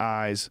ancient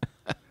eyes,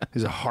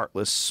 his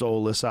heartless,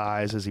 soulless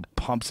eyes as he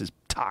pumps his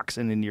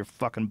toxin into your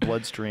fucking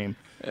bloodstream.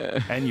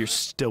 And you're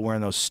still wearing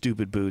those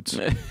stupid boots.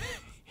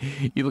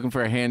 You looking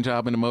for a hand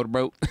job in a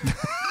motorboat?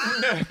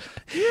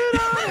 You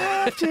don't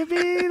have to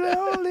be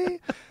lonely.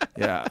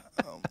 Yeah.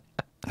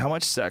 How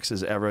much sex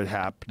has ever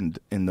happened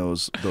in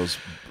those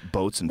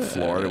boats in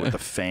Florida with the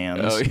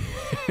fans? Oh,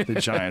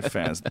 The giant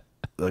fans.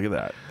 Look at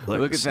that. Look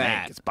the at snake.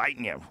 that. It's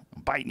biting you.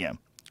 I'm biting you.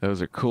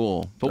 Those are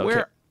cool. But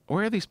Okay.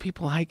 where are these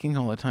people hiking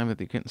all the time that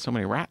they're getting so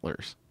many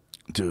rattlers?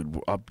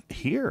 Dude, up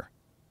here.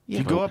 Yeah,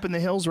 You go but up in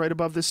the hills right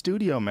above the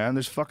studio, man.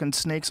 There's fucking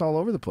snakes all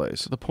over the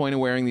place. the point of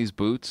wearing these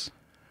boots?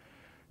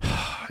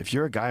 If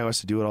you're a guy who has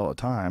to do it all the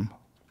time,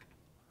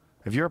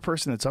 if you're a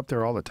person that's up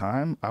there all the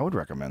time, I would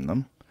recommend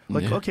them.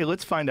 Like, Yeah. okay,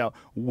 let's find out,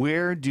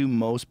 where do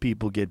most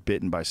people get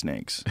bitten by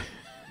snakes?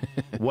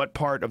 What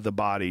part of the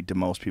body do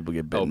most people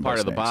get bitten by Part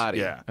of the snakes? body.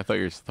 Yeah. I thought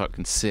you were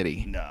talking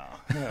city. No.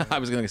 I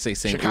was going to say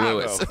St. Chicago.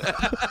 Louis.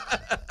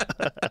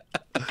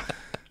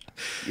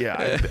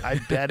 Yeah, I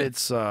bet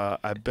it's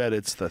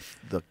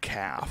the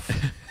calf,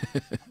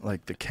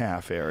 like the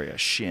calf area,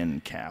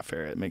 shin calf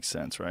area. It makes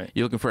sense, right?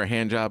 You looking for a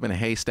hand job in a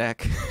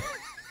haystack?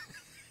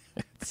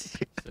 So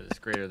it's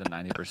greater than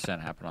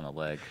 90% happen on the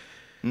leg.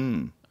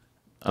 On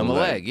the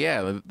leg,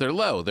 yeah. They're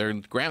low. They're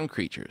ground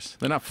creatures.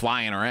 They're not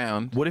flying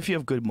around. What if you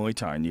have good Muay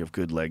Thai and you have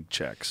good leg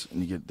checks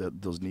and you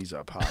get those knees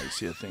up high? You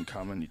see a thing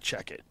coming, you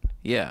check it.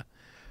 Yeah.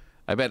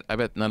 I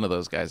bet none of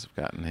those guys have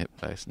gotten hit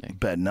by a snake.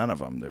 Bet none of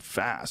them. They're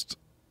fast.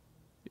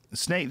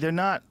 Snake, they're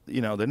not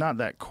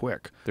that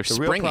quick. They're the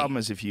real springy. problem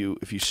is if you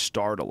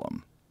startle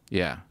them.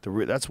 Yeah.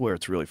 That's where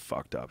it's really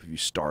fucked up. If you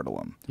startle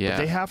them. Yeah. But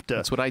they have to.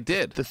 That's what I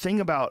did. The thing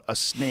about a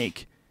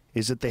snake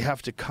is that they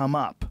have to come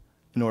up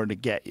in order to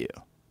get you.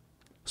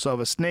 So if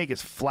a snake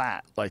is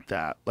flat like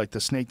that, like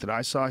the snake that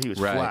I saw, he was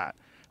Right. flat,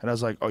 and I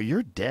was like, "Oh,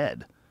 you're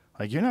dead.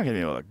 Like you're not gonna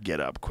be able to get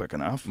up quick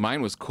enough."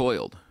 Mine was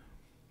coiled.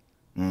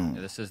 Yeah,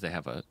 they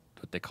have what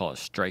they call a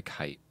strike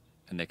height,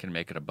 and they can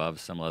make it above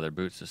some leather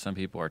boots. So some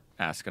people are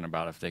asking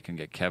about if they can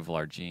get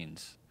Kevlar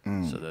jeans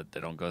so that they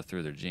don't go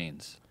through their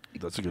jeans.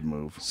 That's a good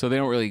move. So they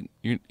don't really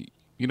you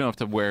don't have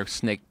to wear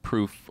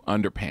snake-proof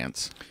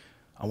underpants.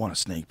 I want a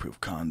snake-proof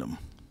condom.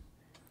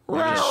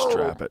 Maybe Just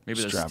strap it.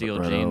 Maybe the strap it steel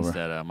right jeans over.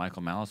 that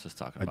Michael Malice was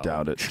talking I about.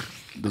 doubt it.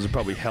 Those would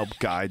probably help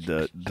guide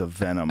the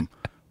venom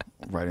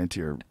right into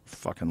your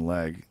fucking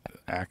leg.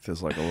 Act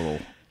as like a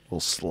little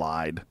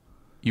slide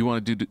You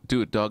want to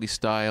do it doggy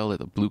style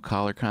at a blue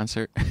collar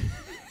concert? at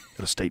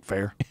a state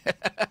fair.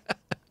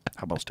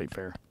 How about state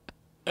fair?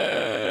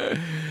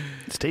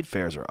 State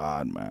fairs are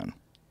odd, man.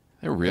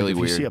 They're really if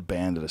weird. you see a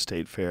band at a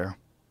state fair,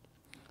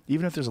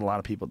 even if there's a lot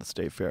of people at the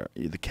state fair,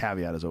 the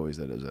caveat is always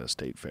that it's a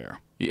state fair.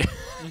 Yeah.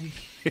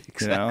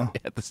 Exactly. You know?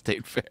 At the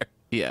state fair.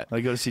 Yeah.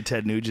 Like go to see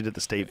Ted Nugent at the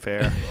state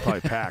fair,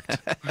 probably packed.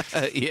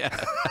 Yeah.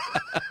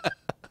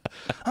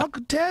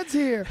 Uncle Ted's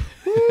here.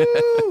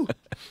 Woo!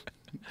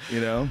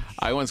 You know?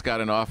 I once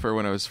got an offer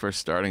when I was first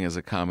starting as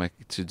a comic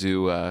to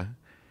do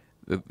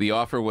The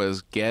offer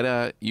was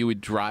you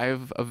would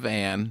drive a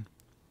van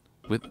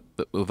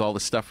with all the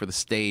stuff for the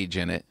stage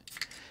in it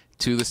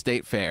to the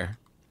state fair,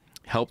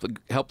 help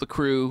the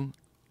crew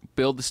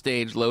build the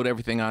stage, load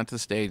everything onto the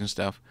stage and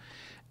stuff,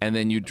 and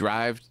then you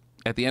drive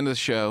at the end of the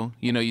show.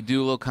 You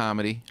do a little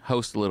comedy,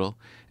 host a little,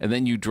 and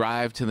then you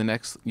drive to the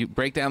next. You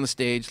break down the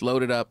stage,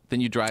 load it up, then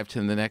you drive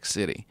to the next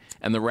city.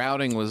 And the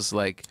routing was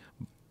like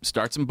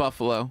starts in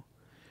Buffalo,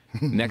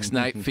 next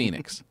night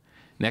Phoenix,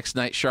 next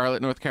night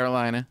Charlotte, North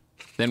Carolina,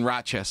 then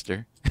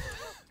Rochester.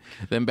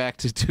 Then back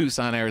to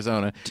Tucson,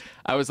 Arizona.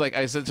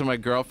 I said to my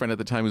girlfriend at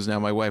the time, who's now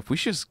my wife, we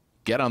should just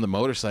get on the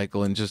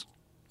motorcycle and just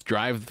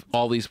drive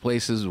all these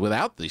places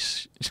without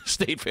these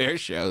state fair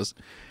shows.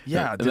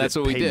 Yeah, and that's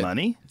what we did.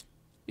 Money?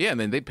 Yeah, and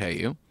then they pay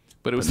you,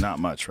 but it was not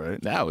much, right?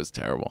 That was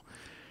terrible.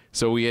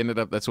 So we ended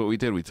up. That's what we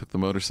did. We took the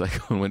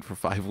motorcycle and went for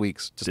 5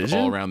 weeks, just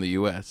all around the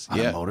U.S. On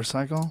a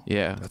motorcycle?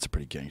 Yeah, that's a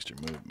pretty gangster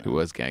move, man. It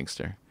was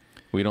gangster.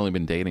 We'd only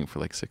been dating for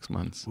like 6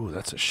 months. Ooh,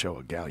 that's a show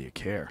a gal you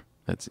care.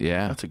 That's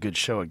a good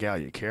show a gal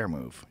you care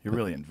move. You're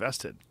really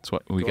invested. That's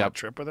what we got. On a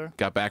trip with her.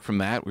 Got back from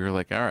that. We were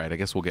like, all right, I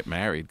guess we'll get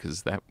married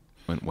because that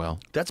went well.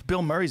 That's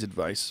Bill Murray's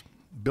advice.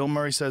 Bill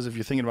Murray says if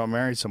you're thinking about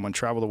marrying someone,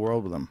 travel the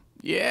world with them.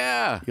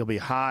 Yeah. You'll be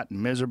hot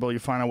and miserable. You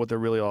find out what they're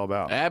really all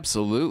about.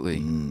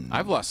 Absolutely.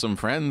 I've lost some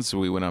friends who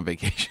we went on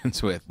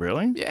vacations with.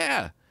 Really?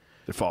 Yeah.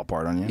 They fall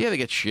apart on you? Yeah, they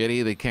get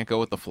shitty. They can't go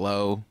with the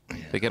flow.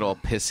 They get all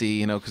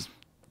pissy, because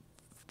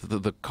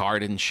the car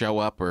didn't show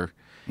up or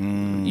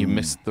you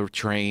missed the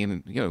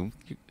train.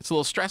 It's a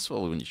little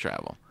stressful when you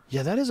travel.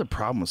 Yeah, that is a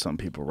problem with some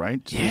people, right?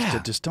 Yeah. They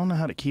just don't know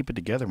how to keep it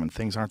together when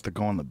things aren't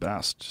going the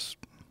best.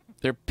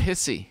 They're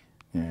pissy.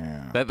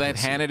 Yeah. That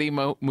Hannity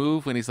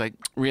move when he's like,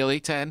 really,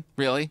 Ted?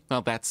 Really?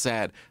 Well, that's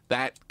sad.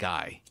 That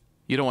guy.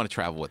 You don't want to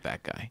travel with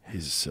that guy.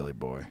 He's a silly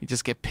boy. You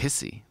just get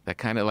pissy. That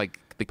kind of like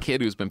the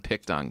kid who's been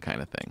picked on kind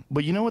of thing.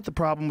 But you know what the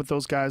problem with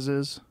those guys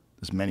is?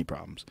 There's many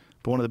problems.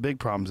 But one of the big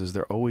problems is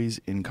they're always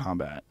in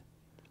combat.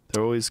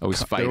 They're always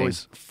fighting. They're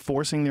always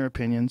forcing their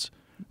opinions.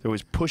 They're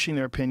always pushing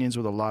their opinions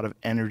with a lot of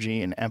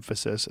energy and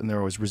emphasis. And they're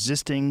always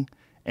resisting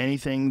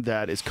anything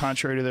that is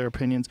contrary to their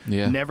opinions.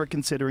 Yeah. Never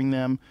considering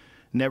them.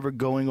 Never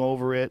going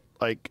over it,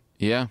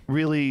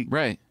 really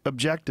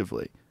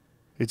objectively.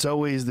 It's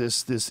always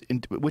this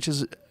which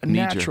is a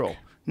natural,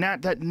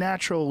 that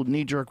natural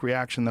knee-jerk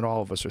reaction that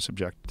all of us are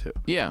subject to.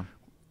 Yeah.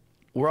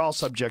 We're all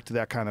subject to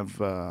that kind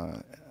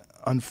of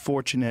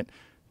unfortunate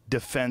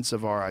defense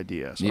of our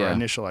ideas, our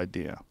initial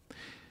idea.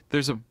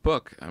 There's a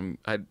book,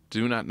 I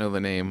do not know the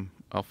name,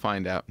 I'll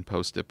find out and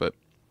post it, but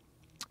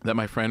that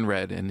my friend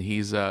read, and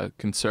he's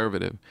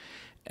conservative,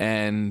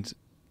 and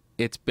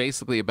it's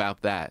basically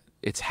about that.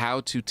 It's how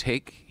to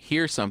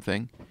hear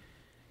something,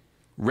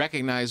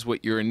 recognize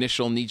what your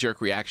initial knee-jerk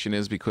reaction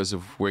is because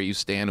of where you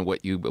stand and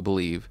what you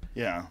believe.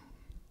 Yeah.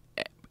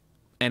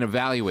 And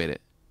evaluate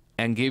it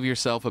and give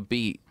yourself a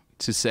beat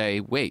to say,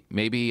 wait,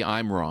 maybe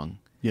I'm wrong.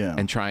 Yeah.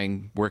 And try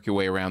and work your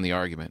way around the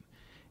argument.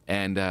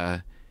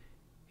 And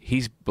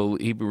he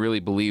really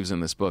believes in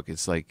this book.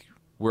 It's like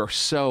we're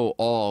so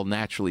all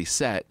naturally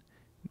set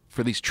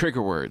for these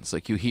trigger words.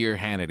 Like you hear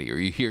Hannity or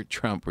you hear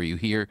Trump or you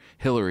hear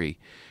Hillary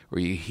or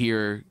you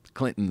hear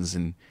Clintons,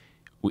 and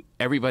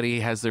everybody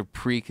has their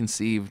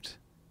preconceived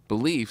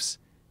beliefs,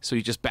 so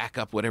you just back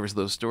up whatever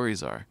those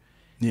stories are.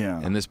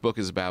 Yeah. And this book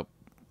is about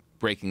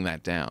breaking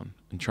that down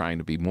and trying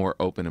to be more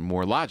open and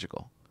more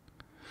logical.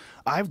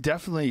 I've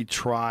definitely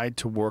tried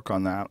to work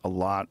on that a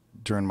lot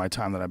during my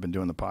time that I've been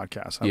doing the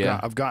podcast.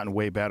 I've gotten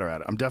way better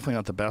at it. I'm definitely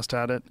not the best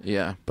at it.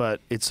 Yeah.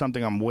 But it's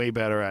something I'm way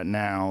better at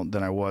now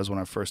than I was when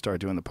I first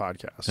started doing the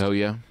podcast. Oh,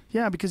 yeah?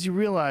 Yeah, because you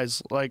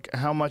realize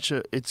how much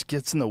it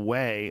gets in the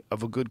way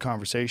of a good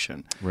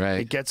conversation. Right.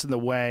 It gets in the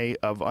way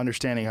of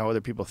understanding how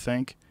other people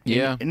think.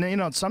 Yeah.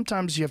 And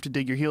sometimes you have to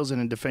dig your heels in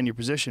and defend your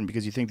position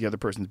because you think the other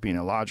person's being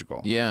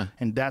illogical. Yeah.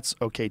 And that's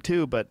okay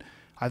too, but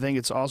I think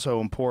it's also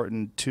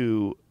important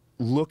to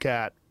look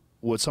at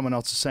what someone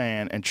else is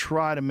saying and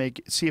try to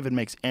see if it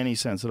makes any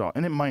sense at all.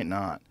 And it might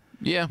not.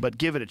 Yeah. But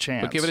give it a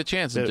chance. Give it a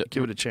chance.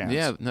 Give it a chance.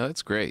 Yeah, no,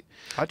 that's great.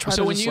 I try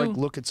to just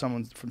look at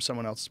someone from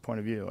someone else's point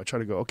of view. I try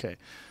to go, okay,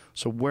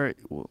 so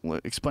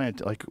explain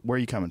it, where are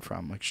you coming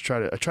from? I try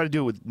to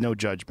do it with no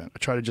judgment. I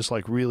try to just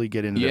really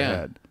get into their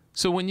head.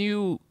 So when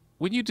you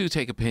do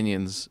take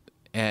opinions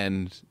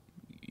and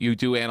you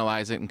do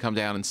analyze it and come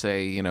down and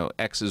say,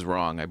 X is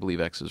wrong, I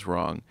believe X is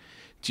wrong,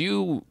 do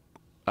you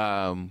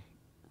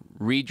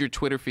read your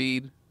Twitter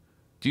feed?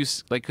 Do you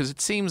because it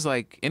seems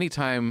like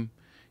anytime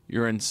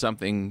you're in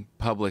something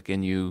public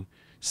and you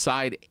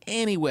side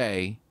any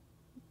way,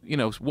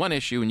 one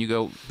issue and you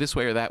go this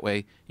way or that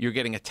way, you're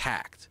getting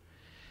attacked.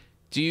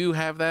 Do you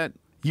have that?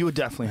 You would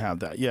definitely have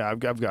that. Yeah, I've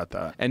got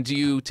that. And do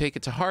you take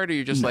it to heart, or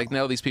you're just like,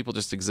 no, these people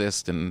just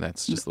exist and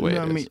that's just the way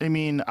it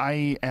is?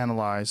 I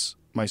analyze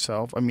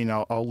myself.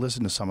 I'll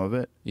listen to some of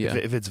it. Yeah.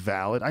 If it's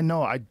valid.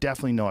 I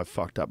definitely know I've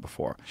fucked up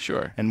before.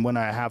 Sure. And when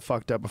I have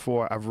fucked up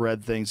before, I've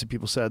read things that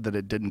people said that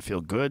it didn't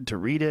feel good to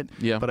read it.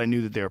 Yeah. But I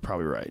knew that they were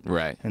probably right.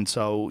 Right. And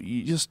so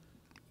you just,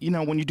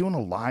 when you're doing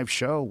a live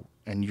show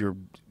and you're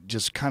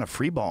just kind of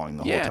freeballing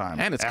the whole time.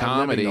 And it's ad-libbing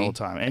comedy the whole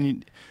time.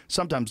 And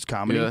sometimes it's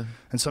comedy, Yeah.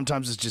 and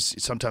sometimes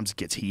it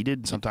gets heated.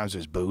 And sometimes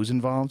there's booze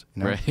involved.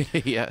 You know?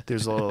 Right. Yeah.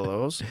 There's a little of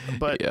those.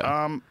 But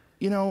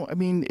you know, I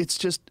mean, it's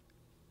just,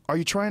 are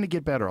you trying to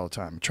get better all the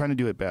time? Trying to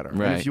do it better.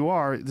 Right. And if you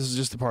are, this is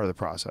just a part of the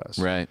process.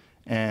 Right.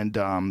 And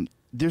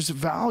there's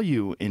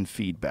value in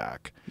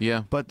feedback.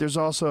 Yeah. But there's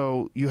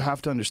also, you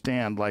have to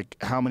understand, like,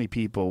 how many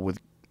people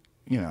with,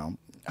 you know,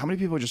 how many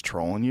people are just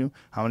trolling you?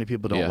 How many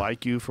people don't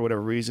like you for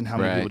whatever reason? How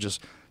many people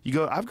just,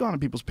 I've gone to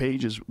people's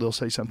pages, they'll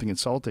say something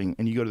insulting,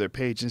 and you go to their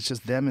page, and it's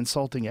just them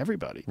insulting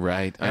everybody.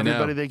 Right.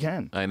 Everybody they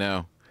can. I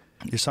know.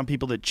 There's some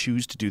people that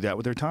choose to do that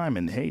with their time,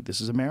 and hey, this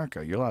is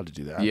America. You're allowed to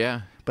do that.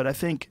 Yeah. But I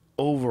think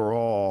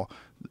overall,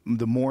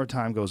 the more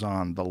time goes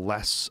on, the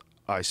less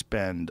I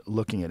spend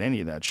looking at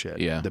any of that shit,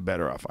 the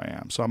better off I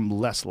am. So I'm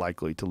less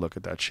likely to look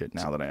at that shit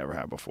now than I ever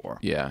have before.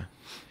 Yeah.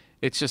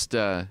 It's just,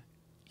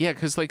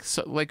 because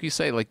like you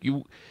say, like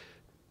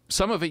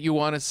some of it you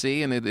want to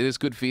see, and it is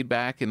good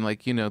feedback, and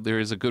like, you know, there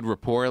is a good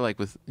rapport, like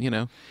with, you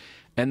know,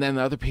 and then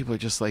other people are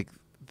just like,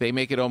 they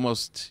make it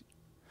almost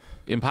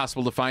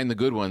impossible to find the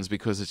good ones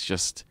because it's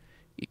just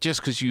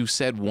because you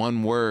said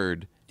one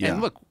word. Yeah.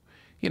 And look,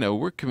 you know,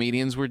 we're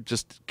comedians, we're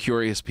just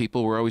curious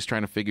people, we're always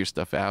trying to figure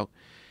stuff out.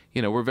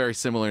 You know, we're very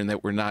similar in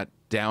that we're not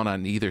down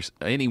on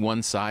any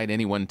one side,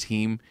 any one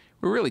team.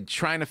 We're really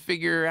trying to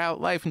figure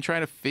out life and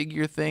trying to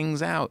figure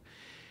things out.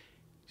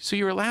 So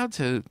you're allowed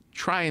to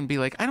try and be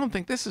like, I don't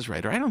think this is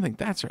right, or I don't think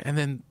that's right. And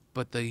then,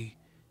 but the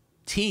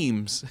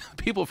teams,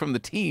 people from the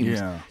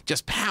teams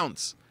just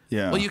pounce.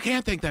 Yeah. Well, you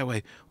can't think that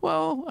way.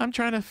 Well, I'm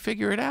trying to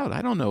figure it out.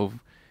 I don't know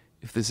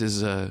if this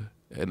is an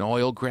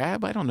oil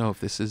grab. I don't know if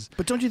this is.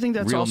 But don't you think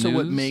that's real also news?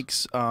 what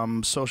makes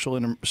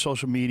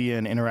social media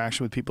and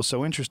interaction with people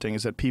so interesting?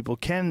 Is that people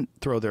can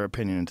throw their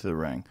opinion into the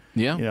ring.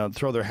 Yeah. You know,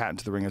 throw their hat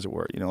into the ring, as it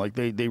were. You know, like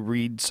they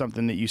read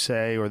something that you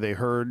say, or they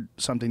heard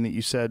something that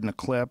you said in a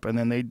clip, and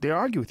then they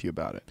argue with you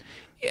about it.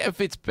 Yeah,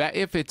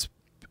 if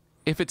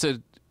it's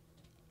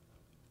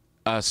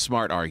a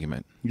smart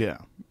argument. Yeah.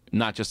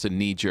 Not just a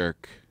knee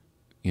jerk.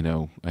 You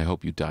know, I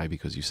hope you die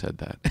because you said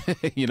that.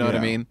 You know what I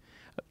mean?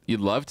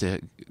 You'd love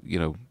to, you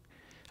know.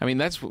 I mean,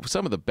 that's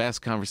some of the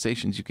best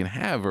conversations you can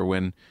have are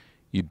when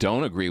you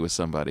don't agree with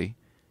somebody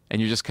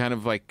and you're just kind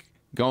of like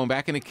going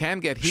back, and it can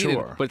get heated,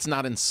 but it's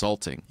not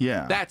insulting.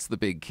 Yeah. That's the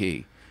big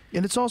key.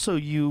 And it's also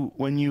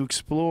when you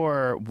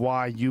explore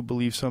why you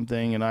believe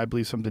something and I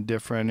believe something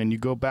different, and you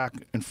go back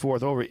and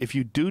forth over it, if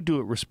you do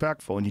it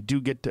respectful and you do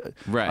get to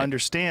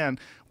understand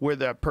where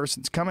that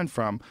person's coming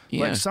from,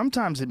 like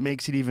sometimes it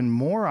makes it even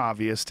more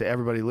obvious to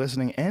everybody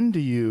listening and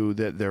to you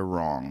that they're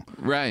wrong.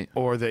 Right.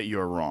 Or that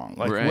you're wrong.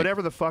 Like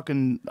whatever the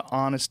fucking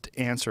honest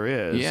answer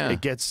is,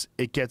 it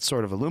gets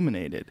sort of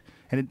illuminated.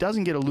 And it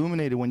doesn't get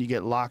illuminated when you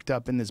get locked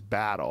up in this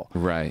battle.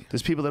 Right.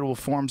 There's people that will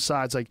form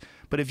sides.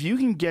 But if you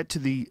can get to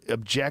the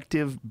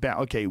objective,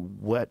 okay,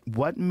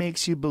 what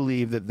makes you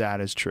believe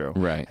that is true?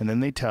 Right. And then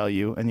they tell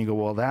you, and you go,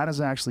 well, that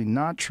is actually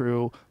not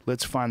true.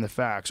 Let's find the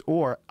facts.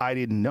 Or I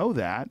didn't know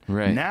that.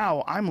 Right.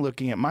 Now I'm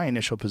looking at my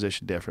initial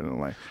position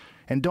differently.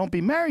 And don't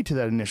be married to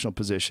that initial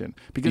position,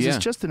 because it's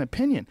just an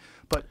opinion.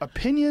 But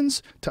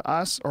opinions to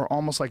us are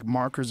almost like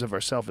markers of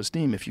our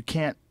self-esteem. If you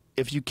can't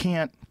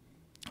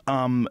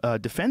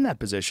defend that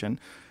position,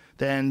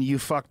 then you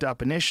fucked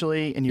up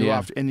initially, and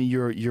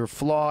you're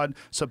flawed.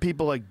 So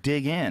people like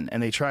dig in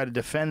and they try to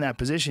defend that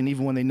position,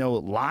 even when they know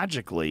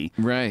logically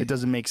it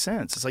doesn't make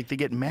sense. It's like they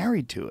get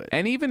married to it.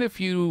 And even if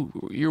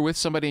you're with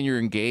somebody and you're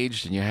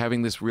engaged and you're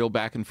having this real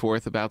back and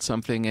forth about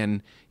something,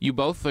 and you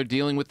both are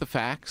dealing with the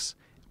facts,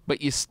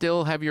 but you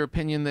still have your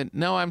opinion that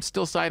no, I'm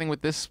still siding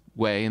with this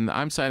way and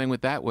I'm siding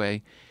with that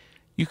way,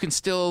 you can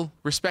still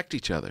respect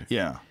each other.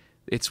 Yeah.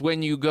 It's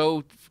when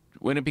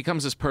it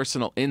becomes this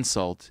personal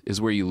insult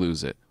is where you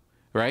lose it,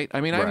 right?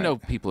 I mean, I know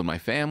people in my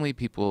family,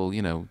 people,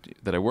 you know,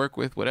 that I work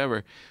with,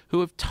 whatever,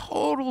 who have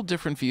total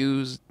different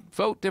views,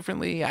 vote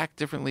differently, act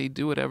differently,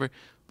 do whatever,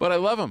 but I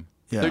love them.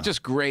 Yeah. They're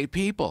just great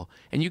people.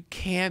 And you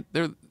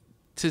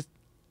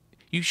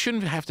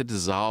shouldn't have to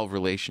dissolve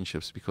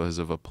relationships because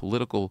of a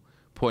political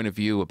point of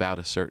view about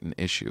a certain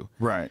issue.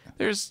 Right.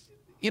 There's,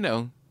 you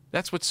know,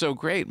 that's what's so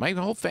great. My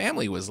whole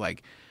family was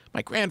like,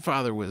 my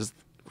grandfather was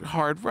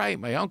hard right,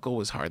 my uncle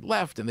was hard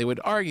left, and they would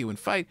argue and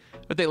fight,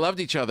 but they loved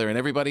each other, and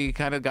everybody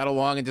kind of got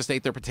along and just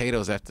ate their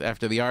potatoes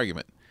after the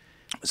argument.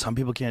 Some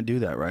people can't do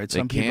that, right?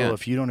 Some people,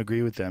 if you don't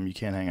agree with them, you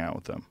can't hang out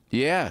with them.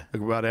 Yeah.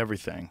 Like about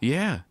everything.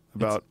 Yeah.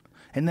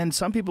 And then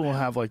some people will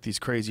have like these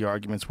crazy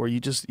arguments where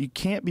you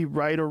can't be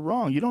right or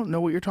wrong. You don't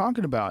know what you're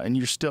talking about, and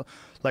you're still,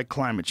 like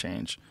climate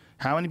change.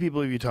 How many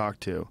people have you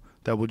talked to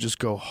that will just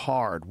go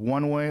hard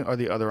one way or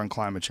the other on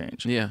climate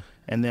change? Yeah.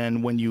 And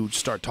then when you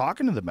start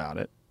talking to them about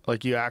it,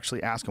 like you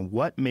actually ask them,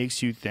 what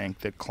makes you think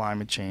that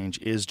climate change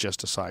is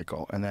just a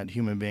cycle and that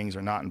human beings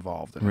are not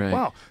involved in it? Right.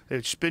 Well,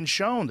 it's been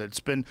shown that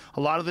a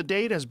lot of the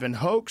data has been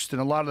hoaxed, and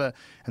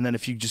then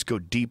if you just go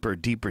deeper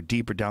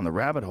down the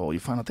rabbit hole, you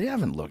find out they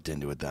haven't looked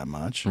into it that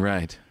much.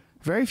 Right.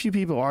 Very few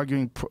people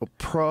arguing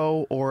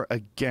pro or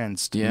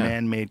against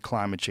man-made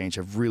climate change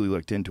have really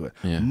looked into it.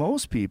 Yeah.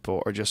 Most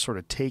people are just sort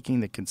of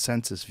taking the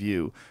consensus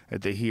view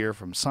that they hear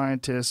from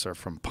scientists or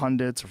from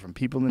pundits or from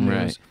people in the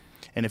news. Right.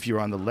 And if you're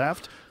on the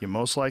left, you're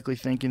most likely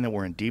thinking that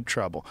we're in deep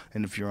trouble.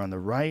 And if you're on the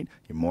right,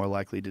 you're more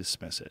likely to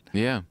dismiss it.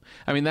 Yeah.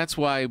 I mean, that's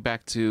why,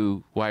 back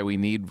to why we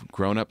need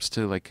grown-ups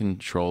to like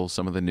control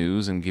some of the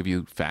news and give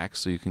you facts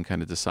so you can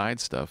kind of decide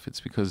stuff.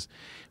 It's because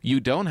you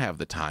don't have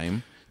the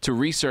time to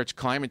research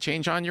climate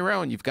change on your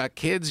own. You've got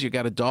kids, you've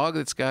got a dog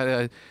that's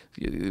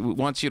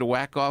wants you to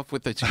whack off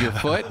with your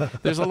foot.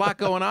 There's a lot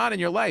going on in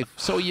your life.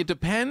 So you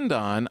depend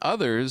on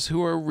others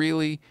who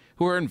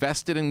are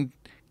invested in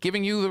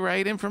giving you the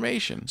right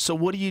information. So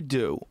what do you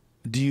do?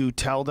 Do you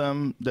tell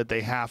them that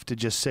they have to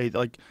just say,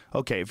 like,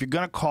 okay, if you're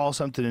going to call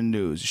something in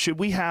news, should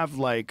we have,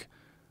 like,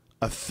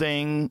 a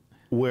thing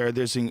where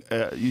there's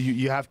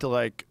you have to,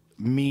 like,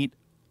 meet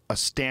a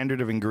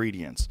standard of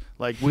ingredients?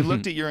 Like, we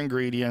looked at your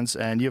ingredients,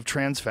 and you have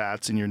trans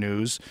fats in your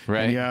news,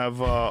 right? And you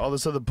have all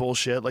this other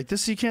bullshit. Like,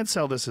 this, you can't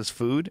sell this as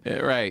food.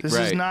 Right, This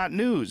is not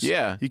news.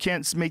 Yeah. You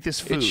can't make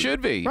this food. It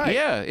should be. Right.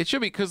 Yeah, it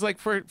should be. Because, like,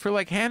 for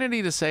like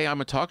Hannity to say I'm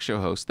a talk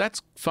show host,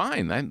 that's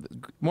fine.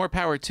 More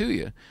power to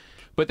you.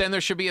 But then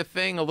there should be a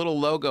little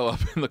logo up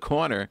in the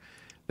corner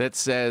that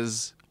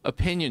says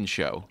opinion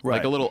show, Right.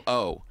 like a little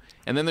O.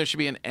 And then there should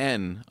be an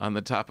N on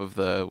the top of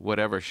the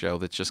whatever show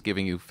that's just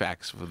giving you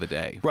facts for the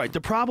day. Right. The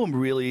problem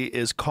really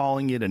is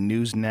calling it a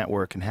news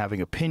network and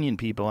having opinion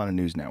people on a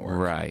news network.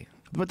 Right.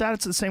 But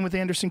that's the same with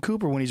Anderson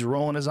Cooper when he's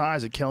rolling his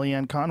eyes at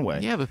Kellyanne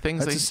Conway. Yeah, the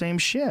things that's the same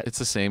shit. It's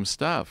the same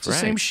stuff, It's the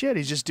same shit.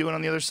 He's just doing it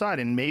on the other side.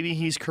 And maybe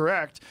he's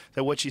correct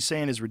that what she's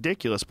saying is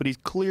ridiculous, but he's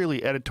clearly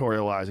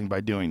editorializing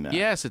by doing that.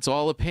 Yes, it's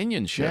all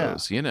opinion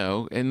shows, you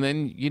know. And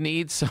then you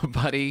need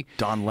somebody,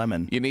 Don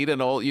Lemon. You need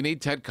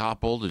Ted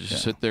Koppel to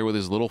just sit there with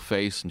his little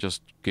face and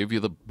just give you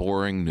the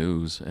boring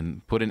news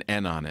and put an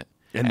N on it.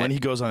 And when he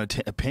goes on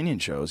opinion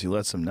shows, he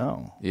lets them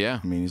know. Yeah.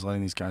 I mean, he's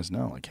letting these guys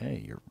know, like,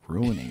 hey, you're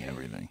ruining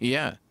everything.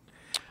 Yeah.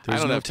 I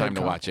don't have time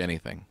to watch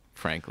anything,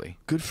 frankly.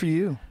 Good for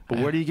you. But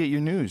where do you get your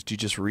news? Do you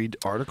just read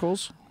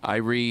articles? I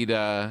read,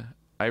 I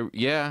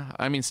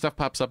mean, stuff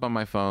pops up on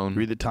my phone.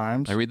 Read the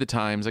Times? I read the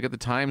Times. I get the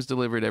Times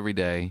delivered every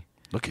day.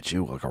 Look at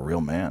you, like a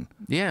real man.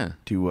 Yeah.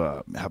 Do you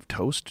have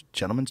toast?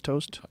 Gentleman's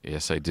toast?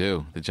 Yes, I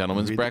do. The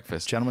gentleman's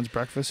breakfast. Gentleman's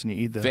breakfast, and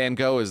you eat the... Van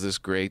Gogh is this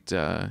great...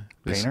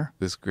 painter?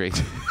 This great...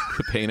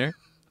 the painter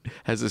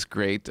has this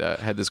great...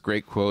 had this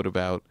great quote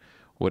about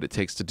what it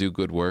takes to do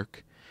good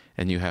work.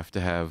 And you have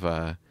to have...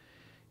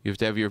 you have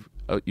to have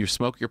your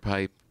smoke your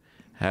pipe,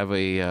 have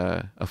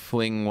a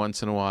fling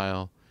once in a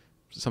while,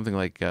 something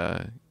like...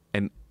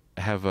 and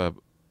have a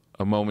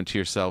moment to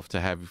yourself to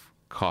have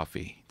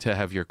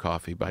your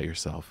coffee by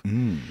yourself.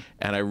 And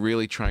I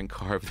really try and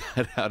carve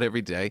that out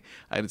every day.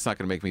 It's not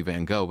going to make me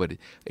Van Gogh, but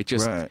it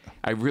just,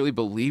 I really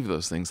believe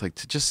those things. Like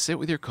to just sit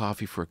with your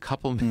coffee for a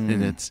couple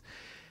minutes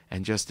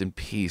and just in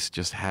peace,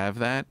 just have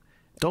that.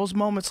 Those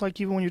moments,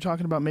 like even when you're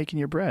talking about making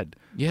your bread,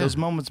 those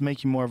moments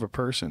make you more of a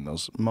person.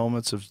 Those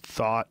moments of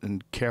thought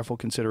and careful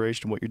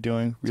consideration of what you're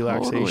doing,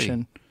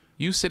 relaxation. Totally.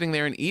 You sitting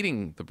there and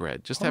eating the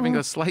bread, just having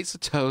a slice of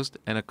toast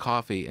and a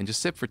coffee, and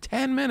just sit for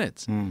 10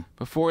 minutes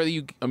before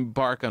you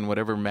embark on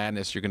whatever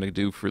madness you're going to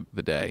do for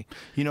the day.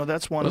 You know,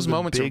 that's one Those of the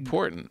moments are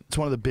important. It's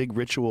one of the big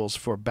rituals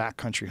for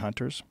backcountry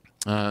hunters.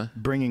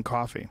 Bringing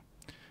coffee.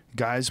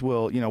 Guys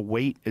will,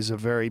 weight is a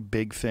very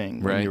big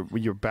thing when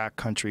you're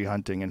backcountry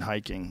hunting and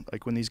hiking.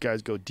 Like when these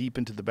guys go deep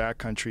into the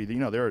backcountry,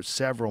 there are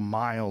several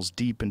miles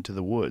deep into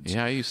the woods.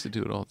 Yeah, I used to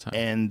do it all the time.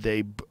 And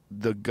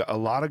a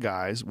lot of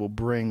guys will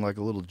bring like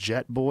a little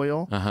jet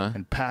boil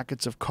and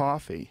packets of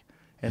coffee.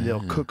 And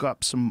they'll cook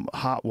up some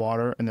hot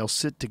water, and they'll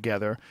sit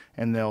together,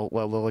 and they'll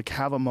like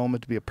have a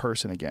moment to be a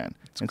person again,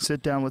 and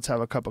sit down. Let's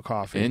have a cup of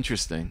coffee.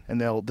 Interesting.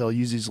 And they'll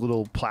use these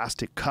little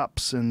plastic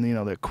cups, and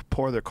they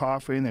pour their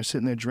coffee, and they're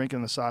sitting there drinking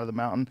on the side of the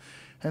mountain,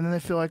 and then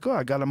they feel like,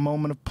 I got a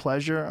moment of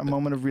pleasure, a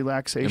moment of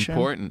relaxation.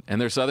 Important. And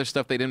there's other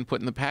stuff they didn't put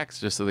in the packs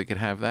just so they could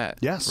have that.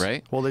 Yes.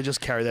 Right? Well, they just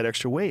carry that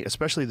extra weight,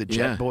 especially the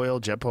jet boil.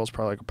 Jet boil's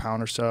probably like a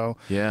pound or so.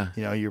 Yeah.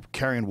 You're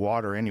carrying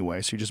water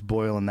anyway, so you're just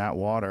boiling that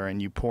water,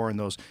 and you pour in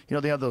those.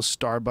 They have those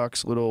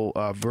Starbucks little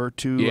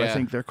Virtu, I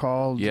think they're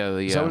called. Yeah.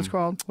 Is that what it's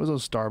called? What are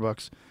those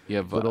Starbucks? You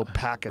have little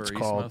packets Verismo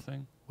called.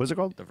 thing? What's it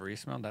called? The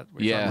Verismo?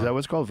 Is that what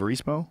it's called?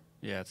 Verismo?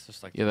 Yeah, it's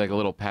just like... Yeah, like a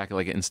little packet,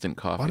 like instant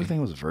coffee. Why do you think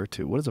it was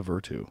Virtu? What is a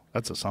Virtu?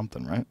 That's a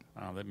something, right?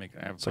 Oh,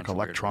 It's like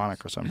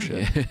electronic or some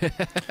shit.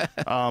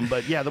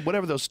 But yeah,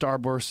 whatever those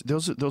Starburst,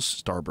 those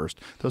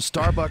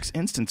Starbucks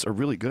instants are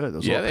really good.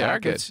 Those little they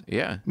packets. are good.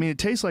 Yeah. I mean, it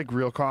tastes like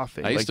real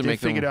coffee. I used to they make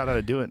figured them- out how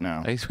to do it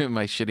now. I used to in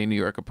my shitty New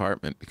York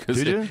apartment because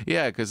Did you?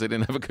 because I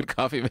didn't have a good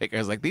coffee maker. I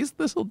was like, this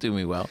will do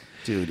me well.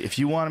 Dude, if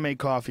you want to make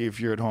coffee, if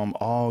you're at home,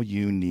 all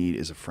you need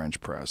is a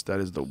French press. That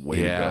is the way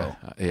to go.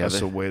 That's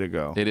the way to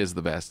go. It is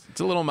the best.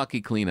 It's a little mucky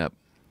cleanup.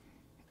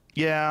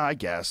 Yeah, I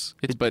guess.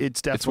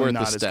 It's definitely worth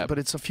not the step. but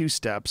it's a few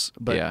steps.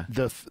 But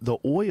the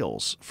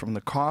oils from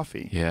the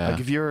coffee. Yeah. Like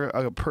if you're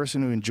a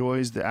person who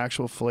enjoys the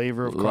actual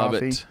flavor of Love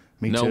coffee. it.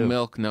 Me no too.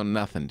 milk, no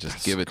nothing.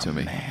 Just give it to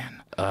me.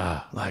 Man.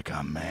 Like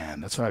a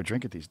man. That's why I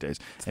drink it these days.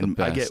 the And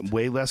I best. get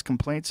way less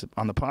complaints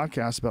on the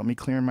podcast about me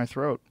clearing my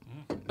throat.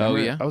 Oh, Remember,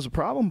 yeah? that was a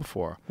problem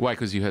before. Why?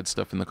 Because you had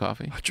stuff in the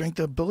coffee? I drank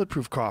the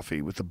bulletproof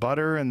coffee with the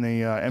butter and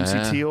the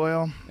MCT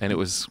oil. And it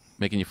was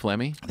making you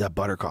phlegmy? That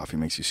butter coffee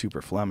makes you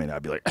super phlegmy. And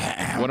I'd be like,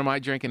 What am I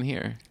drinking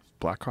here?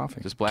 black coffee.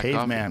 Just black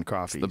Caveman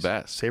coffee. coffee. It's the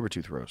best.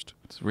 Sabertooth roast.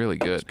 It's really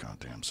good.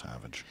 Goddamn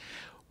savage.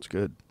 It's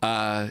good.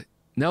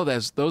 No,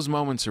 those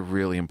moments are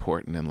really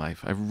important in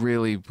life. I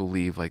really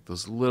believe like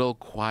those little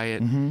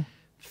quiet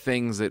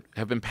things that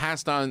have been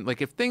passed on.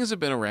 Like if things have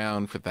been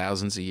around for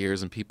thousands of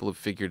years and people have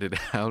figured it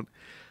out,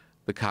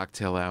 the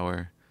cocktail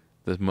hour,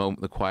 the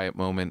quiet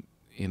moment,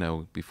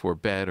 before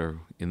bed or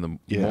in the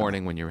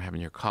morning when you're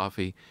having your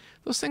coffee,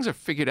 those things are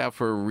figured out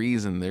for a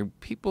reason.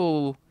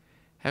 People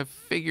have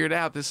figured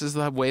out this is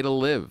the way to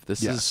live.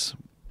 This is,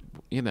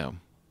 It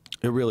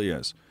really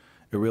is.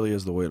 It really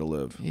is the way to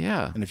live.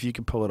 Yeah. And if you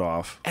can pull it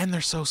off. And they're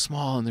so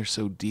small and they're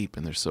so deep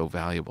and they're so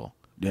valuable.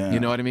 Yeah.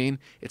 You know what I mean?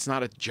 It's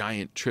not a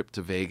giant trip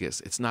to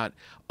Vegas. It's not,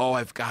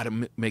 I've got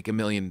to make $1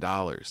 million.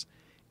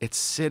 It's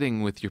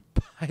sitting with your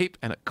pipe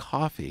and a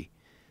coffee.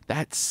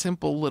 That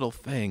simple little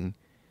thing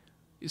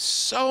is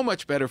so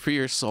much better for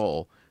your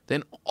soul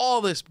than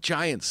all this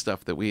giant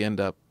stuff that we end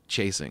up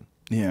chasing.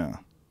 Yeah.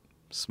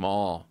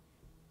 Small.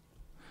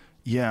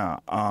 Yeah.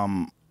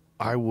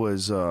 I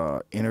was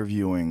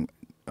interviewing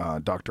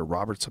Dr.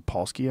 Robert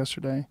Sapolsky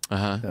yesterday,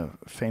 a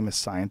famous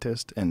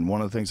scientist. And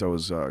one of the things I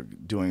was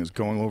doing is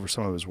going over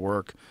some of his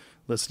work,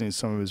 listening to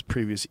some of his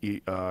previous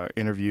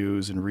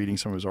interviews and reading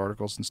some of his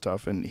articles and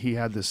stuff. And he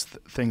had this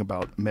thing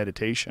about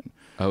meditation.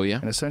 Oh, yeah?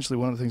 And essentially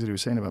one of the things that he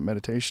was saying about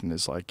meditation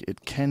is like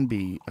it can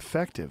be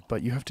effective,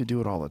 but you have to do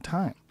it all the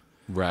time.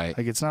 Right.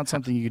 Like it's not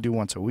something you can do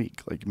once a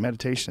week. Like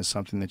meditation is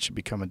something that should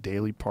become a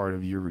daily part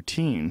of your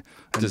routine,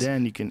 and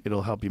then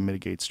it'll help you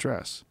mitigate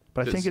stress.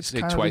 But I think it's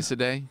kind of twice a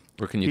day,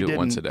 or can you do it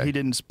once a day? He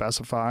didn't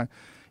specify.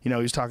 He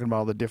was talking about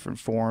all the different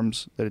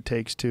forms that it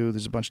takes to.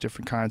 There's a bunch of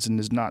different kinds, and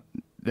there's not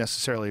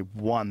necessarily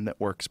one that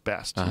works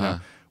best.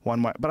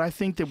 One way. But I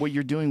think that what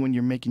you're doing when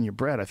you're making your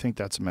bread, I think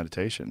that's a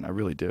meditation. I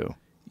really do.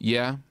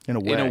 Yeah. In a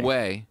way. In a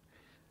way.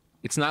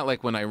 It's not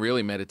like when I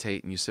really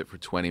meditate and you sit for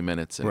 20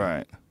 minutes and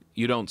Right.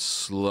 you don't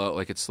slow,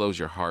 like it slows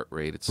your heart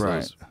rate. It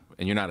slows,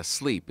 and you're not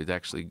asleep. It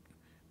actually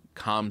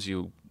calms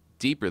you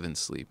deeper than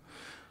sleep.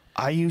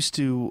 I used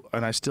to,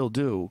 and I still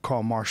do,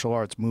 call martial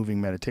arts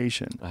moving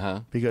meditation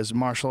because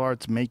martial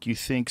arts make you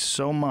think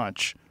so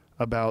much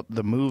about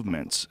the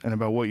movements and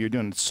about what you're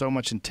doing. It's so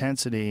much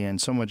intensity and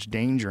so much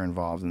danger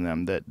involved in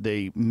them that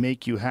they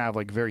make you have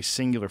like very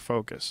singular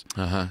focus.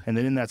 And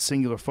then in that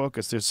singular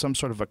focus, there's some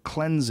sort of a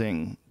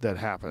cleansing that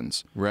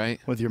happens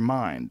with your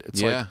mind.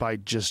 It's like by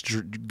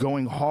just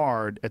going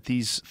hard at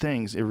these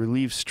things, it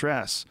relieves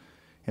stress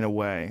in a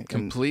way.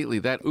 Completely.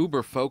 That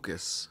uber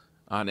focus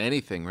on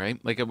anything, right?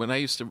 Like when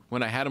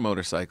I had a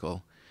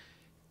motorcycle,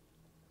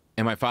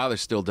 and my father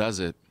still does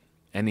it,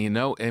 and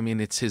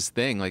it's his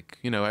thing. Like,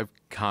 I have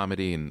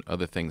comedy and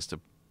other things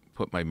to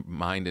put my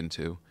mind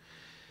into,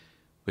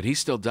 but he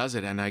still does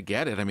it, and I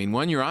get it. I mean,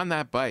 when you're on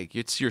that bike,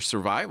 it's your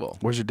survival.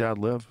 Where's your dad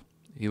live?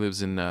 He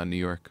lives in New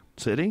York.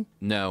 City?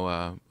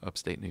 No,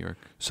 upstate New York.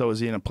 So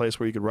is he in a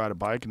place where you could ride a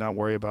bike and not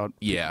worry about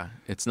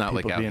it's not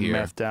like people out being here.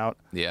 methed out?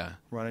 Yeah.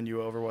 Running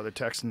you over while they're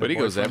texting But their he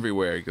goes boyfriend?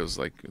 everywhere. He goes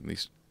like in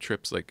these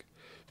trips, like,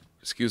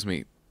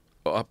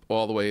 up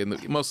all the way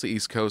mostly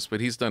East Coast, but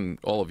he's done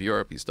all of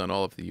Europe. He's done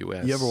all of the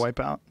U.S. You ever wipe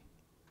out?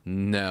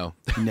 No.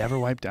 You never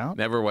wiped out?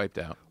 Never wiped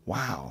out.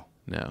 Wow.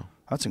 No.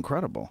 That's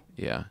incredible.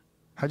 Yeah.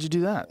 How'd you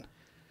do that?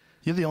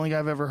 You're the only guy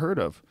I've ever heard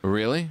of.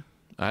 Really?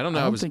 I don't know.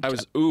 I I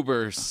was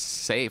uber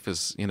safe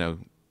as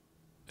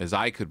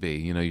I could be.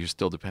 You're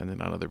still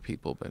dependent on other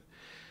people, but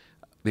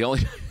the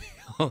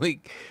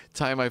only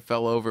time I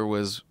fell over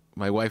was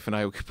my wife and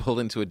I pulled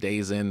into a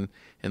Days Inn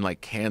in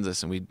like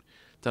Kansas, and we'd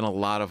done a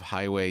lot of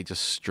highway,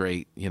 just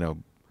straight,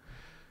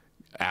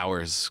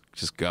 hours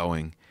just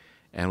going.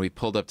 And we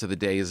pulled up to the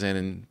Days Inn,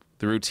 and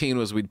the routine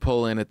was we'd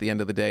pull in at the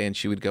end of the day, and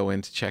she would go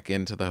in to check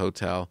into the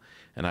hotel,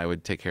 and I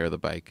would take care of the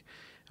bike.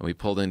 And we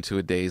pulled into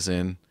a Days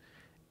Inn,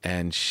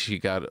 and she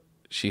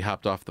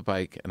hopped off the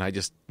bike, and I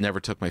just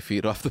never took my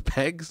feet off the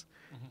pegs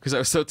because I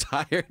was so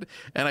tired.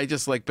 And I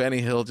just, like Benny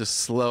Hill, just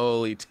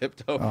slowly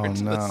tipped over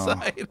to the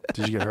side.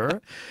 Did you get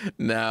hurt?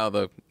 No,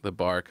 the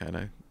bar kind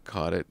of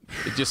caught it.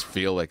 It just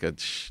feel like a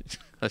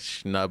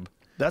schnub.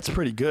 That's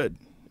pretty good.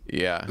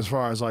 Yeah. As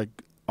far as like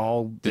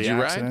all the Did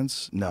you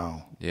accidents. ride?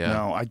 No. Yeah.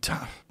 No,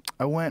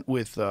 I went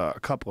with a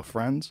couple of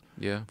friends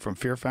from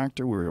Fear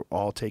Factor. We were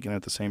all taking it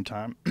at the same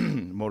time,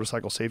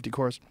 motorcycle safety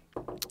course.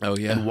 Oh,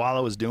 yeah. And while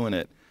I was doing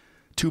it,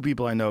 2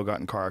 people I know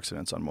got in car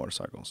accidents on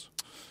motorcycles.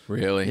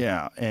 Really?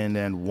 Yeah. And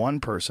then one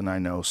person I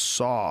know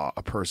saw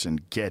a person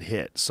get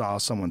hit, saw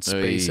someone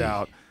space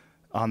out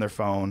on their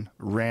phone,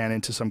 ran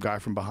into some guy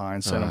from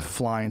behind, sent him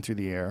flying through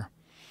the air.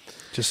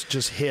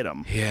 Just hit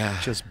him. Yeah.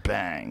 Just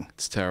bang.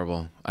 It's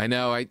terrible. I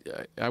know.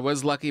 I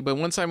was lucky, but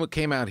once I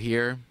came out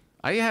here,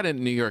 I had it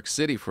in New York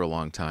City for a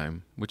long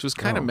time, which was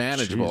kind of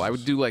manageable. Jesus. I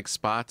would do like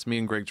spots. Me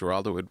and Greg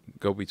Giraldo would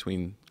go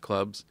between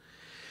clubs.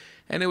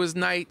 And it was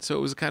night, so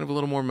it was kind of a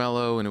little more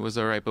mellow, and it was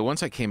all right. But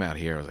once I came out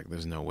here, I was like,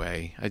 there's no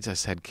way. I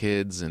just had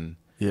kids, and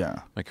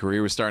my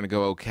career was starting to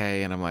go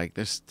okay, and I'm like,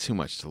 there's too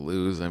much to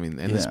lose. I mean,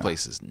 and this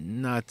place is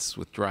nuts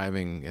with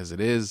driving as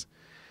it is.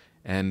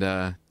 And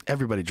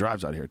everybody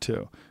drives out here,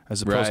 too.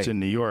 As opposed to in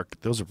New York,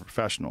 those are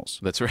professionals.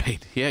 That's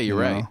right. Yeah, you're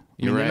right.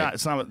 You're right.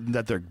 It's not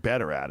that they're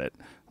better at it,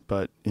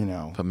 but, you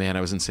know. But, man,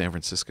 I was in San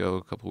Francisco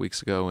a couple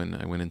weeks ago, and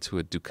I went into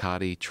a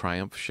Ducati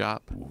Triumph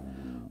shop.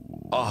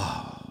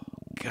 Oh,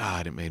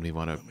 God, it made me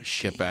want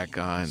to get back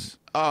on.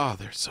 Oh,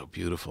 they're so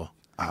beautiful.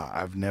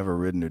 I've never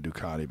ridden a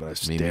Ducati, but I've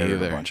stared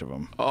at a bunch of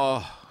them.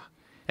 Oh,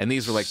 and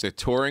these were like the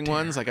touring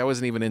ones. Like I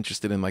wasn't even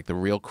interested in like the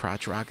real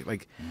crotch rocket.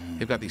 Like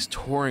they've got these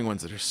touring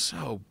ones that are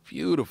so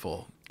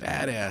beautiful,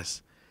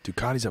 badass.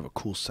 Ducatis have a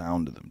cool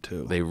sound to them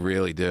too. They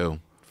really do.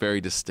 Very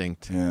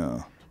distinct.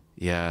 Yeah.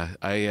 Yeah,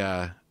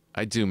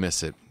 I do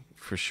miss it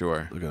for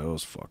sure. Look at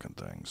those fucking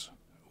things.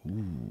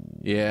 Ooh.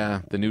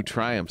 Yeah, the new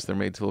Triumphs. They're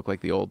made to look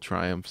like the old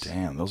Triumphs.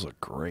 Damn, those look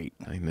great.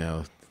 I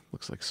know.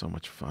 Looks like so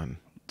much fun.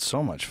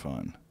 So much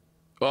fun.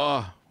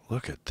 Oh,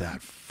 look at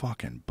that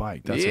fucking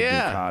bike. That's a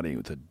Ducati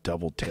with the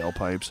double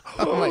tailpipes.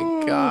 Oh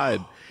my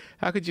God.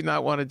 How could you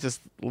not want to just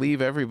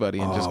leave everybody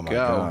and just go?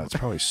 God, it's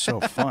probably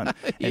so fun.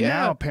 And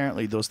now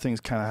apparently those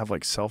things kind of have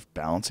like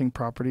self-balancing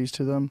properties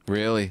to them.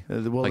 Really?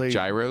 Like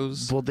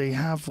gyros? Well, they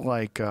have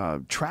like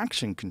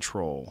traction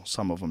control.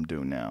 Some of them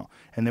do now.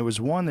 And there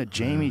was one that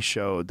Jamie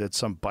showed that's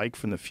some bike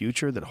from the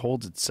future that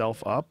holds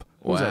itself up.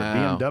 What was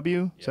that,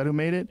 BMW? Is that who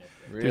made it?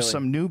 Really? There's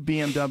some new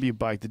BMW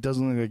bike that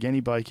doesn't look like any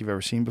bike you've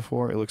ever seen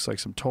before. It looks like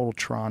some total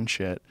Tron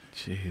shit.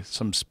 Jeez.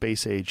 Some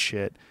space age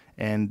shit.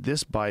 And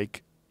this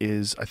bike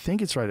is, I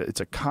think it's right.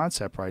 It's a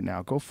concept right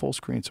now. Go full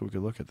screen so we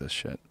could look at this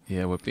shit.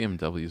 Yeah, what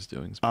BMW is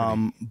doing is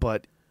pretty...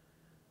 But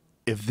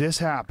if this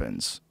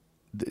happens,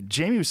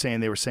 Jamie was saying,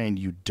 they were saying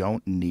you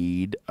don't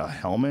need a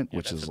helmet,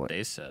 which is what like...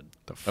 they said.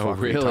 The fuck oh,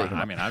 really?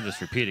 I mean, I'm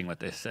just repeating what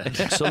they said.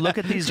 So look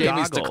at these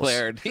Jamie's goggles.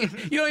 declared.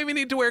 You don't even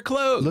need to wear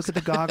clothes. Look at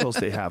the goggles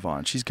they have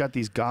on. She's got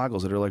these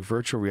goggles that are like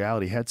virtual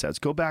reality headsets.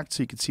 Go back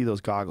so you can see those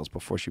goggles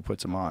before she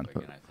puts them on.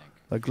 Again, I think.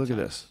 Like, look at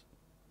this.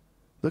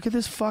 Look at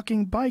this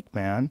fucking bike,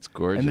 man. It's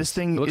gorgeous. And this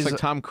thing it looks is like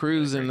Tom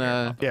Cruise in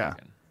yeah.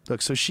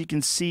 Look, so she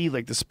can see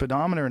like the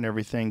speedometer and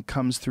everything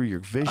comes through your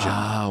vision.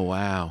 Oh,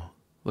 wow.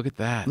 Look at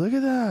that. Look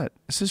at that.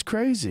 This is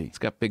crazy. It's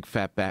got big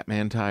fat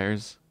Batman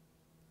tires.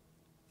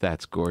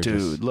 That's gorgeous.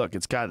 Dude, look,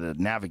 it's got a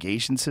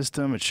navigation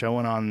system. It's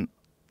showing on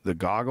the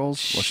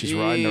goggles while she's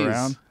riding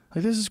around.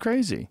 Like, this is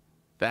crazy.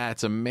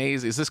 That's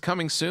amazing. Is this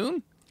coming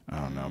soon? I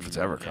don't know if it's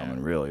ever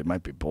coming, really. It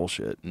might be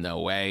bullshit. No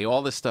way.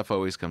 All this stuff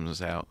always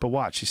comes out. But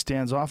watch, she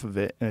stands off of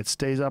it, and it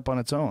stays up on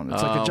its own.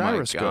 It's like a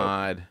gyroscope. Oh, my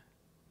God.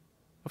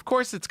 Of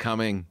course it's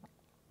coming.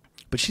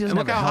 But she doesn't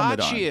and have look a how helmet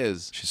hot on. she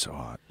is. She's so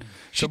hot.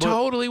 She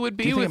totally would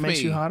be with me. Do you think it makes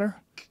me. you hotter?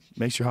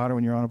 Makes you hotter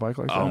when you're on a bike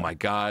like that? Oh, my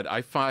God.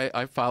 I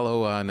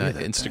follow on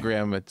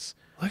Instagram. It's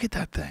Look at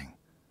that thing.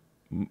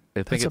 I think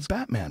That's it's a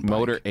Batman bike.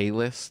 Motor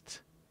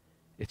A-list.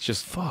 It's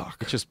just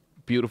It's just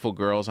beautiful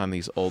girls on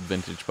these old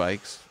vintage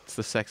bikes. It's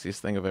the sexiest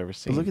thing I've ever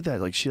seen. But look at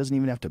that. Like, she doesn't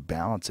even have to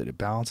balance it. It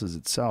balances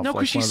itself. No,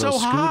 because she's so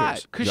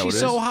hot. Because she's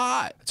so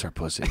hot. It's her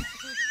pussy.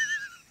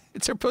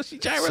 It's her pussy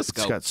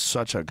gyroscope. It's got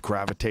such a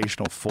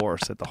gravitational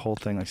force that the whole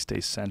thing like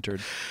stays centered.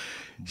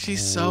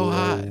 She's so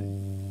hot.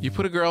 You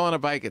put a girl on a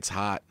bike, it's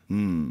hot.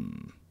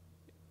 You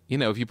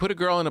know, if you put a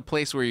girl in a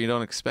place where you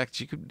don't expect,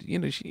 she could, you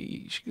know,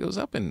 she goes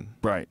up and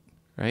Right.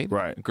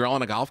 A girl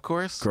on a golf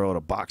course. Girl at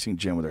a boxing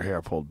gym with her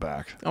hair pulled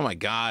back. Oh my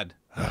God.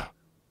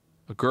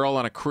 A girl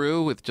on a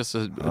crew with just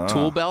a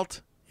tool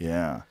belt.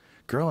 Yeah.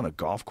 Girl on a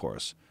golf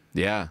course.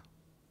 Yeah.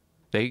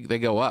 They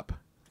go up.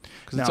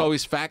 Because it's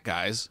always fat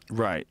guys.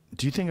 Right.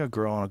 Do you think a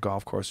girl on a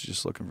golf course is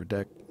just looking for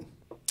dick?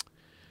 Or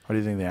do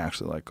you think they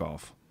actually like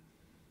golf?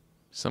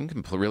 Some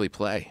can really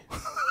play.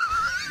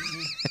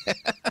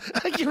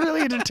 You're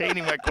really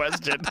entertaining my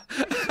question.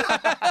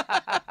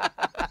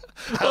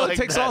 Well, it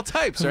takes all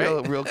types,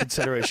 right? Real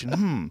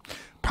consideration.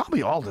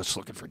 Probably all just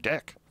looking for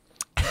dick.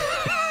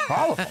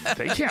 All of them.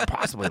 They can't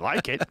possibly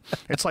like it.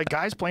 It's like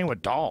guys playing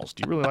with dolls.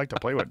 Do you really like to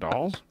play with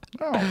dolls?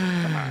 Oh,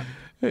 come on.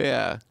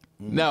 Yeah.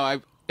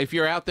 No, if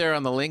you're out there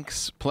on the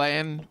links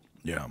playing,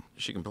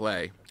 she can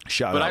play.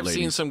 But I've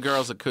seen some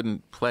girls that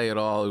couldn't play at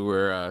all who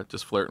were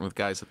just flirting with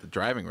guys at the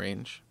driving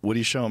range. What are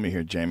you showing me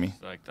here, Jamie?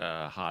 It's like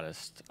the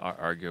hottest,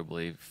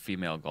 arguably,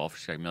 female golfer.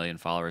 She's got 1 million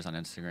followers on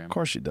Instagram. Of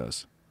course she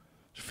does.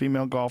 She's a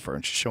female golfer,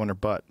 and she's showing her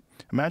butt.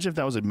 Imagine if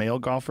that was a male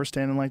golfer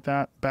standing like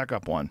that. Back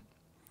up one.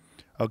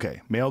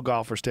 Okay, male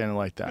golfer standing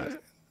like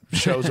that.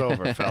 Show's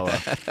over, fella.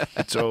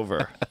 It's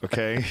over,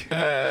 okay?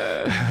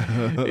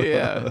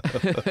 Yeah.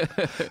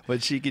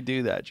 But she could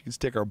do that. She can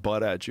stick her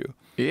butt at you.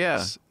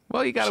 Yeah.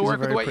 Well, you got to work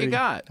with what you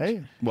got.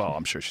 Hey, well,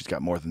 I'm sure she's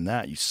got more than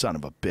that, you son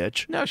of a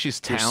bitch. No, she's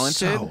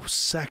talented. You're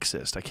so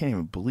sexist. I can't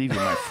even believe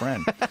you're my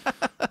friend.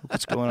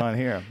 What's going on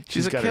here?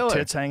 She's got killer. her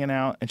tits hanging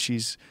out, and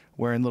she's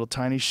wearing a little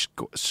tiny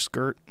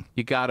skirt.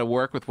 You got to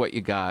work with what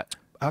you got.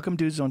 How come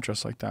dudes don't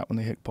dress like that when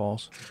they hit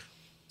balls?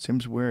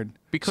 Seems weird.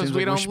 Because Seems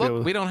we like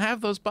don't we don't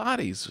have those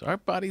bodies. Our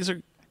bodies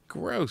are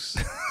gross.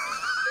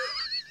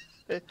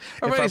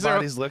 If our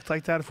bodies looked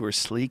like that, if we were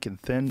sleek and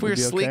thin, If we were we'd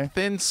be sleek, okay?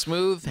 thin,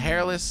 smooth,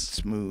 hairless.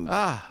 Smooth.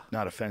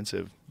 Not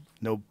offensive.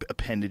 No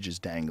appendages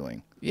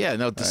dangling. Yeah,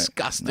 no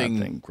disgusting.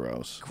 Nothing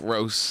gross.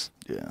 Gross.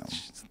 Yeah.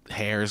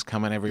 Hairs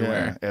coming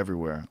everywhere. Yeah,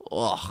 everywhere.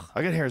 Ugh.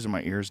 I get hairs in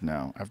my ears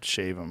now. I have to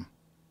shave them.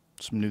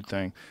 Some new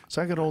thing.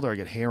 So I get older, I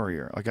get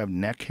hairier. Like I have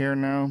neck hair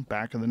now,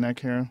 back of the neck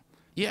hair.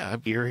 Yeah,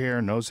 Ear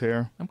hair, nose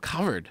hair. I'm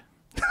covered.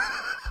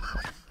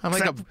 I'm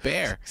like a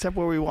bear. Except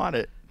where we want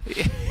it.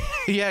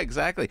 Yeah,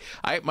 exactly.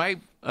 I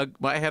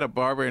had a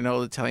barber, an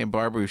old Italian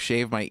barber, who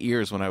shaved my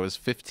ears when I was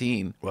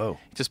 15. Whoa.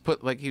 Just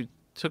put he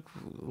took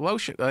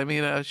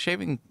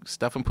shaving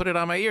stuff and put it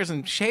on my ears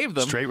and shaved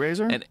them. Straight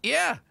razor? And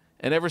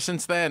and ever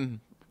since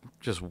then,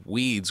 just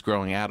weeds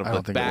growing out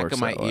of the back of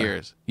my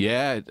ears.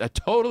 Yeah, it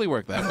totally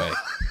worked that way.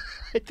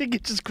 I think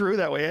it just grew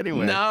that way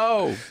anyway.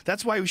 No.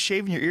 That's why you're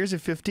shaving your ears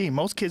at 15.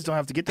 Most kids don't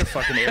have to get their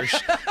fucking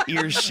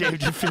ears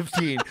shaved at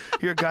 15.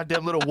 You're a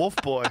goddamn little wolf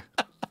boy.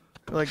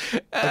 Like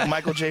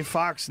Michael J.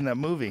 Fox in that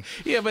movie.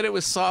 Yeah, but it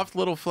was soft,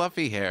 little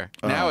fluffy hair.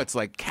 Now it's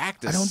like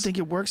cactus. I don't think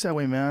it works that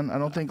way, man. I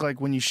don't think like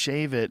when you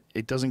shave it,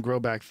 it doesn't grow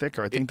back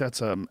thicker. I think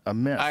that's a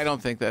myth. I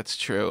don't think that's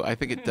true. I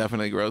think it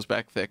definitely grows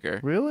back thicker.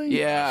 Really?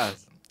 Yeah.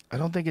 I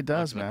don't think it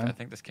does, man. I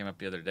think this came up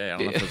the other day. I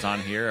don't know if it was on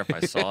here, if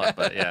I saw it,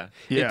 but yeah.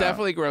 It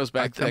definitely grows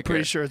back thicker. I'm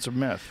pretty sure it's a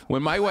myth.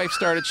 When my wife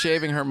started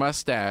shaving her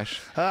mustache,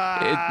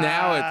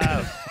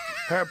 her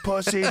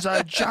pussy's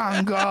a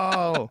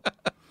jungle.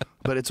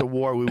 But it's a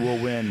war we will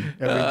win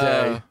every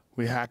day.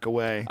 We hack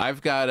away.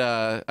 I've got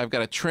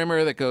a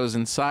trimmer that goes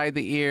inside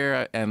the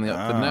ear and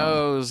the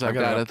nose. I've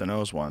got the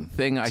nose one.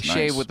 Thing I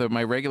shave with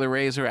my regular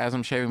razor. As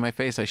I'm shaving my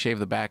face, I shave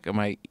the back of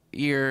my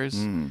ears.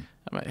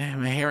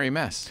 I'm a hairy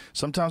mess.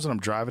 Sometimes when I'm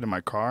driving in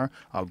my car,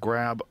 I'll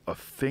grab a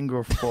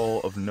fingerful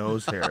of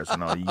nose hairs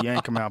and I'll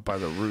yank them out by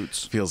the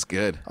roots. Feels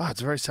good. Oh,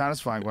 it's very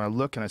satisfying when I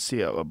look and I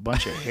see a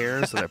bunch of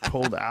hairs that I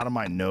pulled out of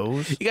my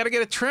nose. You got to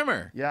get a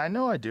trimmer. Yeah, I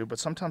know I do, but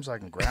sometimes I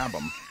can grab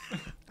them.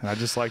 And I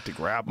just like to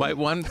grab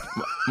them.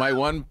 My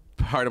one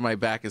part of my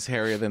back is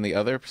hairier than the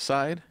other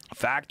side.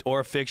 Fact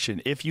or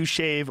fiction? If you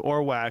shave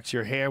or wax,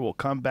 your hair will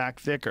come back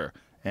thicker.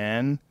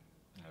 And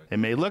it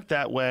may look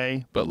that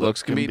way, but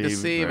looks can be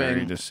deceiving.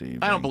 Very deceiving.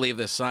 I don't believe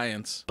this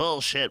science.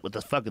 Bullshit with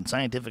this fucking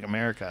Scientific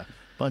America.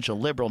 Bunch of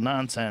liberal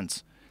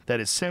nonsense. That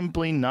is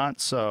simply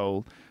not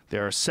so.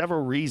 There are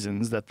several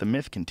reasons that the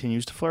myth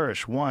continues to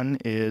flourish. One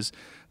is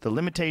the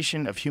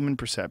limitation of human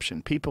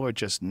perception. People are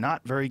just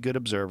not very good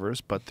observers,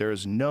 but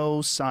there's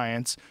no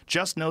science,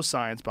 just no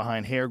science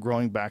behind hair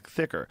growing back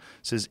thicker,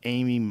 says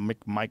Amy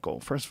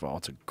McMichael. First of all,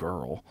 it's a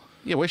girl.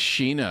 Yeah, what's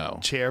she know?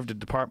 Chair of the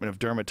Department of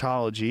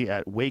Dermatology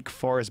at Wake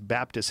Forest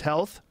Baptist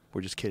Health. We're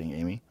just kidding,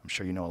 Amy. I'm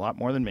sure you know a lot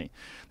more than me.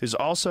 There's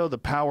also the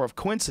power of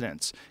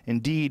coincidence.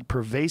 Indeed,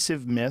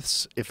 pervasive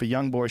myths, if a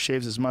young boy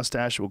shaves his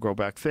mustache, it will grow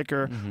back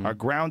thicker, are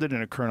grounded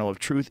in a kernel of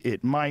truth.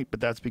 It might,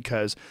 but that's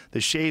because the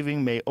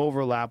shaving may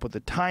overlap with the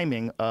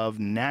timing of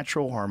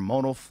natural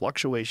hormonal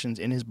fluctuations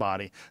in his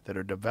body that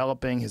are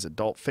developing his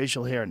adult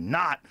facial hair,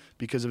 not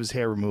because of his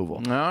hair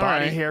removal.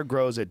 Body hair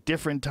grows at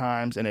different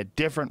times and at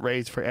different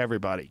rates for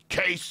everybody.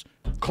 Case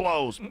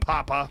closed,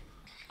 Papa.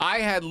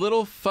 I had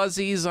little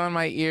fuzzies on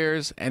my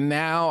ears, and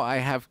now I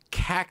have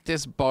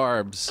cactus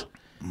barbs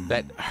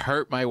that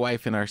hurt my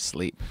wife in our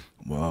sleep.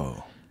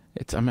 Whoa.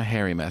 I'm a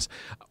hairy mess.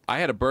 I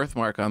had a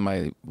birthmark on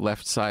my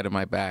left side of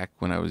my back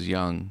when I was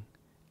young,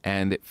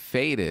 and it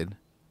faded,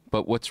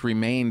 but what's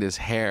remained is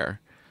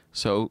hair.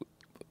 So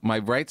my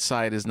right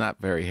side is not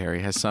very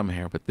hairy, has some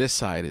hair, but this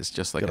side is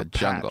just like a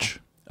jungle.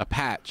 A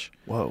patch.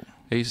 Whoa.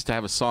 I used to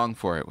have a song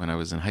for it when I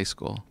was in high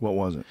school. What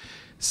was it?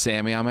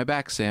 Sammy on my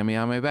back, Sammy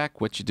on my back.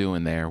 What you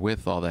doing there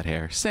with all that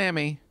hair?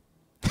 Sammy.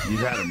 You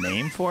had a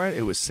name for it?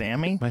 It was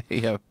Sammy? My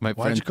Why'd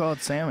friend, you call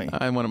it Sammy?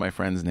 One of my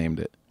friends named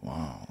it.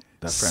 Wow.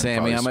 That friend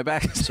Sammy on my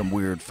back. Some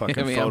weird fucking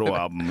Sammy photo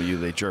album with you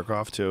they jerk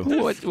off to.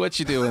 What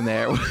you doing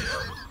there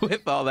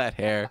with all that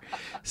hair?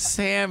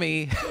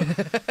 Sammy.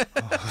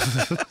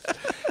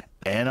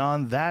 And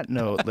on that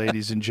note,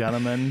 ladies and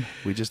gentlemen,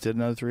 we just did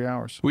another 3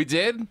 hours. We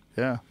did?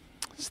 Yeah.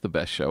 It's the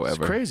best show ever.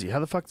 It's crazy. How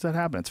the fuck does that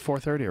happen? It's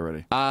 4:30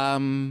 already.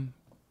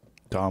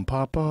 Don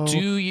Papa.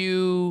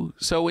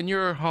 So when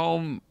you're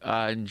home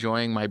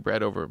enjoying my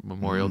bread over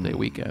Memorial Day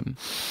weekend,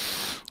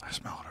 I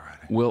smell it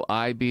already. Will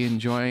I be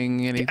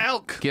enjoying any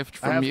gift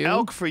from you? I have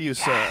elk for you,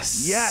 sir.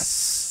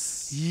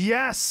 Yes.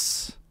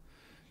 Yes.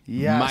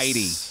 Yes.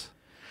 Mighty.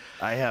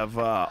 I have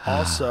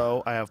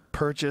I have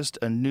purchased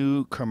a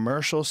new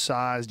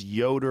commercial-sized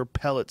Yoder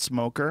pellet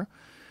smoker,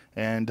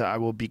 and I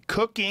will be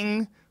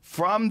cooking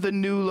from the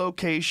new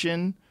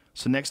location.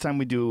 So next time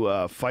we do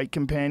a Fight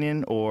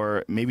Companion,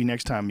 or maybe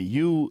next time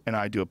you and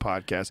I do a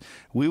podcast,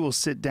 we will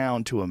sit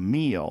down to a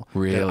meal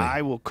that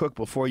I will cook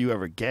before you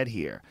ever get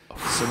here.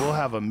 So we'll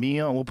have a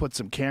meal, and we'll put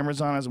some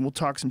cameras on us, and we'll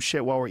talk some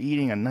shit while we're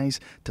eating a nice,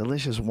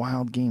 delicious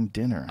wild game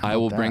dinner. I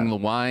will bring the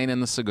wine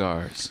and the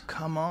cigars.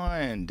 Come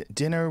on,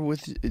 dinner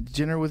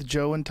with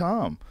Joe and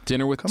Tom.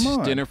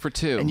 Dinner for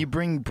two. And you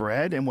bring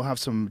bread, and we'll have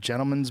some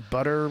gentleman's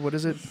butter. What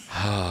is it?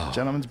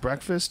 Gentleman's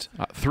breakfast.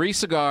 3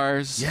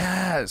 cigars.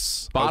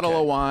 Yes. Bottle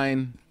of wine.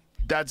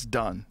 That's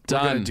done.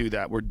 Done. We're gonna do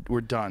that.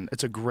 We're done.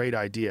 It's a great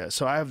idea.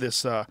 So I have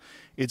this.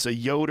 It's a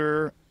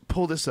Yoder.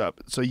 Pull this up.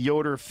 It's a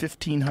Yoder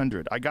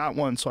 1500. I got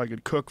one so I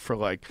could cook for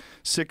like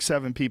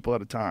 6-7 people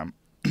at a time.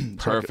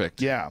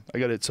 Perfect. Yeah, I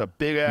got it. It's a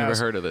big ass. Never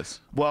heard of this.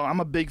 Well, I'm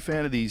a big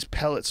fan of these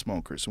pellet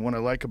smokers, and what I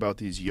like about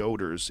these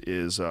Yoders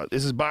is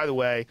this is, by the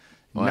way,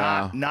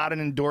 Wow. not an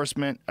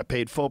endorsement. I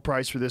paid full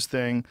price for this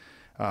thing.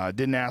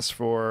 Didn't ask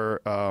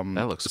for.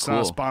 That looks it's cool.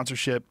 not a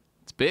sponsorship.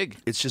 It's big.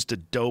 It's just a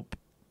dope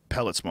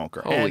pellet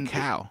smoker. Holy And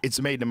cow. It's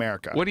made in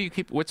America. What do you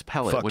keep? What's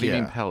pellet? Fuck What do you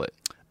mean yeah. pellet?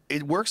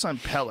 It works on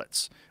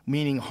pellets,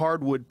 meaning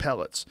hardwood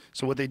pellets.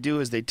 So what they do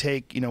is they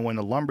take, when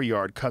a lumber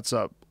yard cuts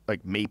up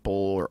like maple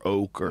or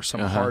oak or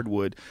some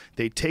hardwood,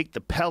 they take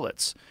the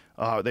pellets,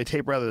 they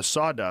take rather the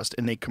sawdust,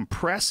 and they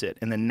compress it,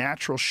 and the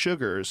natural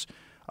sugars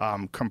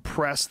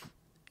compress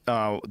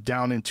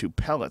down into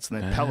pellets,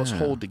 and the pellets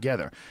hold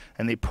together.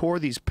 And they pour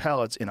these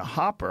pellets in a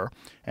hopper,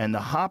 and the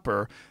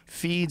hopper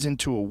feeds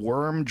into a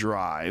worm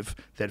drive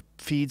that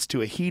feeds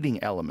to a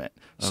heating element.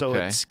 So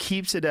Okay. it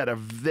keeps it at a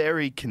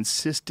very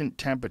consistent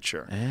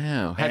temperature.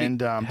 Oh, how And,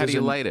 do you, how do there's you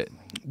a- light it?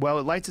 Well,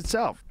 it lights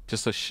itself.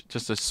 Just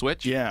a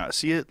switch? Yeah,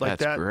 see it like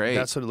That's that? great.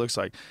 That's what it looks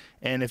like.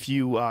 And if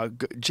you,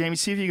 Jamie,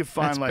 see if you can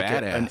find That's like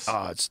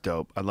badass. it's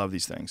dope. I love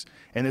these things.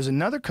 And there's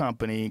another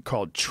company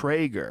called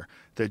Traeger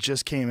that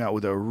just came out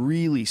with a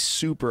really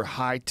super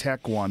high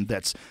tech one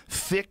that's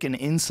thick and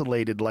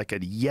insulated like a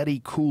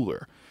Yeti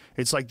cooler.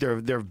 It's like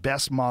their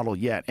best model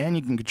yet, and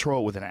you can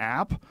control it with an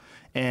app.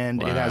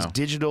 And it has Wow.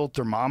 digital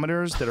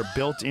thermometers that are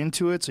built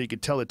into it, so you can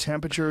tell the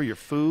temperature of your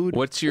food.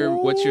 What's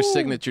your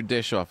signature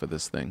dish off of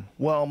this thing?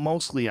 Well,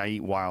 mostly I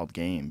eat wild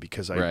game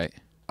because Right.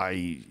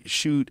 I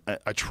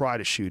try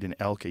to shoot an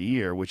elk a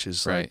year, which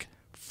is Right. like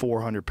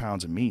 400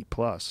 pounds of meat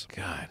plus.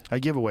 God. I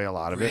give away a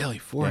lot of it. Really?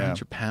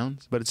 400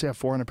 pounds? But it's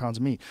 400 pounds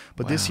of meat.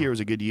 But this year was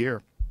a good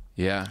year.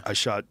 Yeah. I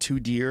shot 2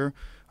 deer.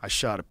 I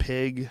shot a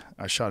pig.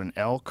 I shot an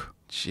elk.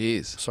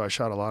 Jeez. So I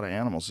shot a lot of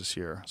animals this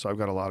year. So I've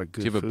got a lot of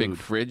good Do you have food. a big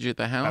fridge at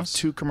the I have house?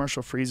 2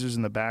 commercial freezers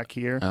in the back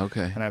here.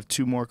 Okay. And I have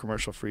 2 more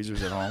commercial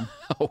freezers at home.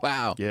 Oh,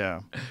 wow.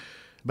 Yeah.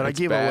 But I That's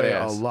give away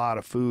a badass. lot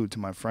of food to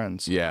my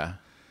friends. Yeah.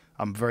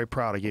 I'm very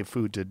proud. I gave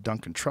food to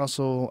Duncan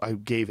Trussell. I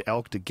gave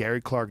elk to Gary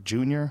Clark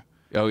Jr.,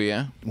 Oh,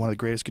 yeah? one of the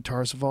greatest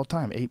guitarists of all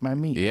time. Ate my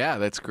meat. Yeah,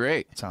 that's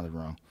great. It sounded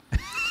wrong.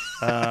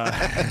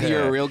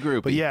 You're a real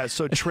groupie. But yeah,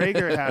 so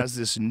Traeger has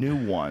this new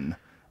one.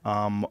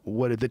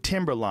 The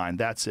Timberline?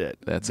 That's it.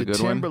 That's a the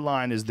good one?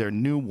 Timberline is their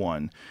new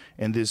one,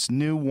 and this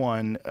new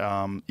one,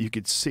 you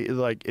could see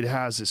like it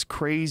has this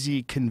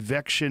crazy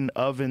convection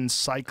oven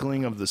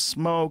cycling of the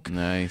smoke.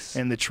 Nice.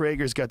 And the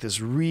Traeger's got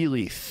this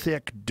really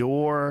thick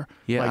door.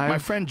 Yeah, like my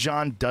I've- friend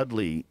John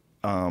Dudley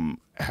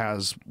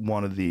has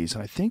one of these,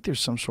 and I think there's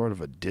some sort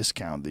of a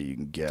discount that you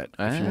can get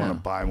if you want Ah. to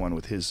buy one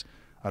with his.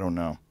 I don't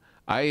know.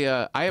 I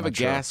have a Not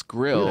sure. gas Look at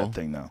grill, that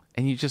thing though.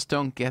 and you just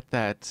don't get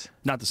that.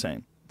 Not the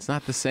same. It's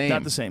not the same.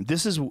 Not the same.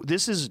 This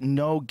is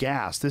no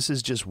gas. This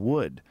is just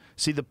wood.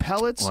 See the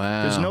pellets?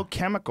 Wow. There's no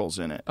chemicals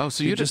in it. Oh,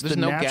 so They're there's the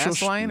no natural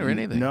gas line or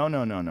anything? No.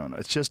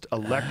 It's just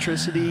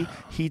electricity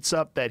heats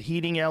up that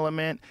heating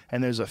element,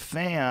 and there's a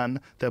fan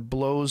that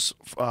blows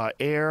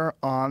air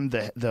on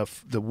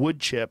the wood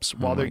chips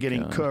while they're my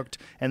getting God. cooked,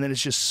 and then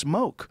it's just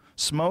smoke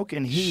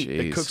and heat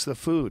that Jeez. cooks the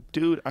food.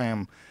 Dude,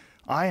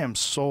 I am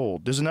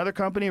sold. There's another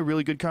company, a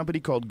really good company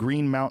called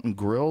Green Mountain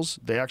Grills.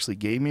 They actually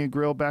gave me a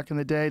grill back in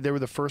the day. They were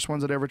the first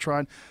ones I'd ever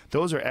tried.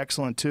 Those are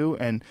excellent too,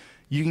 and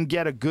you can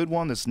get a good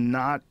one that's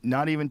not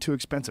even too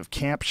expensive.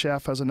 Camp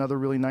Chef has another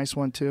really nice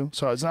one too.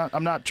 So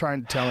I'm not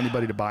trying to tell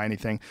anybody to buy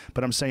anything,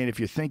 but I'm saying if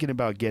you're thinking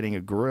about getting a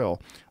grill,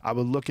 I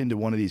would look into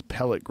one of these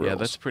pellet grills. Yeah,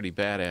 that's pretty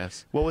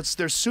badass. Well,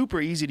 they're super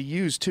easy to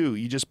use too.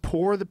 You just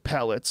pour the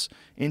pellets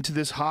into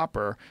this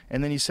hopper,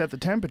 and then you set the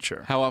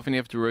temperature. How often do you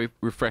have to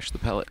refresh the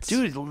pellets?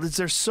 Dude,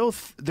 they're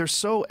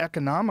so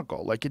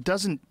economical. Like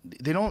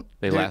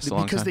they last a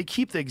long because time? they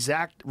keep the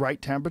exact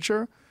right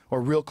temperature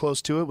or real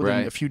close to it within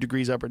Right. a few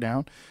degrees up or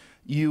down.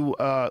 You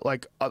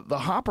the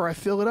hopper, I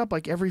fill it up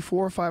like every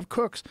 4 or 5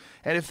 cooks,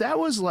 and if that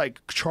was like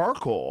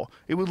charcoal,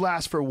 it would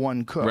last for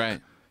 1 cook.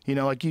 Right. You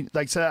know, so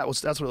that's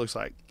what it looks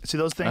like. See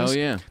those things? Oh,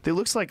 yeah. They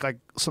looks like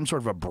some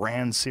sort of a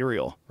brand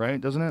cereal, right?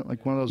 Doesn't it?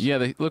 Like one of those. Yeah,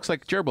 they looks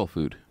like gerbil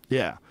food.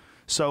 Yeah.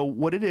 So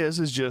what it is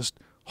just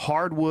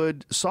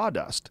hardwood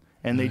sawdust,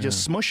 and they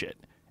just smush it.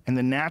 And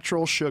the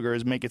natural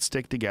sugars make it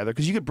stick together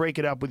because you could break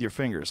it up with your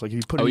fingers. Like if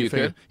you put it Oh, in your you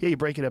finger, could? yeah, you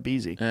break it up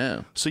easy.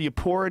 Oh. So you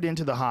pour it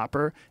into the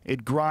hopper.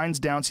 It grinds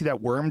down. See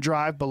that worm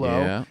drive below,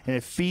 Yeah. and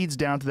it feeds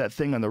down to that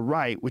thing on the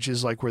right, which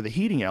is like where the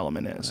heating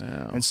element is.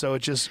 And so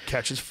it just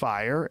catches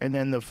fire, and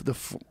then the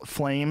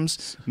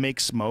flames make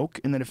smoke,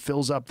 and then it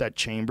fills up that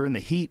chamber, and the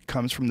heat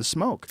comes from the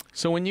smoke.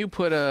 So when you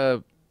put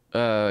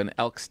an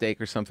elk steak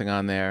or something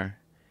on there,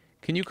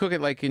 can you cook it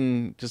like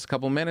in just a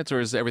couple minutes, or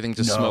is everything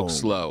just smoked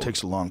slow? It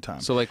takes a long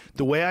time. So, like-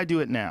 the way I do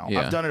it now,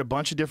 Yeah. I've done it a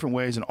bunch of different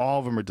ways, and all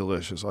of them are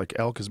delicious. Like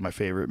elk is my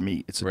favorite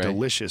meat. It's a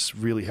delicious,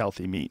 really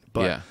healthy meat.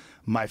 But Yeah.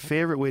 my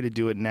favorite way to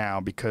do it now,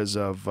 because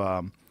of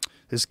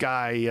This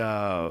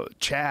guy,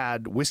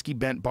 Chad, Whiskey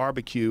Bent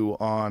Barbecue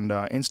on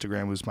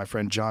Instagram, who's my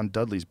friend John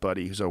Dudley's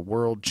buddy, who's a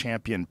world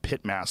champion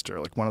pit master,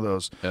 like one of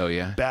those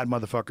bad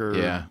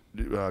motherfucker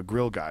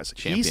grill guys.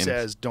 Champions. He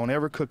says, don't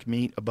ever cook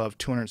meat above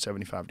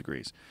 275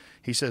 degrees.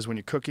 He says when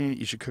you're cooking it,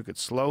 you should cook it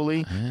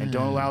slowly and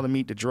don't allow the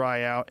meat to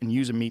dry out, and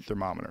use a meat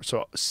thermometer.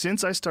 So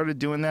since I started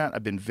doing that,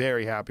 I've been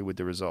very happy with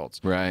the results.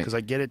 Right. Because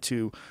I get it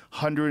to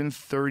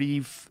 130,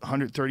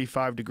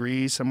 135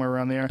 degrees, somewhere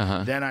around there.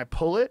 Then I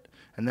pull it,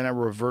 and then I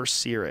reverse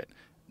sear it.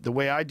 The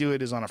way I do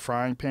it is on a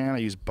frying pan. I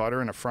use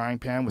butter in a frying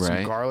pan with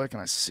some garlic,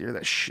 and I sear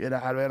that shit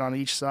out of it on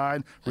each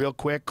side real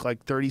quick,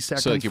 like 30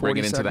 seconds, So like you bring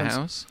it 40 into the seconds.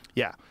 house?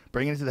 Yeah,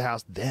 bring it into the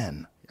house.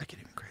 Then, I get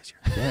even crazier.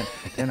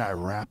 Then I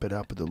wrap it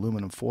up with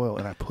aluminum foil,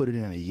 and I put it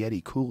in a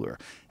Yeti cooler,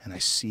 and I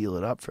seal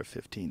it up for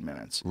 15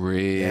 minutes.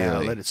 Really? Yeah,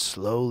 I let it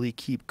slowly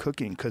keep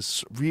cooking,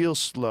 because real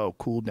slow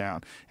cool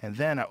down. And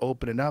then I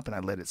open it up, and I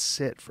let it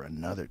sit for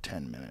another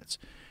 10 minutes.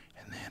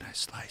 And then I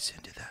slice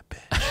into that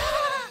bitch.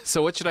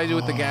 So what should I do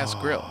with the gas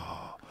grill?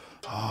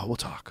 Oh, we'll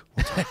talk.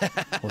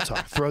 We'll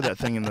talk. Throw that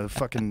thing in the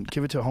fucking,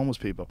 give it to homeless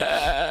people.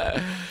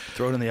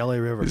 Throw it in the LA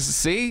River.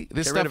 See,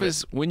 this Get rid stuff of it.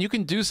 is when you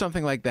can do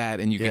something like that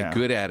and you get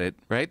good at it,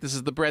 right? This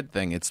is the bread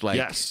thing. It's like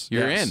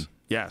you're in.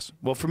 Yes.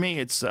 Well, for me,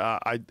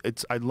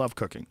 I love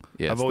cooking.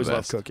 Yeah, I've it's always the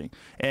loved best. cooking,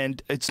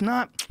 and it's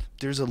not.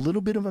 There's a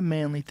little bit of a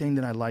manly thing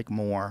that I like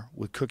more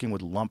with cooking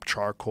with lump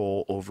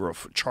charcoal over a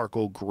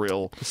charcoal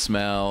grill. The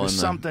smell. There's and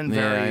something the,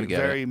 very, I get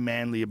very it.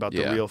 manly about the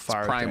Yeah, real it's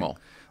fire primal.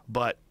 thing.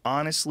 But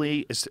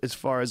honestly, as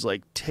far as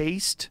like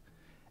taste,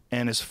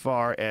 and as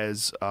far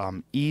as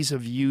ease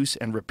of use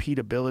and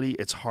repeatability,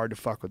 it's hard to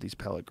fuck with these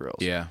pellet grills.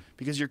 Yeah.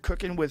 Because you're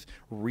cooking with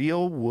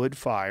real wood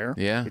fire.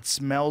 Yeah. It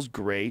smells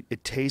great.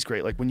 It tastes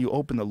great. Like when you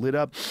open the lid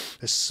up,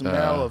 the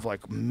smell of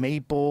like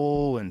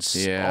maple and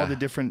all the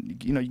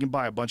different, you can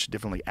buy a bunch of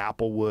different, like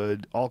apple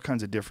wood, all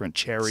kinds of different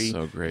cherry.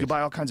 So great. You can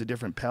buy all kinds of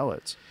different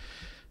pellets.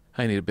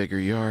 I need a bigger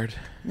yard.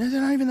 No,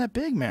 they're not even that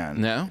big, man.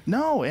 No?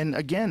 No, and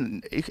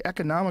again,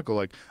 economical.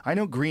 Like, I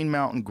know Green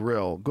Mountain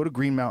Grill. Go to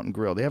Green Mountain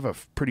Grill. They have a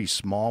pretty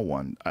small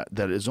one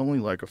that is only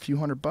like a few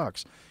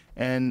 $100.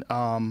 And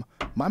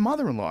my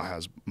mother-in-law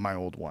has my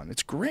old one.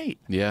 It's great.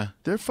 Yeah.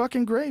 They're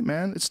fucking great,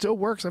 man. It still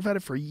works. I've had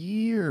it for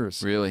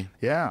years. Really?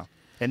 Yeah.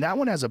 And that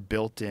one has a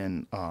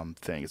built-in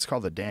thing. It's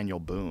called the Daniel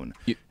Boone.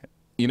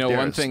 You know, one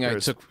There's- thing I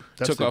there's- took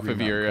that's the off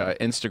Green of your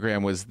Mountain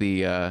Instagram was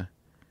the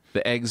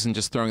eggs and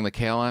just throwing the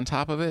kale on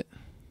top of it.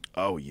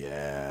 Oh,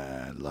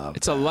 yeah. I love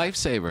It's a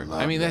lifesaver.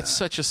 I mean, that's that.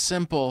 such a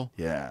simple,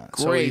 Yeah.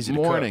 So great easy to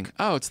morning. cook.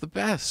 Oh, it's the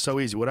best. So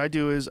easy. What I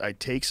do is I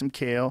take some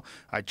kale,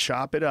 I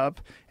chop it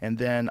up, and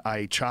then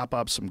I chop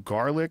up some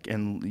garlic,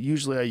 and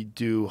usually I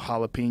do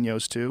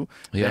jalapenos too.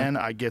 Yeah. Then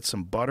I get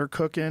some butter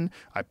cooking.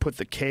 I put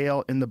the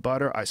kale in the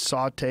butter. I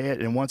saute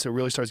it, and once it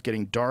really starts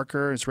getting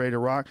darker, it's ready to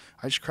rock,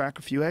 I just crack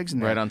a few eggs in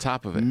there. Right on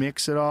top of it.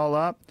 Mix it all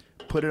up,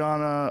 put it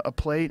on a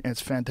plate, and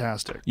it's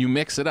fantastic. You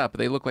mix it up.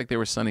 They look like they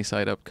were sunny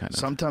side up kind of.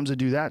 Sometimes I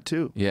do that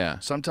too. Yeah.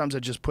 Sometimes I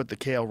just put the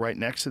kale right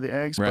next to the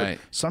eggs. Right.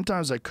 But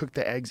sometimes I cook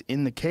the eggs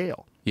in the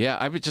kale. Yeah,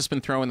 I've just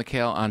been throwing the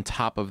kale on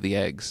top of the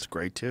eggs. It's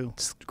great too.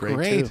 It's great.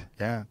 great. Too.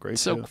 Yeah, great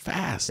So too.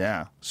 fast.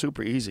 Yeah,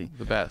 super easy.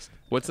 The best.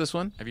 What's this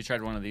one? Have you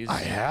tried one of these? I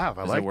have.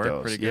 I Does like it work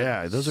those. pretty good?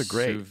 Yeah, those are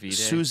great.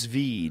 Sous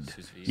vide?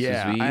 Sous vide.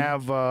 Yeah, Sous vide? I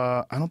have.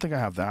 I don't think I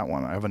have that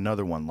one. I have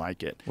another one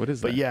like it. What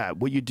is But that? yeah,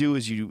 what you do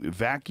is you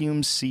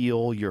vacuum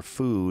seal your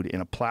food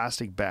in a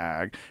plastic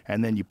bag,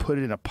 and then you put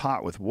it in a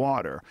pot with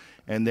water,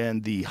 and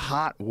then the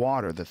hot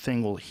water, the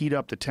thing will heat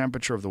up the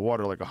temperature of the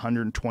water like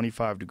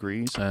 125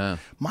 degrees.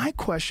 My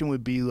question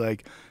would be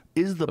like,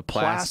 is the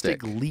plastic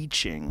plastic.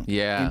 leaching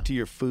Yeah. into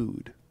your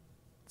food?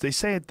 They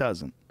say it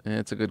doesn't,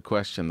 It's a good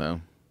question,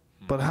 though.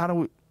 but how do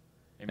we?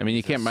 I mean,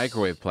 you can't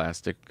microwave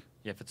plastic.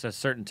 Yeah, if it's a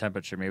certain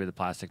temperature, maybe the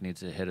plastic needs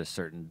to hit a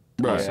certain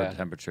Right. also Yeah.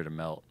 temperature to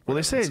melt. Well, they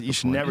Whatever. say you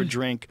should never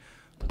drink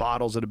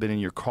bottles that have been in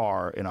your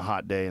car in a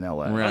hot day in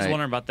LA. Right. I was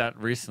wondering about that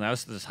recently. I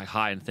was just like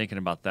high and thinking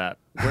about that.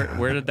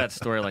 Where did that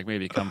story like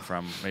maybe come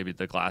from? Maybe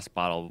the glass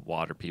bottle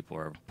water people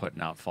are putting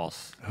out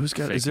false. Who's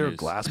got? fake Is there a news.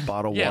 glass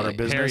bottle Yeah, water like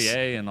business?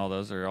 Perrier and all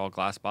those are all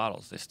glass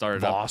bottles. They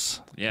started Voss.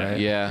 up. Yeah,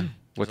 Yeah.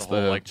 There's What's a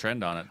whole the like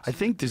trend on it? I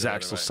think there's the other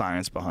actual way.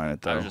 science behind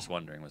it, though. I was just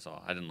wondering. Was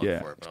all. I didn't look yeah,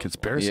 for it. But I was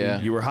conspiracy. Yeah.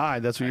 You were high.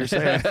 That's what you're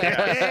saying.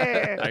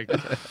 wondering.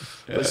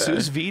 But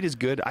sous vide is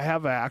good. I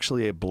have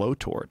actually a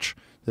blowtorch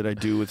that I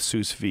do with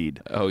sous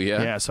vide. Oh,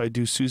 yeah? Yeah, so I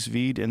do sous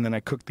vide, and then I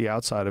cook the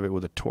outside of it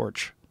with a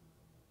torch.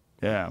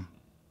 Yeah,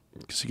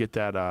 because you get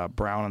that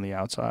brown on the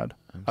outside.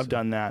 I've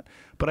done that,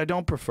 but I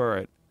don't prefer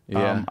it.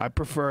 Yeah. I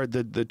prefer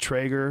the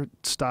Traeger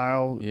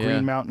style Yeah.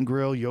 Green Mountain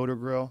Grill, Yoder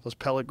Grill, those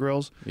pellet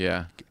grills.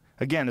 Yeah.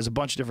 Again, there's a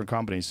bunch of different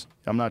companies.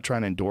 I'm not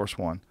trying to endorse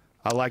one.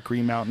 I like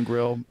Green Mountain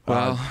Grill.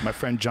 Well- My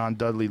friend John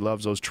Dudley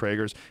loves those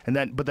Traegers, and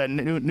that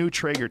new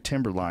Traeger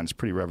Timberline is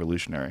pretty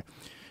revolutionary,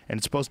 and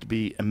it's supposed to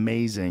be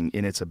amazing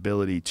in its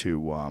ability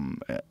to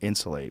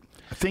insulate.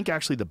 I think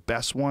actually the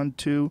best one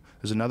too.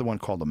 There's another one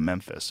called the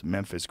Memphis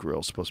Grill.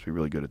 Is supposed to be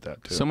really good at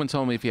that too. Someone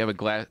told me if you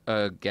have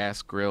a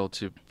gas grill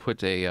to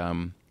put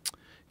a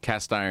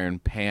cast iron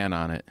pan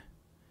on it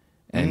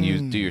and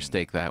you do your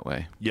steak that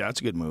way. Yeah,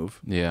 that's a good move.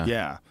 Yeah.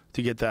 Yeah.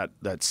 To get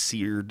that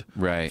seared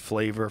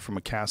flavor from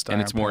a cast iron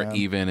and it's more pan.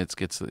 even. It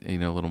gets a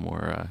little more.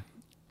 A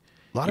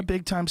lot of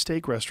big time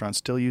steak restaurants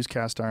still use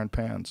cast iron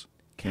pans.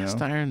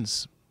 Cast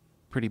iron's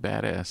pretty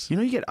badass.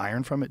 You get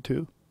iron from it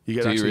too. You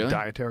get Do you actually really?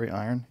 dietary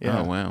iron.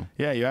 Yeah. Oh wow.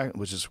 Yeah,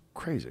 which is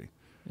crazy.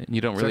 And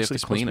you don't really have to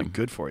clean them.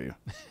 Good for you.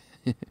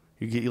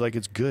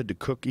 It's good to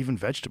cook even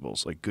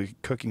vegetables. Like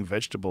cooking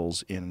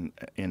vegetables in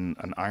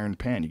an iron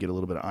pan, you get a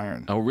little bit of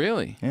iron. Oh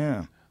really?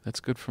 Yeah. That's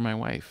good for my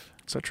wife.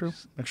 Is that true?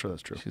 Make sure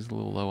that's true. She's a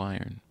little low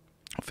iron.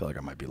 I feel like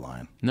I might be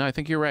lying. No, I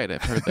think you're right.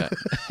 I've heard that.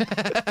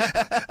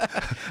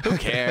 Who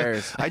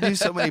cares? I do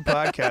so many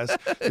podcasts.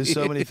 There's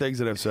so many things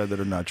that I've said that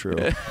are not true.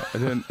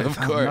 I'm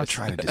not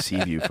trying to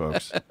deceive you,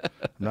 folks. I'm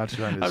not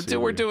trying to deceive you.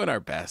 We're doing our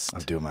best.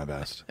 I'm doing my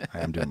best. I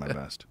am doing my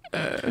best.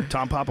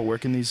 Tom Papa, where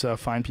can these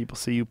fine people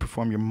see you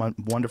perform your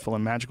wonderful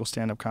and magical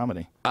stand-up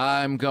comedy?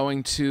 I'm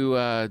going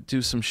to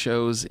do some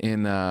shows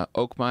in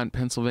Oakmont,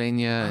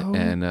 Pennsylvania,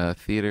 and a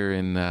theater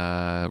in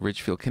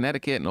Ridgefield,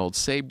 Connecticut, and Old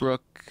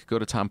Saybrook. Go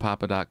to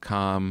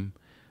tompapa.com.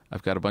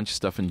 I've got a bunch of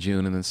stuff in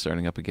June and then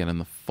starting up again in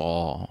the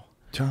fall.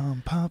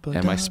 TomPapa.com.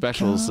 And my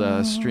specials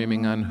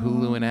streaming on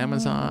Hulu and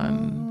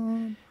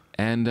Amazon.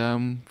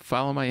 And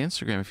follow my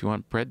Instagram if you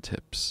want bread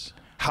tips.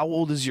 How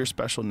old is your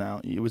special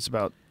now? It was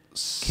about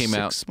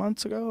 6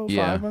 months ago,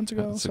 5 months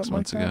ago, 6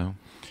 months ago.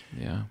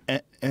 Yeah.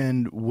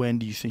 And when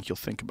do you think you'll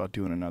think about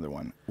doing another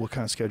one? What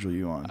kind of schedule are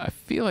you on? I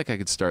feel like I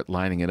could start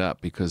lining it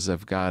up because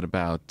I've got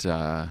about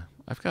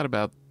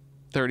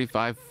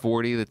 35,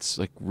 40 that's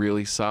like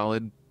really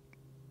solid,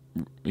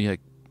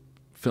 like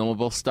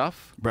filmable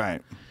stuff.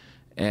 Right.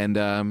 And,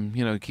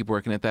 keep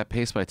working at that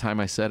pace. By the time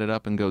I set it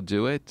up and go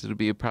do it, it'll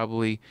be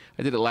I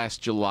did it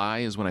last July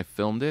is when I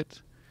filmed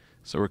it.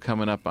 So we're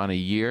coming up on a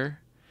year.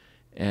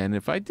 And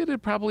if I did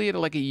it probably at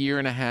like a year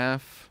and a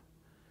half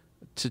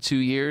to 2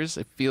 years,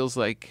 it feels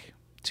like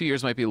 2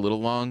 years might be a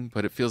little long,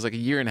 but it feels like a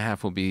year and a half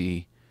it'll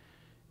be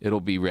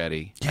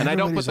ready. Yeah, and I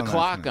don't put the everybody's on that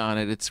clock kind on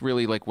it. It's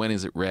really like, when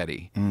is it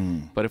ready?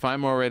 But if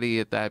I'm already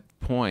at that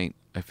point,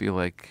 I feel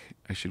like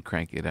I should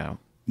crank it out.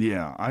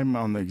 Yeah, I'm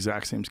on the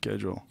exact same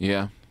schedule.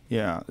 Yeah.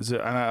 Yeah, and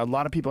a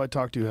lot of people I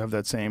talk to have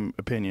that same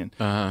opinion.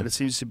 But it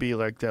seems to be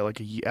like that. Like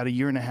at a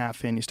year and a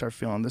half in, you start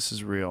feeling this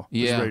is real.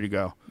 This is ready to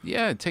go.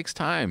 Yeah, it takes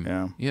time.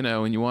 Yeah.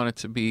 And you want it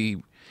to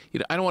be.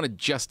 I don't want to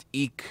just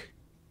eke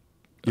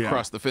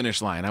across the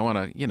finish line. I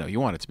want to.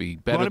 You want it to be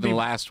better than the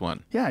last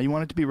one. Yeah, you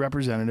want it to be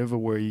representative of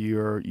where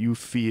you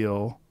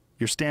feel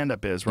your stand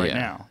up is right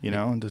now.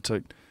 And it's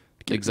like.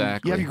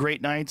 Exactly. You have your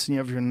great nights, and you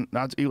have your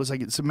not. It was like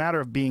it's a matter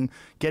of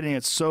getting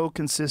it so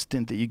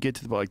consistent that you get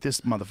to the like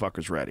this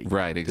motherfucker's ready.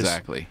 Right.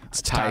 Exactly.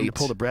 It's time to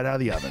pull the bread out of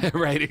the oven.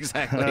 Right.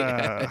 Exactly.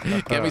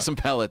 Get me some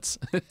pellets.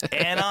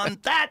 And on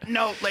that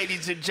note,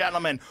 ladies and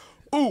gentlemen,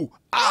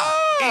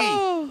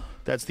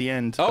 that's the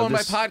end. Oh, of and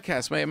this. my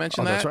podcast. May I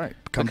mention that? That's right.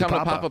 Become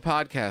a Papa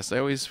podcast. I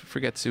always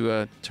forget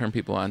to turn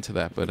people on to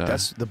that, but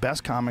that's the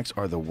best comics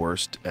are the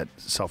worst at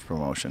self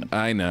promotion.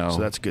 I know. So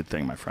that's a good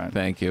thing, my friend.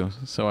 Thank you.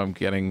 So I'm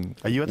getting.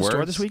 Are you at the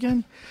store this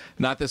weekend?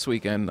 Not this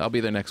weekend. I'll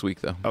be there next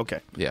week, though.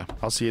 Okay. Yeah.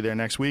 I'll see you there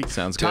next week.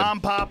 Sounds good.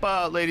 Tom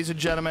Papa, ladies and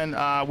gentlemen.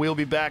 We'll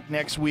be back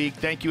next week.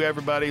 Thank you,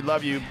 everybody.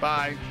 Love you.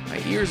 Bye.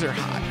 My ears are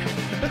hot.